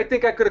think I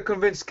could have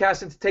convinced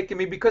Kass into taking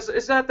me because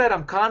it's not that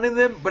I'm conning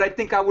them, but I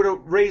think I would have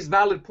raised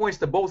valid points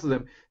to both of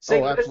them.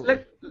 Say,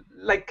 absolutely.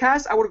 like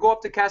Kass, I would go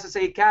up to Kass and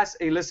say, hey, Kass,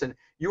 hey, listen,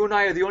 you and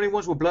I are the only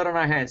ones with blood on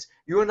our hands.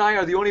 You and I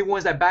are the only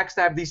ones that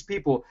backstab these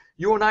people.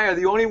 You and I are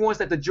the only ones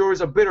that the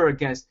jurors are bitter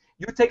against.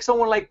 You take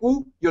someone like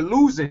Wu, you're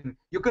losing.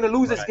 You're going to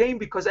lose this game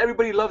because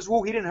everybody loves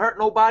Wu. He didn't hurt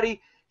nobody.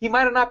 He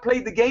might have not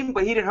played the game,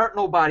 but he didn't hurt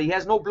nobody. He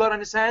has no blood on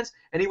his hands,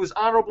 and he was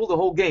honorable the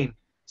whole game.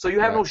 So you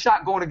have no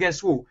shot going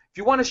against Wu. If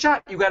you want a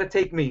shot, you got to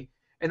take me.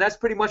 And that's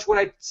pretty much what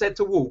I said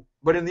to Wu,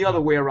 but in the other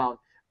way around.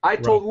 I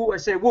told Wu, I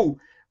said, Wu,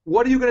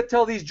 what are you going to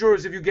tell these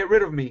jurors if you get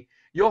rid of me?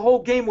 Your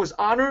whole game was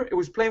honor. It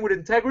was playing with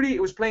integrity.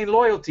 It was playing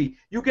loyalty.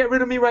 You get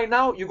rid of me right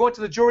now, you're going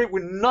to the jury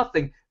with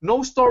nothing.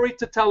 No story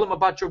to tell them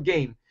about your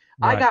game.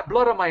 Right. I got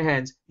blood on my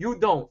hands. You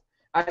don't.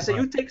 I said,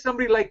 you take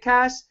somebody like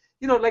Kass,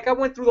 like I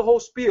went through the whole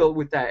spiel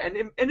with that.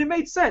 And it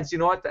made sense,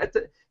 you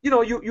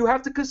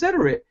have to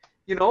consider it,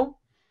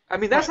 I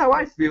mean, that's how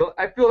I feel.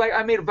 I feel like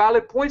I made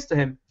valid points to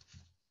him.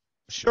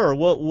 Sure.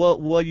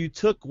 Well, you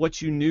took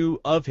what you knew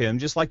of him,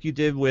 just like you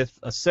did with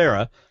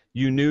Sarah.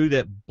 You knew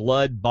that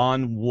blood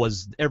bond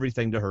was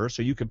everything to her,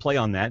 so you could play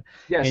on that.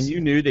 Yes. And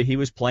you knew that he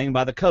was playing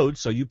by the code,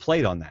 so you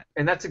played on that.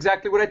 And that's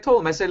exactly what I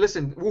told him. I said,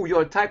 listen, Wu,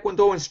 you're a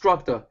Taekwondo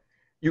instructor.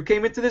 You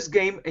came into this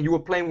game and you were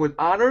playing with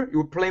honor, you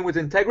were playing with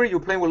integrity, you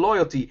were playing with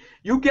loyalty.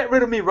 You get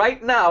rid of me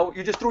right now,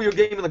 you just threw your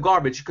game in the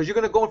garbage because you're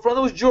going to go in front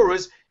of those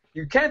jurors.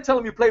 You can't tell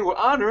them you played with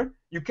honor,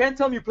 you can't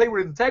tell them you played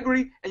with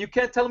integrity, and you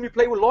can't tell them you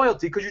played with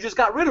loyalty because you just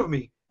got rid of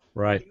me.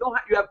 Right.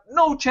 You have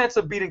no chance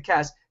of beating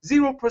Kass.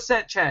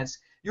 0% chance.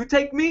 You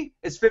take me,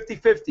 it's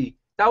 50-50.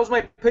 That was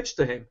my pitch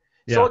to him.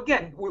 Yeah. So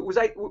again,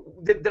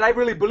 did I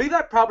really believe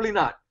that? Probably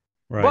not.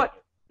 Right. But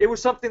it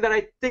was something that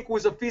I think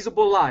was a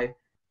feasible lie.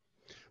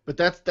 But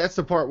that's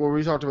the part where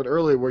we talked about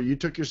earlier, where you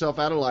took yourself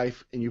out of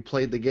life and you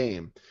played the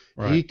game.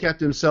 Right. He kept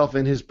himself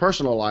in his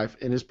personal life,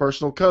 in his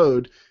personal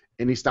code,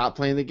 and he stopped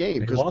playing the game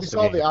because we lost the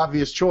saw game. the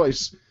obvious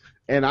choice.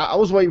 And I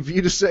was waiting for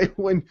you to say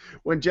when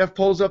Jeff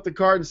pulls up the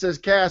card and says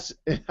Kass,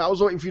 I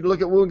was waiting for you to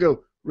look at Wu and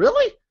go,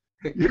 really?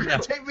 You're going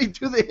to take me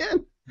to the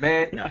end?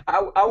 Man, Yeah.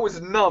 I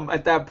was numb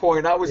at that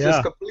point. I was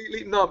just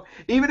completely numb.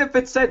 Even if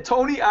it said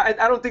Tony, I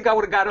don't think I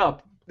would have got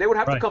up. They would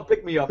have to come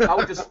pick me up. I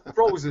was just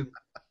frozen.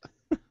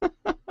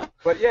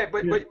 But yeah,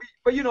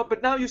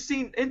 but now you've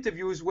seen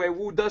interviews where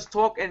Wu does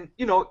talk, and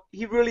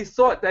he really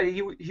thought that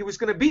he was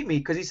going to beat me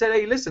because he said,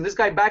 hey, listen, this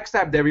guy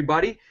backstabbed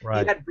everybody.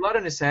 Right. He had blood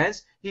on his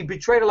hands. He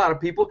betrayed a lot of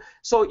people.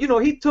 So it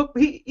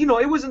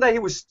wasn't that he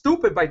was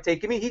stupid by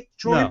taking me. He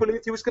truly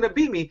believed he was going to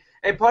beat me,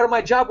 and part of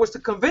my job was to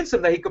convince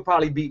him that he could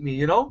probably beat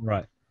me.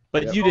 Right.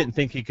 But you didn't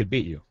think he could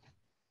beat you.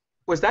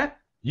 Was that?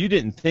 You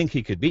didn't think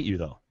he could beat you,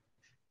 though.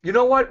 You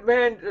know what,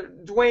 man,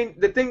 Dwayne?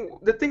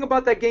 The thing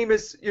about that game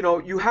is,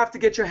 you have to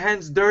get your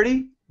hands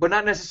dirty, but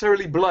not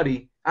necessarily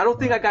bloody. I don't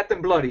think I got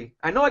them bloody.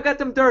 I know I got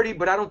them dirty,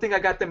 but I don't think I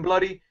got them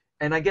bloody.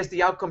 And I guess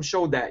the outcome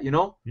showed that,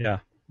 Yeah.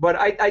 But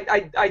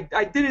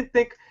I didn't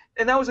think,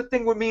 And that was the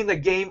thing with me in the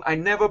game. I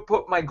never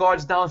put my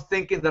guards down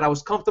thinking that I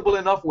was comfortable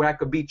enough where I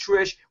could beat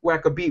Trish, where I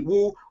could beat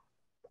Wu.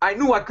 I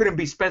knew I couldn't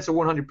beat Spencer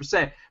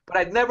 100%, but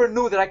I never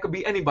knew that I could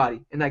beat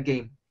anybody in that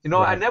game. You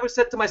know, I never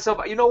said to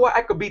myself, you know what,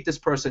 I could beat this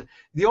person.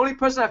 The only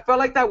person I felt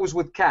like that was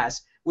with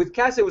Kass. With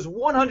Kass, it was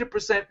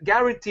 100%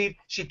 guaranteed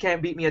she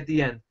can't beat me at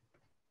the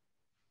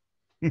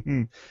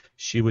end.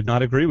 She would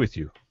not agree with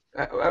you.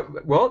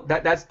 Well,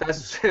 that's why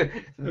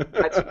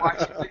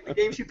she played the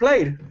game she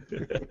played.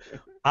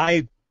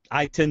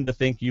 I tend to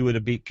think you would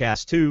have beat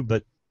Kass too,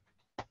 but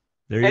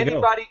there you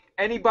go.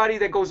 Anybody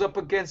that goes up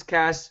against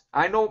Kass,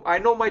 I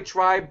know my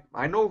tribe,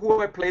 I know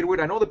who I played with,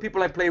 I know the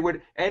people I played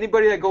with.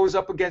 Anybody that goes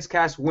up against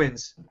Kass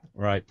wins.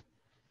 Right.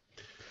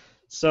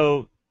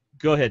 So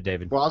go ahead,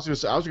 David. Well, I was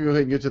going to go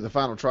ahead and get to the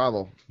final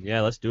tribal.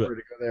 Yeah, let's do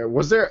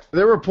it.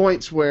 There were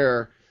points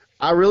where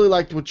I really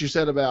liked what you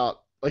said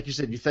about, like you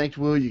said, you thanked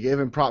Wu, you gave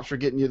him props for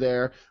getting you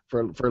there,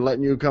 for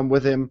letting you come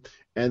with him,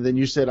 and then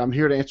you said, I'm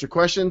here to answer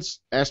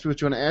questions. Ask me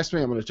what you want to ask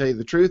me. I'm going to tell you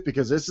the truth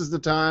because this is the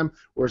time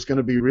where it's going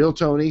to be real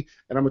Tony,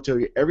 and I'm going to tell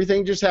you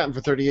everything just happened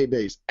for 38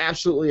 days.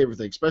 Absolutely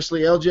everything,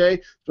 especially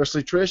LJ,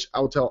 especially Trish. I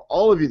will tell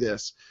all of you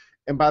this.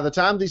 And by the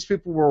time these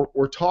people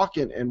were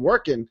talking and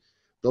working,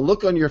 the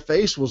look on your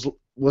face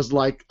was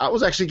like, I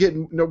was actually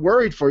getting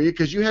worried for you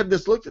because you had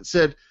this look that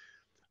said,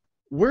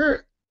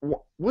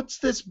 what's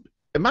this?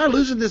 Am I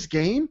losing this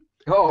game?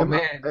 Oh,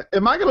 man.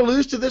 Am I going to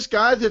lose to this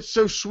guy that's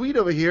so sweet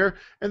over here,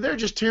 and they're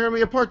just tearing me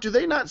apart? Do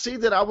they not see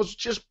that I was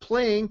just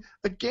playing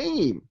a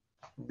game?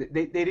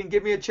 They didn't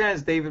give me a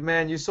chance, David,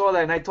 man. You saw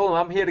that, and I told them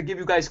I'm here to give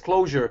you guys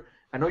closure.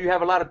 I know you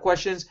have a lot of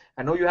questions.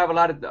 I know you have a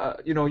lot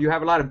of, you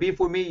have a lot of beef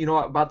with me,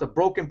 about the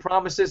broken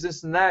promises,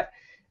 this and that.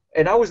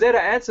 And I was there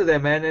to answer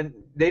them, man, and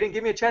they didn't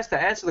give me a chance to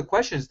answer the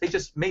questions. They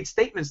just made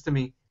statements to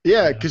me.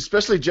 Yeah, because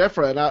especially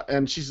Jeffra,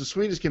 and she's the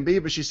sweetest can be,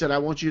 but she said, I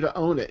want you to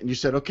own it. And you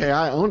said, okay,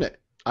 I own it.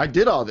 I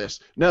did all this.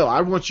 No, I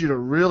want you to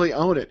really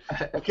own it.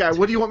 Okay,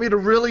 what do you want me to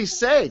really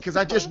say? Because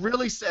I just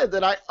really said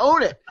that I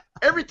own it.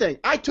 Everything.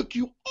 I took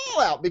you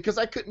all out because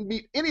I couldn't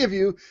beat any of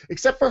you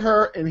except for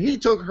her, and he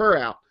took her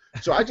out.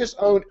 So I just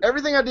owned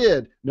everything I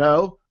did.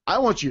 No, I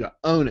want you to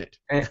own it.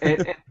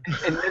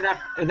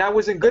 And that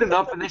wasn't good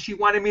enough, and then she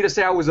wanted me to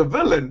say I was a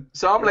villain.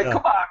 So I'm like,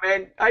 come on,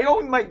 man. I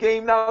own my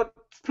game now.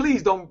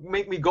 Please don't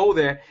make me go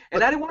there.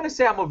 And I didn't want to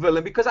say I'm a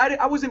villain because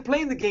I wasn't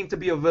playing the game to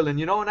be a villain,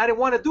 and I didn't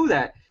want to do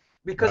that.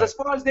 Because as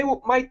far as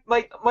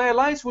my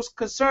alliance was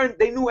concerned,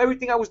 they knew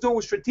everything I was doing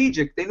was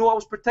strategic. They knew I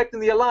was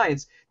protecting the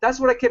alliance. That's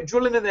what I kept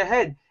drilling in their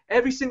head.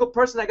 Every single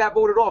person that got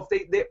voted off,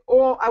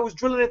 I was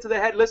drilling into their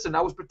head. Listen,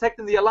 I was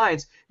protecting the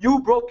alliance.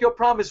 You broke your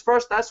promise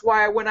first. That's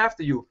why I went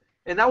after you.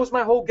 And that was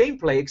my whole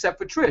gameplay, except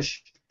for Trish.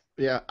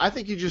 Yeah, I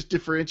think you just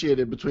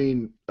differentiated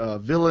between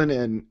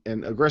villain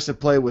and aggressive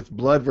play with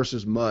blood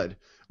versus mud,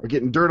 or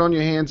getting dirt on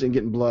your hands and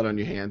getting blood on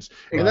your hands.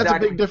 And that's a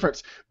big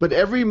difference. But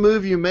every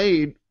move you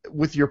made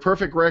with your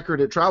perfect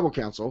record at Tribal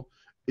Council,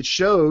 it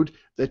showed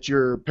that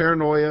your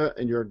paranoia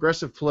and your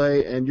aggressive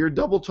play and your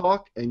double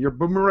talk and your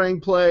boomerang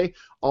play,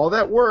 all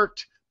that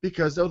worked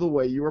because of the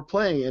way you were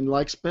playing. And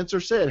like Spencer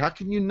said, how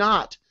can you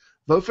not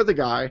vote for the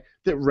guy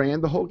that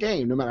ran the whole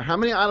game? No matter how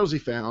many idols he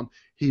found,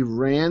 he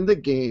ran the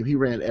game. He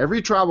ran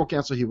every Tribal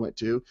Council he went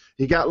to.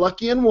 He got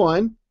lucky in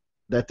one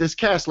that this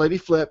Kass lady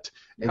flipped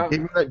and gave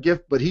him that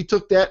gift, but he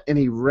took that and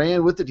he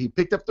ran with it. He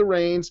picked up the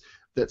reins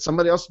that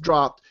somebody else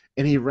dropped,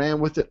 and he ran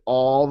with it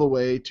all the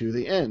way to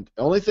the end.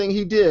 The only thing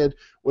he did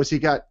was he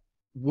got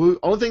Wu.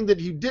 Only thing that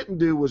he didn't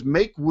do was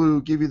make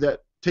Wu give you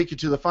that, take you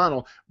to the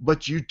final,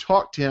 but you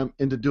talked him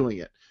into doing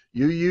it.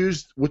 You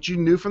used what you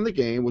knew from the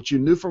game, what you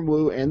knew from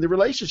Wu, and the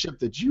relationship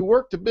that you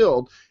worked to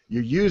build.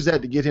 You used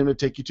that to get him to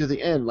take you to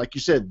the end. Like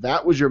you said,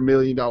 that was your $1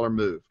 million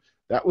move.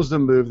 That was the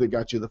move that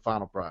got you the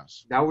final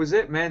prize. That was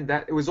it, man.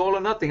 It was all or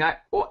nothing.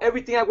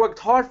 Everything I worked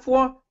hard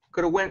for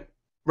could have went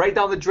right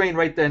down the drain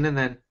right then and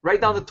then.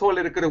 Right down the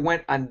toilet it could have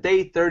went on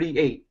day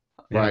 38.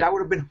 Right. That would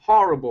have been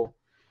horrible.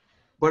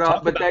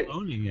 But that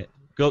owning it.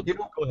 Go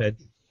ahead.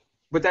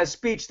 But that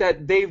speech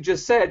that Dave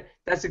just said,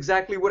 that's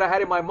exactly what I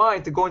had in my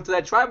mind to go into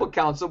that tribal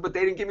council, but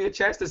they didn't give me a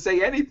chance to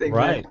say anything.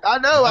 Right. Man. I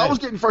know. Right. I was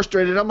getting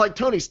frustrated. I'm like,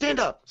 Tony, stand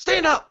up.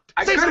 Stand up.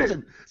 Say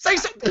something. Say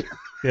something.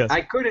 Yes.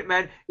 I couldn't,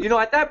 man.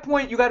 At that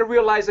point, you got to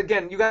realize,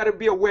 again, you got to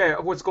be aware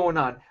of what's going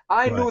on.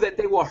 I knew that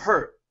they were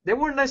hurt. They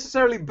weren't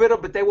necessarily bitter,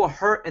 but they were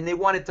hurt and they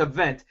wanted to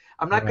vent.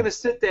 I'm not going to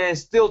sit there and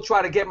still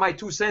try to get my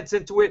 2 cents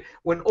into it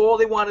when all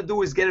they want to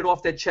do is get it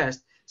off their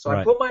chest. So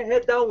I put my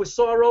head down with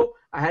sorrow.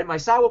 I had my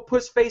sour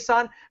puss face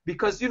on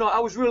because, I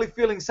was really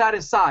feeling sad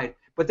inside.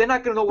 But they're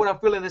not going to know what I'm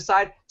feeling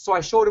inside. So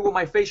I showed it with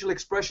my facial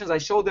expressions. I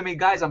showed them, hey,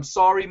 guys, I'm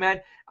sorry,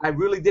 man. I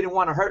really didn't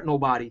want to hurt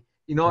nobody.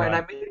 And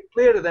I made it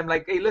clear to them,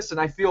 like, hey, listen,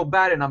 I feel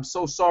bad and I'm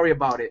so sorry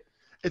about it.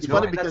 It's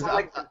funny because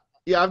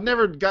I've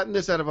never gotten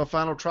this out of a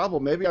final tribal.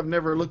 Maybe I've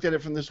never looked at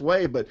it from this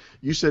way, but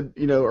you said,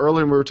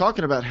 earlier we were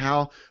talking about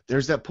how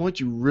there's that point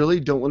you really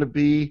don't want to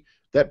be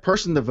that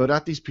person to vote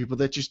out these people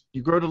that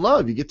you grow to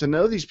love. You get to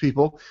know these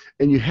people,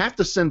 and you have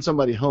to send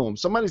somebody home.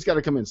 Somebody's got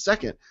to come in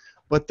second,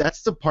 but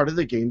that's the part of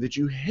the game that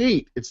you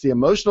hate. It's the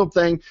emotional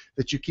thing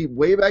that you keep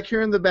way back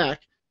here in the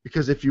back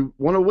Because if you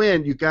want to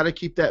win, you got to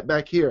keep that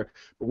back here.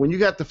 But when you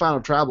got the final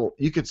tribal,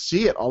 you could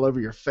see it all over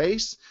your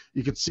face.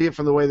 You could see it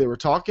from the way they were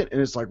talking, and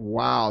it's like,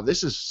 wow,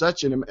 this is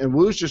such an. And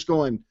Wu's just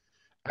going,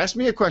 ask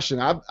me a question.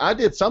 I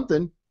did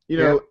something. You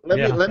know,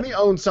 let me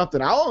own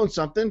something. I'll own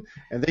something.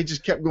 And they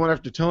just kept going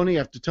after Tony,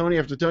 after Tony,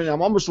 after Tony.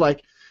 I'm almost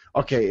like,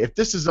 okay, if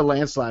this is a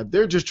landslide,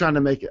 they're just trying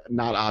to make it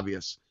not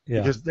obvious.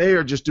 Because they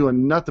are just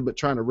doing nothing but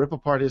trying to rip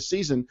apart his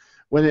season.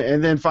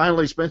 And then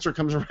finally Spencer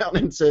comes around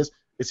and says,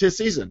 it's his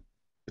season.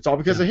 It's all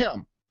because of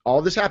him.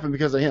 All this happened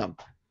because of him.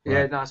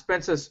 Yeah, no,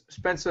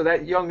 Spencer,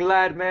 that young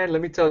lad, man.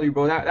 Let me tell you,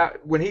 bro.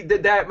 That when he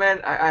did that,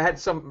 man, I had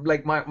some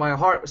like my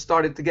heart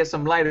started to get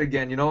some light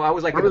again. You know, I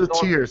was like. Where were the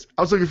tears?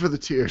 I was looking for the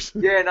tears.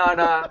 Yeah, no.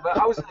 But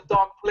I was in a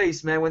dark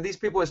place, man. When these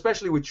people,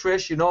 especially with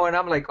Trish, you know, and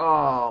I'm like,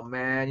 oh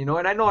man, you know,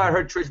 and I know I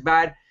hurt Trish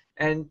bad,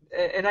 and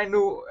I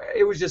knew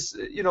it was just,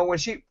 you know, when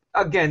she.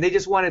 Again, they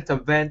just wanted to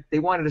vent. They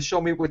wanted to show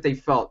me what they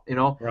felt, you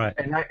know. Right.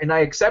 And I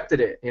accepted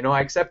it, you know.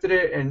 I accepted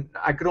it, and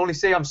I could only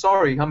say I'm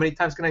sorry. How many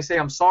times can I say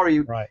I'm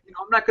sorry? Right. You know,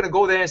 I'm not gonna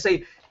go there and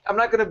say I'm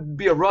not gonna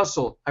be a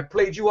Russell. I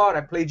played you out.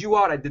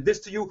 I did this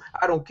to you.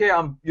 I don't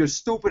care. You're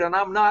stupid, and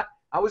I'm not.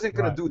 I wasn't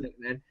gonna do that,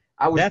 man.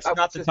 That's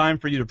not the time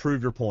for you to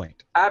prove your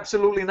point.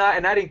 Absolutely not.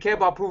 And I didn't care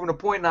about proving a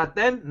point. Not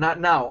then. Not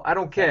now. I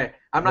don't care.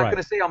 I'm not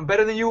gonna say I'm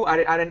better than you.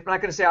 I'm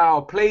not gonna say I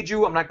outplayed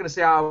you. I'm not gonna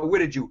say I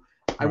outwitted you.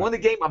 I won the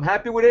game. I'm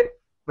happy with it.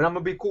 But I'm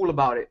going to be cool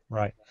about it.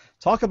 Right.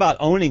 Talk about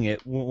owning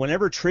it.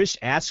 Whenever Trish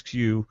asks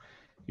you,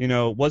 you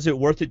know, was it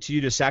worth it to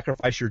you to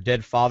sacrifice your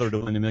dead father to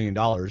win $1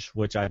 million,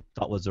 which I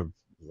thought was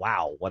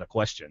wow, what a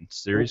question.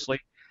 Seriously?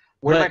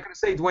 What am I going to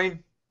say, Dwayne?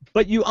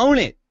 But you own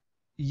it.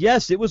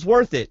 Yes, it was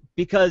worth it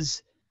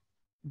because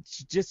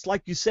just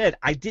like you said,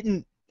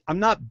 I'm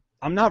not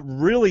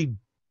really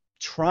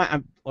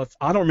trying.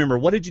 I don't remember.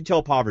 What did you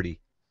tell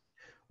Poverty?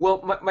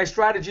 Well, my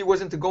strategy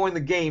wasn't to go in the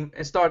game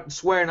and start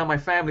swearing on my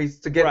family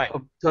to get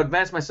to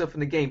advance myself in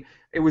the game.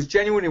 It was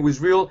genuine, it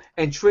was real,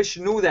 and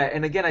Trish knew that.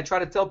 And again, I try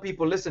to tell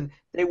people, listen,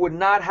 they would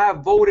not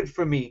have voted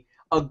for me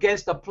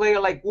against a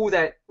player like Wu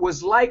that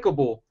was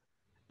likable.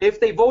 If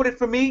they voted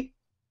for me,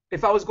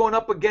 if I was going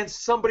up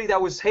against somebody that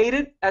was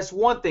hated, that's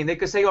one thing. They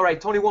could say, all right,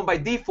 Tony won by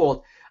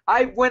default.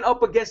 I went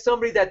up against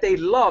somebody that they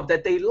loved,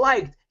 that they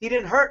liked. He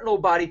didn't hurt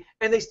nobody,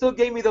 and they still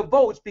gave me the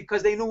votes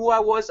because they knew who I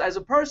was as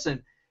a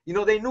person. You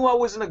know, they knew I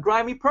wasn't a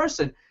grimy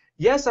person.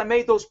 Yes, I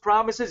made those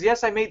promises.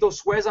 Yes, I made those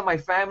swears on my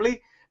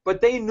family, but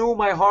they knew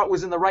my heart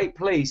was in the right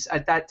place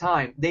at that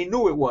time. They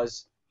knew it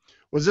was.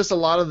 Was this a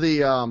lot of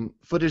the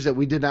footage that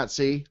we did not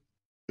see?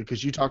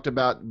 Because you talked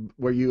about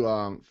where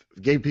you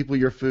gave people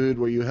your food,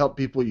 where you helped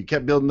people, you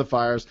kept building the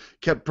fires,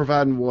 kept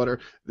providing water.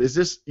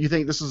 You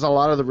think this is a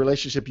lot of the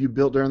relationship you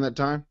built during that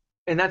time?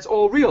 And that's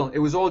all real. It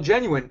was all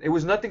genuine. It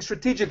was nothing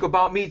strategic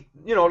about me.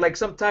 You know, like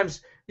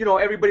sometimes, you know,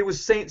 everybody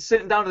was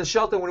sitting down in the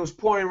shelter when it was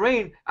pouring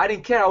rain. I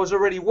didn't care. I was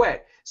already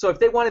wet. So if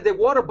they wanted their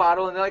water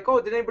bottle and they're like, oh,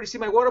 did anybody see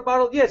my water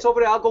bottle? Yeah, it's over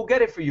there. I'll go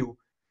get it for you.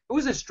 It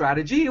wasn't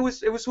strategy. It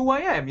was who I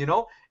am, you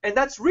know. And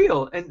that's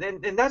real.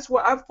 And that's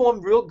why I've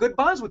formed real good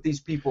bonds with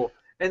these people.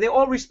 And they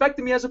all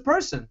respected me as a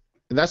person.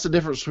 And that's the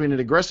difference between an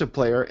aggressive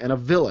player and a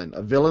villain.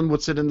 A villain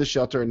would sit in the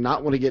shelter and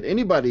not want to get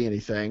anybody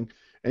anything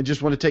and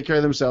just want to take care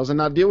of themselves and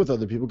not deal with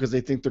other people because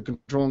they think they're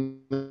controlling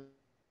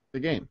the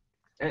game.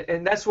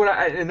 And that's what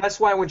that's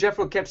why when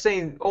Jeffro kept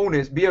saying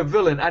owners, be a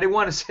villain, I didn't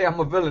want to say I'm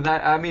a villain.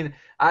 I mean,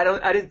 I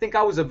didn't think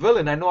I was a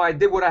villain. I know I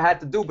did what I had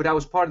to do, but I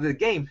was part of the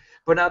game.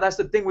 But now that's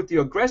the thing with the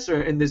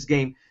aggressor in this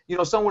game. You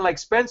know, someone like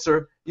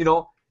Spencer, you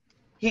know,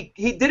 he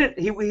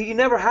was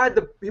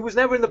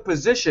never in the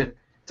position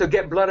to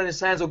get blood on his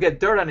hands or get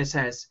dirt on his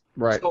hands.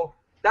 Right. So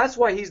that's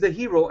why he's the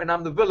hero and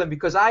I'm the villain,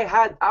 because I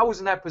was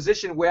in that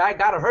position where I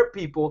gotta hurt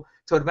people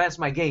to advance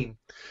my game.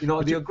 You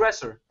know, the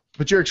aggressor.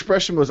 But your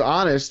expression was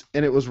honest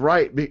and it was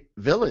right.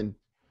 Villain?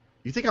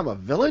 You think I'm a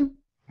villain?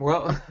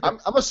 Well, I'm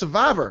a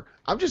survivor.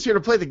 I'm just here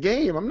to play the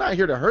game. I'm not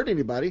here to hurt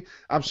anybody.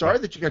 I'm sorry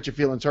that you got your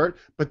feelings hurt,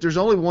 but there's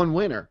only one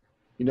winner.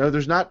 You know,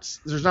 there's not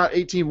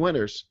 18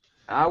 winners.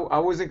 I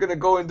wasn't gonna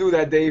go and do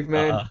that, Dave,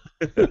 man.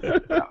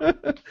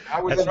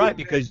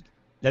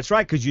 That's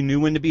right, because you knew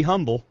when to be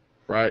humble.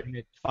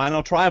 Right.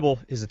 Final tribal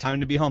is the time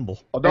to be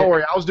humble. Oh, don't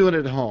worry. I was doing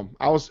it at home.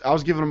 I was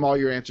giving them all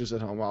your answers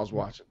at home while I was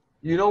watching.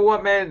 You know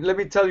what, man? Let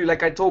me tell you,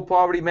 like I told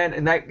Poverty, man,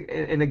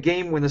 in a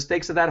game when the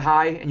stakes are that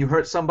high and you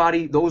hurt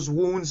somebody, those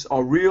wounds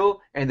are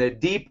real and they're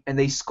deep and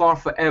they scar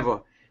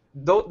forever.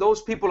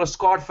 Those people are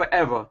scarred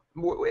forever.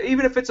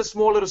 Even if it's a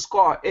small little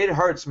scar, it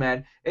hurts,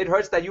 man. It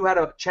hurts that you had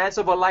a chance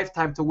of a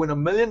lifetime to win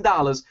 $1 million,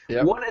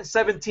 1 in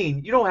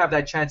 17. You don't have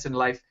that chance in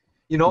life.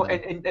 You know,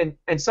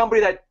 and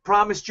somebody that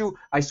promised you,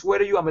 I swear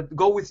to you, I'm going to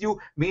go with you,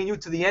 me and you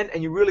to the end,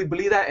 and you really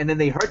believe that, and then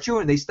they hurt you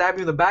and they stab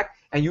you in the back,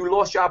 and you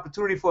lost your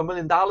opportunity for $1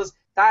 million,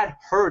 that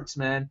hurts,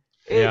 man.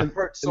 It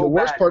hurts so bad. And the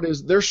worst part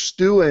is they're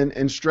stewing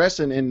and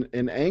stressing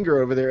in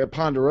anger over there at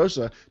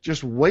Ponderosa,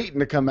 just waiting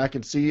to come back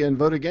and see you and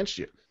vote against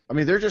you. I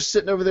mean, they're just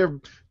sitting over there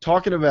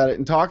talking about it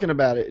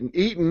and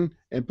eating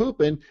and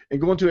pooping and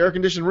going to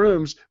air-conditioned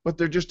rooms, but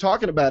they're just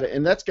talking about it,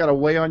 and that's got to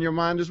weigh on your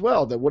mind as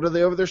well. That what are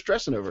they over there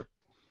stressing over?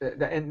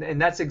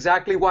 And that's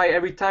exactly why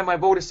every time I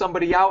voted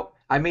somebody out,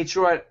 I made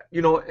sure,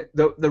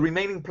 the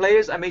remaining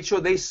players, I made sure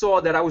they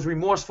saw that I was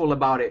remorseful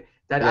about it,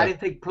 that I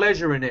didn't take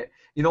pleasure in it.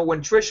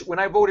 When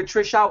I voted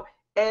Trish out,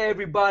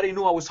 everybody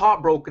knew I was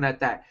heartbroken at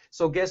that.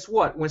 So guess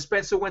what? When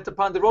Spencer went to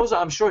Ponderosa,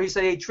 I'm sure he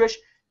said, hey, Trish,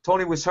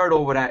 Tony was hurt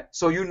over that.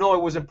 So it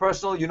wasn't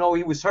personal.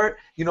 He was hurt.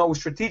 It was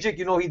strategic.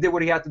 He did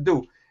what he had to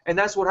do. And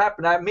that's what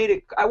happened.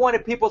 I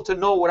wanted people to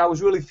know what I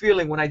was really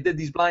feeling when I did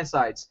these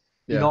blindsides.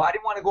 Yeah. I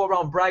didn't want to go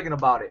around bragging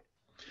about it.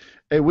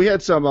 Hey, we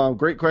had some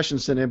great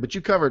questions sent in, but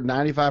you covered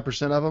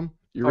 95% of them.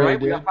 You really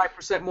did. We got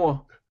 5%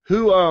 more.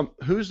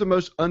 Who's the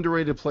most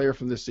underrated player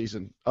from this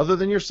season, other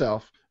than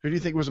yourself? Who do you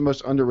think was the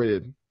most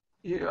underrated?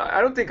 I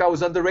don't think I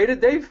was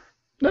underrated, Dave.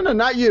 No,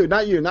 not you.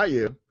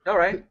 All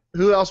right.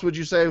 Who else would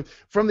you say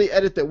from the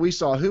edit that we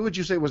saw? Who would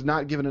you say was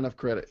not given enough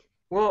credit?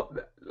 Well,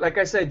 like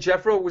I said,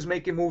 Jeffro was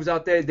making moves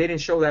out there. They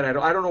didn't show that at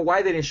all. I don't know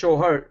why they didn't show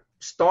her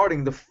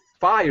starting the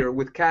fire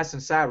with Kass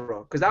and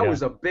Sarah, because that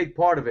was a big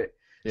part of it.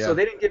 Yeah. So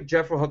they didn't give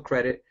Jeffro her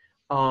credit.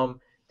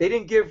 They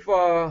didn't give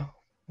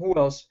who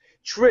else?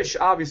 Trish,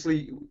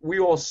 obviously,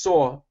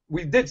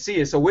 we did see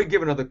it, so we're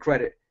giving her the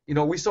credit.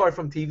 We saw it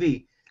from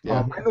TV.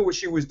 Yeah. I knew what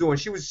she was doing.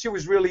 She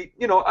was really,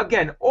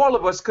 again, all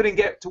of us couldn't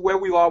get to where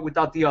we are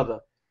without the other.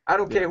 I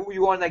don't care who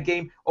you are in that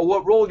game or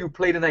what role you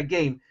played in that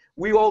game.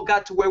 We all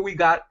got to where we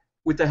got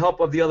with the help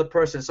of the other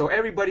person. So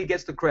everybody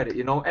gets the credit,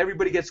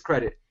 Everybody gets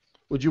credit.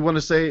 Would you want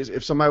to say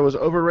if somebody was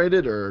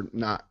overrated or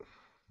not?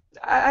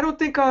 I don't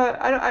think.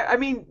 I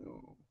mean,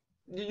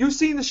 you've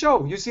seen the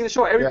show.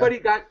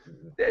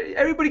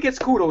 Everybody gets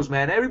kudos,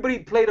 man. Everybody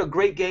played a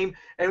great game.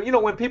 And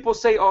when people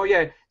say, "Oh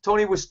yeah,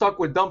 Tony was stuck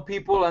with dumb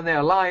people and their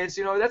alliance,"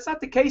 that's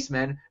not the case,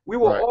 man. We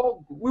were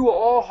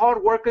all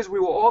hard workers. We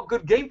were all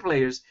good game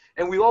players,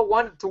 and we all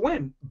wanted to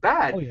win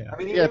bad. Oh yeah. I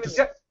mean,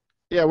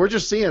 we're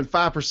just seeing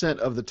 5%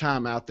 of the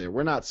time out there.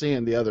 We're not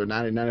seeing the other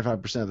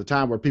 95% of the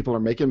time where people are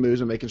making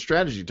moves and making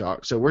strategy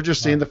talk. So we're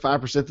just seeing the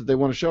 5% that they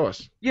want to show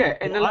us. Yeah,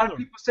 and a lot of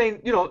people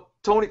saying,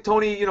 Tony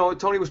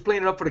was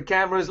playing it up for the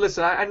cameras.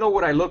 Listen, I know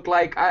what I look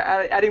like.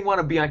 I didn't want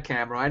to be on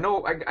camera. I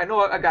know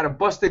I got a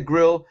busted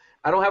grill.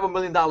 I don't have $1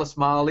 million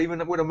smile, even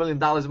with $1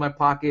 million in my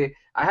pocket.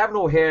 I have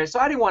no hair, so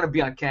I didn't want to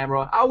be on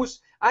camera. I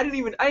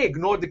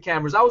ignored the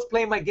cameras. I was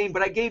playing my game,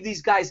 but I gave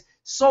these guys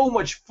so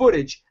much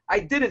footage. I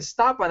didn't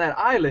stop on that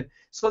island.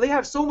 So they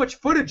have so much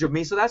footage of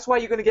me, so that's why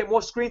you're going to get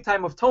more screen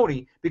time of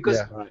Tony. Because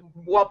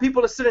while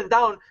people are sitting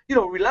down,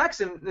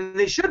 relaxing, and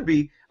they should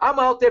be, I'm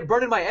out there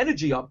burning my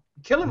energy up,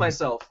 killing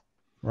myself.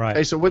 Right.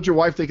 Hey, so what'd your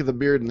wife think of the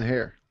beard and the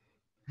hair?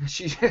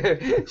 She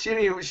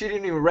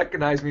didn't even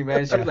recognize me,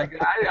 man. She was like,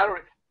 I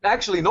don't.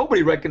 Actually,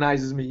 nobody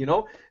recognizes me,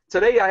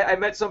 Today I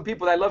met some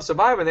people that love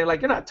Survivor, and they're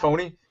like, "You're not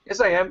Tony."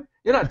 Yes, I am.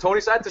 You're not Tony.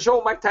 So I had to show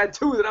them my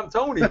tattoo that I'm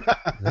Tony.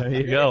 There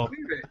you go.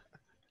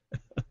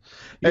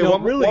 Hey,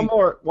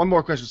 one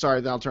more question. Sorry,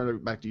 then I'll turn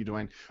it back to you,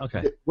 Dwayne.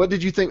 Okay. What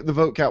did you think the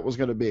vote count was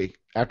going to be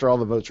after all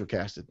the votes were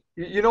casted?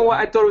 You know what?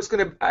 I thought it was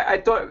going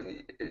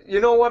to. You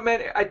know what,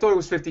 man? I thought it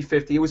was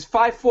 50-50. It was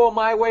 5-4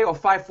 my way or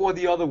 5-4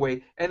 the other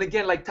way. And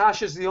again, like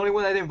Tasha's the only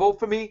one that didn't vote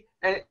for me.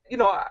 And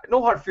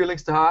no hard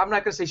feelings to her. I'm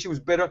not going to say she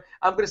was bitter.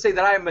 I'm going to say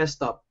that I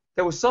messed up.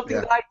 There was something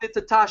that I did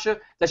to Tasha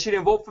that she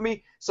didn't vote for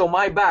me. So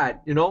my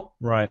bad.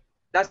 Right.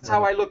 That's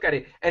how I look at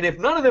it. And if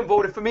none of them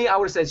voted for me, I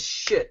would have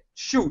said,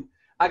 shoot.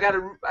 I got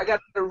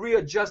to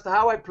readjust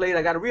how I played.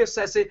 I got to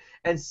reassess it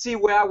and see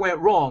where I went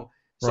wrong.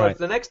 So if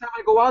the next time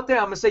I go out there,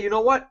 I'm going to say, you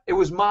know what? It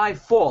was my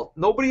fault.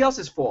 Nobody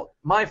else's fault.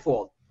 My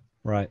fault.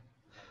 Right.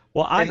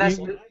 Well,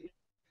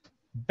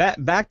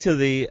 back to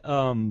the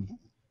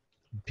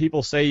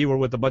people say you were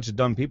with a bunch of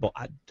dumb people.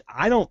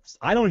 I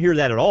don't hear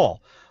that at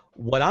all.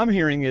 What I'm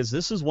hearing is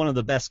this is one of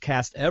the best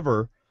casts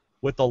ever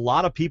with a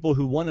lot of people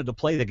who wanted to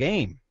play the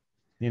game.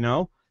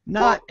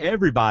 Not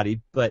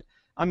everybody, but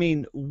I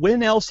mean,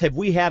 when else have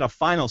we had a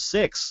Final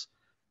Six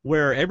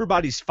where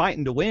everybody's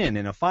fighting to win,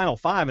 and a Final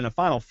Five and a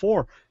Final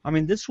Four? I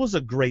mean, this was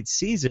a great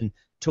season.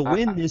 To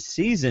win this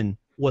season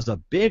was a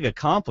big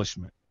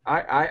accomplishment.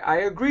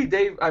 I agree,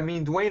 Dave. I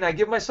mean, Dwayne, I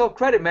give myself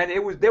credit, man.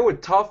 They were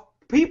tough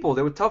people.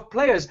 They were tough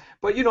players.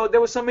 But,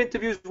 there were some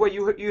interviews where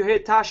you hear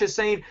Tasha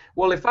saying,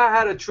 well, if I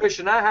had a Trish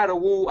and I had a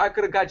Wu, I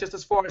could have got just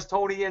as far as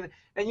Tony. And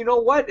you know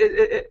what?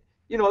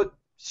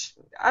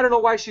 I don't know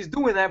why she's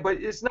doing that, but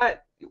it's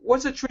not.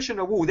 What's a Trish and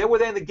a Wu? They were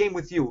there in the game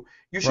with you.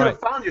 You should have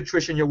found your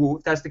Trish and your Wu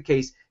if that's the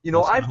case.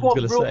 I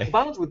formed real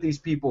bonds with these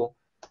people.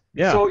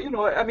 Yeah.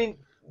 So, I mean,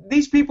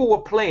 these people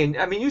were playing.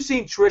 I mean, you've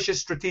seen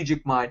Trish's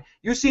strategic mind.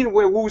 You've seen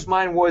where Wu's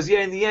mind was. Yeah,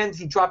 in the end,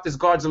 he dropped his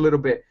guards a little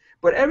bit.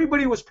 But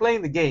everybody was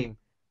playing the game.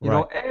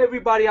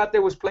 Everybody out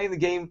there was playing the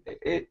game.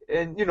 It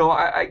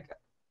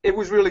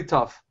was really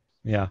tough.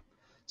 Yeah.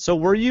 So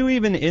were you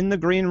even in the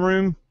green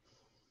room?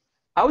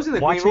 I was in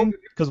the green room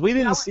because we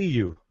didn't see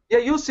you. Yeah,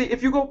 you'll see.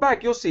 If you go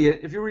back, you'll see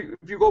it. If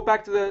you go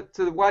back to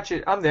the watch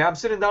it, I'm there. I'm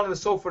sitting down on the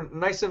sofa,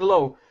 nice and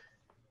low.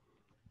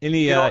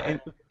 Any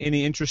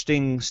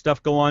interesting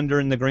stuff go on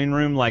during the green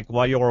room? Like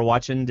while you were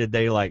watching, did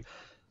they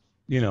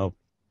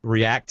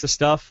react to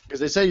stuff. Because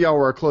they say y'all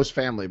were a close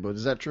family, but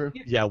is that true?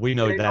 Yeah, we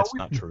know Yeah, that's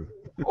not true.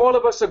 All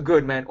of us are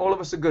good, man. All of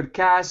us are good.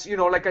 Kass,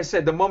 like I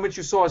said, the moment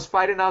you saw us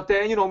fighting out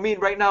there, me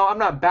right now, I'm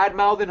not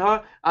bad-mouthing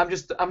her.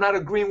 I'm not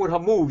agreeing with her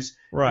moves.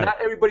 Right.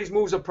 Not everybody's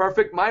moves are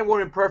perfect. Mine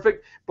weren't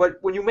perfect. But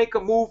when you make a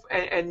move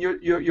and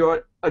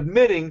you're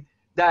admitting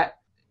that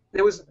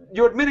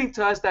you're admitting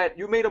to us that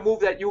you made a move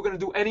that you were going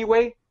to do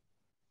anyway.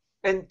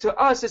 And to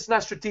us, it's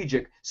not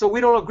strategic. So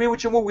we don't agree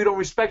with your move. We don't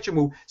respect your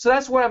move. So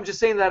that's why I'm just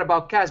saying that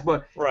about Kass.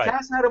 But Right.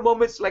 Kass had a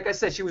moment, like I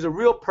said, she was a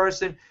real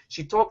person.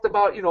 She talked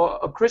about,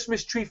 a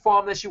Christmas tree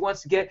farm that she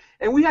wants to get.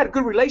 And we had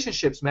good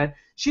relationships, man.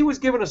 She was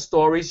giving us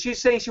stories. She's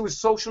saying she was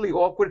socially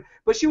awkward,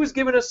 but she was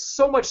giving us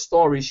so much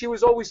stories. She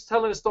was always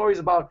telling us stories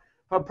about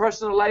her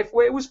personal life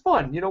where it was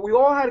fun. We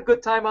all had a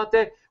good time out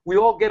there. We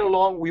all get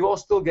along. We all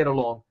still get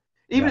along.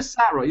 Even Yeah.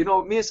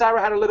 Sarah, me and Sarah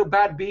had a little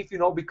bad beef,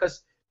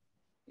 because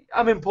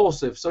I'm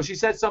impulsive. So she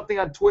said something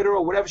on Twitter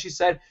or whatever she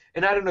said,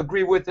 and I didn't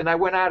agree with, and I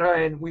went at her,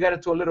 and we got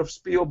into a little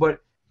spiel, but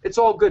it's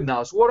all good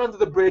now. It's water under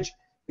the bridge.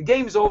 The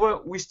game's over.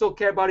 We still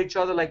care about each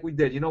other like we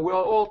did. We're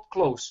all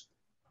close.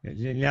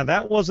 Now,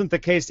 that wasn't the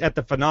case at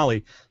the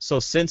finale.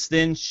 So since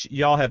then,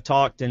 y'all have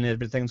talked and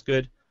everything's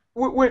good?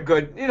 We're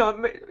good.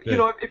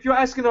 If you're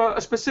asking a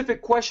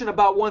specific question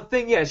about one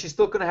thing, yeah, she's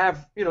still gonna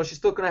have,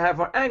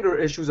 her anger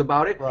issues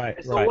about it. Right,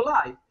 And so right. will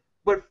I.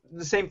 But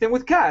the same thing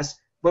with Kass.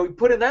 But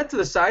putting that to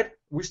the side,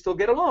 we still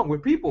get along. We're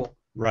people.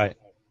 Right,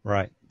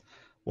 right.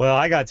 Well,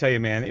 I got to tell you,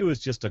 man, it was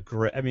just a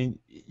great – I mean,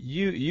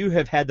 you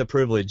have had the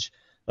privilege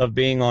of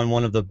being on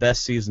one of the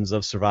best seasons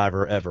of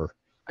Survivor ever.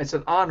 It's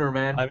an honor,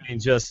 man. I mean,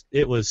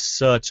 it was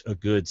such a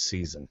good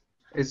season.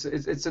 It's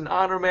an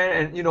honor,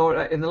 man. And,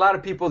 and a lot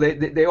of people,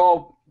 they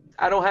all –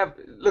 I don't have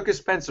 – look at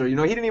Spencer. He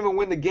didn't even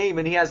win the game,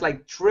 and he has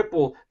like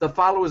triple the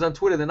followers on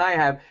Twitter than I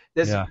have.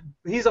 Yeah.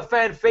 He's a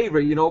fan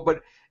favorite,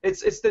 but –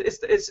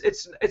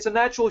 It's a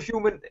natural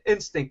human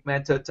instinct,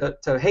 man,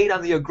 to hate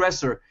on the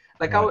aggressor.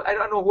 Like Right. I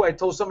don't know who I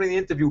told somebody in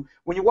the interview,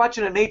 when you're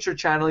watching a nature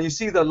channel and you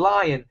see the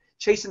lion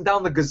chasing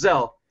down the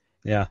gazelle,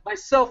 Yeah.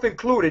 myself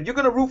included, you're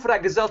gonna root for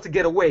that gazelle to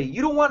get away.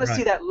 You don't want to Right.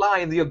 see that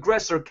lion, the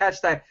aggressor, catch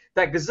that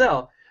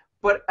gazelle.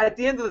 But at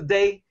the end of the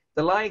day,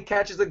 the lion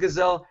catches the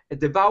gazelle,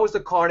 it devours the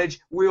carnage.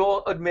 We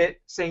all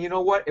admit, saying, you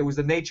know what, it was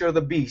the nature of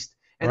the beast.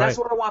 And that's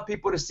Right. what I want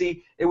people to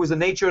see. It was the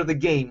nature of the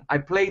game. I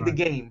played the Right.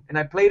 game, and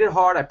I played it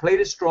hard. I played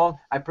it strong.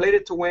 I played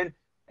it to win.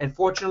 And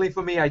fortunately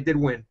for me, I did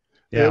win.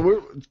 Yeah.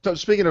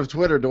 Speaking of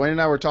Twitter, Dwayne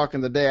and I were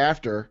talking the day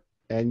after,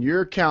 and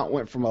your count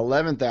went from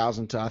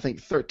 11,000 to I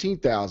think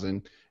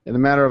 13,000 in a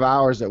matter of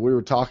hours that we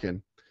were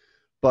talking.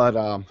 But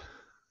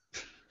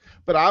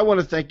I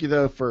want to thank you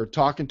though for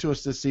talking to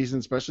us this season,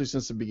 especially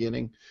since the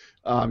beginning.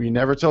 You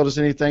never told us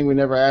anything. We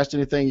never asked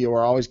anything. You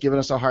were always giving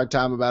us a hard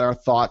time about our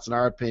thoughts and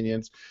our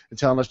opinions and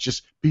telling us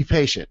just be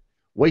patient.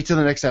 Wait till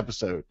the next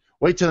episode.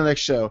 Wait till the next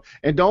show.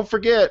 And don't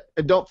forget,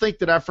 and don't think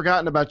that I've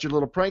forgotten about your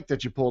little prank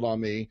that you pulled on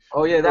me.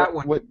 Oh, yeah, that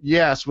one.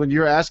 Yes, when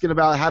you're asking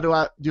about how do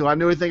I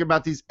know anything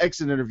about these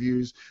exit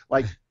interviews,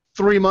 like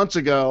 3 months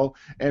ago,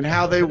 and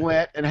how they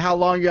went, and how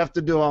long you have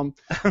to do them.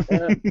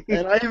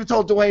 And I even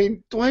told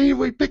Dwayne,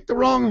 we picked the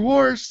wrong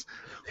horse.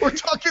 We're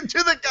talking to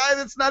the guy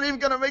that's not even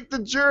going to make the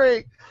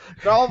jury.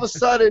 And all of a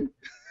sudden,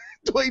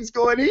 Dwayne's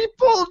going, he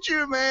pulled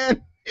you,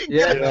 man. He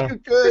got you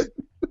good.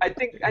 I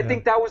think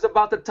that was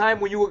about the time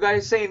when you were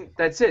guys saying,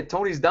 that's it,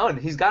 Tony's done.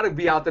 He's got to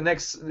be out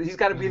next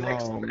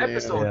Man.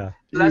 episode. Yeah.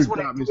 So that's You when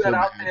I got me threw that so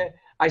out mad. there.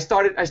 I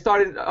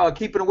started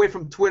keeping away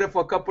from Twitter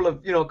for a couple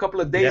of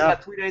days, Yeah.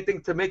 not tweeting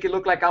anything to make it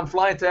look like I'm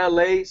flying to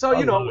LA. So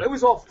I love it. it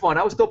was all fun.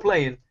 I was still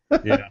playing.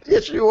 Yeah.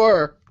 Yes, you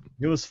were.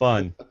 It was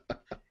fun.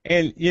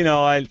 And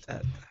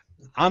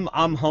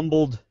I'm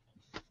humbled.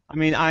 I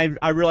mean,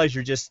 I realize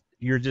you're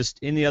just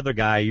any other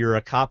guy. You're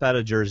a cop out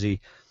of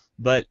Jersey,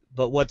 but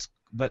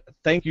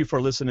thank you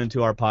for listening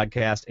to our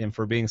podcast and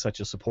for being such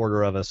a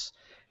supporter of us.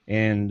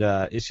 And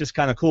it's just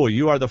kind of cool.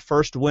 You are the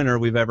first winner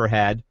we've ever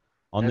had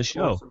on the That's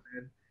show. awesome,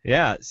 man.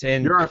 Yeah,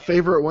 and You're our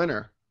favorite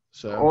winner.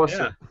 So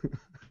Awesome.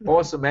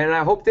 Awesome, man. And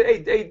I hope that,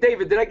 hey,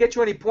 David, did I get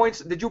you any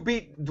points? Did you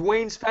beat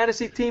Dwayne's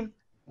fantasy team?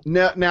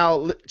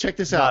 now check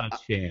this out. not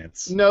a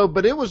chance. No,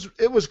 but it was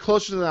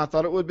closer than I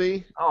thought it would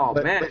be. Oh,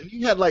 But man.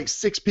 he had like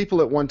 6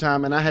 people at one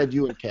time, and I had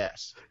you and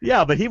Kass.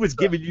 Yeah, but he was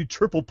giving you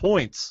triple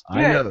points.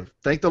 I know.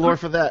 Thank the Lord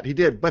for that. He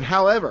did. But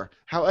however,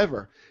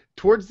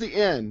 towards the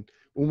end,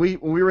 when we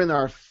were in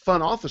our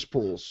fun office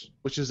pools,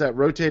 which is that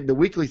rotated the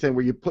weekly thing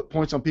where you put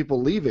points on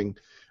people leaving,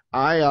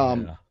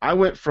 I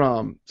went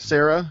from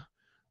Sarah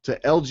to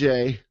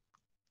LJ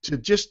to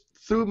just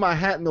threw my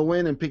hat in the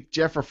wind and picked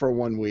Jeffer for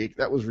 1 week.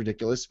 That was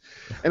ridiculous.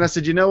 And I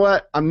said, you know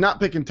what? I'm not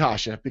picking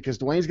Tasha because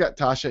Dwayne's got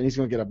Tasha and he's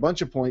going to get a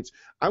bunch of points.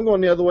 I'm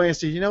going the other way and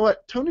said, you know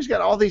what? Tony's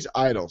got all these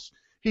idols.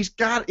 He's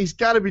got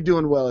to be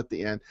doing well at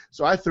the end.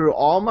 So I threw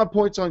all my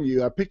points on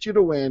you. I picked you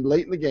to win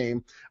late in the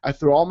game. I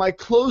threw all my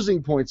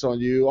closing points on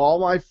you, all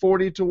my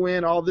 40 to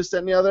win, all this, that,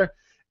 and the other.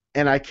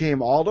 And I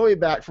came all the way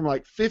back from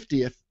like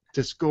 50th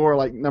to score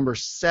like number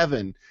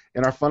 7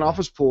 in our front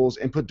office pools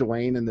and put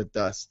Dwayne in the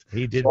dust.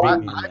 He did So beat I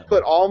me in that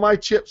put one. all my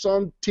chips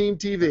on Team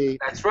TV.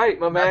 That's right,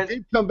 my I man.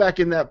 did come back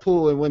in that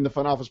pool and win the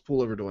front office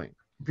pool over Dwayne.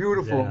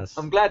 Beautiful. Yes.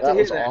 I'm glad to That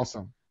hear was that.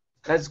 awesome.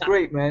 That's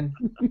great, man.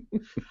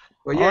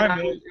 But All yeah, right,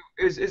 no, man.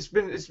 it's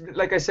been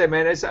like I said,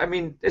 man.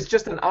 It's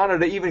just an honor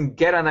to even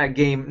get on that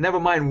game.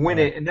 Never mind win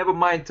it, and never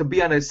mind to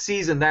be on a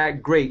season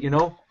that great. You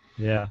know,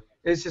 Yeah.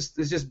 it's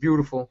just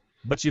beautiful.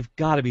 But you've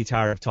got to be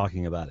tired of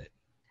talking about it.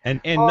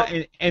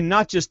 And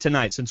not just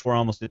tonight, since we're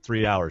almost at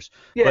 3 hours.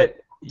 Yeah, but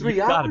 3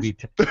 you've got to hours.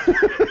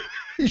 be.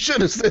 You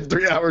should have said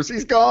 3 hours.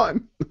 He's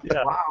gone.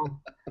 Yeah. Wow.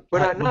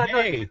 But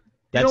Hey,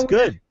 that's know,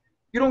 good.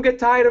 you don't get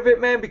tired of it,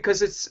 man,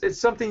 because it's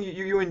something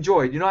you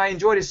enjoyed. You know, I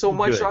enjoyed it so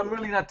much, Good. so I'm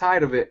really not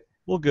tired of it.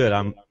 Well, good.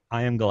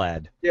 I am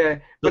glad. Yeah,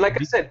 but like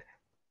I said,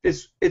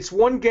 it's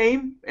one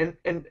game,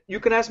 and you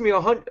can ask me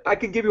I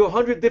can give you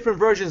 100 different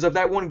versions of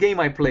that one game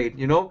I played.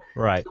 You know.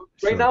 Right. So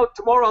Sure. right now,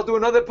 tomorrow I'll do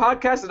another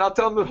podcast, and I'll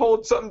tell them to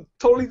hold something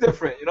totally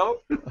different. You know.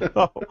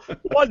 Oh,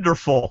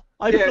 wonderful.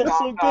 I Yeah, feel no,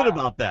 so good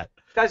about that.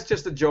 That's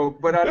just a joke,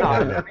 but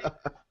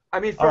I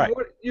mean, All from right.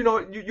 what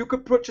you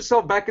could put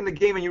yourself back in the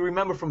game, and you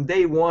remember from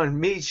day one,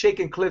 me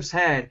shaking Cliff's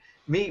hand,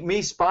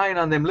 me spying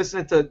on them,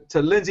 listening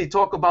to Lindsay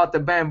talk about the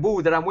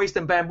bamboo, that I'm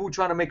wasting bamboo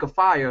trying to make a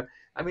fire.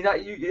 I mean,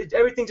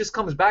 everything just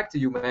comes back to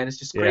you, man. It's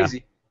just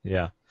crazy.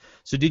 Yeah.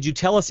 So did you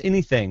tell us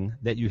anything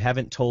that you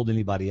haven't told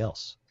anybody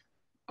else?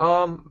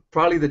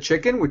 Probably the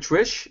chicken with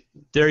Trish.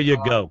 There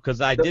you go.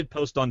 Because I did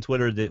post on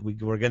Twitter that we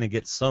were going to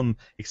get some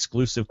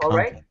exclusive All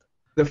content. right.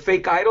 The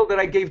fake idol that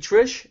I gave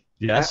Trish.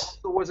 Yes. That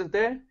also wasn't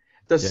there.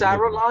 The Yeah,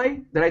 Sarah maybe.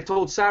 lie that I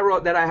told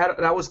Sarah that I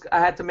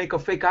had to make a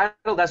fake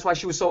idol. That's why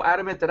she was so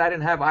adamant that I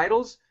didn't have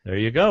idols. There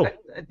you go.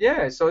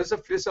 Yeah, so it's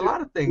a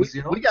lot of things,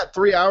 you know. We got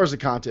 3 hours of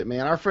content,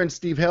 man. Our friend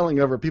Steve Helling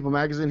over at People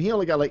Magazine, he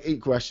only got like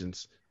 8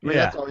 questions. I mean,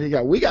 Yeah. That's all he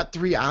got. We got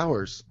 3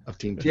 hours of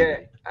Team TV. Yeah,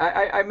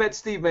 I met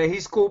Steve, man.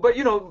 He's cool, but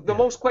you know, the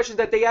most questions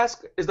that they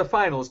ask is the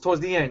finals towards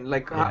the end,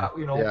 like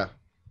you know. Yeah.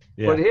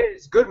 Yeah. But here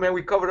it's good, man.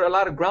 We covered a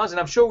lot of grounds, and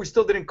I'm sure we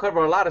still didn't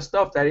cover a lot of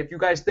stuff that if you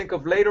guys think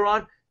of later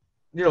on,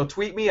 you know,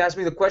 tweet me, ask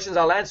me the questions,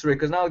 I'll answer it,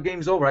 because now the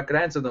game's over. I could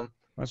answer them.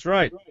 That's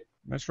right.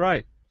 That's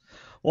right.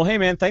 Well, hey,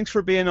 man, thanks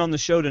for being on the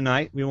show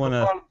tonight. We want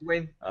No problem,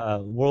 Dwayne.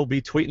 to. We'll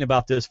be tweeting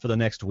about this for the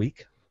next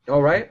week.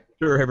 All right.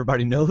 Sure,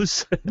 everybody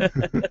knows.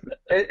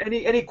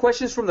 Any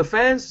questions from the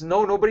fans?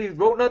 No, nobody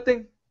wrote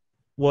nothing.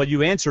 Well,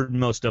 you answered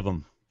most of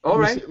them. All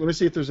Let right. me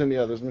see if there's any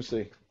others. Let me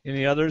see.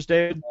 Any others,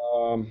 David?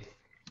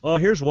 Well,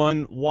 here's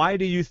one. Who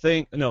do you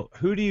think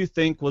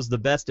was the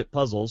best at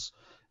puzzles?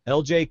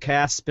 LJ,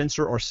 Kass,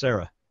 Spencer, or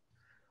Sarah?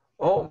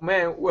 Oh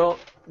man, well,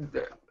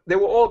 they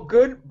were all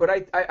good, but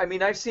I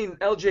mean I've seen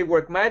LJ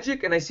work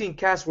magic and I've seen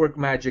Kass work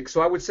magic, so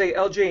I would say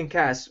LJ and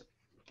Kass.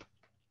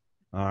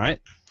 All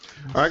right.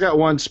 I got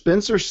one.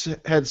 Spencer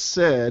had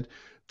said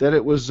that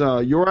it was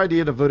your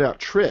idea to vote out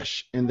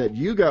Trish and that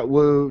you got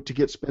Woo to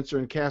get Spencer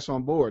and Kass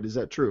on board. Is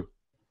that true?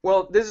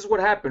 Well, this is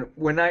what happened.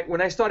 When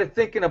I started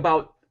thinking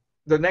about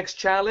the next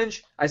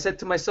challenge, I said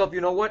to myself,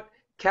 you know what?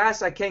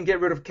 Kass, I can't get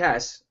rid of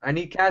Kass. I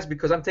need Kass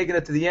because I'm taking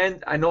it to the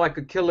end. I know I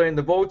could kill her in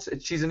the votes.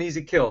 She's an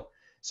easy kill.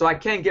 So I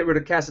can't get rid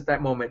of Kass at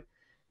that moment.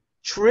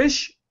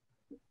 Trish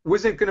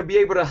wasn't going to be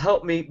able to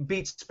help me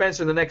beat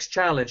Spencer in the next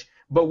challenge,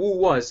 but Woo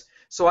was.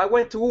 So I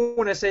went to Woo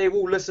and I say,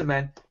 Woo, listen,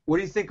 man, what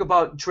do you think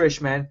about Trish,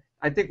 man?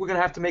 I think we're going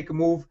to have to make a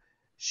move.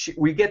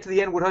 We get to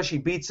the end with her. She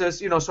beats us.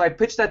 You know, so I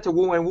pitched that to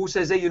Woo, and Woo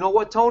says, hey, you know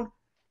what, Tone?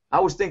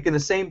 I was thinking the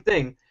same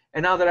thing.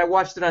 And now that I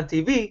watched it on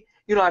TV,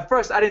 you know, at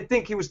first I didn't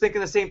think he was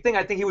thinking the same thing.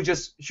 I think he was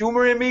just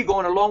humoring me,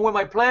 going along with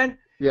my plan.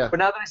 Yeah. But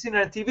now that I've seen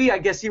it on TV, I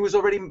guess he was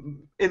already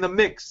in the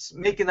mix,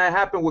 making that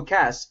happen with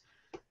Kass.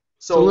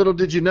 So little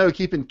did you know,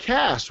 keeping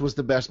Kass was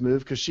the best move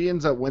because she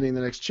ends up winning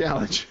the next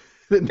challenge.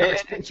 And,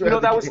 you know,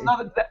 that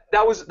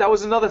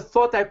was another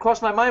thought that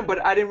crossed my mind,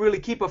 but I didn't really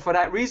keep her for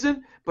that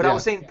reason. But I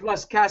was saying,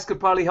 plus Kass could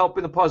probably help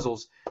in the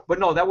puzzles. But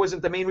no, that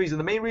wasn't the main reason.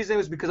 The main reason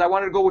was because I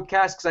wanted to go with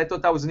Kass because I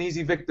thought that was an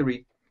easy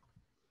victory.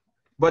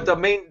 But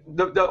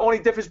the only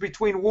difference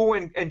between Woo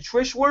and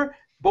Trish were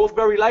both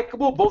very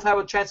likable, both have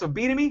a chance of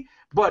beating me.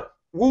 But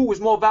Woo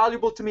was more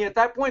valuable to me at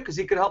that point because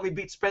he could help me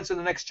beat Spencer in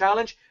the next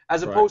challenge,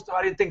 as opposed to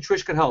I didn't think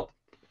Trish could help.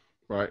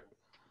 Right.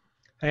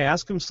 Hey,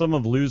 ask him some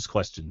of Lou's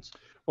questions.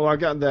 Well, I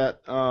got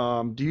that.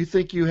 Do you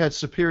think you had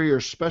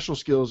superior special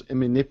skills in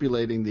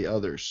manipulating the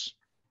others?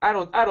 I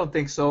don't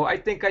think so. I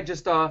think I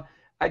just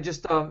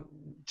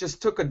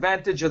took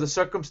advantage of the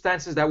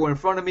circumstances that were in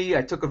front of me.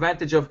 I took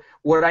advantage of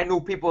what I knew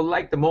people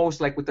liked the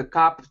most, like with the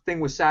cop thing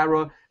with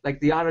Sarah, like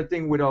the honor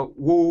thing with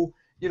Woo.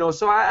 You know,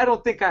 so I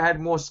don't think I had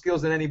more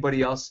skills than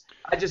anybody else.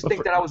 I just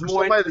think that I was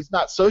more. Somebody that's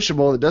not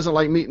sociable, that doesn't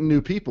like meeting new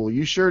people,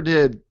 you sure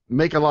did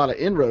make a lot of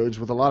inroads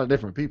with a lot of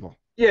different people.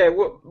 Yeah,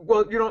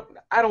 well, you know,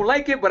 I don't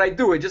like it, but I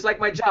do it. Just like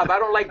my job, I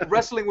don't like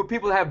wrestling with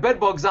people that have bed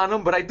bugs on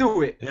them, but I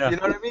do it. Yeah. You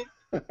know what I mean?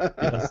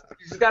 Yes.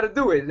 You just got to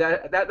do it.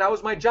 That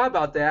was my job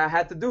out there. I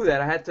had to do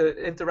that. I had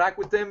to interact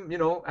with them. You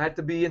know, I had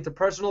to be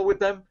interpersonal with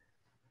them.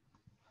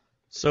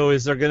 So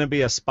is there going to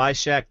be a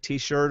SpyShack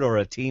T-shirt or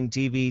a Team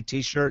TV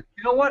T-shirt?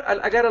 You know what?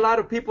 I got a lot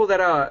of people that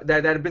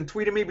have been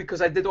tweeting me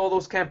because I did all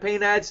those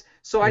campaign ads.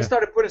 So I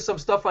started putting some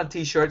stuff on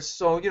T-shirts.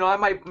 So I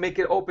might make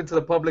it open to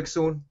the public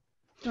soon.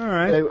 All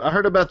right. Hey, I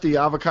heard about the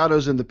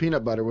avocados and the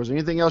peanut butter. Was there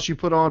anything else you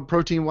put on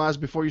protein-wise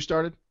before you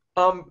started?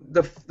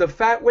 The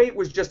fat weight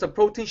was just a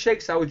protein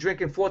shake. So I was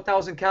drinking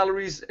 4,000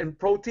 calories in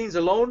proteins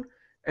alone,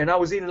 and I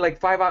was eating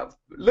like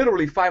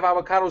literally 5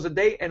 avocados a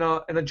day and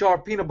a jar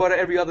of peanut butter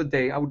every other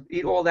day. I would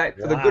eat all that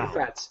for the good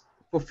fats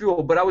for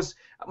fuel. But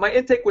my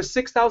intake was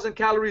 6,000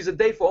 calories a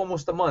day for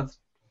almost a month.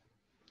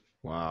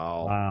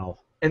 Wow.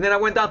 And then I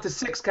went down to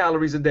 6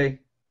 calories a day.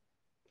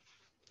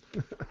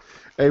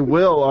 Hey,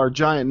 Will, our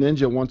giant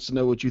ninja, wants to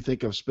know what you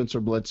think of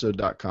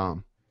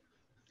SpencerBledsoe.com.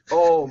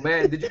 Oh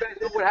man, did you guys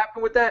know what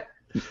happened with that?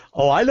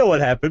 Oh, I know what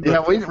happened.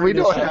 Yeah, we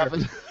know what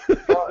happened.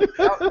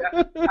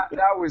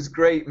 That was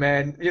great,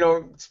 man.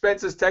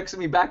 Spencer's texting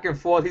me back and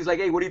forth. He's like,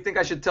 "Hey, what do you think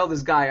I should tell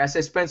this guy?" I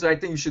said, "Spencer, I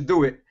think you should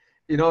do it."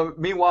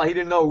 Meanwhile, he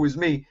didn't know it was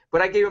me,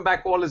 but I gave him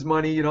back all his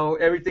money.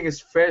 Everything is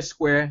fair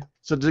square.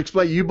 So to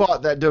explain, you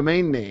bought that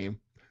domain name.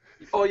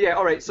 Oh yeah,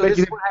 all right. So this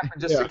is what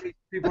happened, just in case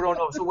people don't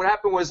know. So what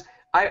happened was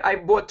I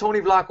bought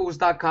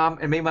TonyVlachos.com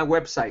and made my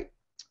website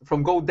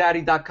from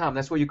GoDaddy.com.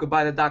 That's where you could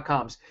buy the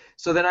 .coms.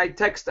 So then I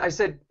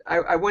said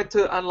I went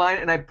to online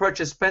and I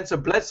purchased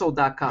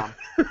SpencerBledsoe.com.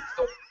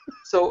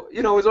 So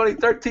it was only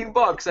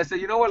 $13. I said,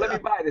 you know what, let me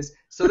buy this.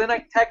 So then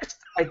I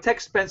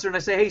text Spencer and I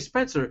say, hey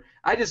Spencer,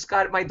 I just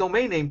got my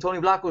domain name,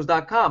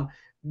 TonyVlachos.com.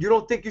 You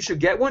don't think you should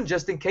get one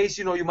just in case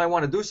you might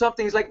want to do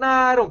something? He's like,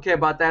 nah, I don't care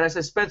about that. I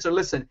said, Spencer,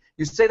 listen,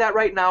 you say that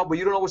right now, but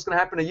you don't know what's going to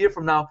happen a year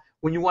from now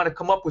when you want to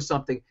come up with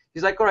something.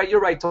 He's like, all right, you're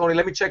right, Tony.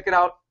 Let me check it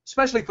out.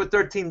 Especially for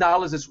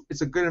 $13,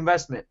 it's a good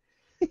investment.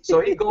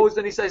 So he goes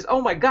and he says, oh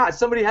my God,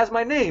 somebody has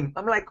my name.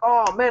 I'm like,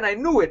 oh man, I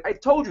knew it. I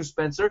told you,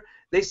 Spencer.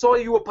 They saw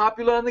you were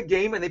popular on the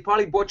game and they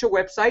probably bought your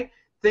website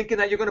thinking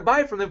that you're going to buy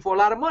it from them for a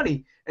lot of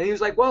money. And he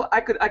was like, well, I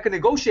could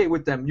negotiate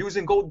with them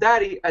using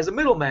GoDaddy as a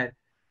middleman.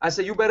 I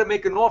said, you better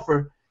make an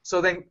offer.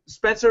 So then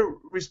Spencer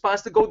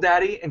responds to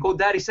GoDaddy, and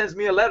GoDaddy sends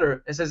me a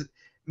letter and says,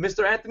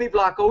 Mr. Anthony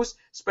Vlachos,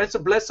 Spencer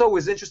Bledsoe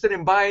is interested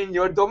in buying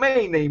your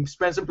domain name,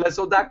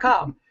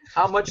 SpencerBledsoe.com.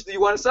 How much do you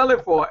want to sell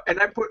it for?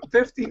 And I put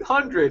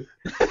 $1,500.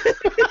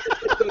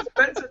 So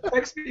Spencer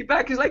texts me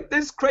back. He's like,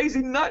 this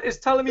crazy nut is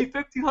telling me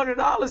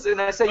 $1,500. And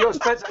I say, yo,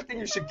 Spencer, I think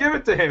you should give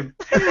it to him.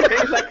 And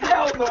he's like,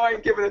 hell no, I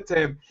ain't giving it to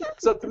him.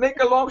 So to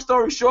make a long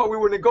story short, we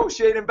were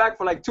negotiating back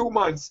for like 2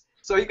 months.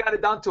 So he got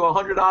it down to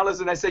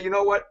 $100, and I said, you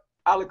know what?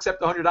 I'll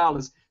accept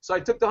 $100. So I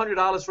took the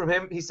 $100 from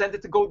him. He sent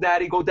it to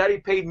GoDaddy.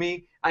 GoDaddy paid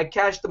me. I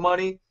cashed the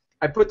money.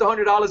 I put the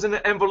 $100 in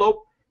the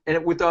envelope, and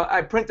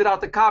I printed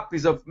out the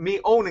copies of me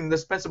owning the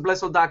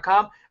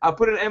SpencerBledsoe.com. I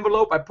put it in an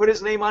envelope. I put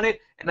his name on it,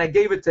 and I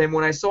gave it to him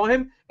when I saw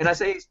him. And I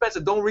say, hey, Spencer,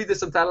 don't read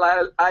this until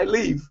I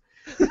leave.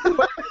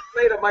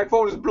 Later, my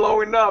phone is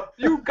blowing up.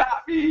 You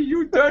got me,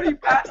 you dirty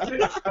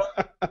bastard.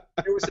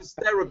 It was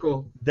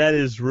hysterical. That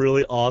is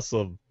really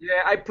awesome.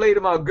 Yeah, I played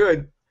him out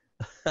good.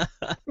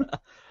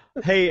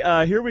 Hey,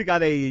 here we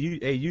got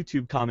a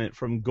YouTube comment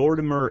from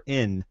Gordimer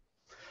N.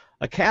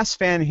 A Kass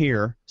fan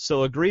here,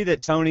 so agree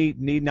that Tony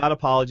need not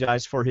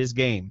apologize for his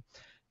game.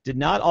 Did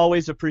not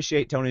always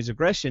appreciate Tony's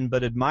aggression,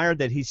 but admired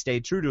that he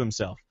stayed true to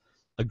himself.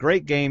 A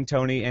great game,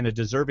 Tony, and a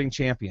deserving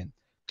champion.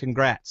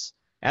 Congrats.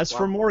 As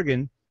for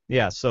Morgan,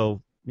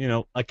 so,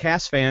 a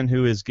Kass fan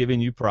who is giving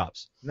you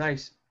props.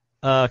 Nice.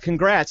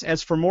 Congrats.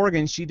 As for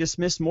Morgan, she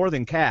dismissed more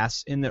than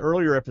Kass. In the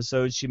earlier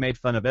episodes, she made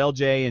fun of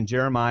LJ and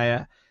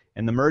Jeremiah,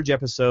 and the merge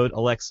episode,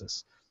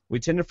 Alexis. We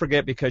tend to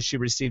forget because she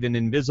received an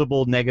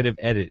invisible negative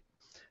edit.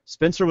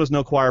 Spencer was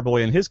no choir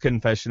boy in his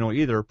confessional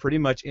either. Pretty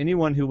much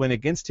anyone who went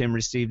against him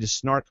received a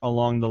snark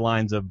along the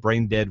lines of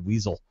brain-dead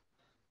weasel.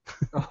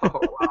 Oh,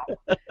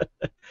 wow.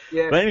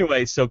 Yeah. But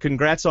anyway, so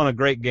congrats on a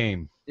great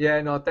game. Yeah,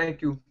 no,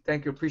 thank you.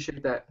 Thank you.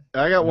 Appreciate that.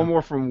 I got one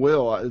more from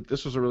Will.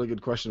 This was a really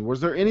good question.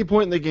 Was there any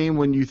point in the game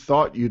when you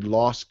thought you'd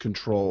lost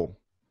control?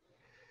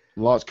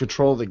 Lost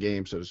control of the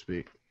game, so to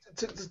speak?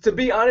 To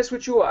be honest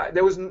with you,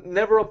 there was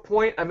never a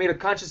point. I made a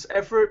conscious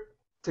effort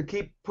to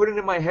keep putting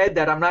in my head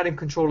that I'm not in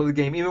control of the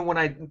game, even when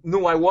I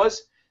knew I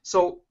was.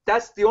 So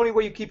that's the only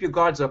way you keep your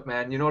guards up,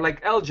 man.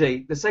 Like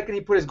LJ, the second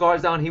he put his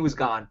guards down, he was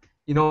gone.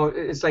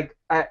 It's like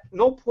at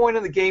no point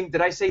in the game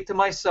did I say to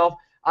myself,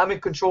 I'm in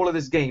control of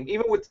this game.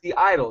 Even with the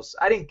idols,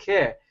 I didn't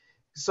care.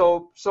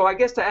 So I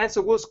guess to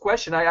answer Will's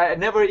question, I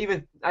never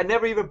even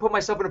put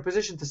myself in a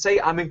position to say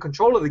I'm in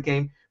control of the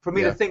game for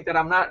me to think that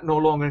I'm no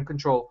longer in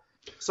control.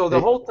 So the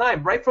whole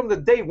time, right from the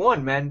day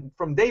one, man,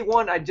 from day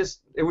one,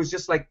 it was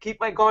just like keep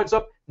my guards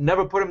up,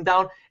 never put them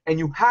down, and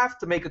you have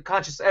to make a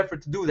conscious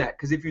effort to do that.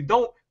 Because if you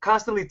don't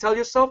constantly tell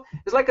yourself,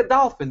 it's like a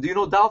dolphin. Do you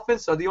know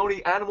dolphins are the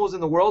only animals in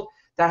the world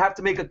that have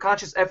to make a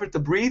conscious effort to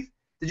breathe?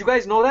 Did you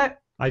guys know that?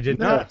 I did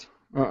not.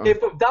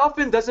 If a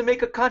dolphin doesn't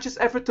make a conscious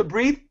effort to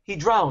breathe, he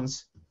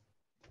drowns.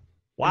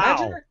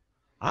 Wow.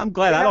 I'm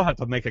glad I don't have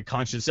to make a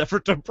conscious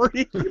effort to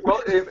breathe.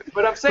 Well,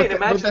 but I'm saying,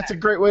 imagine but that's a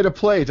great way to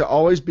play, to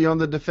always be on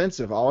the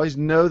defensive. Always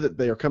know that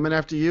they are coming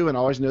after you, and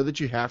always know that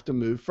you have to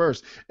move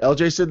first.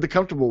 LJ said the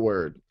comfortable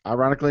word.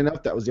 Ironically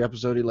enough, that was the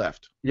episode he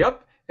left.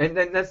 Yep. And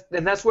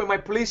that's where my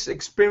police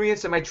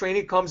experience and my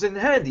training comes in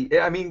handy.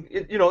 I mean,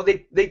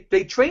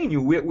 they train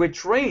you. We're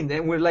trained,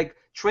 and we're like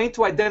trained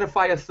to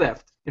identify a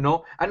theft.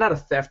 Not a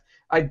theft.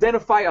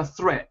 Identify a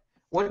threat.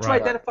 Once you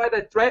identify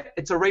that threat,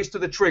 it's a race to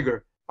the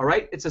trigger. All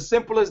right? It's as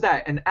simple as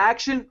that. And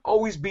action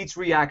always beats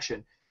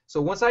reaction.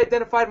 So once I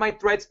identified my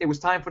threats, it was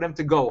time for them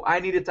to go. I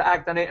needed to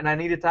act on it, and I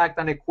needed to act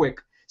on it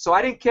quick. So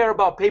I didn't care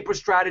about paper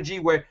strategy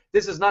where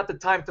this is not the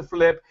time to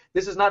flip.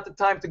 This is not the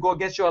time to go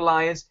against your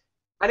alliance.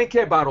 I didn't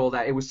care about all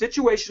that. It was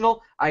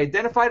situational. I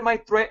identified my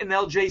threat in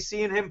LJ,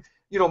 seeing him,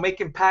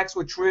 making pacts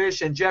with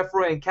Trish and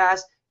Jeffra and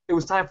Kass. It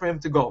was time for him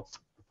to go.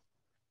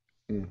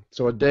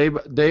 So a day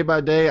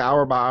by day,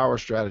 hour by hour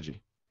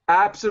strategy.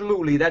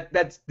 Absolutely.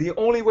 That's the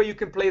only way you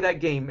can play that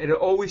game. It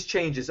always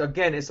changes.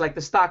 Again, it's like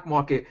the stock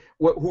market.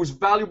 Who's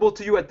valuable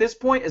to you at this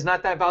point is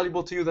not that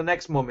valuable to you the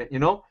next moment,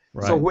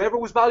 Right. So whoever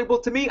was valuable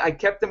to me, I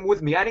kept them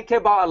with me. I didn't care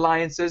about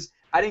alliances.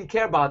 I didn't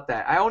care about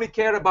that. I only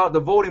cared about the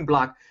voting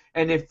block.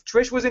 And if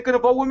Trish wasn't going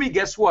to vote with me,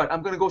 guess what?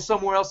 I'm going to go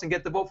somewhere else and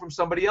get the vote from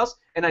somebody else.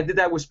 And I did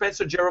that with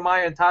Spencer,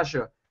 Jeremiah, and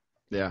Tasha.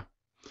 Yeah.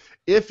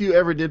 If you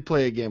ever did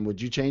play a game,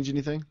 would you change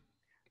anything?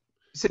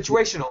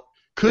 Situational.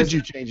 Could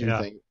you change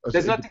anything?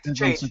 There's nothing to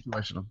change.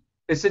 Situational.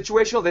 It's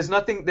situational.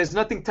 There's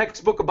nothing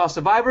textbook about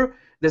Survivor.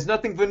 There's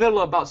nothing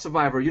vanilla about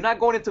Survivor. You're not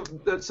going into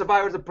the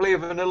Survivor to play a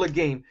vanilla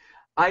game.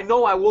 I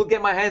know I will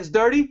get my hands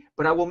dirty,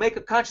 but I will make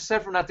a conscious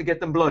effort not to get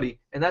them bloody.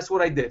 And that's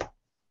what I did.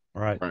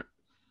 All right.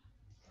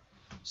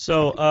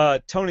 So,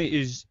 Tony,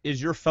 is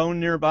your phone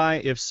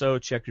nearby? If so,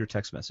 check your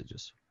text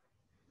messages.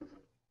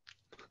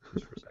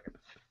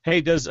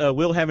 Hey, does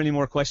Will have any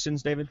more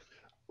questions, David?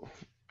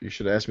 You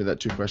should have asked me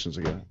that 2 questions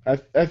ago.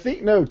 I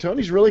think, no,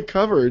 Tony's really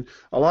covered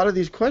a lot of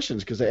these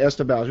questions because they asked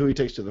about who he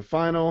takes to the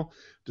final.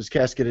 Does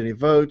Kass get any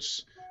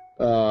votes?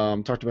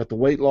 Talked about the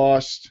weight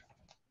loss.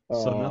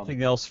 So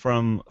nothing else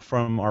from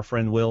our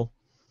friend Will?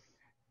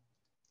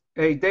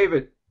 Hey,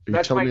 David,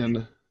 that's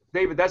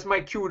my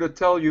cue to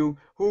tell you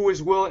who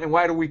is Will and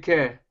why do we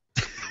care.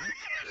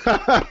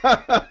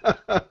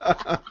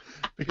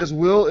 Because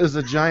Will is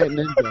a giant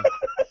ninja.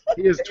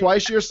 He is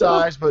twice your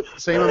size, but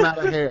same amount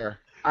of hair.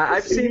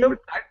 I've seen him.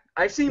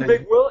 I've seen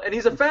Big Will, and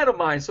he's a fan of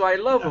mine, so I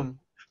love him.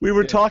 We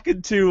were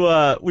talking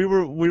to we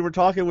were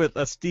talking with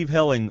Steve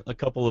Helling a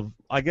couple of.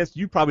 I guess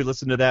you probably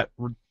listened to that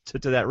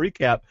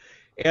recap,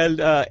 and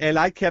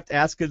I kept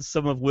asking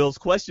some of Will's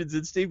questions,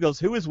 and Steve goes,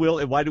 "Who is Will,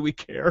 and why do we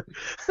care?"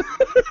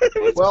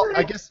 Well, great.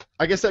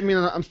 I guess that means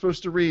I'm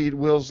supposed to read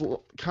Will's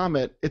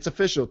comment. It's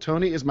official.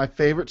 Tony is my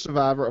favorite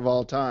Survivor of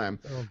all time.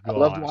 Oh, I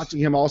loved watching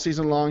him all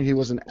season long. He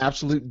was an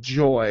absolute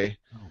joy.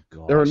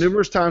 Oh, there were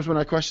numerous times when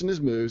I questioned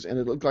his moves, and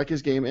it looked like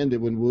his game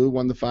ended when Wu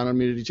won the final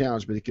immunity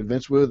challenge, but he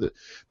convinced Wu that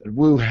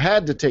Wu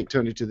had to take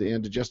Tony to the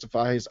end to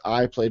justify his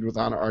I played with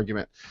honor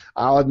argument.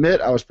 I'll admit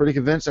I was pretty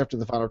convinced after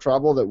the final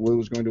tribal that Wu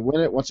was going to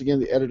win it. Once again,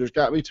 the editors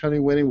got me. Tony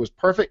winning was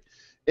perfect,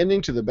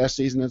 ending to the best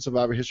season in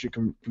Survivor history.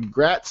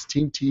 Congrats,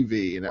 Team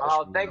TV. And that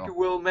was thank you,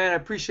 Will, man. I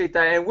appreciate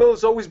that. And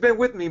Will's always been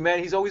with me, man.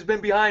 He's always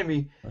been behind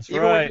me. That's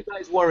even right. when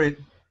you guys weren't.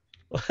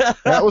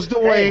 That was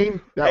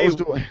Dwayne. That was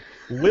Dwayne.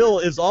 Will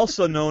is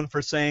also known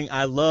for saying,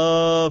 "I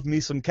love me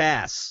some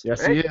Kass."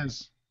 Yes, he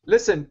is.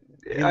 Listen,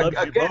 loves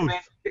you again, both. man.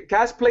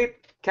 Kass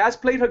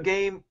played her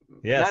game.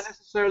 Yes. Not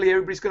necessarily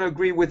everybody's gonna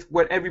agree with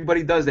what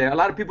everybody does there. A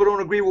lot of people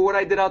don't agree with what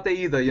I did out there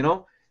either.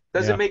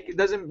 Doesn't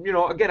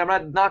again, I'm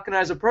not knocking her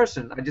as a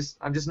person.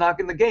 I'm just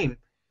knocking the game.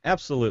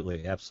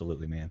 Absolutely,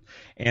 man.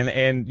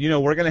 And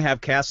we're gonna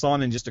have Kass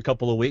on in just a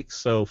couple of weeks,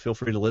 so feel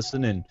free to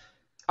listen and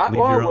I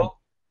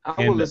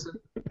will listen.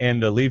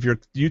 And leave your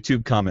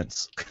YouTube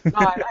comments.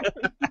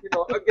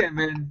 Again,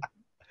 man.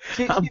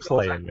 I'm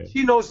playing, man.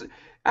 She knows.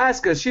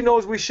 Ask her. She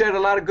knows we shared a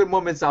lot of good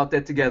moments out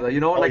there together.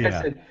 I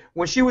said,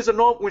 when she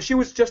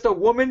was just a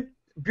woman,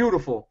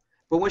 beautiful.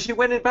 But when she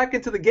went back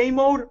into the game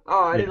mode,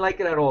 I didn't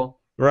like it at all.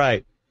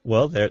 Right.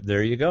 Well,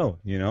 there you go.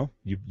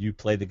 You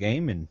play the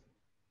game and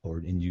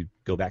you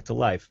go back to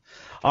life.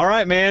 All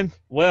right, man.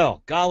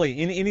 Well, golly,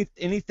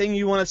 anything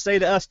you want to say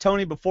to us,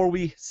 Tony, before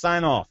we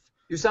sign off?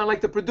 You sound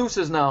like the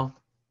producers now.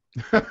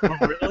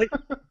 Oh, really?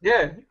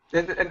 Yeah.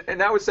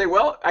 And I would say,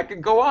 well, I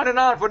could go on and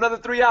on for another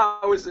 3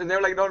 hours. And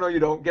they're like, no, you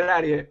don't. Get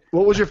out of here.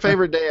 What was your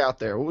favorite day out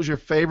there? What was your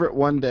favorite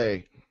one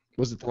day?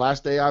 Was it the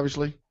last day,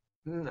 obviously?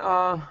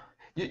 You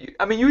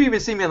even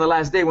see me on the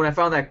last day when I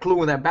found that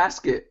clue in that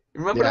basket.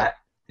 Remember that?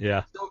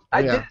 Yeah. So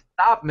I didn't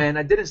stop, man.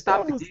 I didn't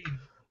stop the game.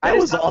 That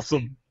was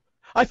awesome.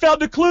 I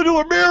found a clue to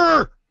a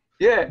mirror.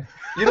 Yeah.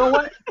 You know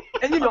what?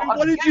 And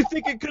what did you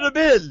think it could have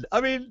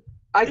been?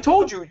 I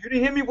told you. You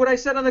didn't hear me what I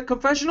said on the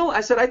confessional?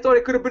 I said I thought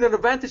it could have been an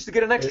advantage to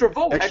get an extra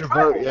vote. Extra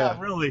vote, yeah.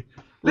 Really.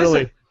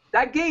 Listen,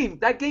 that game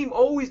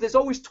there's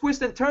always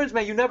twists and turns,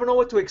 man. You never know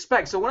what to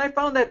expect. So when I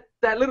found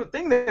that little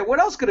thing there, what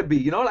else could it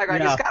be? It's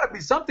got to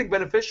be something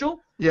beneficial.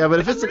 Yeah, but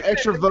if it's an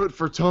extra vote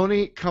for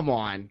Tony, come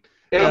on.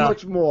 Hey, how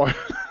much more?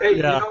 Hey,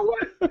 you know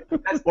what?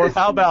 Or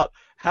how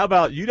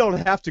about you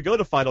don't have to go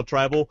to Final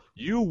Tribal,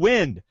 you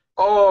win.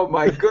 Oh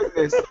my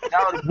goodness.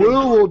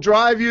 Woo will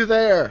drive you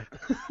there.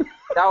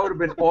 That would have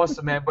been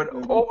awesome, man. But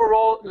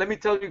overall, let me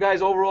tell you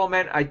guys,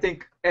 man, I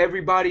think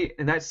everybody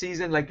in that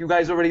season, like you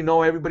guys already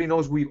know, everybody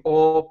knows we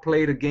all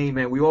played a game,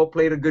 man. We all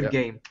played a good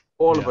game.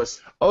 All of us.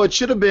 Oh, it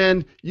should have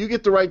been, you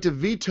get the right to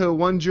veto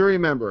one jury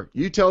member.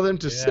 You tell them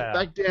to sit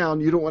back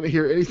down. You don't want to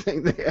hear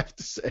anything they have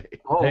to say.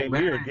 Oh, hey,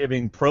 man. we are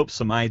giving Probst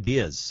some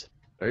ideas.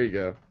 There you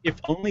go. If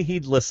only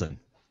he'd listen.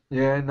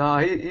 Yeah, no,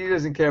 he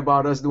doesn't care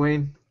about us,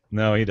 Dwayne.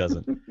 No, he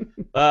doesn't.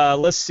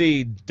 Let's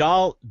see.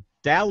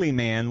 Dally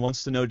Man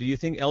wants to know, do you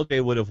think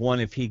LJ would have won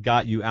if he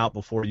got you out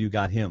before you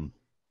got him?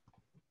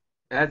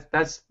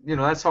 That's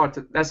hard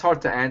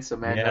to answer,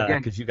 man. Yeah,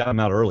 because you got him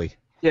out early.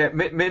 Yeah,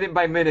 minute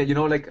by minute,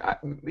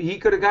 he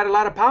could have got a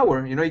lot of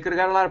power. He could have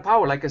got a lot of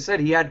power. Like I said,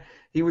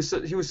 he was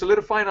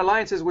solidifying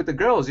alliances with the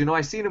girls.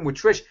 I seen him with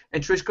Trish,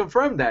 and Trish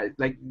confirmed that.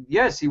 Like,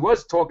 yes, he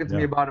was talking to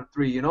me about him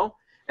 3.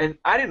 And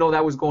I didn't know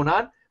that was going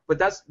on. But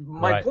that's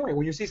my point.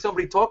 When you see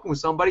somebody talking with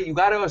somebody, you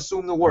got to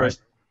assume the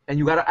worst, and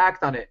you got to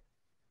act on it.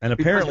 And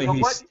apparently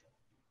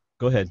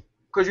Go ahead.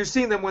 Because you've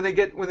seen them when they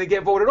get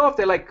voted off,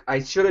 they're like, I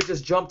should have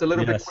just jumped a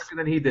little bit quicker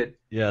than he did.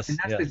 Yes. And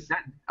that's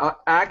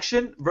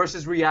action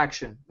versus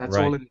reaction. That's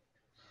all it is.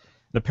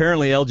 And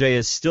apparently LJ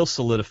is still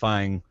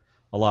solidifying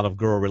a lot of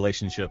girl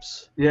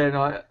relationships. Yeah,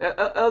 no,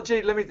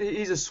 LJ,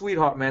 he's a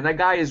sweetheart, man. That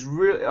guy is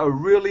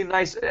really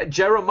nice.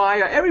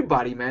 Jeremiah,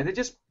 everybody, man. They're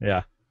just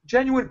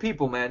genuine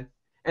people, man.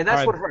 And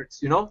that's what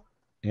hurts,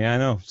 Yeah, I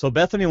know. So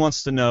Bethany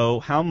wants to know,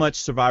 how much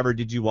Survivor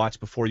did you watch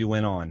before you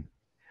went on?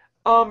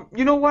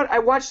 You know what? I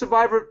watched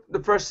Survivor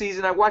the first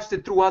season. I watched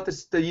it throughout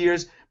the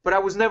years, but I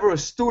was never a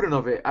student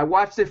of it. I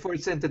watched it for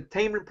its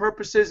entertainment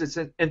purposes, its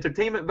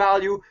entertainment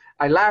value.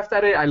 I laughed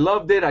at it. I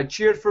loved it. I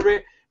cheered for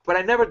it, but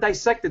I never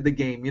dissected the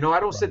game. I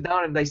don't sit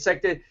down and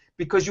dissect it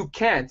because you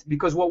can't.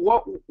 Because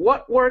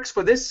what works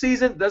for this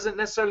season doesn't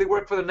necessarily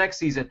work for the next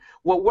season.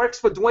 What works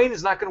for Dwayne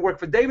is not going to work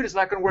for David. It's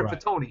not going to work for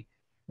Tony.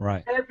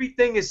 Right.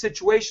 Everything is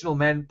situational,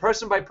 man,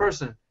 person by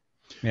person.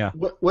 Yeah.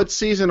 What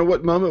season or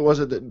what moment was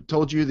it that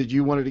told you that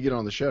you wanted to get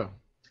on the show?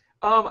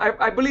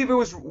 I believe it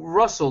was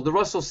Russell, the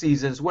Russell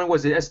seasons. When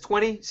was it?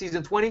 S20,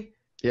 season 20?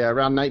 Yeah,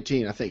 around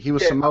 19, I think. He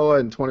was Samoa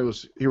and 20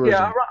 was Heroes.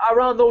 Yeah,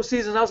 around those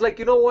seasons, I was like,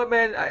 you know what,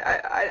 man?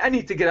 I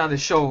need to get on the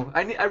show.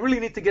 I really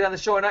need to get on the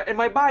show. And in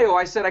my bio,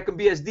 I said I could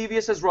be as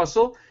devious as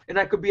Russell and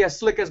I could be as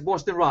slick as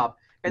Boston Rob.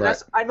 And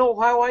I know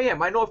how I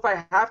am. I know if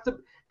I have to,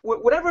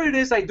 whatever it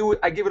is I do,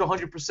 I give it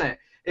 100%.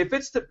 If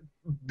it's to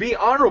be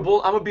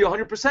honorable, I'm going to be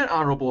 100%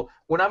 honorable.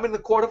 When I'm in the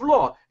court of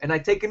law and I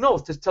take an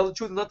oath to tell the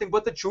truth, nothing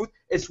but the truth,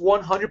 it's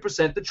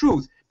 100% the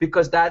truth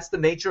because that's the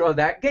nature of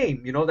that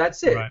game.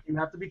 That's it. Right. You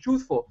have to be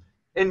truthful.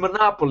 In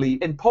Monopoly,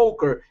 in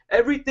poker,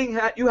 everything,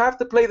 you have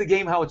to play the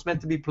game how it's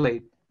meant to be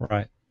played.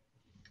 Right.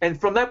 And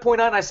from that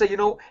point on, I said,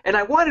 and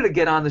I wanted to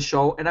get on the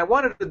show and I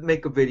wanted to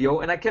make a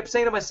video and I kept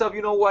saying to myself,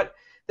 you know what?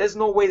 There's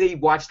no way they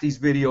watch these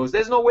videos.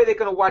 There's no way they're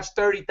going to watch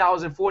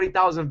 30,000,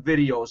 40,000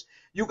 videos.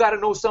 You got to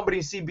know somebody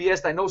in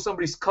CBS. I know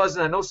somebody's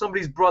cousin. I know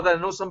somebody's brother. I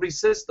know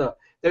somebody's sister.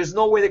 There's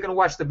no way they're going to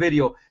watch the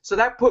video. So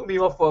that put me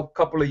off for a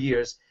couple of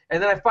years.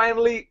 And then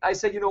I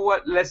said, you know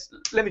what? Let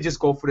me just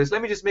go for this.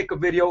 Let me just make a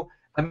video.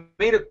 I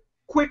made a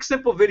quick,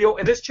 simple video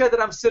in this chair that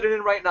I'm sitting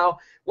in right now,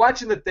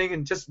 watching the thing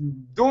and just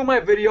doing my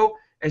video.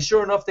 And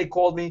sure enough, they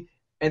called me,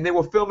 and they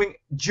were filming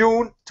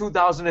June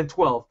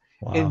 2012.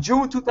 Wow. In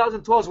June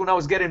 2012 is when I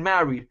was getting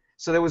married.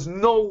 So there was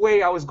no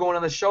way I was going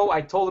on the show. I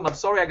told them, I'm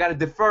sorry, I got to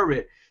defer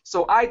it.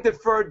 So I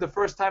deferred the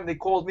first time they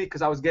called me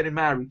because I was getting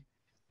married.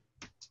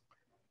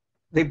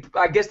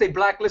 I guess they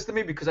blacklisted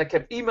me because I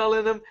kept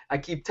emailing them, I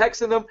keep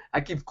texting them,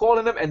 I keep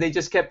calling them, and they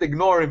just kept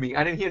ignoring me.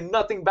 I didn't hear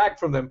nothing back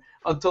from them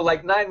until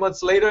like 9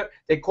 months later.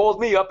 They called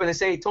me up and they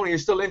say, hey, Tony, you're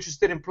still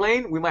interested in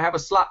playing? We might have a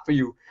slot for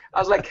you. I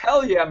was like,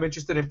 hell yeah, I'm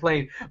interested in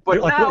playing. But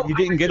you're now like, you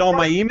didn't get all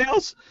my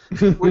emails?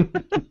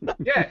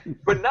 Yeah,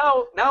 but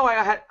now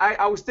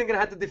I was thinking I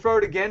had to defer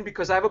it again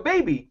because I have a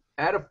baby.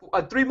 I had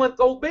a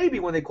 3-month-old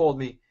baby when they called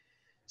me.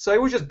 So it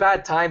was just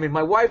bad timing.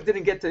 My wife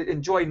didn't get to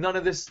enjoy none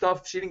of this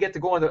stuff. She didn't get to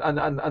go on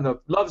the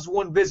Loves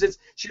One visits.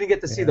 She didn't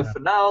get to see the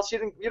finale. She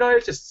didn't,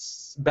 it's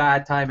just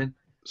bad timing.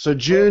 So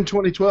June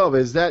 2012,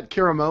 is that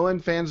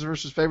Karamoan Fans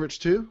versus Favorites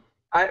 2?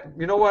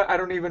 You know what? I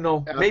don't even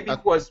know. Maybe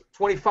it was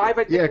 25. I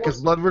think. Yeah,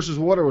 because Blood versus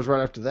Water was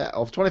right after that.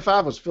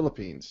 25 was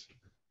Philippines.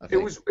 I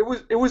think.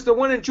 It was the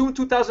one in June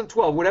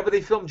 2012. Whatever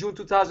they filmed June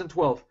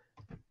 2012.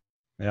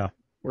 Yeah.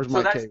 Where's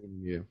my K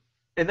and you?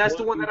 And that's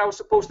the one that I was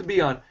supposed to be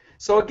on.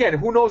 So again,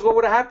 who knows what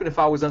would have happened if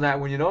I was on that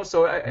one,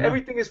 So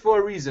everything is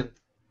for a reason.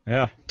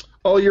 Yeah.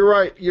 Oh, you're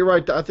right. You're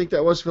right. I think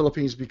that was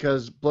Philippines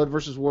because Blood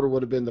versus Water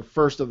would have been the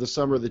first of the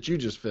summer that you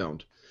just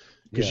filmed.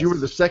 Because you were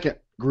the second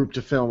group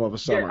to film of a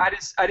summer. Yeah,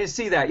 I didn't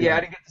see that. Yeah, I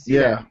didn't get to see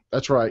that. Yeah,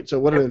 that's right. So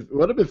it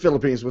would have been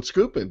Philippines with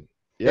Scoopin'.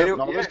 Yeah, and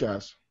all those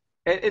guys.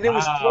 And it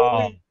was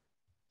totally.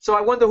 So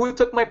I wonder who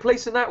took my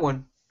place in that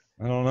one.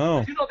 I don't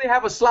know. They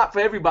have a slot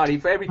for everybody,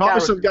 for every character.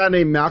 Probably some guy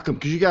named Malcolm,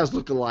 because you guys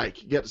look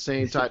alike. You got the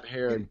same type of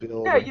hair and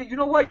build. Yeah, you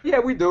know what? Yeah,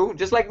 we do.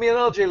 Just like me and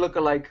LJ look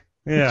alike.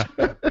 Yeah.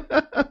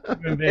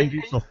 Van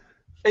Diesel.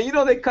 And you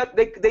know they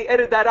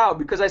edit that out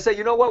because I said,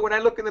 you know what, when I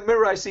look in the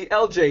mirror I see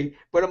LJ,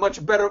 but a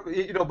much better,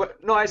 but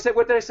no, I said,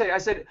 what did I say? I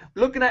said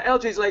looking at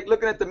LJ's like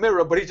looking at the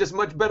mirror, but he's just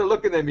much better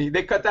looking than me.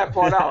 They cut that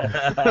part out.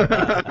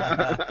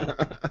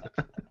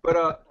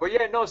 But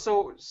yeah, no,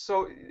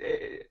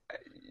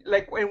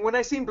 like when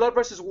I seen Blood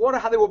versus Water,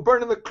 how they were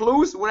burning the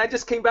clues, when I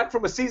just came back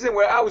from a season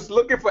where I was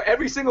looking for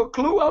every single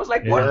clue, I was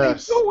like, what are they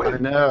doing? I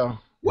know.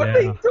 What are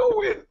they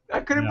doing?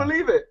 I couldn't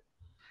believe it.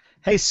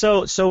 Hey,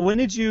 so when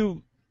did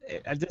you?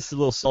 This is a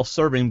little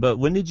self-serving, but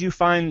when did you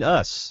find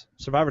us,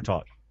 Survivor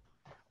Talk?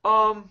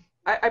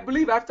 I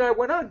believe after I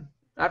went on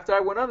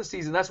the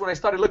season, that's when I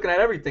started looking at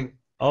everything.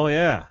 Oh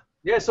yeah.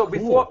 Yeah. So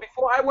before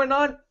I went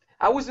on,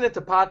 I wasn't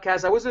into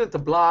podcasts. I wasn't into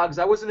blogs.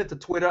 I wasn't into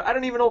Twitter. I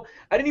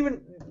didn't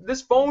even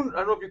this phone. I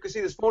don't know if you can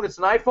see this phone. It's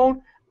an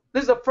iPhone.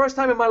 This is the first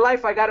time in my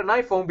life I got an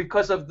iPhone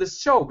because of this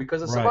show,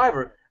 because of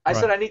Survivor. I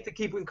said I need to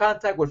keep in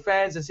contact with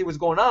fans and see what's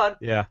going on.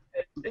 Yeah.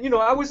 And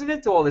I wasn't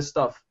into all this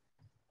stuff.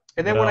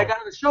 And then when I got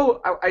on the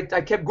show,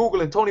 I kept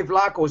Googling Tony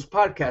Vlachos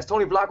podcast,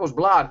 Tony Vlachos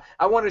blog.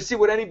 I wanted to see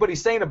what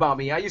anybody's saying about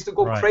me. I used to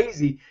go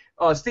crazy.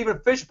 Stephen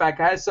Fishback,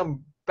 I had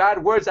some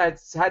bad words I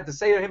had to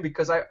say to him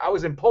because I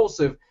was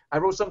impulsive. I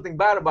wrote something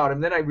bad about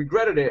him. Then I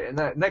regretted it. And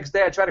the next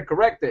day I tried to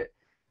correct it.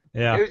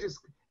 Yeah.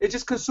 It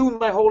just consumed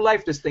my whole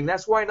life, this thing.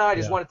 That's why now I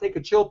just want to take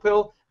a chill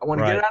pill. I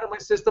want to get it out of my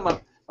system. I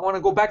want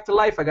to go back to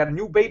life. I got a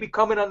new baby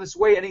coming on this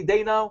way any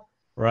day now.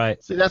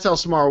 Right. See, that's how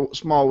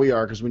small we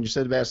are, because when you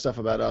said bad stuff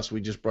about us, we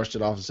just brushed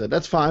it off and said,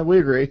 that's fine, we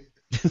agree.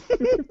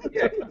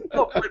 Yeah.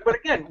 No, but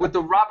again, with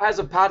the Rob has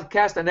a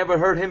podcast, I never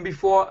heard him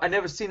before. I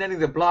never seen any of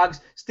the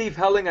blogs. Steve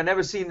Helling, I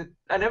never seen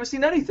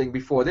anything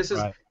before. This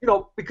is,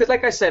 because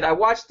like I said, I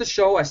watched the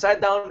show. I sat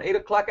down 8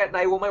 o'clock at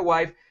night with my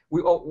wife,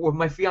 with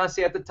my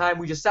fiance at the time.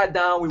 We just sat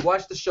down, we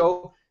watched the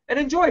show, and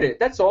enjoyed it.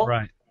 That's all.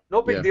 Right.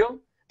 No big deal.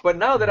 But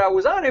now that I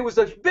was on, it was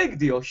a big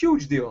deal,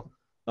 huge deal.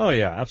 Oh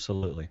yeah,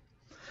 absolutely.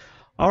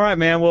 All right,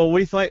 man. Well,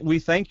 we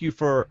thank you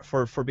for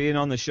being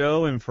on the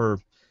show and for,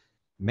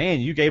 man,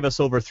 you gave us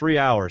over 3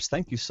 hours.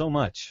 Thank you so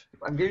much.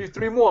 I'll give you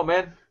 3 more,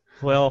 man.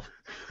 Well,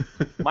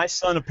 my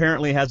son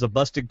apparently has a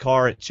busted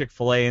car at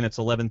Chick-fil-A and it's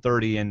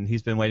 11:30 and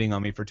he's been waiting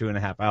on me for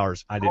 2.5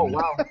 hours. I didn't know.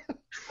 Wow.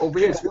 Over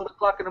here it's 1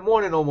 o'clock in the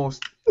morning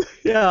almost.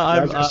 Yeah, I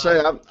was gonna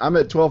say I'm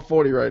at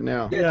 12:40 right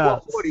now. Yeah.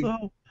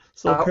 12:40.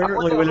 So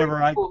apparently whenever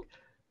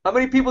how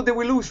many people did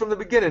we lose from the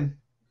beginning?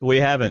 We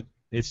haven't.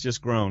 It's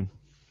just grown.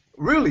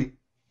 Really?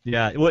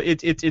 Yeah, well,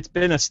 it's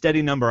been a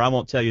steady number. I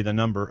won't tell you the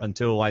number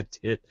until I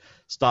hit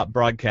stop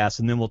broadcast,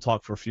 and then we'll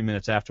talk for a few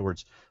minutes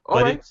afterwards.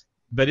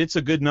 But it's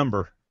a good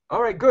number.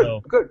 All right,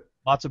 good, good.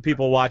 Lots of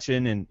people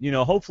watching, and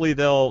hopefully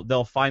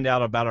they'll find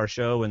out about our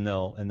show and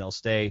they'll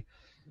stay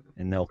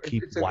and they'll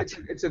keep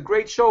watching. It's a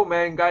great show,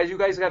 man, guys. You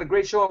guys got a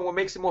great show, and what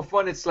makes it more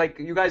fun, it's like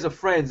you guys are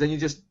friends, and you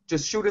just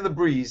shoot in the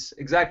breeze,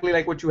 exactly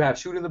like what you have.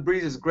 Shoot in the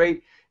breeze is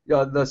great.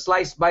 The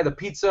slice by the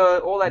pizza,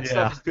 all that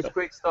stuff is just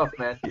great stuff,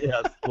 man.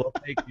 Yes, well,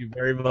 thank you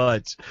very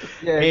much.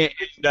 Yeah.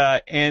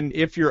 And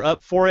if you're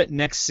up for it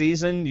next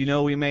season,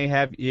 we may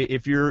have,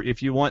 if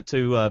you want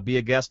to be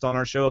a guest on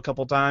our show a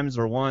couple times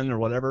or one or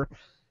whatever,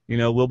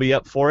 we'll be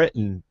up for it,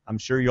 and I'm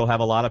sure you'll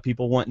have a lot of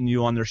people wanting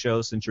you on their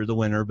show since you're the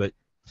winner, but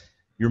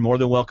you're more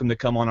than welcome to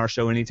come on our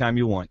show anytime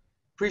you want.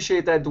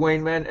 Appreciate that,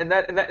 Dwayne, man. And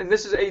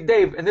this is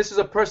Dave, and this is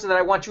a person that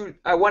I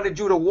wanted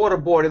you to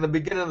waterboard in the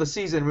beginning of the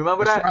season.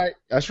 Remember that?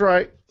 That's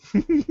right.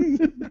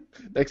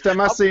 Next time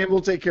I see him,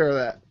 we'll take care of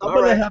that. I'm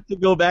gonna have to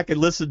go back and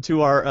listen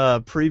to our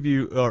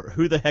preview or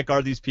Who the Heck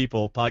Are These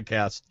People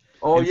podcast.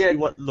 Oh, see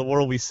what in the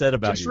world we said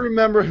about Just you.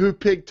 remember who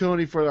picked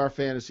Tony for our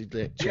fantasy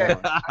challenge.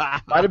 Yeah.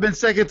 Might have been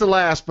second to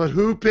last, but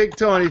who picked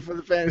Tony for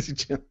the fantasy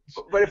challenge?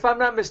 But if I'm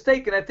not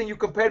mistaken, I think you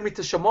compared me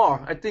to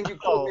Shamar. I think you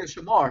called me a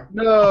Shamar.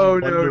 No.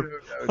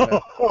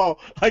 Oh,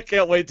 I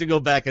can't wait to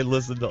go back and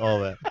listen to all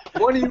that.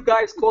 One of you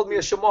guys called me a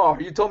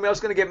Shamar. You told me I was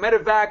going to get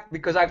medevac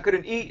because I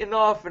couldn't eat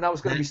enough and I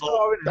was going to be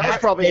starving. That was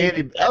probably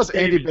Andy. That was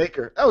Andy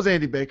Baker. That was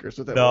Andy Baker.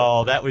 So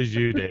that was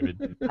you,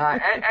 David.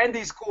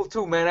 Andy's cool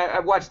too, man. I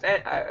watched.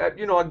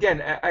 Again,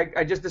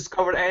 I just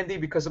discovered Andy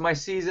because of my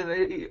season.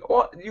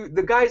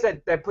 The guys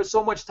that put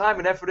so much time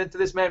and effort into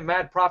this, man.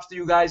 Mad props to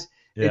you guys.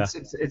 Yeah.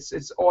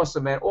 It's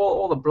awesome, man.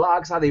 All the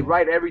blogs, how they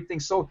write everything,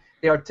 so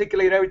they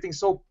articulate everything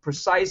so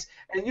precise.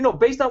 And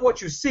based on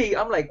what you see,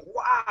 I'm like,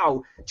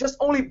 wow. Just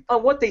only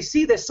on what they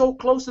see, they're so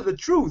close to the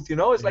truth.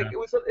 It's like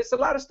it's a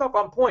lot of stuff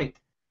on point.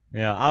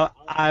 Yeah,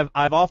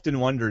 I've often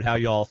wondered how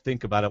y'all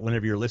think about it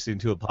whenever you're listening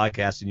to a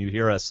podcast and you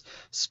hear us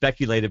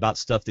speculate about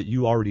stuff that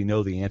you already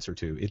know the answer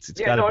to. It's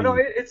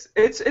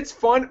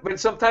fun, but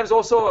sometimes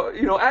also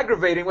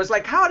aggravating. Was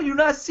like, how do you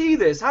not see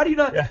this? How do you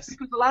not? Yes.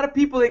 Because a lot of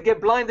people, they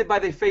get blinded by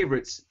their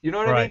favorites. You know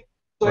what I mean?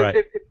 So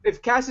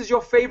if Kass is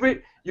your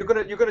favorite, you're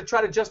gonna try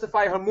to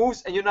justify her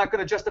moves, and you're not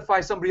gonna justify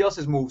somebody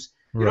else's moves.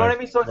 You know what I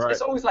mean? So it's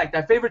always like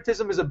that.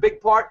 Favoritism is a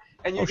big part,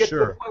 and you get to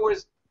the point where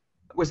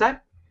what's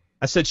that?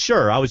 I said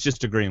sure. I was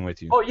just agreeing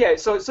with you. Oh yeah,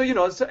 so that's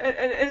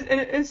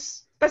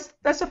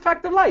a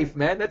fact of life,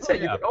 man. That's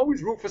it. You can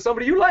always root for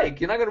somebody you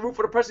like. You're not gonna root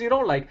for the person you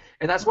don't like,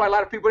 and that's why a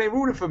lot of people ain't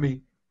rooting for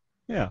me.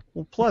 Yeah.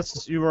 Well,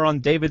 plus you were on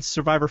David's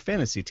Survivor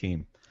Fantasy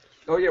team.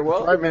 Oh yeah, well.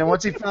 All right, man.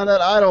 Once he found out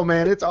Idol,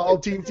 man, it's all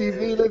Team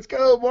TV. Let's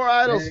go, more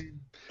idols.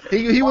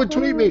 He would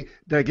tweet me.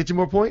 Did I get you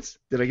more points?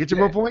 Did I get you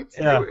more points?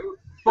 Yeah.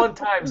 Fun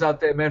times out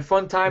there, man.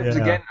 Fun times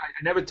Yeah. again.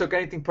 I never took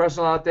anything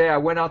personal out there. I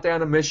went out there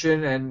on a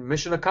mission, and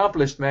mission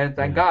accomplished, man.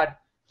 Thank God.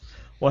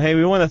 Well, hey,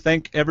 we want to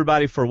thank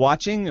everybody for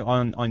watching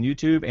on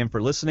YouTube and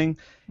for listening.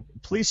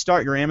 Please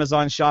start your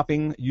Amazon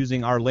shopping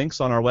using our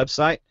links on our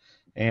website.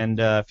 And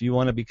if you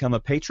want to become a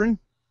patron,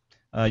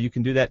 you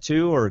can do that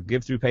too, or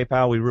give through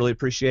PayPal. We really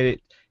appreciate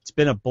it. It's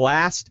been a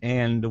blast,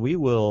 and we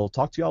will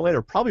talk to y'all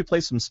later. Probably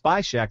play some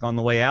SpyShack on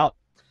the way out.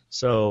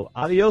 So,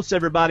 adios,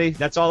 everybody.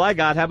 That's all I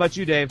got. How about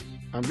you, Dave?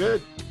 I'm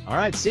good. All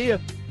right, see ya.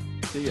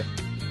 See ya.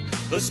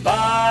 The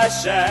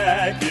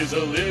SpyShack is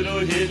a little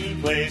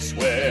hidden place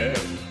where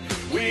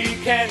we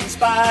can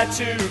spy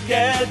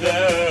together.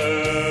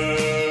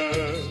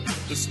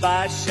 The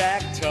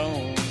SpyShack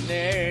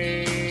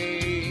Tony.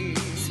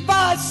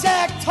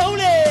 SpyShack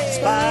Tony!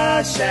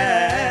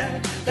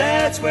 SpyShack,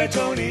 that's where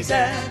Tony's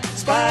at.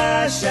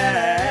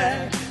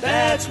 SpyShack,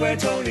 that's where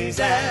Tony's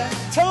at.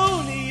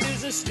 Tony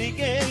is a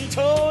sneaking,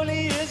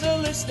 Tony is a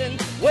listening,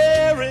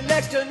 wearing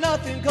next to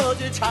nothing 'cause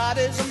it's hot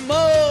as a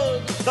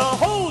mug. The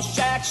whole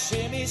shack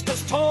shimmies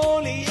 'cause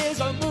Tony is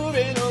a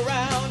moving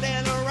around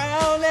and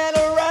around and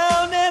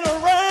around and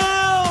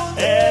around.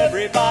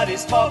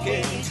 Everybody's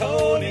talking,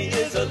 Tony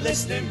is a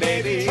listening,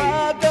 baby.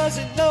 Tribe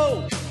doesn't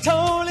know,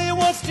 Tony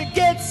wants to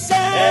get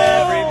sound.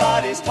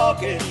 Everybody's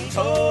talking,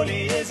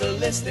 Tony is a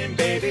listening,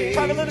 baby.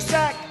 Private little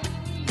shack,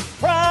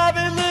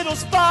 private little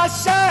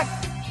SpyShack.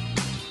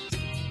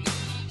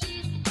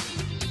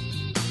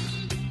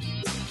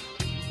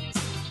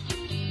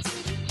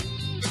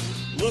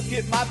 Look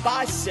at my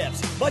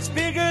biceps, much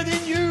bigger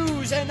than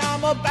yours, and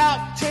I'm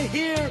about to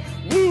hear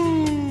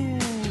woo.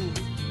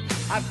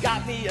 I've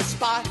got me a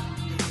spot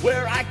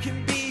where I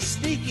can be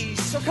sneaky,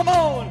 so come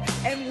on,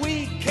 and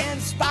we can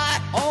spy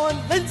on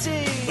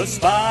Lindsay. The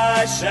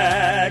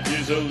SpyShack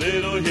is a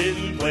little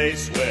hidden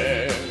place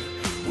where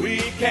we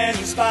can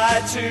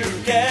spy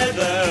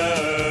together.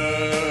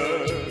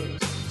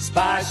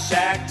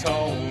 SpyShack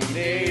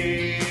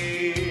Tony.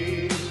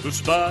 The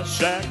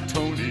SpyShack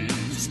Tony.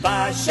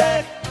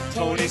 SpyShack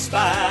Tony,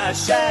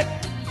 SpyShack.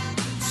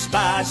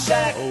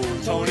 SpyShack, oh,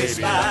 Tony, baby,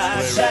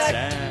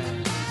 SpyShack.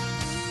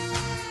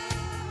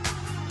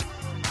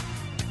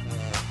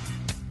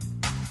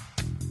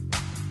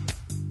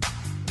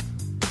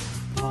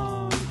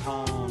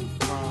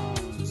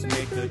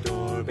 Make the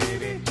door,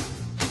 baby.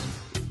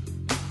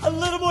 A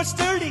little more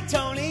sturdy,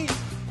 Tony.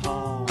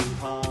 Pom,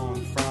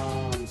 pom,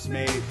 fronds,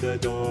 make the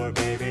door,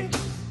 baby.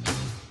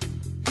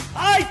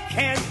 I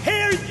can't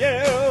hear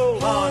you.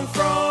 Pom,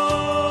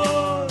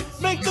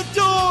 fronds, make the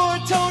door,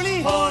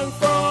 Tony. Pom,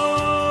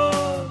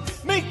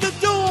 fronds, make the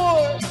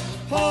door.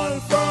 Pom,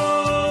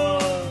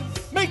 fronds,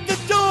 make the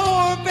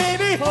door,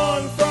 baby.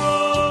 Pom,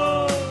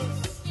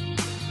 fronds.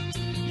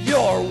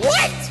 You're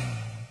what?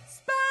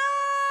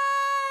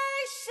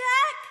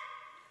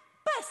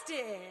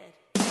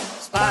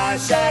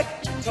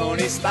 SpyShack,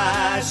 Tony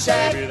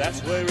SpyShack. Baby,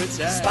 that's where it's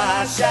at.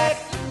 SpyShack,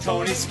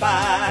 Tony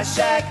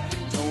SpyShack.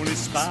 Tony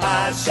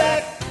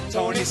SpyShack,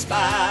 Tony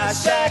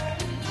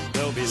SpyShack.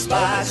 They'll be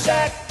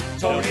SpyShack,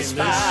 Tony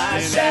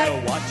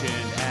SpyShack.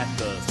 Watching at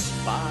the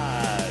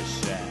SpyShack.